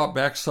they brought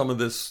back some of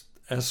this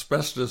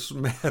asbestos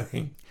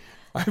matting.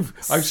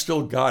 I've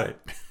still got it.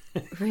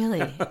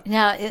 Really?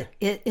 Now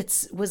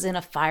it was in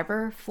a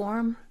fiber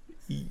form?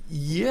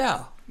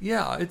 Yeah.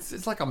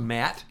 It's like a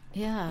mat.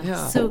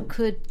 Yeah. So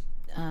could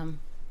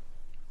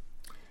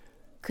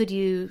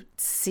you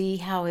see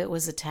how it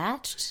was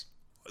attached?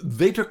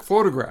 They took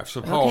photographs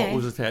of how it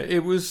was attached.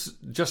 It was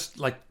just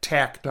like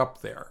tacked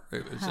up there.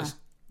 It was just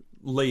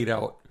laid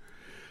out.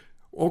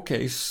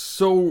 Okay,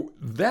 so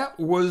that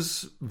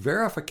was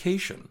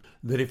verification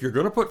that if you're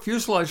going to put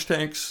fuselage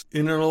tanks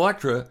in an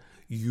Electra,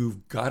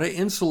 you've got to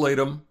insulate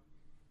them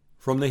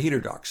from the heater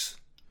ducts.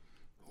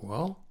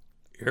 Well,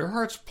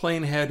 Earhart's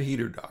plane had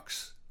heater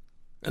ducts,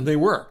 and they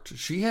worked.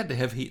 She had to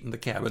have heat in the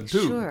cabin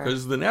too,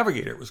 because the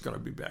navigator was going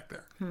to be back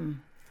there.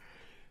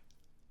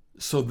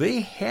 So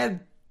they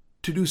had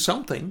to do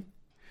something,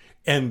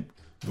 and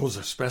those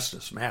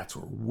asbestos mats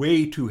were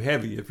way too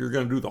heavy if you're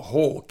going to do the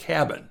whole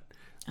cabin.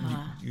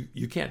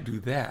 You can't do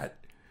that,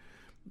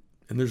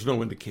 and there's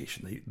no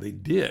indication they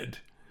did.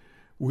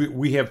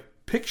 We have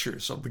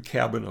pictures of the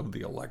cabin of the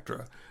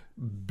Electra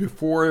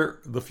before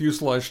the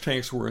fuselage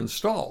tanks were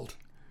installed,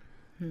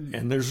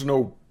 and there's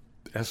no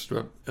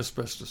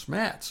asbestos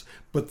mats,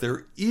 but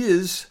there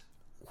is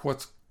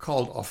what's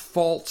called a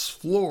false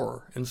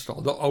floor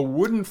installed, a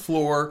wooden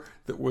floor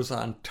that was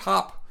on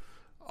top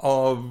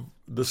of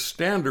the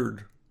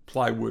standard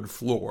plywood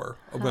floor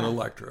of an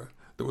Electra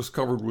that was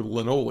covered with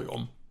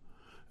linoleum.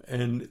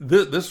 And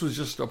this was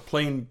just a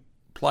plain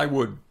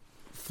plywood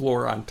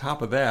floor on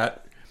top of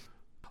that.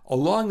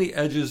 Along the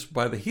edges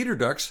by the heater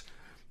ducts,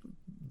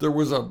 there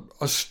was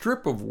a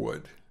strip of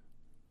wood.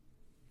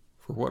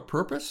 For what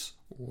purpose?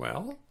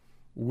 Well,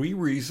 we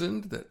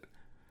reasoned that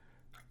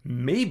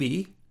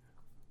maybe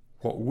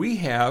what we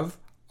have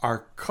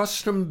are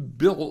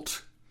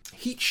custom-built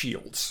heat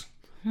shields.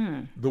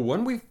 The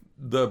one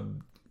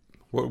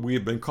what we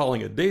have been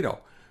calling a dado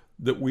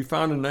that we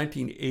found in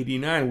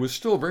 1989 was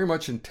still very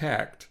much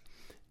intact,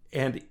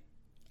 and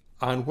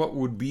on what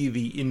would be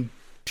the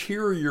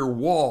interior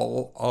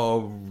wall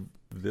of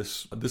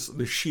this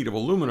sheet of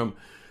aluminum,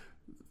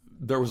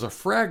 there was a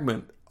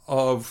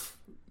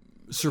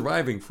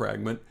surviving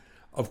fragment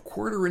of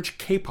 1/4-inch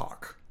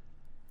kapok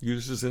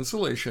used as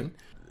insulation.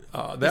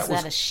 Is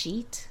that a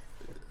sheet?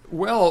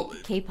 Well,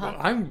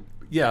 Kapok?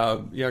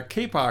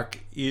 kapok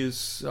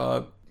is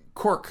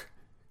cork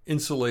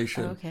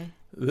insulation. Okay.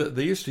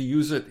 They used to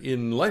use it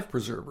in life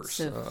preservers.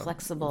 So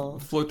flexible.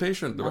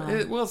 Flotation.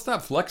 Well, it's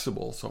not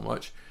flexible so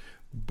much,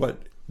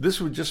 but this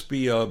would just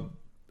be a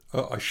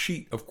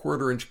sheet of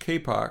 1/4-inch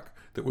kapok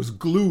that was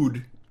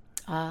glued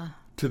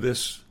to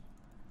this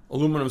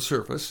aluminum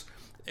surface,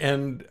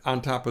 and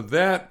on top of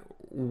that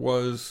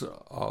was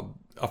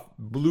a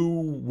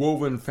blue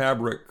woven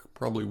fabric,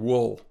 probably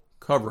wool,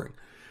 covering.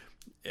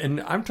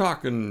 And I'm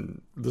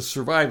talking the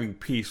surviving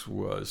piece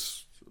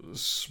was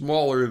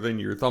smaller than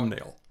your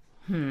thumbnail.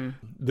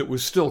 That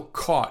was still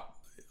caught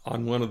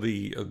on one of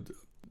the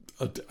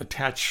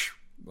attach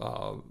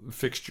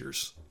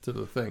fixtures to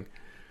the thing.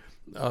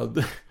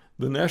 The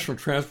National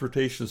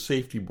Transportation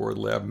Safety Board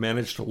lab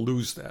managed to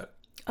lose that.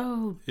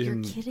 Oh,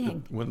 you're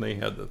kidding. When they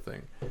had the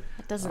thing.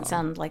 That doesn't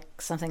sound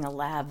like something a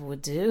lab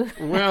would do.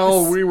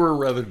 Well, we were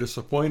rather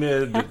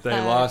disappointed that they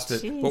lost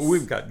it. Jeez. But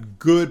we've got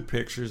good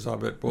pictures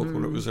of it, both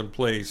when it was in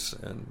place.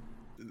 And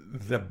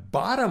the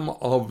bottom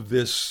of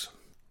this,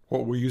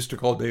 what we used to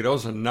call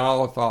dados and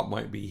now thought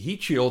might be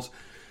heat shields,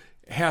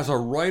 has a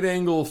right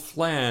angle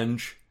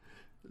flange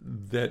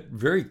that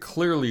very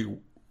clearly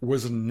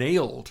was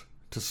nailed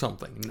to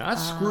something. Not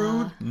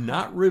screwed,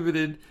 not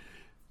riveted,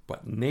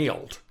 but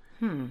nailed.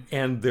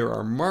 And there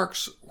are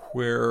marks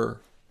where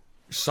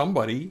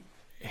somebody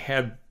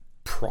had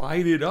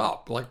pried it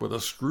up, like with a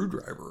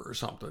screwdriver or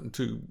something,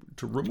 to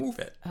remove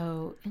it.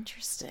 Oh,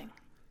 interesting.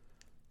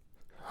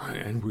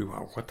 And we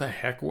went, what the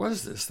heck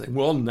was this thing?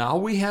 Well, now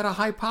we had a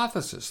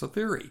hypothesis, a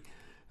theory,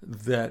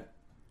 that,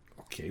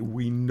 okay,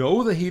 we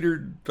know the heater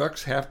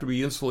ducts have to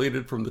be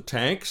insulated from the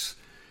tanks.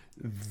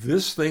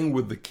 This thing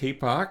with the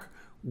K-Pock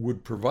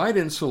would provide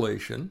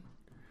insulation,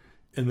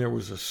 and there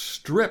was a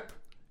strip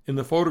in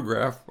the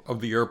photograph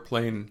of the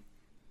airplane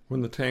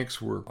when the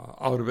tanks were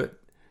out of it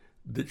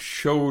that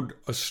showed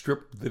a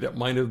strip that it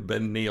might have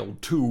been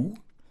nailed to.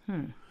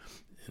 And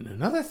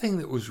another thing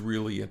that was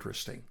really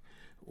interesting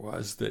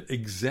was that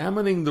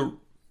examining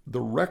the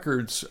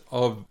records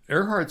of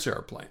Earhart's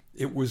airplane,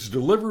 it was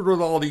delivered with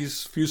all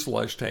these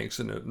fuselage tanks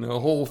in it and a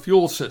whole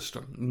fuel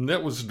system. And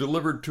that was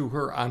delivered to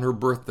her on her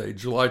birthday,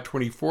 July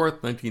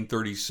 24th,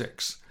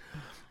 1936.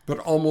 But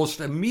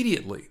almost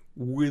immediately,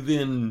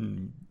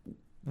 within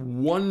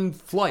one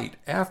flight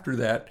after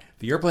that,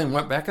 the airplane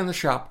went back in the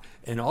shop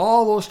and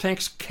all those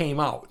tanks came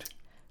out.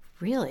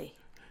 Really?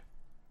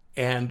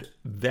 And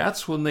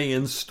that's when they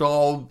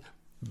installed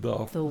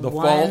the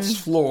false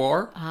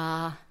floor.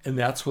 And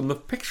that's when the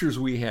pictures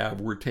we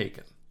have were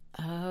taken.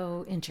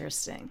 Oh,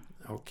 interesting.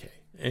 Okay.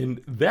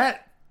 And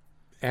that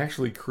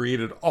actually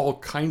created all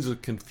kinds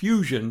of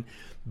confusion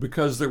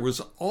because there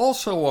was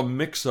also a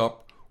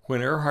mix-up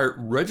when Earhart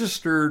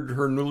registered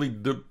her newly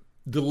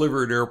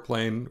delivered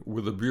airplane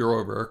with the Bureau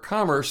of Air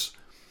Commerce.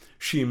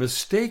 She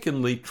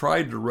mistakenly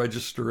tried to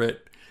register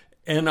it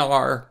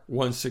NR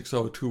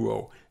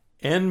 16020.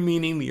 N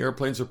meaning the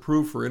airplane's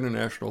approved for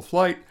international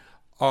flight.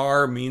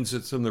 R means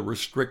it's in the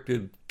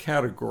restricted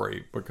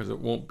category because it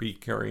won't be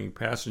carrying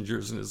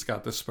passengers and it's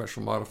got this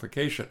special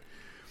modification.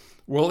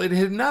 Well, it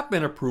had not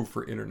been approved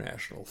for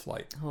international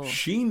flight. Oh.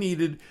 She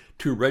needed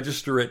to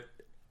register it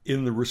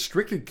in the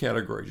restricted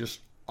category, just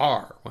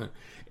R.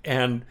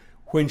 And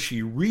when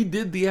she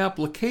redid the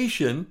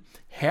application,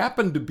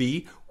 happened to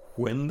be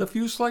when the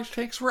fuselage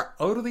tanks were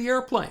out of the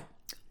airplane.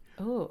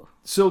 Oh.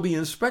 So the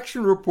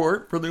inspection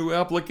report for the new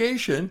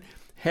application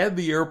had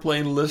the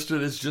airplane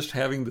listed as just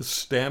having the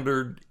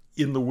standard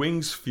in the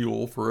wings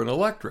fuel for an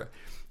Electra.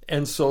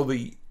 And so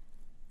the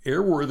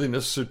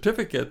airworthiness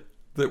certificate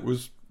that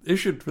was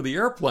issued for the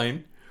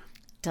airplane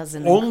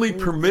only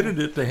permitted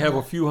it to have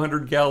a few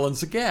hundred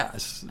gallons of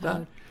gas.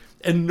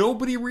 And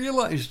nobody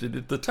realized it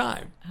at the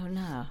time. Oh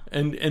no!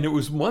 And it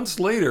was months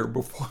later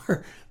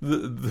before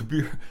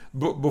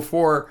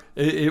before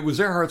it was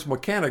Earhart's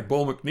mechanic,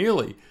 Bo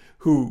McNeely,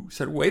 who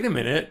said, "Wait a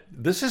minute,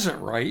 this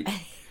isn't right,"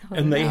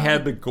 and they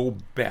had to go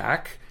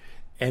back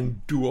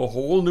and do a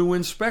whole new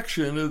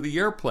inspection of the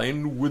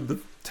airplane with the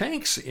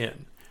tanks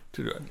in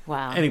to do it.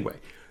 Wow. Anyway,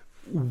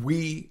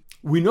 we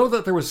know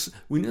that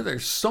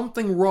there's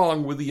something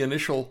wrong with the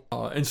initial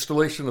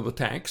installation of the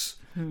tanks.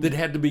 That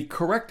had to be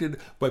corrected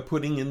by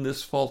putting in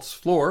this false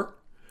floor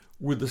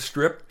with the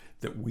strip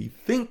that we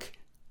think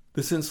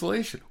this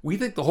insulation. We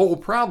think the whole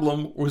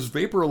problem was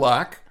vapor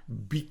lock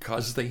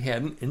because they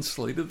hadn't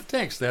insulated the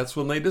tanks. That's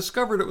when they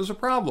discovered it was a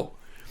problem.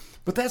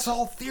 But that's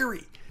all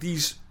theory.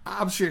 These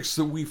objects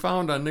that we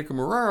found on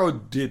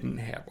Nicomararo didn't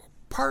have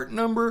a part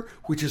number,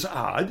 which is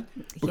odd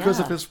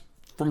because if it's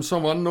from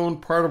some unknown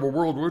part of a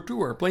World War II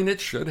airplane, it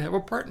should have a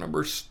part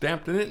number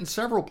stamped in it in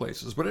several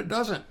places, but it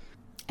doesn't.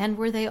 And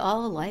were they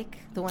all alike?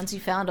 The ones you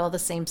found all the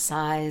same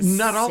size?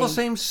 Not all the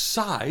same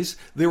size.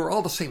 They were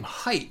all the same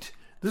height.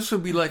 This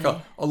would be like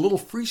a little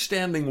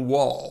freestanding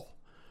wall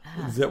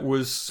that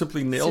was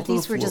simply nailed to the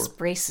floor. So these were just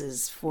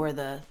braces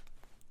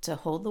to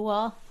hold the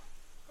wall?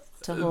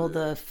 To hold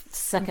the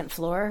second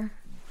floor?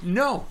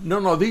 No.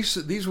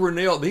 These were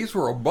nailed. These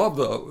were above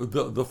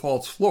the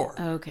false floor.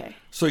 Okay.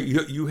 So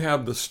you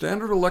have the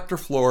standard Electra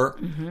floor,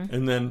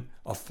 and then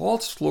a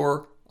false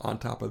floor on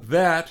top of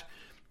that.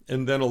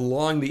 And then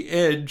along the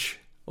edge,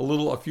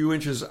 a few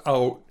inches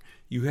out,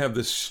 you have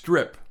this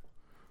strip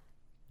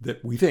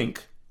that we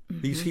think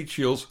these heat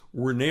shields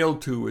were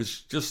nailed to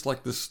as just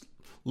like this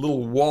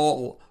little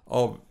wall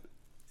of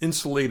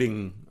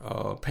insulating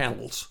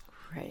panels.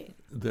 Right.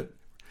 That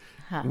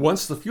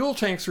once the fuel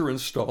tanks are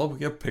installed,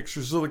 we have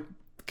pictures of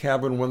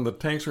cabin when the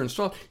tanks are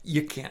installed,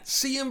 you can't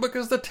see them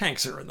because the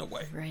tanks are in the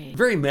way. Right.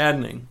 Very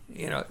maddening.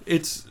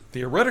 It's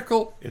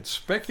theoretical, it's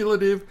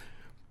speculative,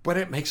 but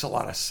it makes a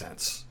lot of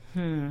sense.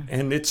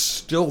 And it's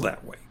still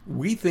that way.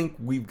 We think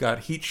we've got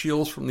heat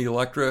shields from the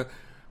Electra,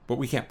 but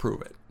we can't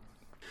prove it.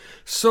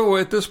 So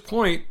at this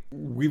point,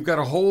 we've got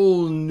a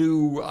whole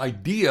new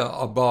idea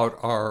about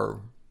our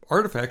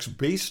artifacts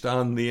based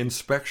on the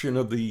inspection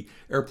of the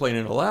airplane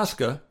in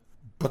Alaska,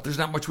 but there's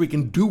not much we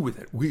can do with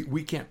it.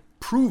 We can't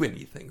prove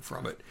anything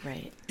from it.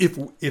 Right.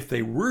 If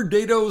they were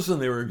dados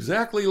and they were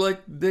exactly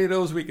like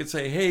dados, we could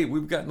say, hey,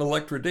 we've got an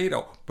Electra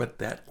dado. But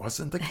that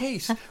wasn't the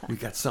case. We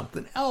got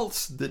something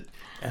else that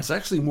is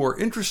actually more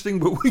interesting,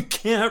 but we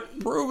can't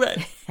prove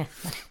it.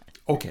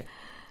 Okay.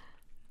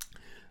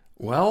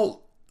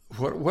 Well,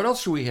 what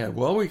else do we have?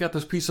 Well, we got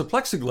this piece of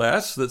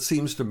plexiglass that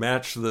seems to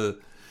match the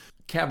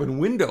cabin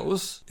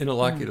windows in a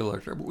Lockheed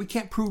Electra, but we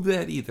can't prove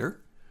that either.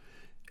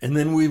 And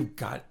then we've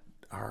got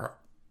our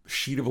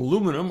sheet of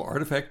aluminum,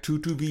 Artifact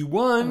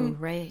 22V1,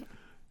 right,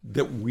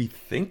 that we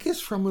think is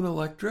from an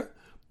Electra,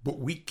 but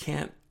we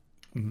can't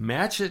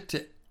match it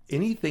to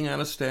anything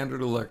on a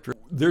standard Electra.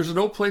 There's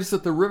no place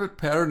that the rivet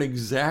pattern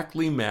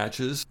exactly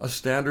matches a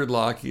standard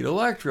Lockheed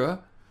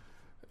Electra,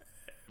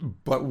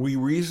 but we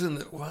reason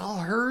that, well,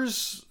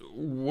 hers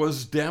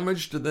was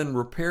damaged and then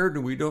repaired,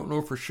 and we don't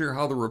know for sure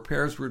how the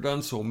repairs were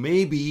done, so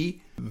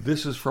maybe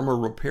this is from a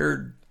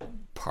repaired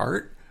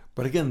part.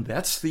 But again,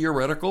 that's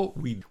theoretical.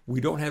 We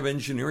don't have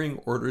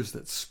engineering orders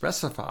that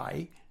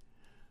specify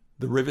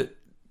the rivet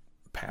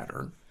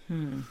pattern.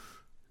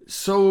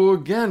 So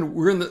again,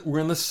 we're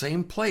in the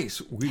same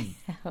place. We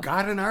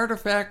got an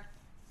artifact,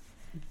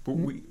 but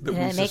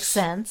it makes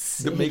sense.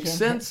 That makes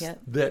sense.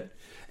 That,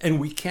 and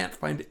we can't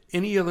find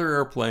any other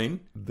airplane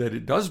that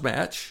it does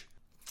match.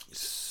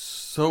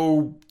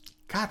 So,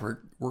 God,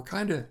 we're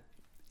kind of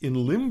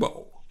in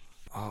limbo.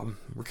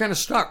 We're kind of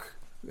stuck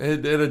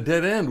at a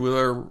dead end with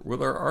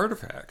our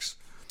artifacts.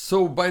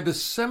 So by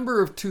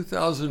December of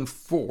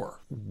 2004,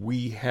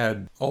 we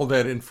had all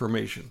that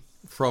information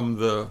from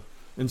the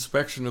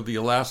inspection of the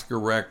Alaska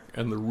wreck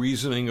and the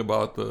reasoning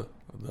about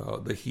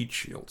the heat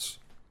shields.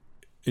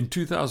 In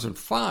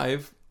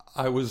 2005,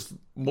 I was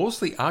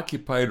mostly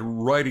occupied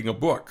writing a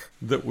book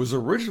that was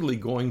originally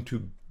going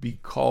to be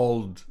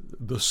called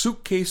The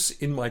Suitcase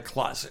in My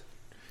Closet.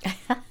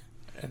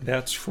 And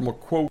that's from a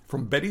quote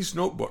from Betty's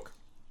notebook,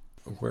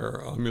 where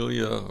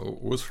Amelia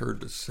was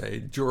heard to say,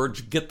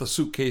 "George, get the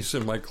suitcase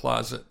in my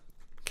closet,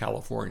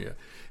 California."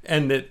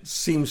 And it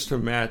seems to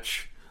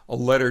match a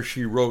letter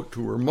she wrote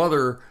to her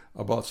mother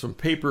about some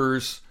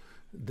papers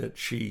that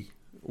she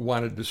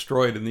wanted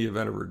destroyed in the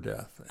event of her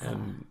death.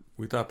 And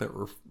we thought that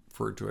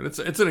referred to it.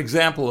 It's an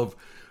example of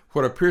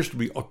what appears to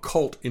be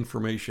occult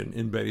information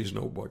in Betty's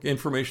notebook,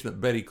 information that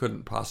Betty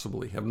couldn't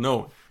possibly have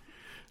known.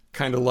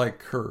 Kind of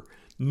like her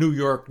New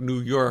York,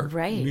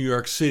 right. New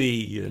York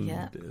City, and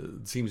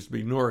it seems to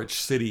be Norwich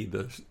City,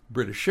 the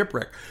British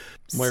shipwreck.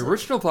 My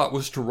original thought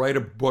was to write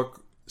a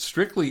book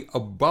strictly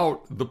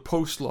about the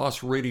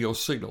post-loss radio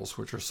signals,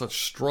 which are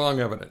such strong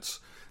evidence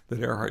that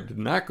Earhart did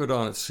not go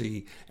down at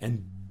sea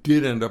and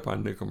did end up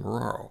on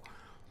Nicomoraro.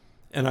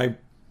 And I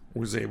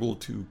was able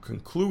to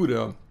conclude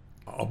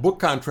a book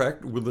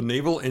contract with the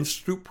Naval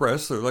Institute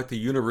Press. They're like the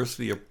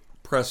University of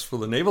Press for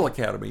the Naval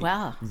Academy.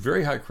 Wow.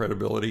 Very high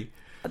credibility.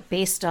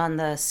 Based on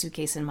the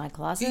Suitcase in My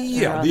Closet?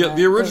 Yeah,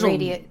 the original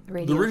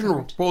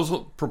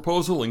the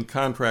proposal and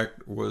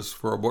contract was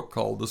for a book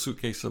called The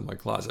Suitcase in My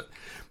Closet.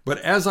 But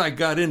as I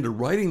got into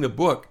writing the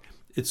book,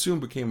 it soon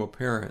became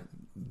apparent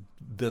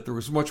that there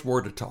was much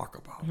more to talk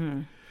about.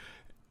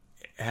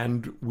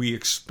 And we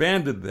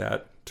expanded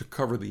that to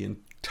cover the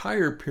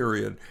entire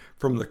period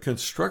from the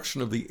construction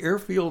of the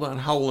airfield on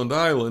Howland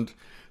Island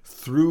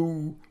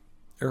through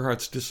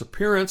Earhart's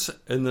disappearance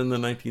and then the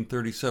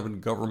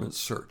 1937 government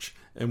search.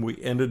 And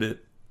we ended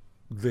it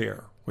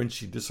there when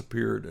she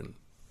disappeared and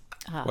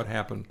what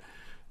happened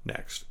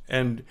next.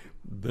 And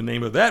the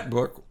name of that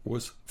book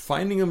was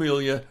Finding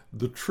Amelia,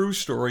 The True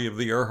Story of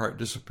the Earhart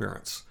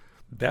Disappearance.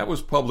 That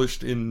was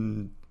published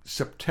in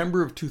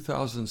September of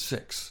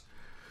 2006.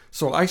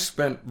 So I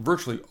spent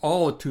virtually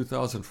all of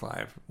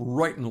 2005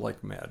 writing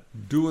like mad,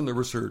 doing the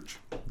research,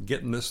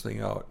 getting this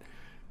thing out.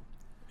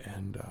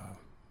 And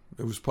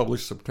it was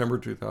published September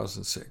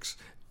 2006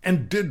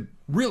 and did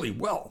really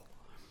well.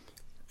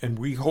 And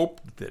we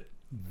hoped that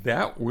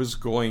that was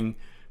going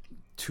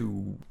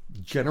to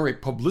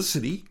generate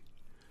publicity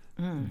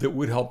that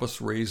would help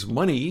us raise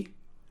money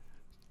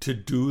to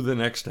do the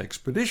next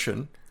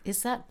expedition.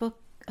 Is that book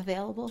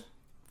available?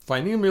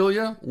 Finding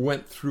Amelia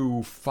went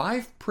through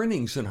 5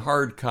 printings in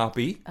hard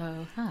copy,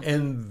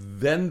 and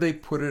then they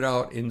put it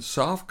out in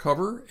soft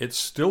cover. It's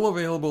still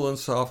available in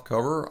soft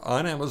cover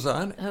on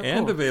Amazon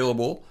and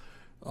available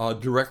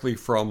directly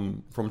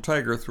from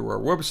Tiger through our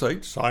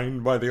website,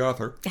 signed by the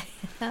author.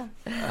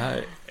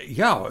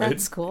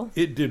 That's cool.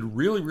 It did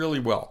really, really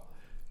well.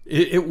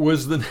 It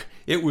was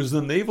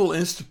the Naval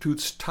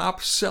Institute's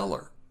top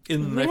seller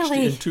in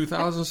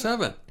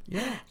 2007.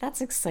 Yeah,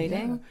 that's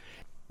exciting. Yeah.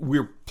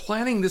 We're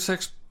planning this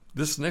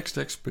next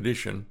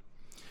expedition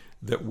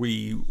that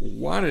we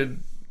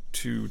wanted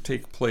to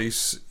take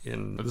place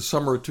in the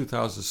summer of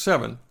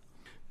 2007,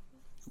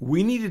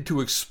 we needed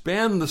to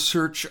expand the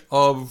search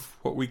of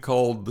what we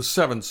called the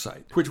 7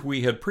 site, which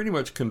we had pretty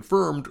much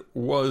confirmed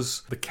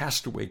was the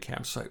castaway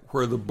campsite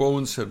where the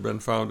bones had been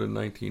found in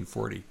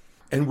 1940.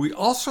 And we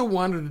also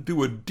wanted to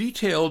do a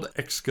detailed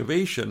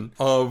excavation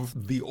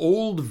of the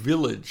old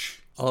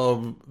village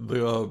of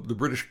the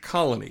British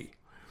colony,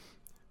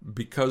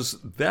 because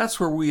that's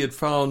where we had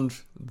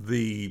found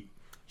the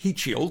heat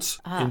shields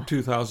in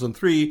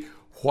 2003,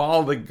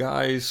 while the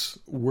guys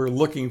were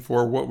looking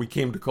for what we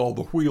came to call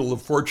the Wheel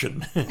of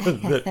Fortune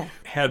that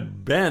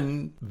had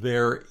been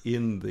there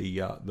in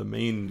the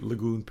main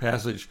lagoon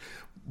passage,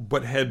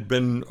 but had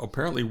been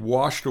apparently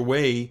washed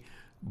away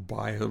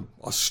by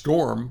a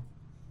storm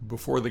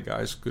before the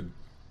guys could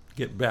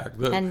get back.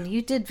 And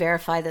you did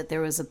verify that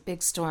there was a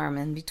big storm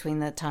in between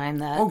the time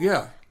that... Oh,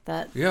 yeah.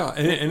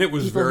 And it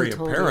was very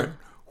apparent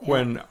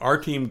when our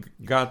team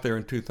got there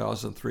in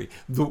 2003.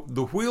 The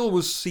wheel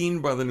was seen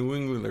by the New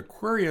England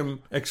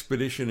Aquarium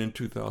expedition in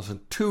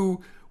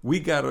 2002. We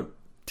got a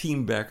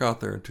team back out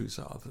there in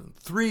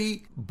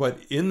 2003. But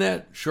in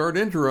that short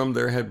interim,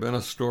 there had been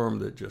a storm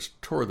that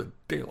just tore the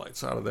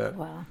daylights out of that.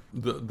 Wow.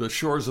 The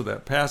shores of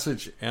that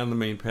passage and the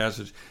main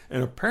passage,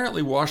 and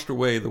apparently washed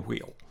away the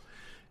wheel.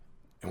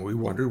 And we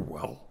wondered,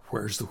 well,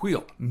 where's the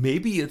wheel?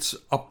 Maybe it's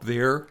up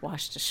there.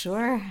 Washed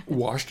ashore.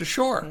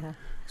 Yeah.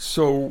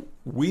 So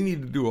we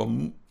need to do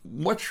a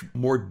much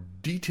more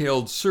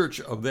detailed search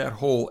of that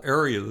whole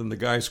area than the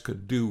guys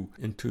could do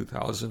in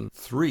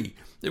 2003.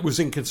 It was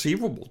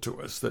inconceivable to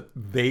us that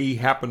they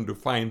happened to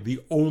find the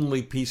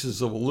only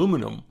pieces of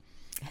aluminum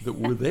that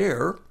were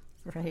there.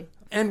 Right.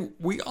 And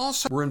we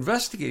also were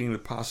investigating the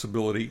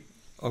possibility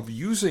of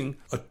using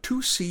a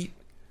 2-seat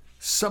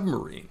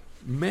submarine,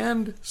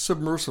 manned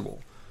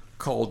submersible,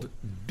 called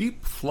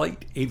Deep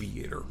Flight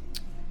Aviator.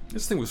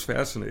 This thing was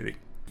fascinating.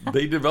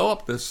 They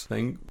developed this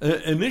thing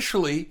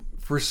initially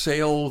for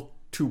sale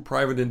to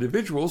private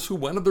individuals who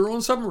wanted their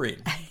own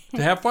submarine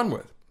to have fun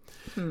with.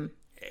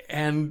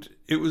 And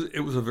it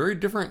was a very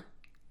different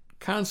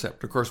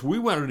concept. Of course, we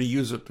wanted to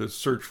use it to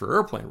search for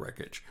airplane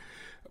wreckage.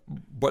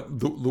 But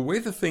the way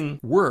the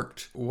thing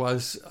worked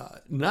was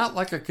not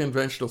like a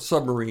conventional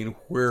submarine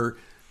where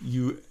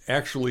you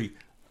actually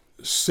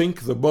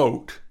sink the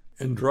boat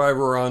and drive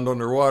around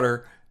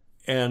underwater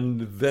and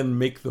then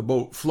make the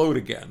boat float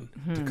again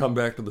to come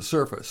back to the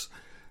surface.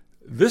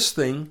 This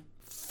thing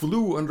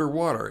flew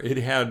underwater. It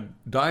had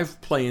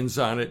dive planes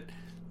on it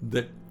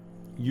that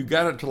you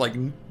got it to like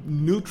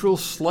neutral,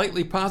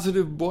 slightly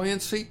positive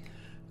buoyancy,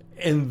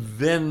 and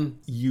then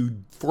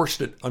you forced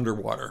it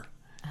underwater.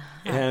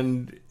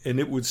 And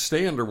it would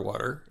stay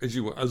underwater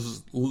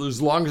as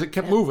long as it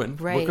kept moving,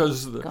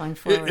 because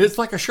it's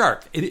like a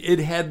shark. It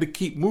had to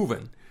keep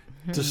moving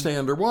to stay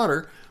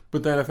underwater.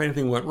 But then if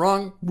anything went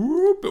wrong,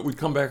 whoop, it would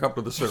come back up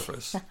to the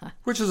surface,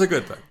 which is a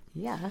good thing.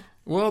 Yeah.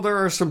 Well,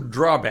 there are some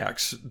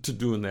drawbacks to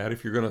doing that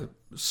if you're going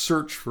to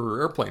search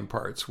for airplane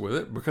parts with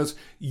it, because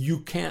you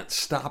can't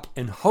stop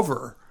and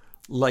hover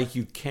like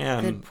you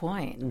can Good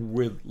point.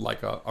 With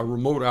like a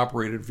remote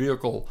operated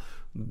vehicle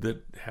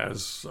that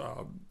has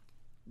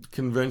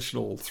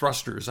conventional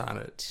thrusters on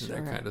it, Sure.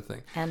 that kind of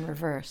thing. And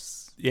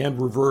reverse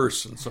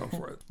And so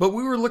forth. But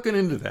we were looking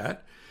into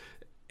that,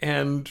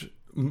 and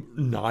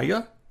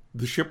Naya,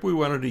 the ship we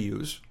wanted to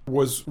use,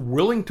 was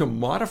willing to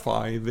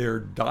modify their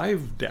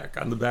dive deck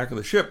on the back of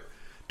the ship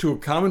to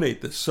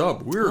accommodate this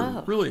sub. We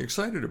were really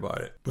excited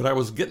about it. But I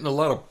was getting a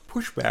lot of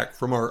pushback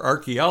from our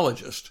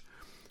archaeologist,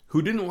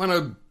 who didn't want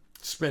to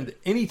spend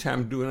any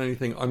time doing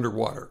anything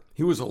underwater.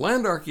 He was a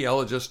land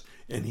archaeologist,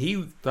 and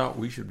he thought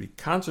we should be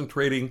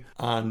concentrating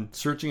on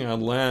searching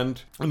on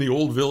land in the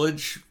old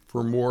village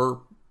for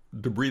more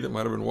debris that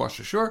might have been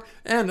washed ashore,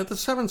 and at the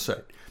 7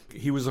 site.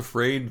 He was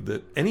afraid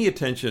that any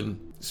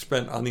attention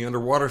spent on the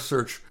underwater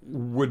search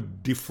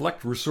would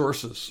deflect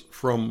resources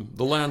from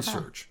the land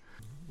search.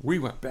 We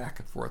went back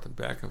and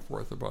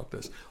forth about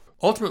this.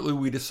 Ultimately,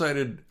 we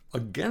decided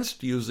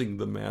against using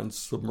the manned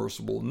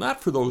submersible,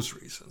 not for those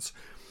reasons,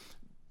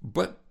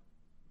 but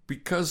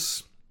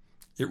because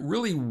it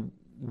really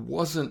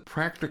wasn't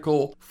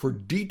practical for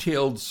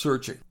detailed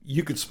searching.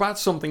 You could spot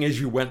something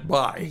as you went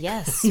by.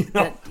 Yes,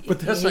 but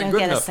that's not good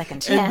get enough. A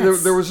second chance.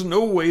 And there was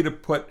no way to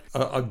put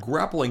a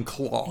grappling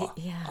claw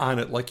on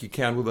it like you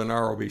can with an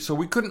ROV. So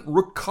we couldn't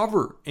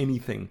recover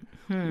anything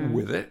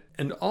with it.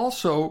 And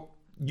also,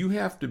 you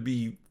have to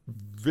be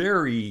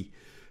very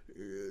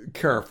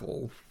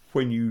careful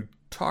when you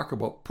talk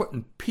about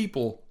putting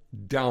people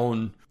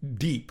down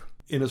deep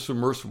in a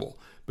submersible.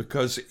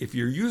 Because if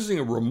you're using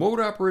a remote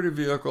operated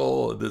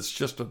vehicle that's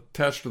just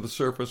attached to the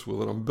surface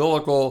with an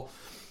umbilical,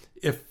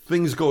 if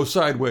things go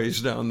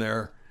sideways down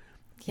there,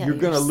 you're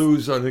going to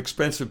lose an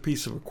expensive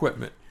piece of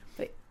equipment.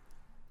 But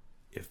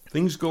if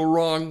things go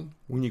wrong,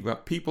 when you've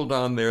got people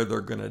down there, they're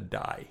going to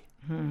die.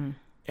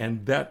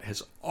 And that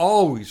has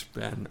always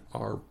been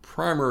our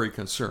primary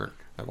concern.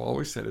 I've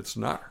always said it's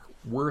not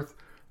worth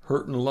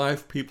hurting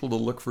live people to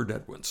look for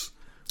dead ones.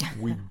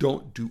 We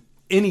don't do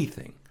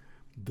anything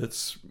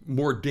that's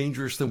more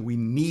dangerous than we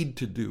need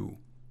to do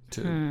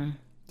to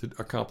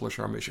accomplish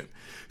our mission.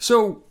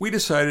 So we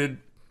decided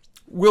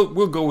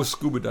we'll go with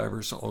scuba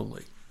divers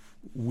only.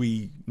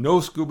 We know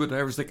scuba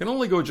divers. They can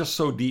only go just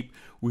so deep.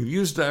 We've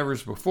used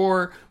divers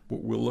before,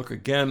 but we'll look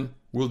again.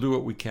 We'll do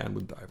what we can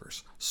with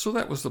divers. So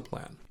that was the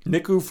plan.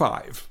 NICU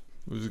 5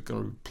 was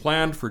going to be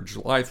planned for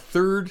July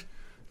 3rd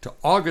to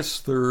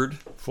August 3rd,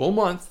 full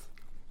month,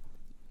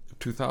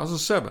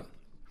 2007.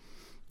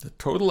 The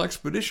total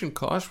expedition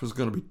cost was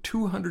going to be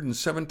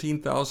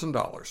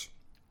 $217,000.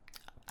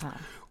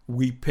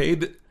 We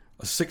paid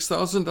a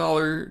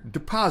 $6,000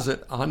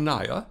 deposit on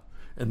NAIA,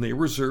 and they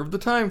reserved the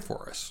time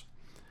for us.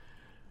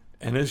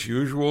 And as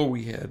usual,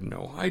 we had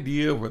no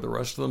idea where the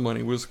rest of the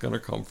money was going to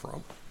come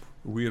from.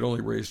 We had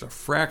only raised a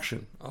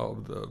fraction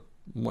of the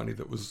money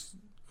that was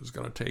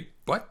going to take.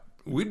 But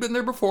we'd been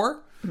there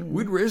before.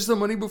 We'd raised the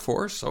money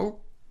before, so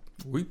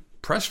we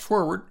pressed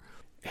forward.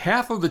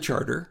 Half of the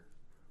charter,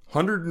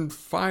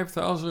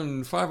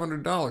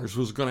 $105,500,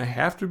 was going to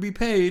have to be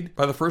paid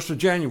by the 1st of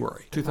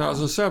January,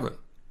 2007.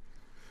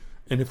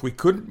 And if we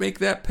couldn't make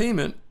that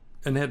payment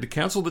and had to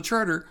cancel the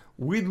charter,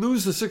 we'd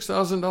lose the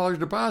 $6,000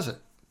 deposit.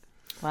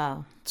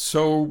 Wow.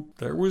 So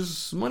there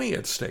was money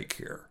at stake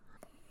here.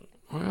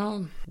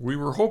 Well, we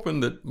were hoping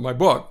that my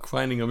book,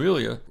 Finding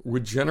Amelia,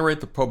 would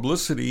generate the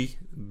publicity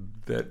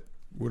that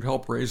would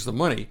help raise the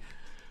money.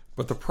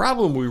 But the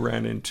problem we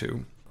ran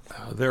into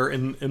there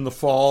in the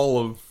fall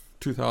of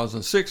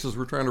 2006, as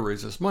we're trying to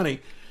raise this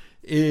money,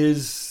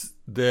 is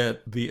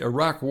that the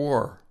Iraq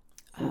War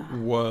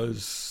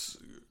was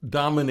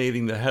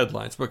dominating the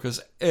headlines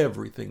because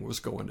everything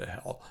was going to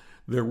hell.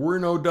 There were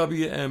no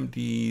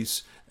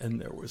WMDs, and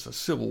there was a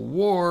civil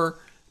war,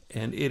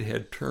 and it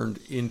had turned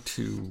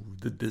into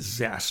the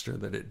disaster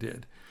that it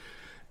did.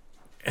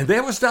 And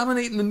that was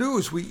dominating the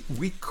news.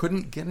 We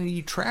couldn't get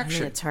any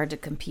traction. It's hard to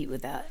compete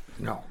with that.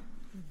 No.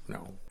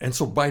 And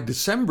so by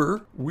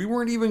December, we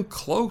weren't even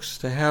close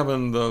to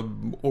having the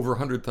over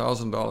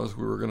 $100,000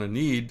 we were going to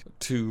need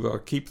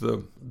to keep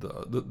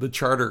the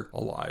charter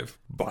alive.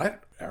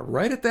 But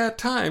right at that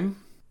time,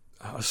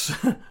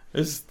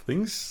 as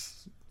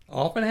things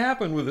often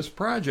happen with this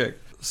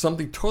project,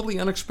 something totally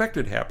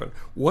unexpected happened.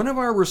 One of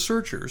our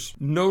researchers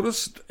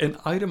noticed an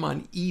item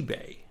on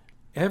eBay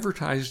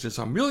advertised as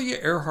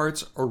Amelia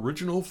Earhart's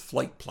original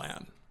flight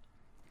plan.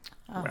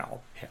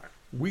 Well, heck,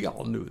 we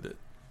all knew that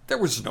there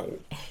was no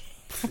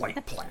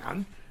flight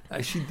plan.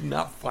 She did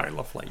not file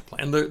a flight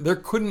plan. There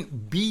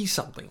couldn't be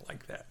something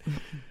like that.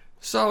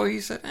 So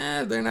he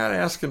said, they're not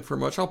asking for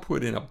much. I'll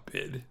put in a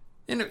bid.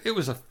 And it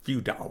was a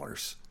few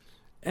dollars.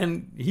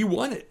 And he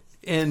won it.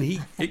 And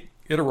it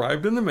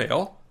arrived in the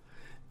mail.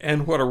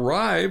 And what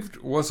arrived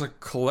was a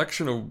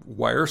collection of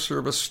wire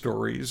service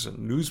stories and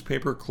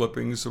newspaper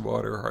clippings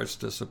about Earhart's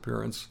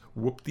disappearance.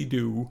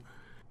 Whoop-de-doo.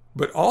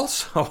 But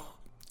also,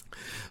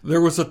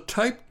 there was a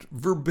typed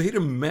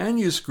verbatim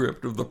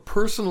manuscript of the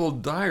personal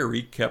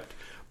diary kept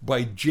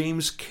by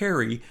James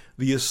Carey,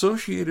 the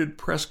Associated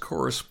Press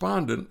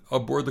correspondent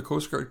aboard the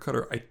Coast Guard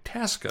cutter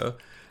Itasca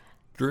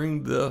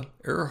during the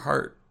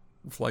Earhart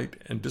flight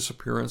and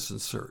disappearance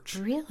and search.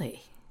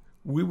 Really?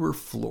 We were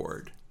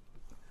floored.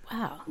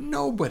 Wow.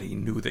 Nobody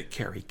knew that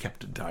Carey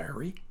kept a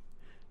diary.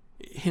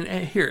 And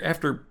here,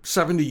 after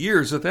 70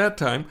 years at that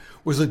time,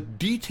 was a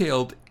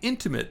detailed,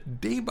 intimate,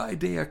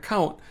 day-by-day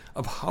account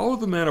of how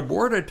the men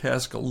aboard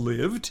Itasca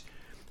lived,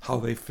 how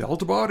they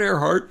felt about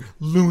Earhart,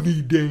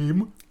 loony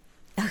dame.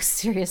 Oh,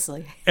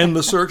 seriously? And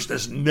the search,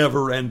 this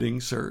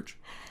never-ending search.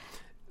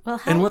 Well,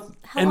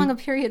 how long a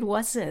period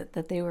was it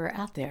that they were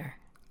out there?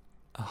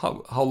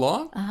 How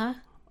long? Uh-huh.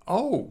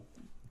 Oh,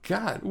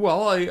 God.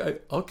 Well,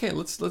 okay,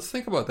 let's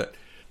think about that.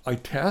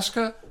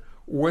 Itasca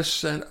was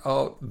sent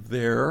out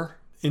there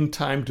in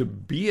time to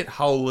be at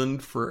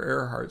Howland for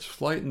Earhart's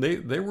flight, and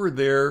they were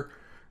there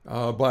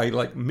by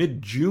like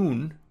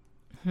mid-June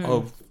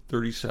of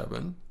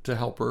 37 to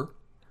help her.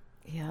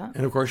 Yeah.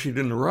 And of course she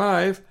didn't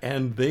arrive,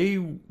 and they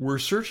were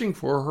searching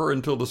for her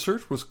until the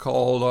search was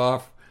called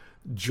off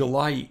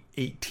July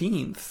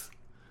 18th.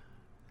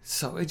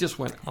 So it just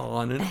went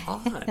on and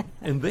on,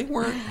 and they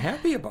weren't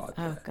happy about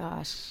that. Oh,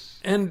 gosh.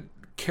 And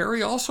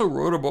Carey also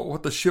wrote about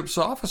what the ship's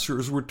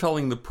officers were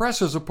telling the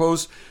press as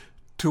opposed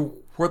to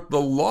what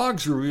the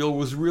logs reveal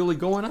was really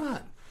going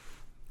on.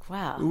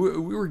 Wow.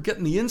 We were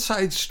getting the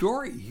inside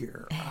story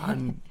here.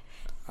 And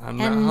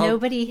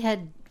nobody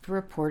had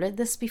reported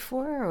this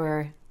before,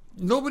 or?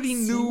 Nobody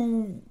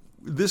knew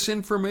this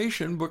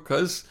information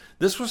because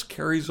this was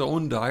Carey's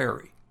own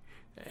diary.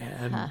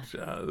 And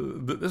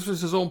this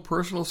was his own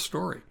personal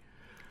story.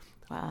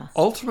 Wow.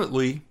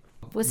 Ultimately...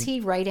 Was he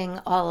writing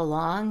all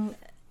along?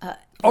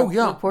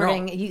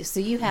 Reporting. No. So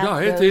you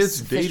have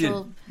it's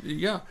official... dated.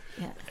 Yeah.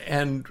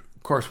 And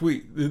of course,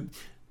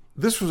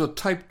 this was a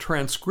typed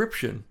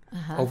transcription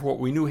of what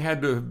we knew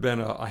had to have been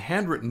a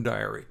handwritten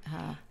diary.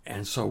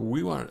 And so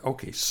we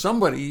wanted,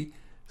 somebody's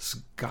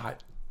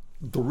got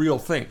the real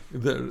thing,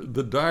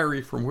 the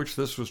diary from which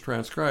this was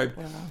transcribed.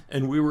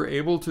 And we were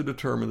able to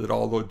determine that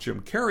although Jim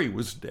Carey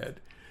was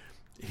dead,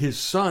 his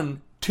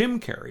son, Tim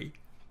Carey,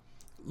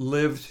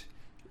 lived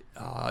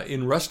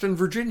in Reston,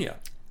 Virginia,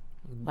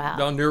 Wow.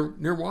 down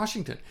near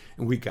Washington.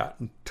 And we got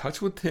in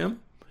touch with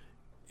him,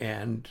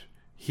 and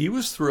he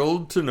was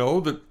thrilled to know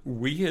that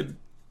we had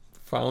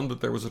found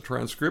that there was a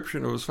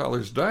transcription of his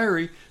father's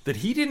diary that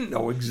he didn't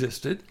know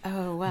existed.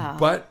 Oh, wow.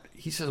 But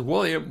he says,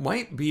 well, it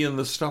might be in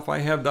the stuff I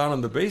have down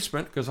in the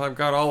basement because I've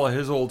got all of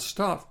his old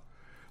stuff.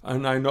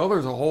 And I know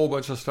there's a whole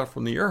bunch of stuff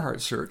from the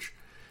Earhart search.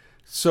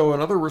 So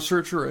another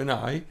researcher and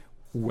I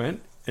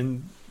went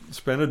and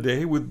spent a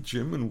day with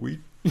Jim, and we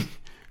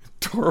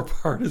tore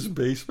apart his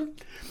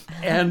basement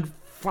and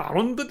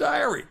found the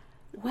diary.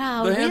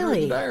 Wow, The handwritten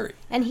really? diary.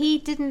 And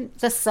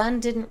the son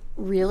didn't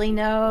really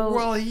know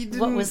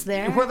what was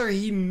there? Whether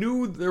he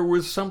knew there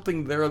was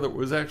something there that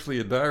was actually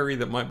a diary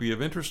that might be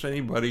of interest to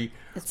anybody.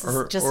 It's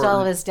just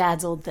all of his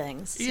dad's old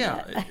things.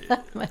 Yeah,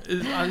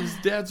 his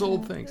dad's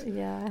old things.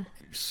 Yeah.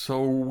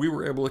 So we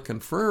were able to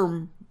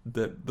confirm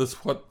that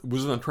what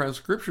was in the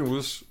transcription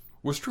was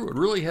true. It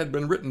really had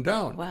been written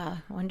down. Wow,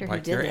 I wonder who by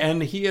did Carey. that.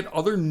 And he had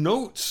other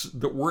notes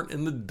that weren't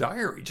in the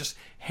diary, just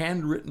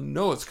handwritten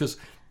notes, because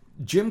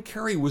Jim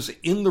Carey was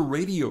in the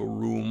radio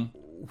room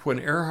when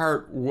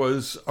Earhart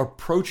was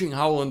approaching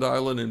Howland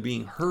Island and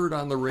being heard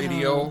on the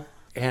radio.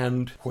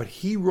 And what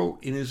he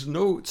wrote in his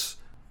notes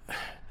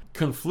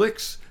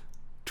conflicts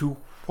to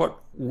what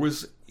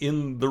was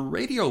in the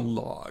radio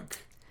log.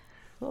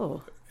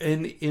 Oh.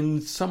 And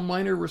in some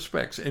minor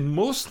respects. And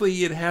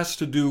mostly it has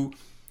to do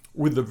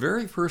with the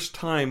very first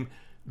time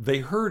they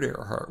heard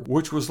Earhart,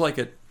 which was like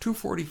at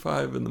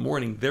 2:45 in the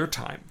morning, their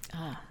time.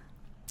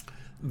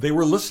 They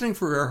were listening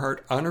for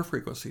Earhart on her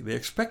frequency. They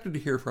expected to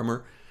hear from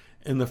her.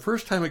 And the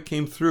first time it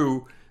came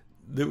through,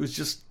 there was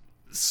just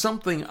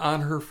something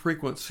on her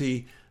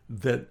frequency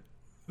that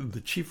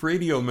the chief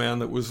radio man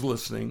that was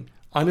listening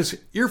on his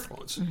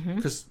earphones,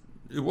 because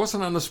it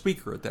wasn't on the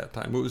speaker at that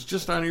time. It was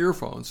just on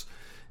earphones.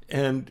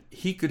 And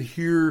he could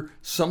hear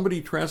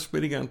somebody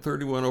transmitting on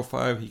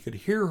 3105. He could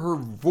hear her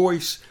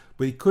voice,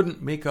 but he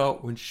couldn't make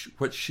out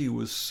what she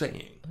was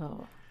saying.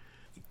 Oh.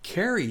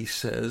 Carey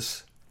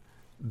says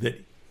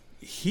that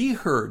he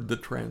heard the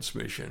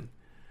transmission,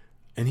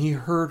 and he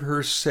heard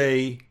her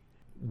say,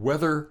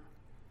 weather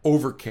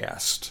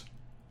overcast.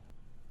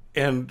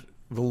 And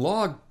the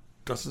log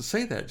doesn't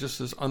say that, just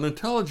as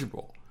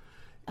unintelligible.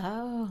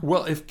 Oh.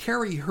 Well, if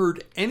Carey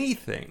heard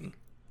anything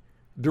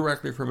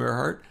directly from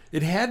Earhart,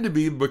 it had to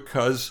be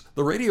because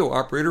the radio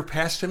operator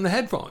passed him the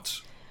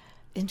headphones.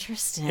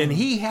 Interesting. And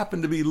he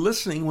happened to be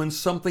listening when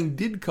something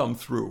did come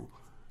through.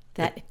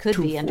 That could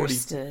be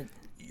understood.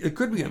 It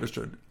could be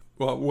understood.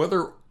 Well,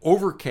 weather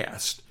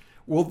overcast.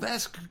 Well,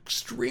 that's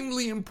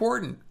extremely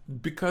important,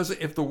 because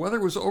if the weather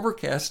was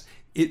overcast,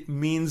 it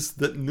means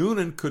that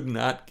Noonan could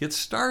not get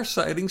star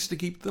sightings to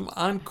keep them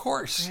on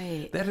course.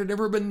 Right. That had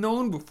never been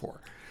known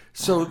before.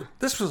 So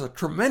this was a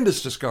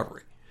tremendous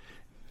discovery.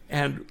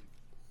 And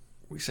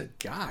we said,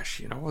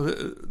 gosh,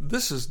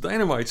 this is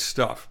dynamite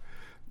stuff.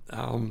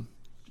 And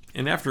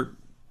after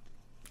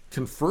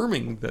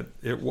confirming that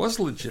it was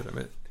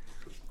legitimate,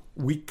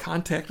 we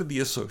contacted the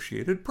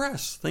Associated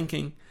Press,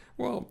 thinking,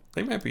 well,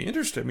 they might be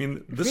interested. I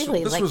mean, this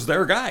was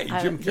their guy.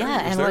 Jim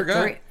Carey was their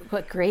guy.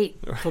 What great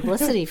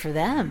publicity for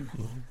them.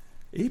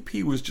 AP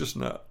was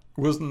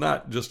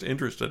not just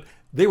interested.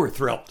 They were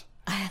thrilled.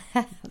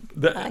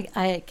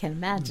 I can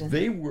imagine.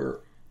 They were.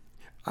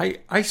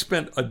 I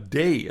spent a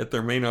day at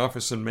their main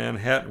office in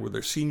Manhattan with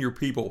their senior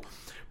people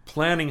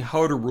planning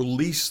how to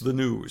release the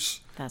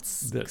news.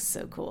 That's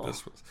so cool.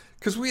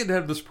 Because we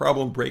had this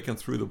problem breaking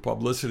through the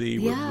publicity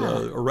with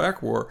the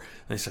Iraq War.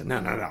 And they said,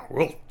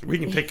 no, we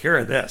can take care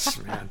of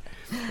this, man.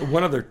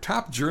 One of their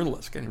top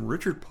journalists, a guy named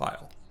Richard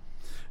Pyle,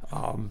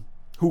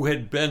 who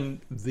had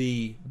been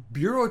the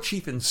bureau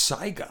chief in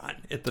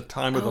Saigon at the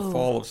time of the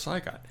fall of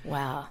Saigon.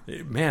 Wow.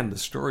 Man, the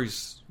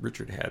stories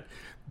Richard had.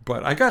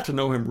 But I got to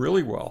know him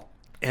really well.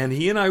 And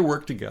he and I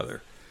worked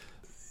together.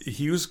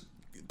 He was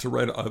to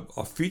write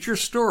a feature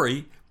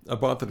story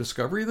about the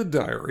discovery of the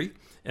diary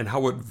and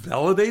how it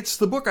validates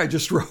the book I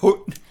just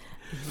wrote.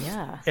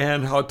 Yeah.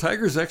 And how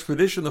Tiger's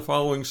expedition the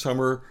following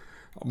summer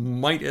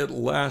might at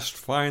last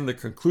find the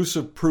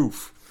conclusive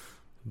proof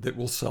that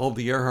will solve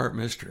the Earhart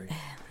mystery.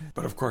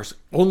 But of course,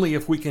 only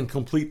if we can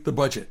complete the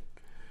budget.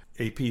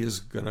 AP is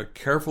going to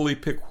carefully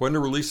pick when to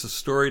release the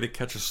story to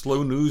catch a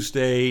slow news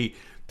day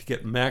to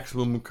get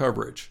maximum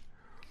coverage.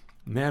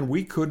 Man,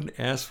 we couldn't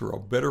ask for a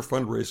better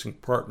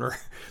fundraising partner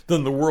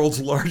than the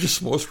world's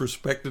largest, most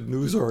respected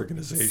news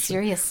organization.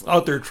 Seriously.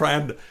 Out there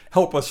trying to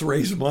help us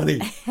raise money.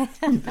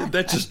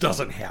 That just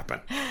doesn't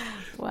happen.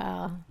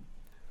 Wow.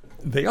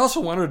 They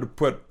also wanted to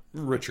put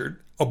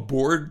Richard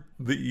aboard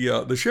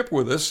the ship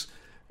with us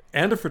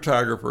and a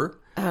photographer.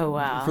 Oh,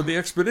 wow. For the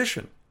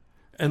expedition.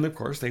 And of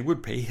course, they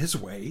would pay his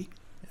way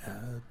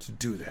to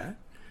do that.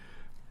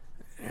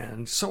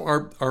 And so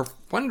our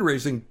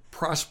fundraising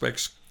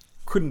prospects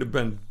couldn't have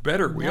been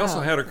better. We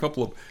also had a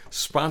couple of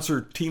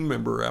sponsored team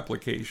member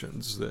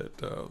applications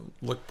that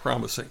looked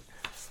promising.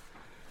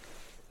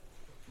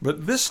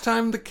 But this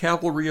time the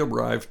cavalry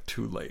arrived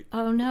too late.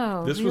 Oh,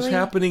 no. This really? was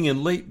happening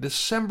in late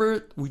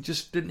December. We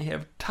just didn't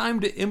have time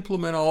to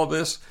implement all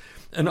this.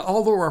 And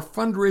although our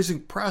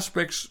fundraising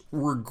prospects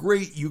were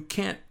great, you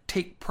can't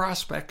take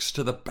prospects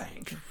to the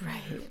bank.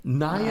 Right.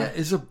 NIA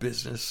is a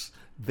business.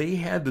 They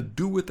had to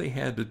do what they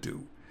had to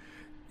do.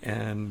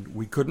 And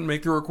we couldn't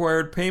make the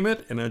required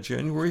payment, and on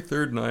January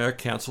 3rd, NIA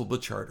canceled the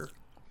charter.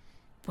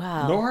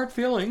 Wow. No hard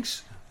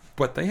feelings,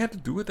 but they had to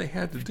do what they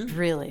had to do.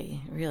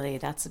 Really, really,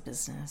 that's a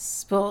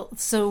business. Well,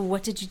 so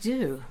what did you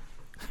do?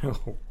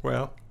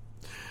 Well,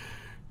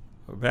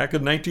 back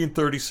in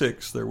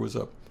 1936, there was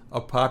a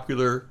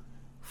popular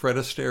Fred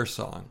Astaire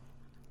song.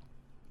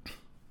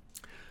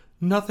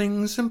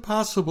 Nothing's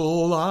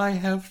impossible I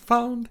have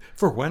found,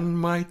 for when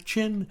my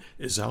chin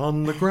is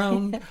on the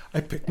ground,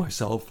 I pick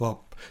myself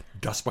up,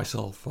 dust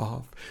myself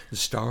off, and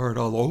start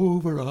all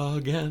over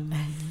again.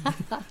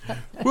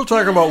 We'll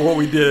talk about what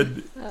we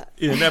did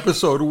in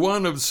episode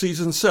 1 of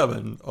season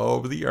 7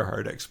 of the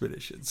Earhart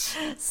Expeditions.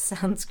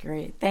 Sounds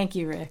great. Thank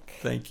you, Rick.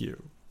 Thank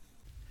you.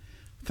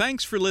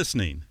 Thanks for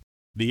listening.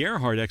 The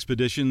Earhart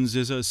Expeditions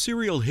is a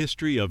serial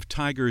history of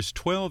Tiger's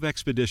 12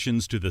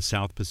 expeditions to the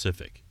South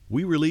Pacific.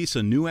 We release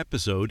a new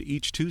episode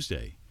each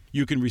Tuesday.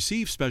 You can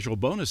receive special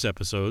bonus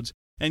episodes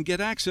and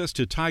get access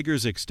to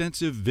Tiger's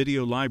extensive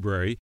video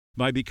library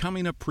by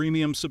becoming a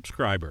premium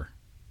subscriber.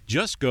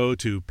 Just go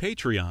to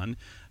Patreon,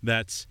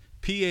 that's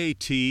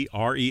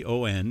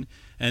Patreon,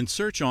 and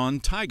search on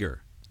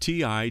Tiger,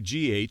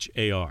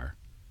 Tighar.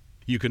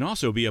 You can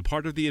also be a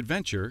part of the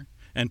adventure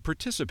and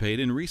participate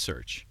in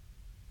research.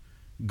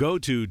 Go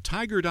to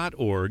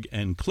tiger.org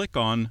and click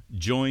on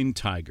Join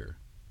Tiger.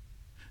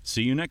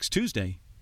 See you next Tuesday.